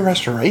of Greater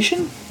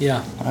Restoration?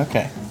 Yeah.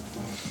 Okay.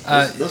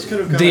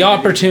 The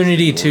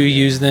opportunity to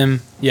use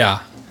them,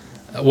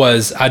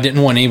 was I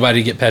didn't want anybody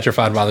to get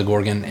petrified by the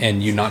Gorgon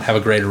and you not have a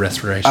greater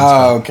restoration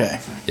spell. Oh, okay.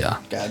 Yeah.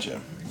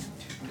 Gotcha.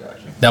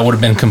 That would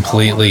have been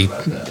completely,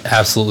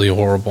 absolutely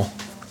horrible.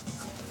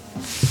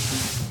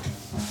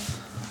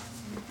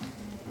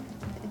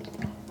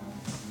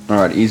 All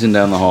right, easing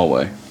down the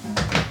hallway.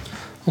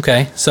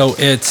 Okay, so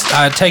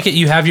I take it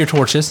you have your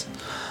torches.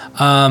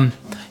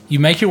 You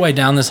make your way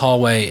down this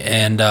hallway,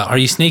 and are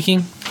you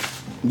sneaking?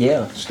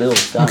 Yeah, still.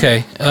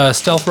 Okay,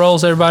 stealth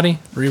rolls, everybody.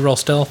 Reroll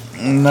stealth.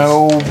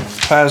 No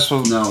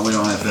passive. No, we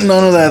don't have that.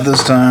 None of that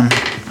this time.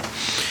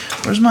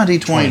 Where's my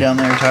D20 down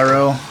there,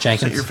 Tyrell?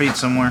 Jenkins. Set your feet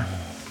somewhere.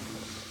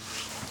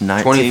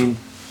 19.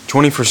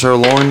 20 for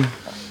Sirloin.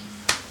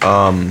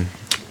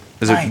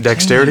 Is it 19,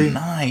 dexterity?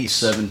 Nice.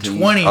 17.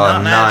 20,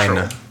 not natural.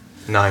 9.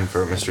 9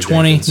 for Mr.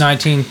 20, Jenkins.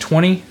 19,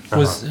 20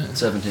 was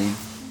 17.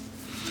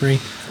 3.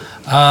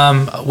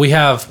 We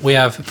have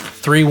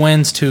 3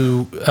 wins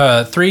to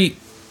 4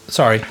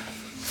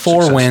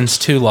 wins,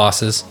 2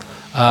 losses.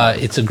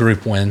 It's a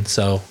group win,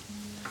 so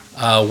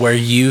where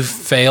you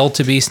fail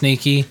to be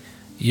sneaky,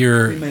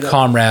 your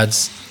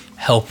comrades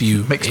help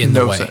you Makes in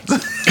no the way.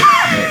 sense.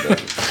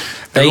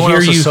 They Everyone hear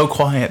else you. is so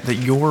quiet that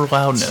your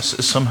loudness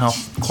is somehow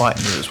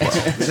quieting you as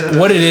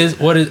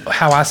well.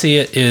 How I see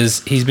it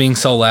is he's being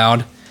so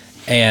loud,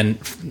 and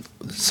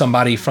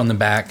somebody from the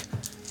back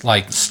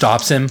like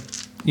stops him,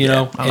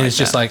 and it's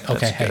just like,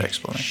 okay, That's a good hey,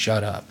 explanation.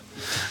 shut up.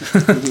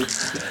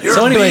 You're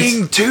So anyways-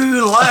 being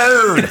too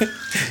loud.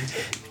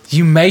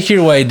 You make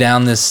your way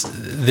down this.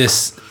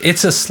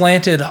 It's a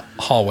slanted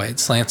hallway. It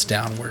slants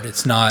downward.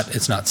 It's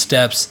not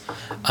steps.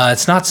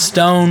 It's not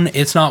stone.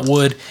 It's not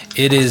wood.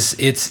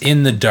 It's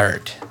in the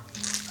dirt.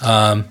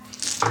 And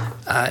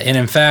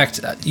in fact,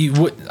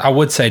 I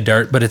would say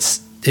dirt, but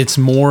it's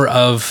more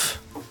of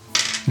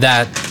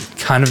that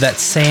kind of that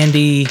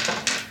sandy,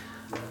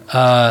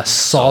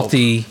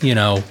 salty,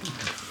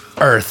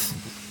 earth.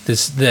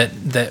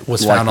 That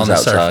was Like found on is the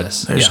outside.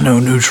 surface. There's Yeah. no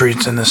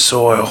nutrients in the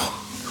soil.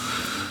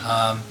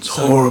 It's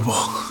horrible.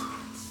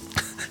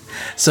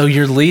 So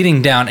you're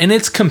leading down, and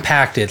it's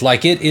compacted.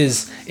 Like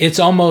it's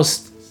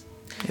almost.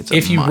 It's a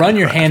If you run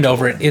your Minecraft. hand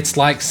over it, it's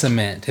like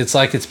cement. It's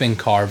like it's been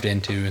carved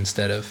into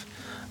instead of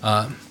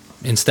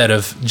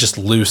just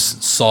loose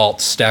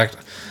salt stacked,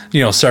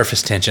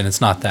 surface tension.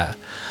 It's not that.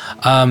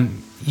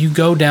 You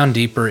go down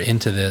deeper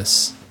into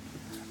this,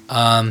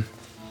 and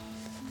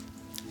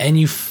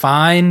you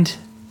find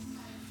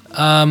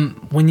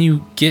when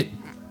you get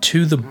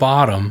to the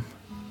bottom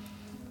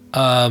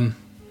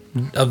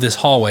of this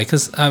hallway,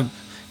 because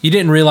you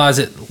didn't realize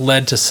it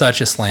led to such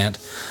a slant,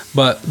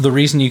 but the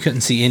reason you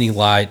couldn't see any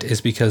light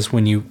is because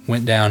when you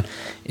went down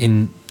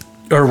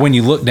when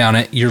you look down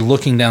it, you're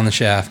looking down the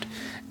shaft,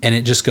 and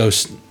it just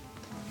goes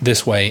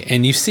this way,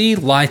 and you see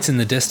lights in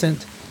the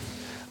distance.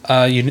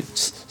 You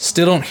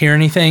still don't hear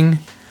anything,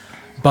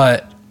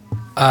 but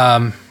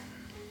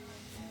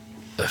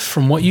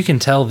from what you can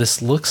tell,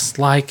 this looks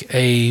like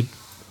a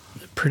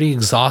pretty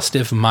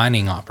exhaustive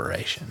mining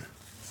operation.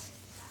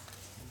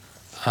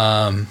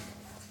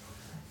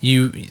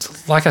 You,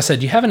 like I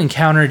said, you haven't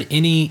encountered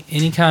any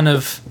kind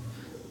of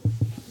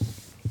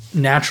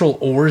natural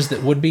ores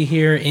that would be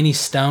here. Any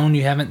stone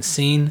you haven't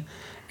seen.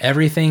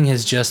 Everything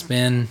is just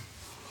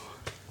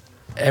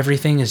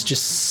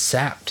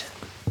sapped.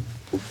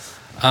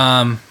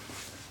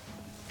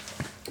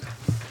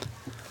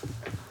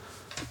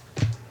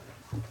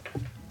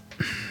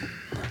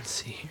 Let's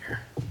see here.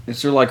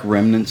 Is there like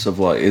remnants of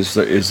is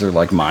there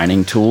like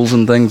mining tools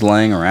and things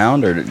laying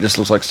around, or it just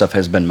looks like stuff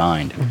has been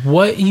mined?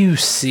 What you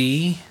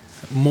see,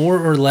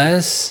 more or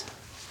less,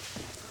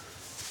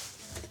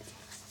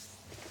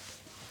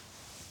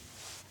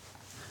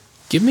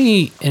 give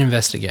me an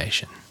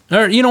investigation.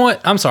 Or you know what?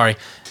 I'm sorry.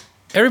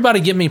 Everybody,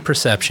 give me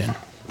perception.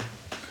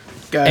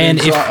 And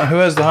Guidance, who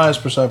has the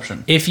highest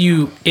perception? If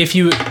you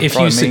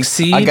Probably me.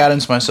 succeed, I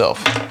guidance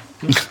myself.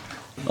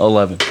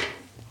 11.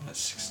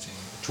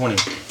 20.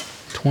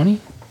 20.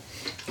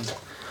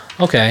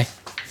 Okay.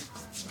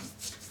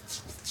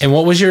 And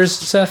what was yours,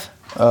 Seth?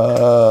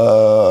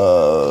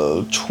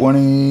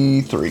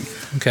 23.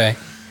 Okay.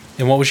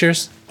 And what was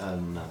yours?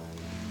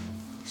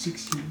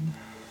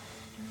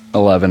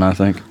 11, I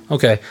think.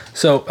 Okay.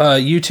 So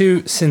you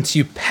two, since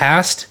you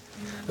passed,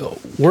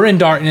 we're in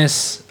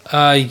darkness.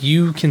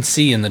 You can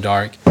see in the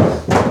dark.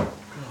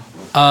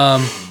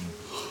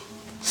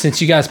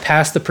 Since you guys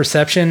passed the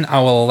perception, I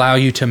will allow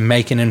you to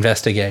make an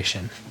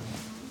investigation.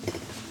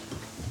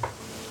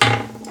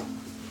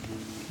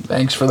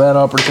 Thanks for that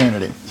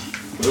opportunity.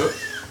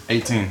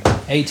 18.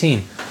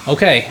 18.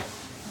 Okay.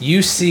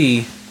 You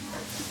see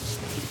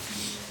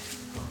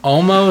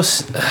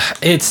almost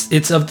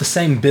it's of the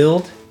same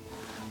build,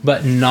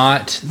 but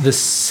not the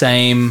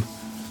same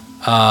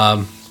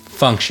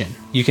function.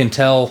 You can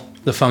tell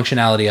the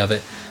functionality of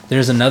it.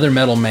 There's another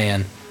metal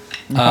man.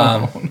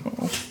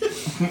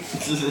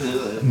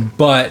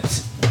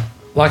 But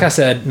like I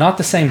said, not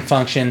the same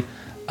function.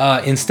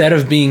 Instead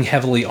of being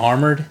heavily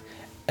armored,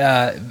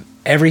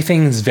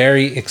 everything's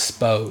very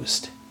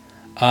exposed.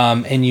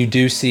 And you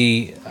do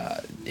see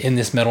in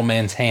this metal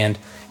man's hand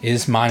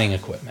is mining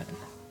equipment.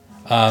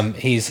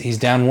 He's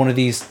down one of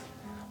these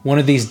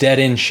dead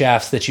end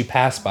shafts that you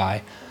pass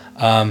by.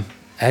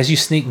 As you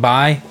sneak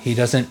by, he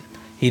doesn't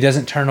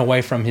turn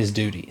away from his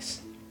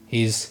duties.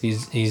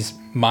 He's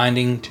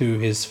minding to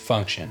his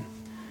function.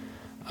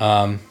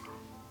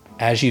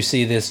 As you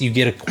see this, you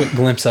get a quick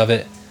glimpse of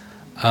it,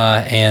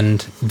 and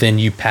then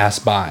you pass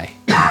by.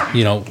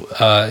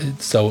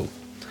 So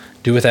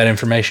do with that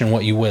information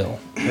what you will.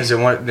 Is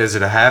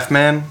it a half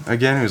man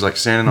again who's like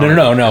standing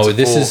on No. It's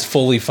This full- is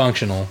fully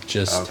functional.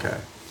 Okay.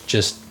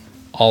 Just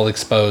all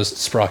exposed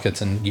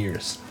sprockets and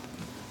gears.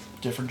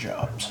 Different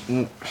jobs.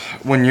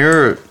 When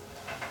you're,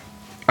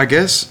 I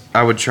guess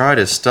I would try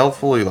to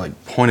stealthily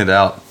like point it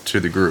out to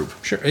the group.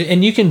 Sure,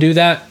 and you can do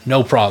that,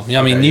 no problem.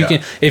 I mean, Okay, you yeah.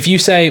 can if you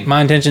say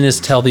my intention is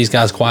to tell these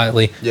guys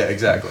quietly. Yeah,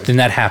 exactly. Then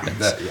that happens.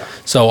 Yeah.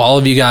 So all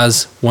of you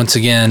guys, once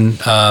again,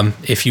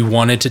 if you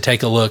wanted to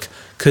take a look,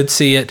 could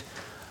see it.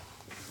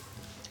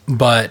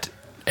 But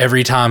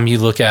every time you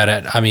look at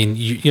it, I mean,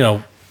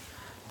 you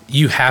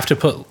you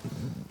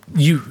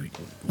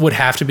would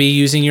have to be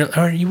using you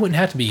wouldn't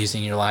have to be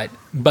using your light,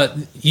 but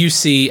you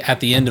see at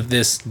the end of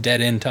this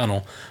dead end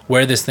tunnel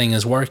where this thing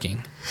is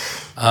working.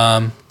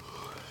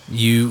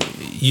 You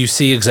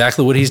see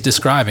exactly what he's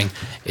describing.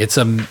 It's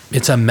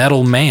a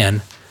metal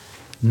man,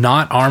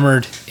 not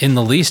armored in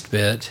the least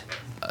bit,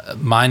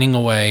 mining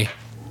away.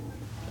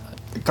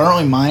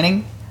 Currently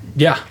mining?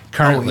 Yeah,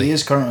 currently. Oh, he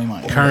is currently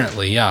mining.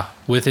 Currently, yeah,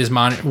 with his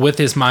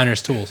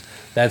miner's tools.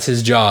 That's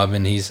his job,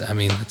 and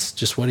that's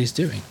just what he's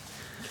doing.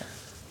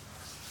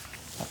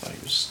 I thought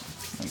he was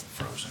like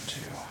frozen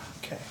too.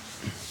 Okay.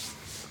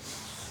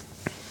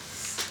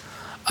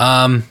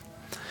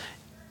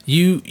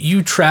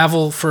 You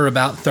travel for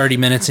about 30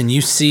 minutes, and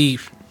you see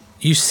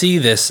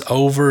this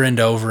over and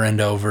over and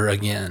over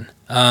again.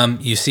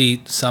 You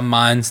see some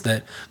mines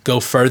that go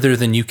further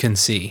than you can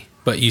see,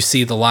 but you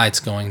see the lights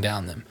going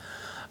down them.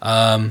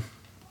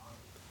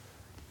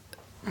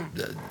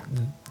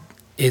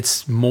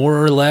 It's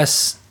more or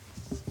less,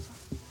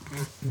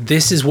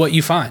 this is what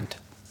you find.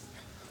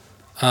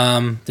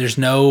 There's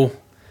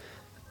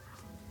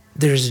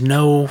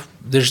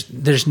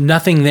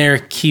nothing there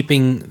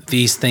keeping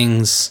these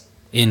things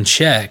in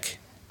check.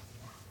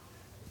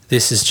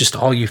 This is just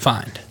all you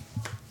find.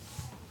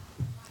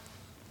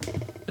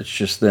 It's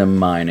just them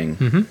mining.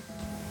 Mm-hmm.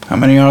 How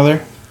many are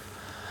there?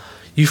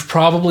 You've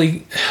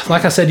probably,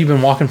 like I said, you've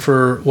been walking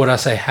for, what I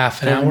say,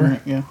 half an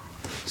hour? Yeah.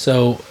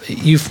 So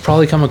you've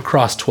probably come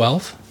across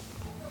 12.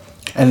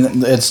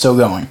 And it's still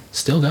going?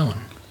 Still going.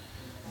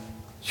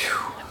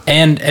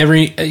 And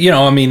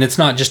it's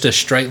not just a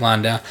straight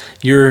line down.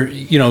 You're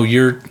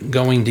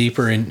going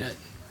deeper, and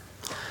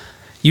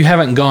you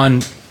haven't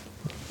gone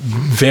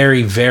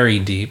very, very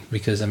deep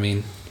because,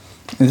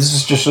 this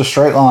is just a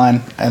straight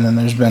line, and then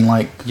there's been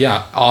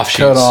offshoots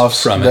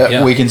cut-offs from it. that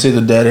Yeah. we can see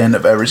the dead end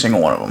of every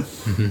single one of them.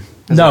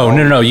 Mm-hmm.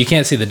 No. You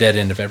can't see the dead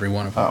end of every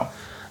one of them. Oh.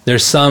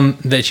 There's some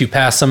that you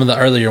passed, some of the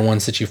earlier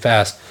ones that you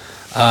passed.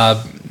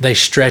 They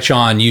stretch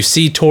on. You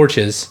see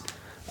torches,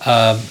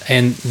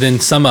 and then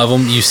some of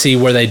them you see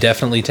where they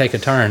definitely take a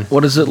turn.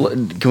 What is it?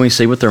 Can we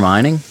see what they're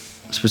mining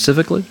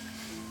specifically?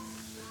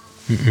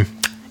 Mm-mm.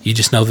 You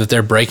just know that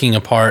they're breaking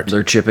apart.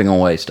 They're chipping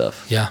away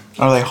stuff. Yeah.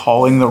 Are they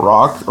hauling the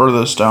rock or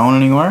the stone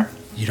anywhere?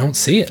 You don't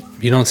see it.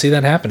 You don't see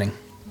that happening.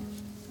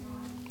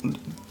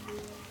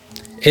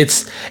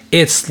 It's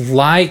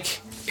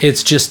like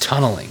it's just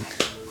tunneling.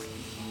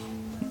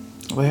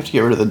 They have to get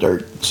rid of the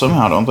dirt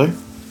somehow, don't they?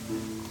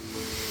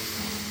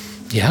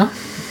 Yeah.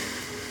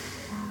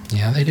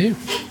 Yeah, they do.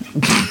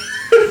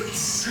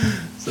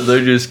 So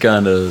they're just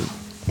kind of...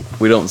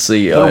 We don't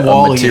see a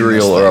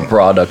material or a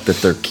product that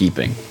they're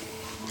keeping.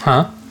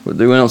 Huh? We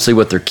don't see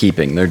what they're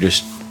keeping. They're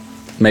just...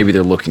 Maybe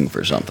they're looking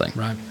for something.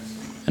 Right.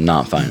 And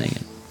not finding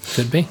it.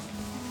 Could be.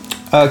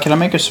 Can I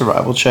make a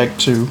survival check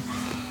to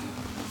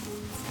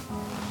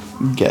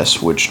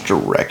guess which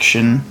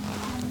direction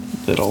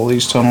that all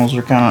these tunnels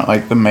are kind of...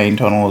 Like the main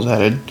tunnel is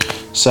headed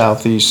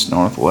southeast,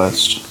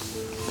 northwest.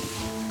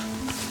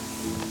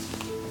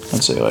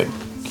 I'd say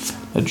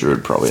a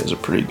druid probably has a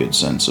pretty good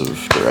sense of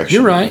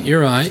direction.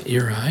 You're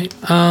right.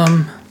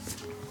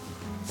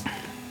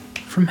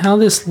 From how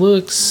this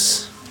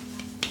looks,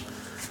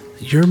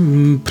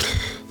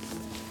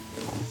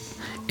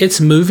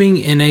 it's moving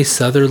in a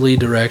southerly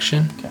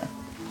direction. Okay.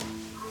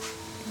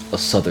 A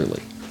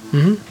southerly.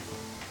 Mm-hmm.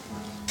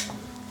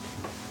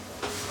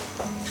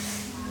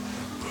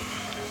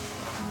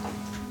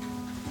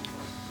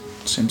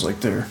 Seems like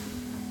they're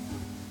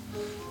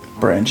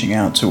branching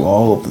out to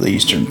all of the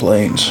eastern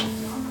plains.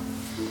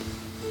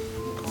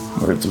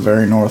 We're at the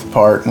very north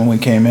part when we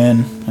came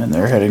in, and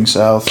they're heading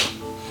south,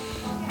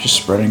 just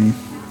spreading.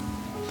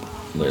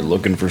 Are they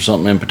looking for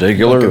something in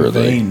particular, like or are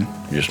vein.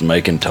 they just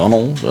making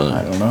tunnels?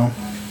 I don't know.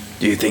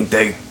 Do you think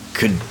they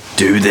could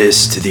do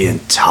this to the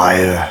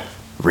entire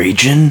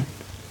region?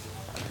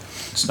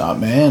 It's not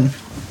man.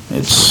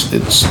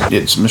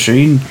 It's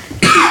machine.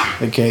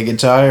 They can't get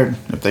tired.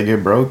 If they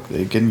get broke,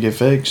 they can get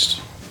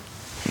fixed.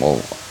 Well,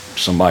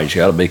 somebody's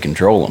got to be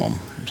controlling them.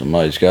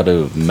 Somebody's got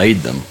to have made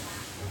them.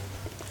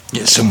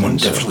 Yeah, someone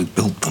definitely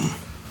built them.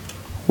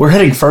 We're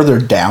heading further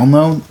down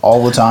though,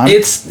 all the time.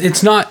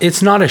 It's not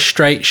a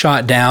straight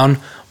shot down.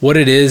 What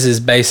it is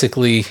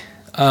basically.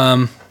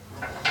 Are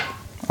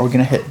we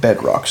gonna hit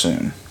bedrock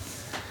soon?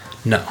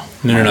 No.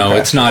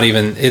 It's not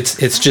even.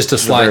 It's just a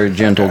slight. Very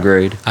gentle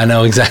grade. I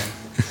know exactly.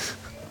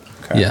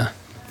 Okay. Yeah.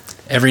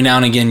 Every now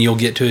and again, you'll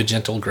get to a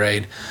gentle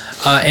grade,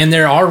 and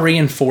there are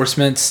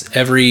reinforcements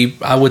every,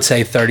 I would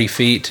say, 30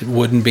 feet,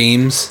 wooden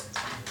beams.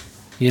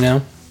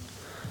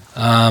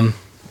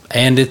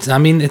 And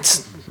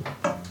it's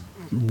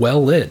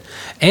well lit,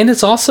 and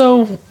it's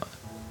also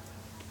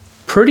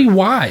pretty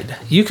wide.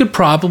 You could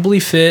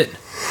probably fit.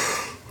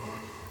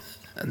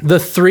 The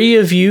three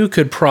of you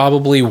could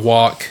probably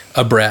walk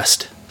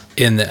abreast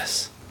in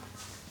this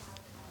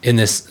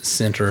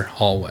center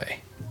hallway.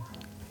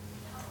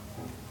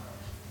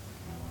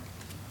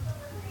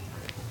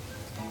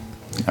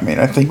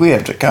 I think we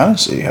have to kind of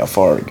see how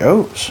far it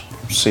goes.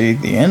 See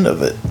the end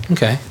of it.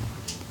 Okay.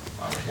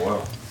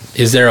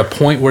 Is there a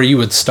point where you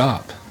would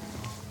stop?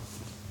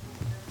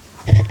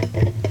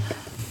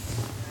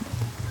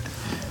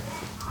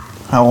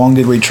 How long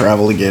did we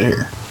travel to get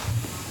here?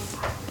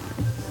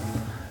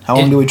 How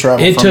long did we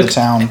travel from the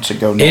town to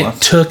go north?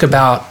 It took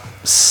about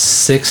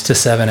 6 to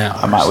 7 hours.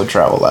 I might would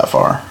travel that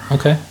far.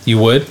 Okay, you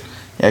would?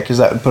 Yeah, because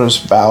that would put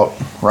us about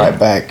right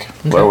back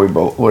where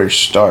we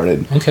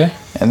started. Okay.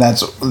 And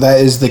that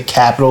is the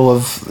capital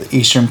of the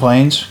Eastern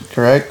Plains,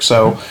 correct?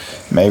 So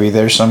maybe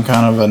there's some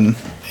kind of an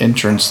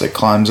entrance that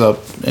climbs up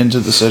into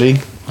the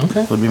city.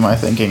 Okay. Would be my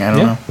thinking. I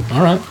don't know.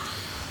 All right.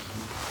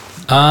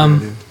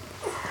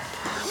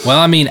 Well,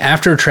 I mean,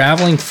 after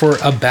traveling for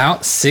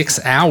about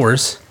 6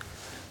 hours,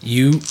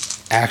 you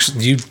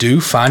do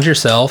find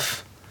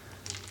yourself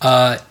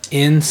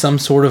in some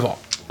sort of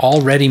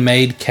already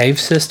made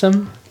cave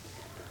system.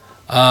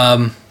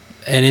 And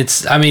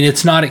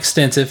it's not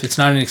extensive. It's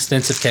not an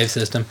extensive cave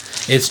system.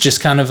 It's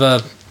just kind of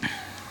a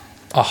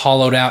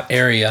hollowed out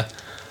area.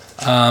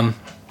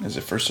 Is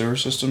it for sewer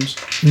systems?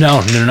 No.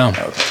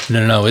 Okay.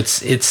 No.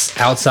 It's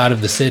outside of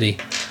the city.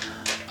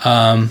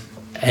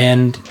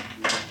 And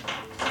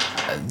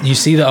you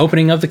see the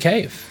opening of the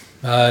cave.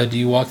 Do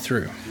you walk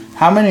through?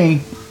 How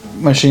many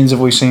machines have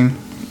we seen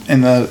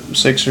in the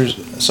 6 or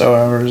so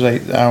hours,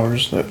 8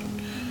 hours? That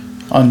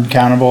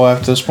uncountable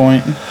at this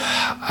point.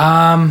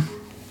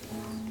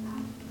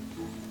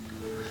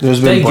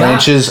 There's been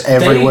branches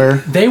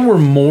everywhere. They were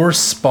more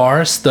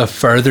sparse the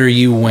further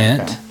you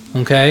went.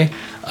 Okay.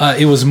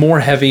 It was more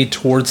heavy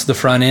towards the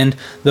front end.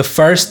 The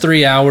first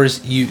 3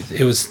 hours,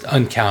 it was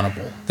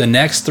uncountable. The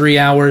next 3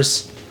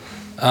 hours,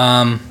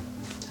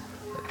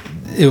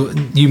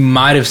 you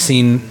might have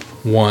seen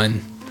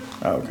one.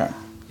 Oh, okay.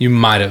 You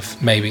might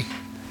have, maybe.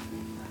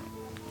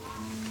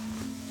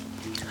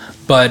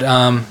 But,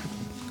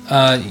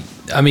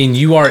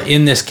 you are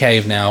in this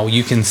cave now.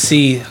 You can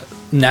see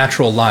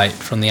natural light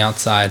from the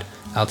outside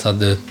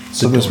the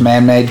So door. this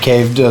man-made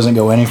cave doesn't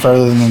go any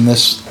further than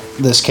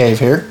this cave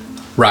here?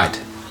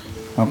 Right.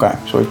 Okay,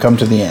 so we've come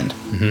to the end.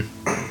 Mm-hmm.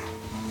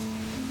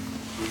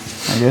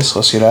 I guess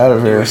let's get out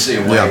of here. see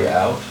a way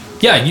out.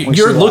 Yeah,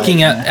 you're see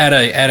looking light. at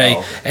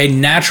a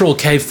natural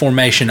cave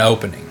formation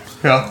opening.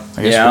 I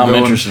guess Yeah, we're I'm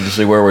going- interested to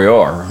see where we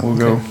are. We'll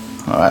go.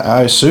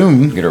 I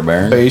assume, Get our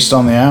bearings. based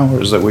on the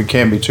hours, that we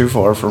can't be too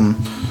far from.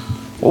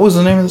 What was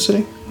the name of the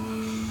city?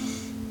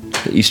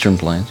 The Eastern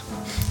Plains.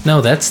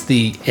 No, that's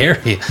the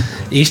area.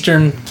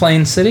 Eastern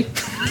Plains City?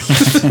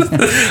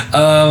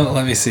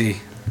 Let me see.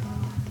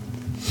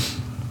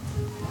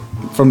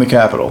 From the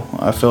capital.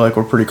 I feel like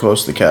we're pretty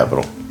close to the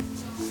capital.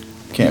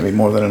 Can't be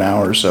more than an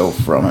hour or so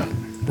from it.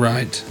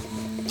 Right.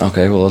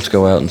 Okay, well, let's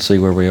go out and see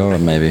where we are,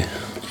 maybe.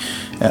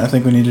 And I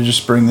think we need to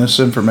just bring this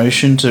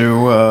information to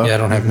Yeah, I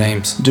don't have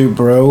names. Duke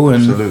Bro,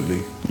 and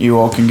Absolutely. you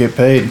all can get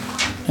paid.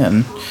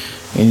 And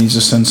he needs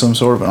to send some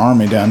sort of an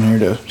army down here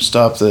to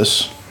stop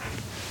this.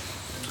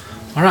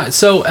 All right.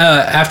 So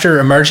after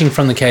emerging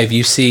from the cave,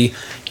 you see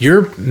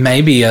you're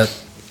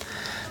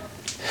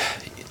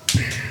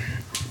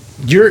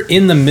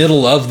in the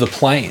middle of the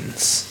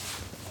plains.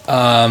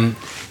 Now,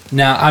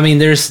 I mean,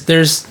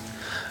 there's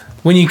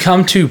when you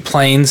come to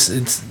plains,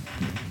 it's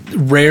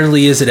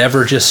rarely is it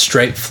ever just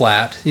straight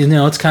flat. You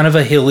know, it's kind of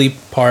a hilly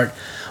part.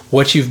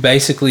 What you've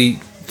basically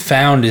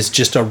found is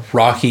just a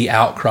rocky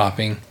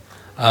outcropping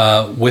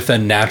with a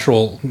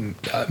natural.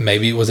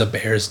 Maybe it was a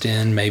bear's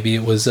den. Maybe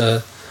it was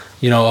a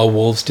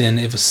wolf's den.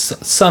 It was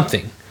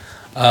something.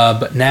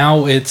 But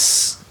now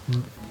it's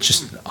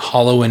just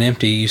hollow and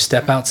empty. You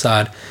step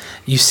outside,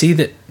 you see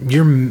that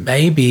you're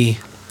maybe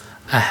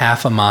a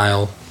half a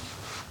mile.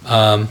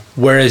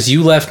 Whereas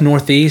you left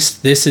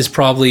northeast, this is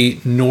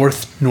probably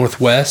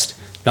northwest,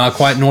 not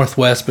quite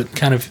northwest, but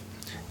kind of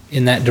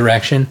in that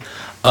direction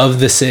of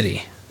the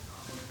city.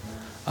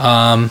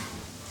 And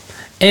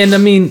I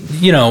mean,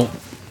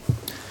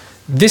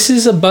 this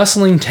is a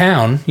bustling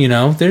town.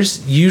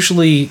 There's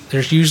usually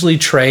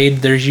trade.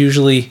 There's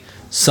usually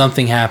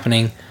something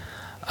happening.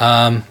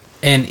 And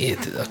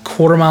a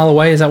quarter mile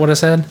away, is that what I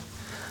said?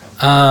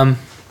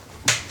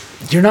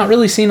 You're not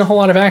really seeing a whole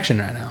lot of action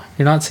right now.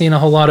 You're not seeing a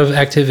whole lot of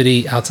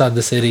activity outside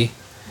the city.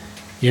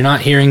 You're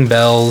not hearing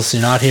bells.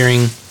 You're not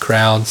hearing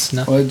crowds.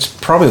 No. Well, it's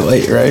probably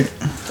late, right?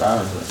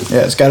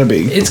 Yeah, it's got to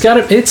be. It's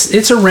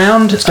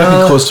around. It's got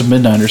to be close to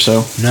midnight or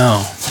so.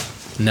 No.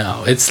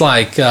 It's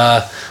like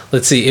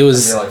let's see. It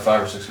was like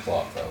 5 or 6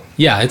 o'clock, though.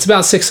 Yeah. It's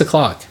about 6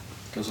 o'clock.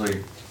 Because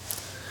like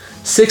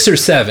 6 or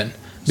 7.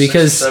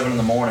 Because 6 or 7 in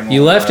the morning.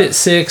 you left at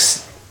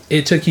 6.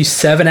 It took you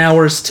 7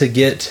 hours to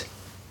get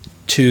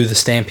to the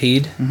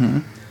Stampede. Mm-hmm.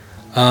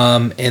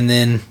 And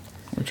then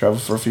we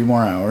traveled for a few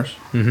more hours.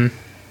 Mm-hmm.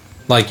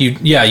 Like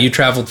you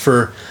traveled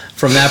from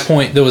that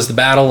point. There was the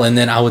battle, and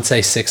then I would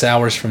say 6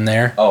 hours from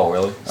there. Oh,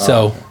 really?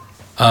 So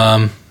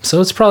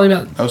it's probably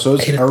about. Oh, so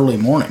it's early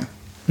morning.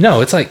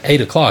 No, it's like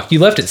 8 o'clock. You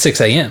left at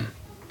 6 a.m.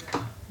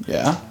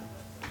 Yeah.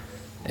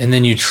 And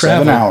then you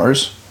traveled 7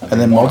 hours,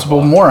 and then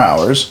multiple more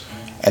hours,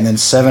 and then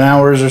 7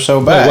 hours or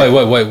so back. Wait,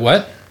 what?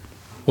 What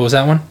was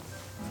that one?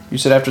 You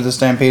said after the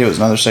Stampede, it was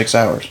another 6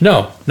 hours.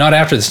 No, not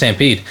after the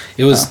Stampede.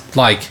 It was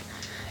like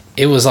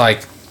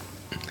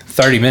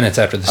 30 minutes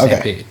after the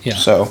Stampede. Okay. Yeah.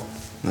 So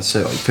Let's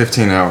say like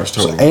 15 hours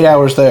total. so 8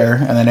 hours there,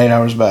 and then 8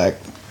 hours back.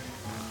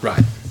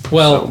 Right.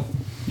 Well,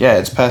 Yeah,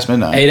 it's past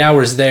midnight. 8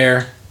 hours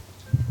there.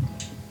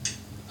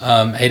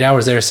 8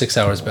 hours there, 6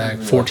 hours back.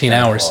 14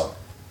 hours.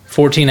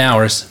 14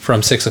 hours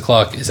from 6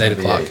 o'clock is 8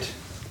 o'clock.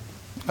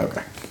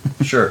 Okay.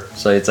 Sure.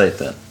 Say it's 8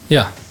 then.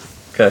 Yeah.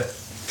 Okay.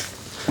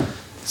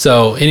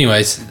 So,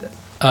 anyways,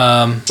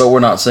 But we're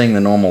not seeing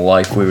the normal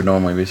life we would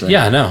normally be seeing.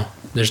 yeah, no,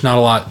 there's not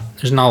a lot.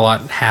 There's not a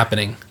lot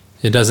happening.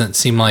 It doesn't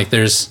seem like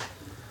there's.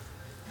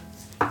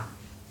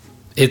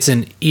 It's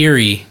an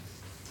eerie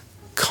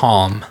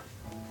calm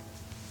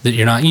that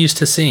you're not used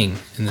to seeing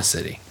in the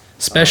city,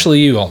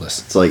 especially you, Aldous.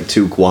 It's like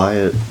too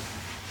quiet.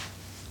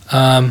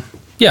 Yeah,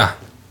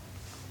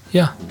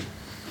 yeah.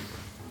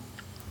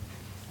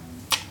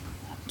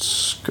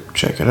 Let's go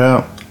check it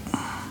out.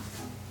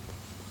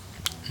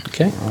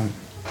 Okay.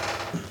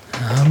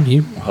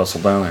 You We'll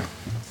hustle down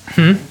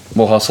there.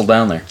 We'll hustle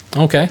down there.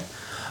 okay?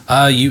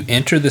 You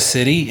enter the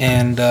city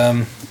and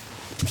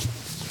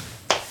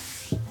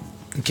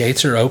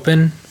gates are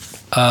open.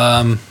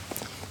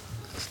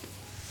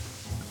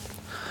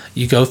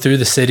 You go through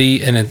the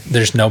city and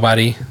there's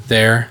nobody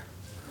there.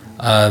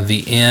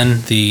 The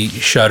inn, the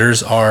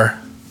shutters are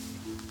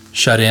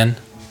shut in.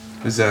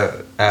 Is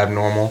that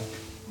abnormal?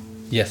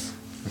 Yes.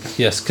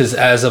 Yes, because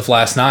as of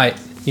last night,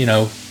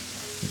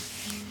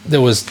 there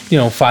was,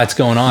 fights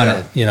going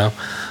on. Yeah.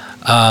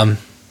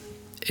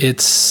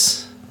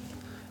 It's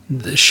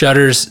the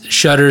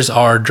shutters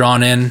are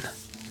drawn in.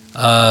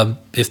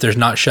 If there's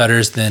not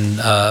shutters, then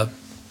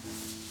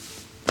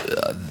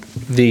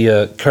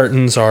the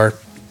curtains are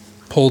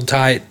pulled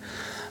tight.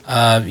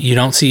 You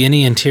don't see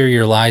any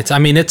interior lights. I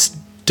mean, it's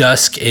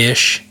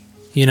dusk-ish,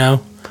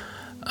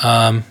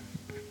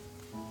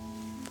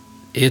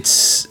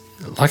 it's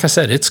like I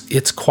said,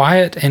 it's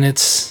quiet and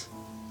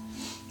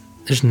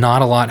there's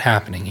not a lot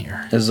happening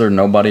here. Is there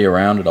nobody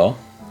around at all?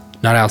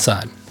 Not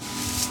outside.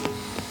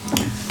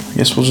 I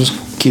guess we'll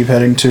just keep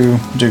heading to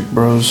Duke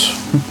Bro's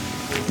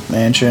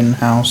mansion,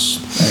 house.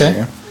 There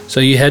you Okay. So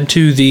you head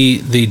to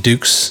the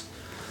Duke's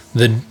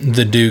the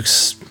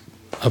Duke's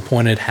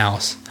appointed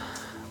house.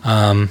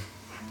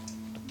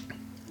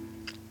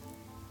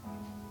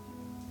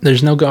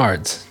 There's no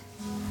guards.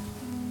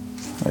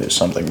 go. There's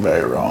something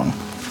very wrong.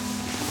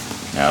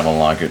 Yeah, I don't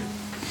like it.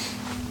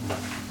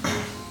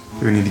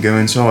 Do we need to go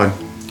inside?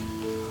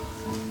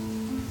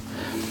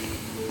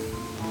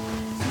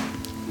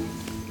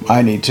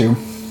 I need to.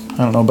 I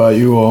don't know about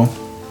you all.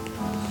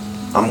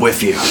 I'm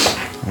with you.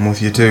 I'm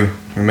with you too.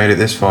 We made it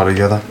this far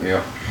together.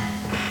 Yeah.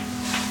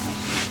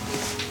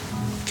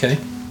 Okay.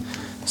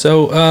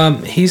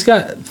 So he's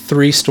got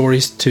 3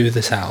 stories to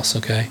this house,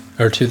 okay?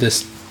 Or to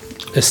this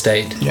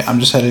estate. Yeah, I'm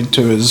just heading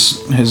to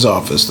his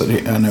office that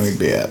I know he'd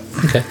be at.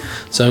 Okay.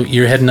 So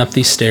you're heading up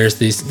these stairs.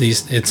 These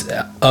it's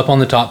up on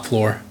the top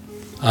floor,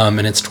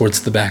 and it's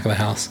towards the back of the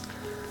house.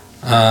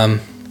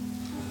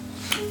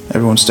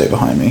 Everyone stay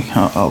behind me.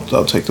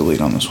 I'll take the lead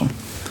on this one.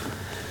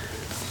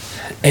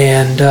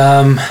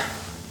 And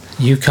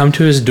you come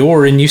to his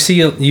door, and you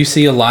see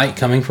a light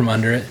coming from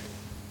under it.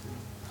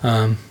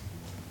 And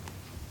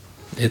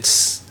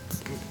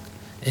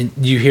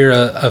you hear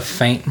a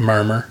faint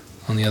murmur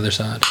on the other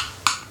side.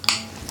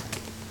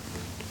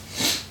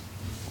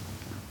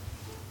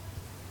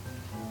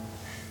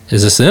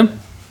 Is this him?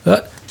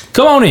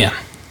 Come on in.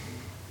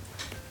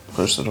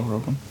 Push the door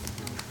open.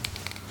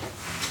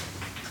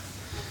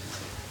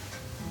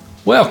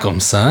 Welcome,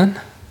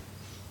 son.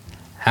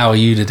 How are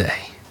you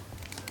today?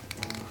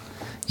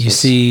 You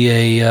see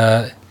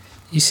a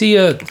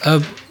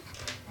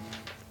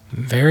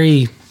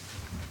very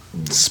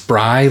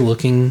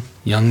spry-looking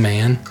young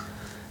man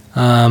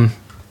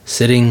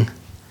sitting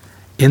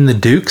in the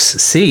Duke's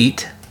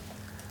seat,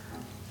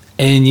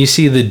 and you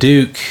see the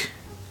Duke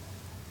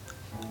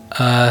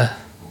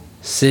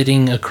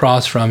sitting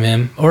across from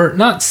him, or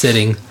not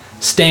sitting,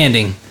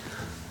 standing.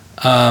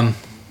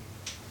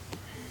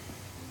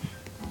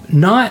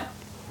 Not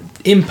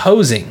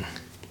imposing.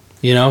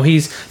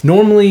 He's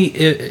normally,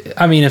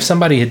 if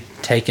somebody had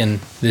taken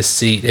this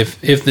seat,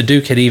 if the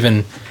Duke had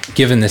even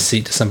given this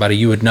seat to somebody,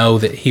 you would know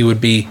that he would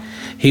be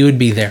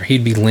there.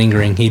 He'd be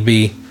lingering. He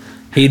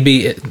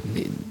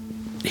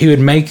would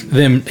make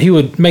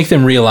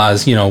them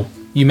realize,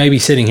 you may be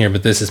sitting here,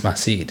 but this is my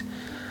seat.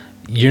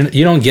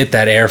 You don't get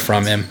that air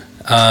from him.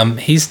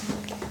 He's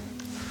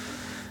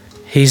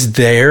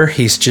there.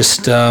 He's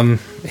just,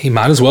 he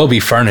might as well be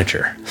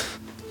furniture,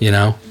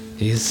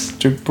 He's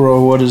Duke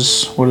Bro, what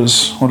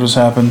has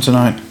happened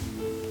tonight?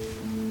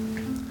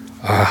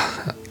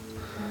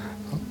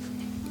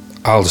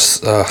 I'll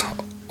just,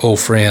 old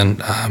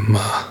friend,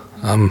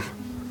 I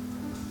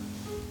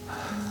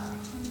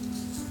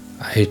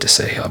hate to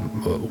say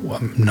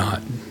I'm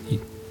not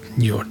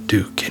your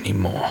Duke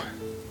anymore.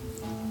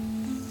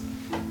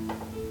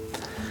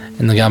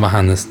 And the guy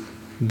behind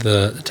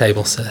the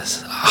table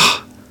says,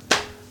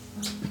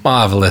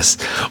 marvelous.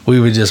 We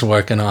were just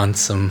working on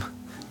some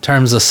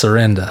terms of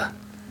surrender.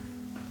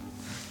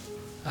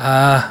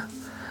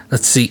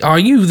 Let's see. Are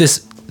you this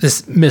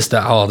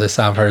Mr. Aldous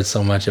I've heard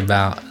so much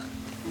about?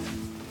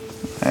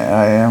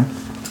 I am.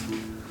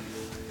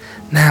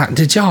 Now,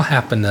 did y'all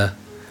happen to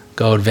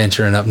go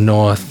adventuring up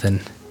north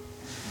and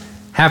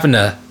having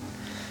to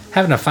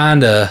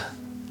find a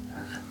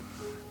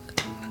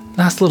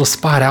nice little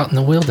spot out in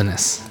the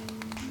wilderness.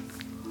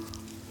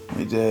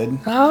 We did.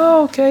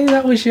 Oh, okay,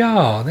 that was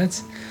y'all.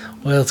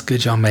 Well, it's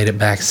good y'all made it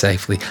back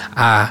safely.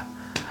 I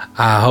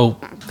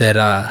hope that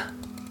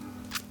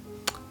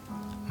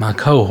my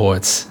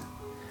cohorts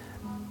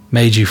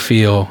made you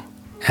feel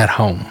at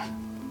home.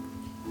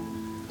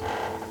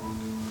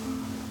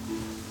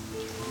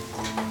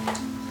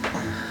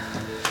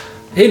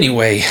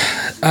 Anyway,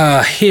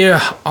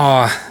 here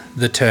are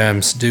the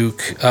terms,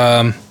 Duke.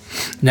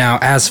 Now,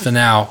 as for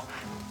now,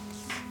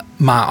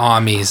 my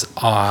armies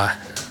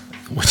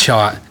which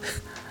are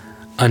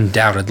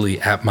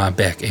undoubtedly at my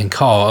beck and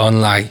call,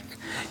 unlike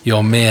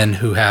your men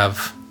who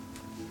have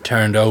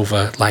turned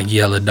over like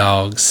yellow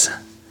dogs.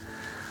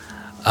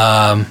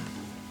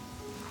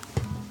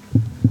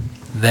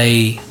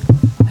 They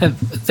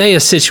are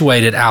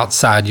situated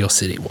outside your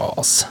city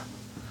walls.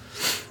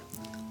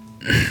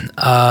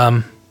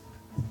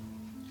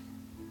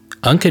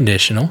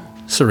 Unconditional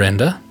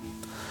surrender.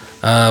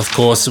 Of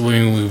course,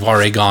 we've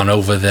already gone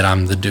over that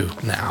I'm the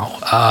Duke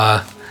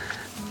now.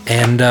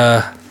 And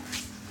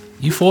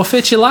you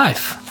forfeit your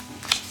life.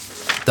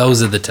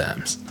 Those are the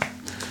terms.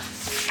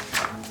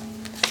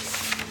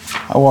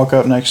 I walk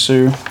up next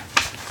to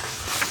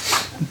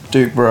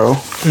Duke Bro.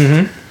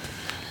 Mm-hmm.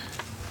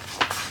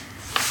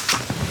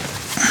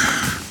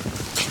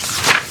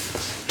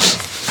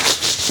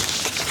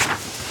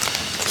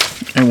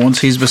 And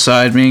once he's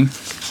beside me,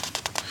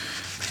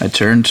 I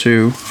turn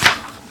to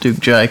Duke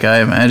Jike,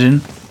 I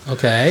imagine.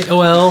 Okay,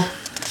 well,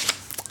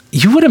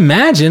 you would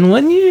imagine,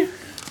 wouldn't you?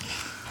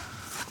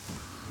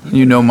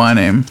 You know my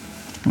name.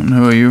 And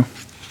who are you?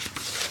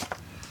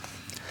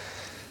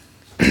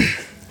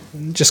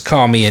 Just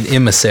call me an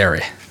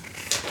emissary.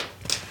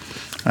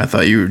 I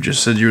thought you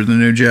just said you were the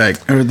new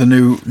Jack, or the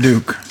new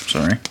Duke.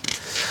 Sorry.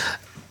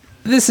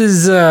 This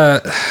is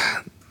the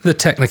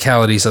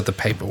technicalities of the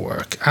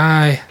paperwork.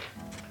 I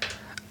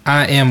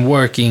am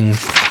working.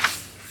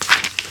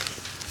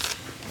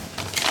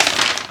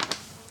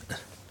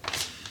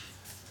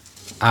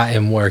 I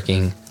am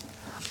working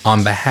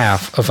on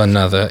behalf of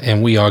another,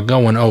 and we are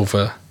going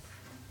over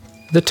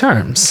the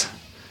terms.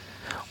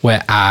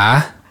 Where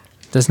I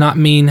does not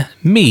mean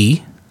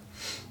me,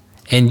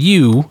 and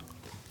you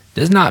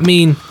does not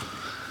mean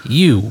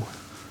you.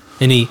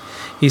 And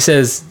he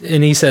says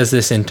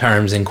this in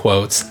terms, in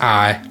quotes.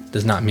 I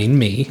does not mean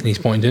me, and he's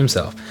pointing to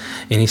himself.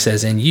 And he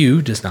says, and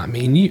you does not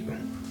mean you.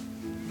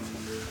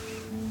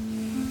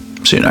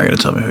 So you're not going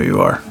to tell me who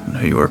you are and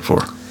who you work for?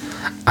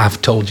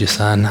 I've told you,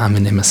 son, I'm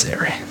an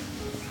emissary.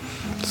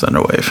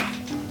 Thunderwave.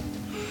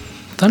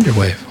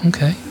 Thunderwave,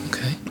 okay.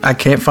 I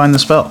can't find the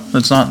spell.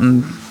 It's not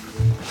in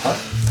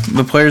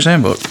the player's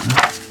handbook.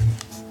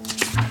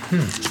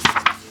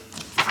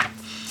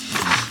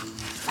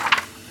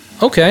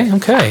 Okay,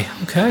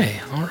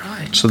 all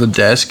right. So the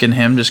desk and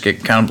him just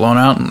get kind of blown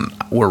out, and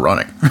we're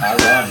running. I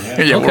run,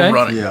 yeah. Yeah, Okay. we're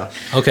running. Yeah.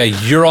 Okay,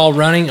 you're all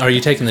running. Are you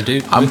taking the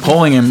Duke? I'm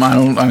pulling him. I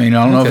don't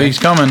know if Okay. he's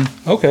coming.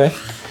 Okay.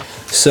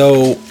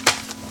 So,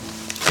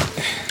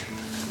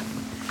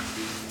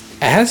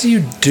 as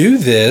you do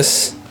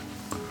this,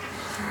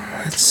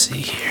 let's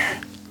see here.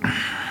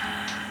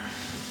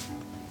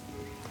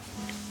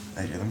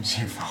 Hey, let me see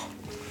your phone.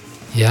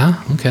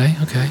 Yeah, okay.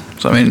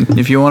 So, I mean,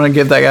 if you want to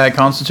give that guy a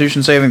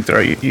Constitution saving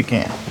throw, you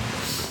can.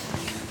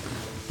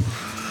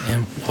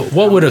 And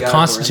what would a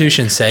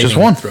Constitution saving Just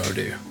one. throw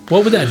do?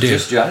 What would that do?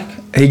 Just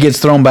Jike? He gets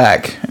thrown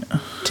back.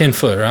 10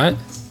 foot, right?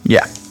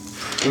 Yeah.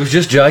 It was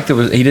just Jike that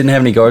was. He didn't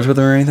have any guards with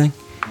him or anything.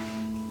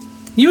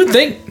 You would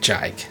think,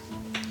 Jike.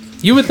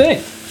 You would think.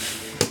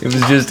 It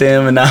was just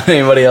him and not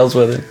anybody else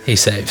with him. He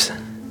saves.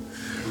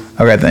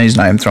 Okay, then he's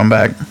not even thrown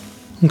back.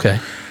 Okay.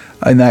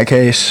 In that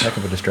case, Heck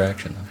of a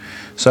distraction.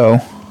 so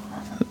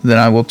then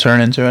I will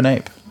turn into an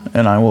ape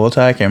and I will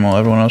attack him while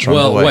everyone else runs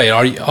Well, away. wait.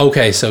 Are you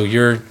okay? So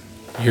you're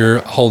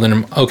holding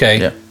him. Okay.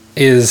 Yeah.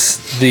 Is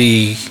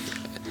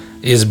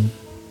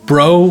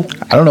Bro?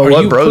 I don't know are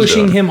what you Bro's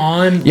pushing doing. him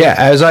on? Yeah,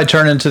 as I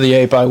turn into the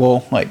ape, I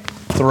will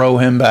throw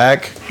him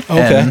back.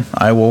 Okay. And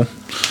I will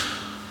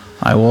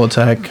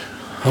attack.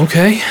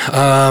 Okay.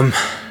 And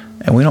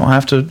we don't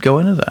have to go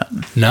into that.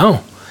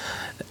 No.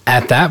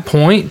 At that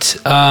point,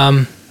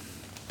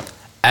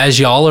 as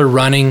y'all are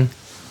running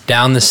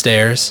down the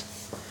stairs,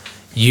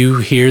 you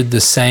hear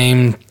the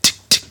same tick,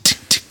 tick, tick,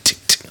 tick, tick,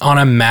 tick on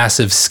a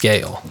massive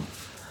scale.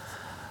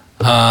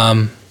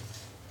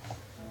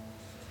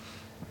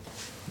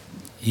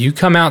 You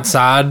come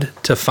outside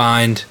to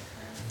find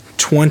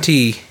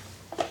 20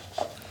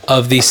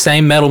 of these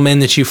same metal men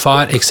that you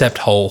fought, except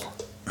whole.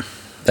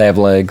 They have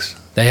legs.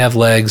 They have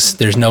legs.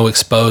 There's no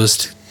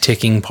exposed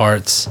ticking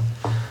parts.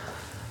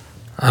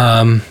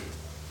 How are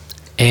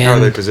they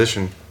And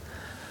positioned?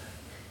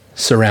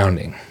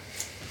 surrounding.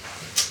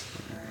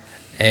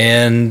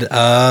 And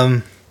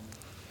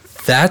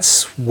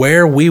that's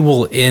where we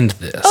will end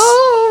this.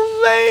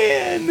 Oh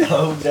man!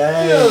 Oh,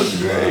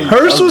 dang.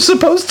 Hearst was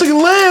supposed to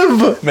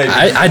live.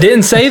 I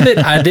didn't say that.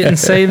 I didn't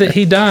say that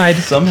he died.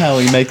 Somehow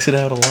he makes it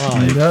out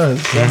alive. He does.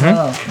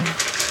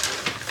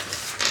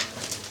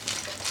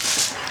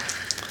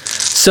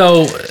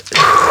 So,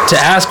 to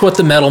ask what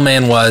the Metal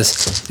Man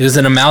was, it was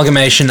an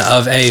amalgamation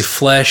of a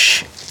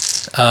flesh,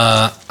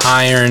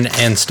 iron,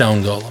 and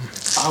stone golem.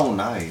 Oh,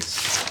 nice.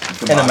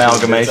 An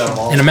amalgamation.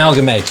 An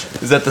amalgamation.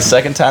 Is that the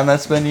second time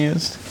that's been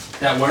used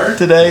That word?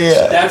 today?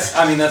 That's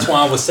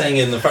why I was saying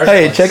it in the first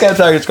Hey, place. check out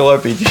Tiger Skull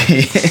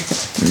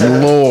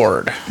RPG.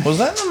 Lord. Was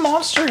that the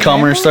monster?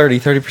 Commerce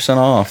 30%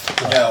 off.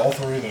 Yeah, all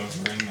three of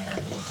those are in there.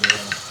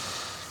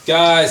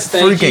 Guys,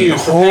 thank Freaking you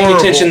for paying horrible.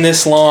 attention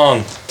this long.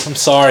 I'm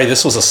sorry,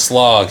 this was a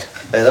slog.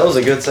 Hey, that was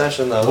a good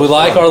session, though. We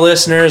like our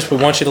listeners. We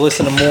want you to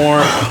listen to more.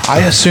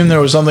 I assumed there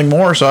was something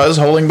more, so I was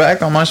holding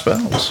back on my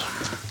spells.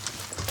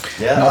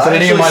 Yeah, Not that I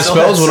any of actually my still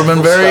spells had would have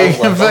been simple very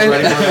spells left. I was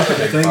ready for The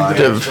another thing five.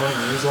 that I was trying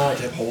to use I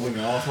kept holding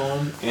off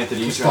on.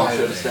 Anthony, you trying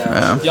to shut us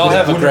down. Y'all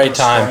have a great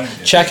time.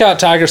 Check out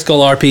Tiger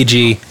Skull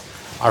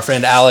RPG. Our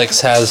friend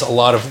Alex has a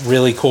lot of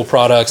really cool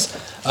products.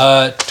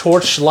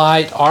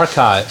 Torchlight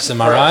Archives,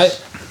 am I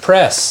right?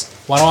 Press.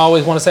 Why do I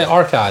always want to say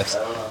archives?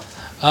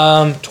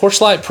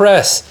 Torchlight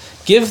Press.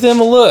 Give them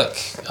a look.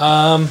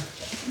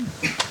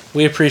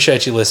 We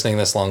appreciate you listening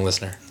this long,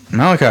 listener.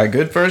 Malachi,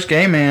 good first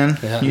game, man.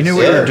 Yeah. You knew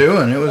what you were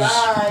doing. It was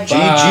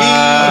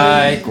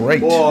Bye.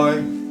 great.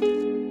 Boy.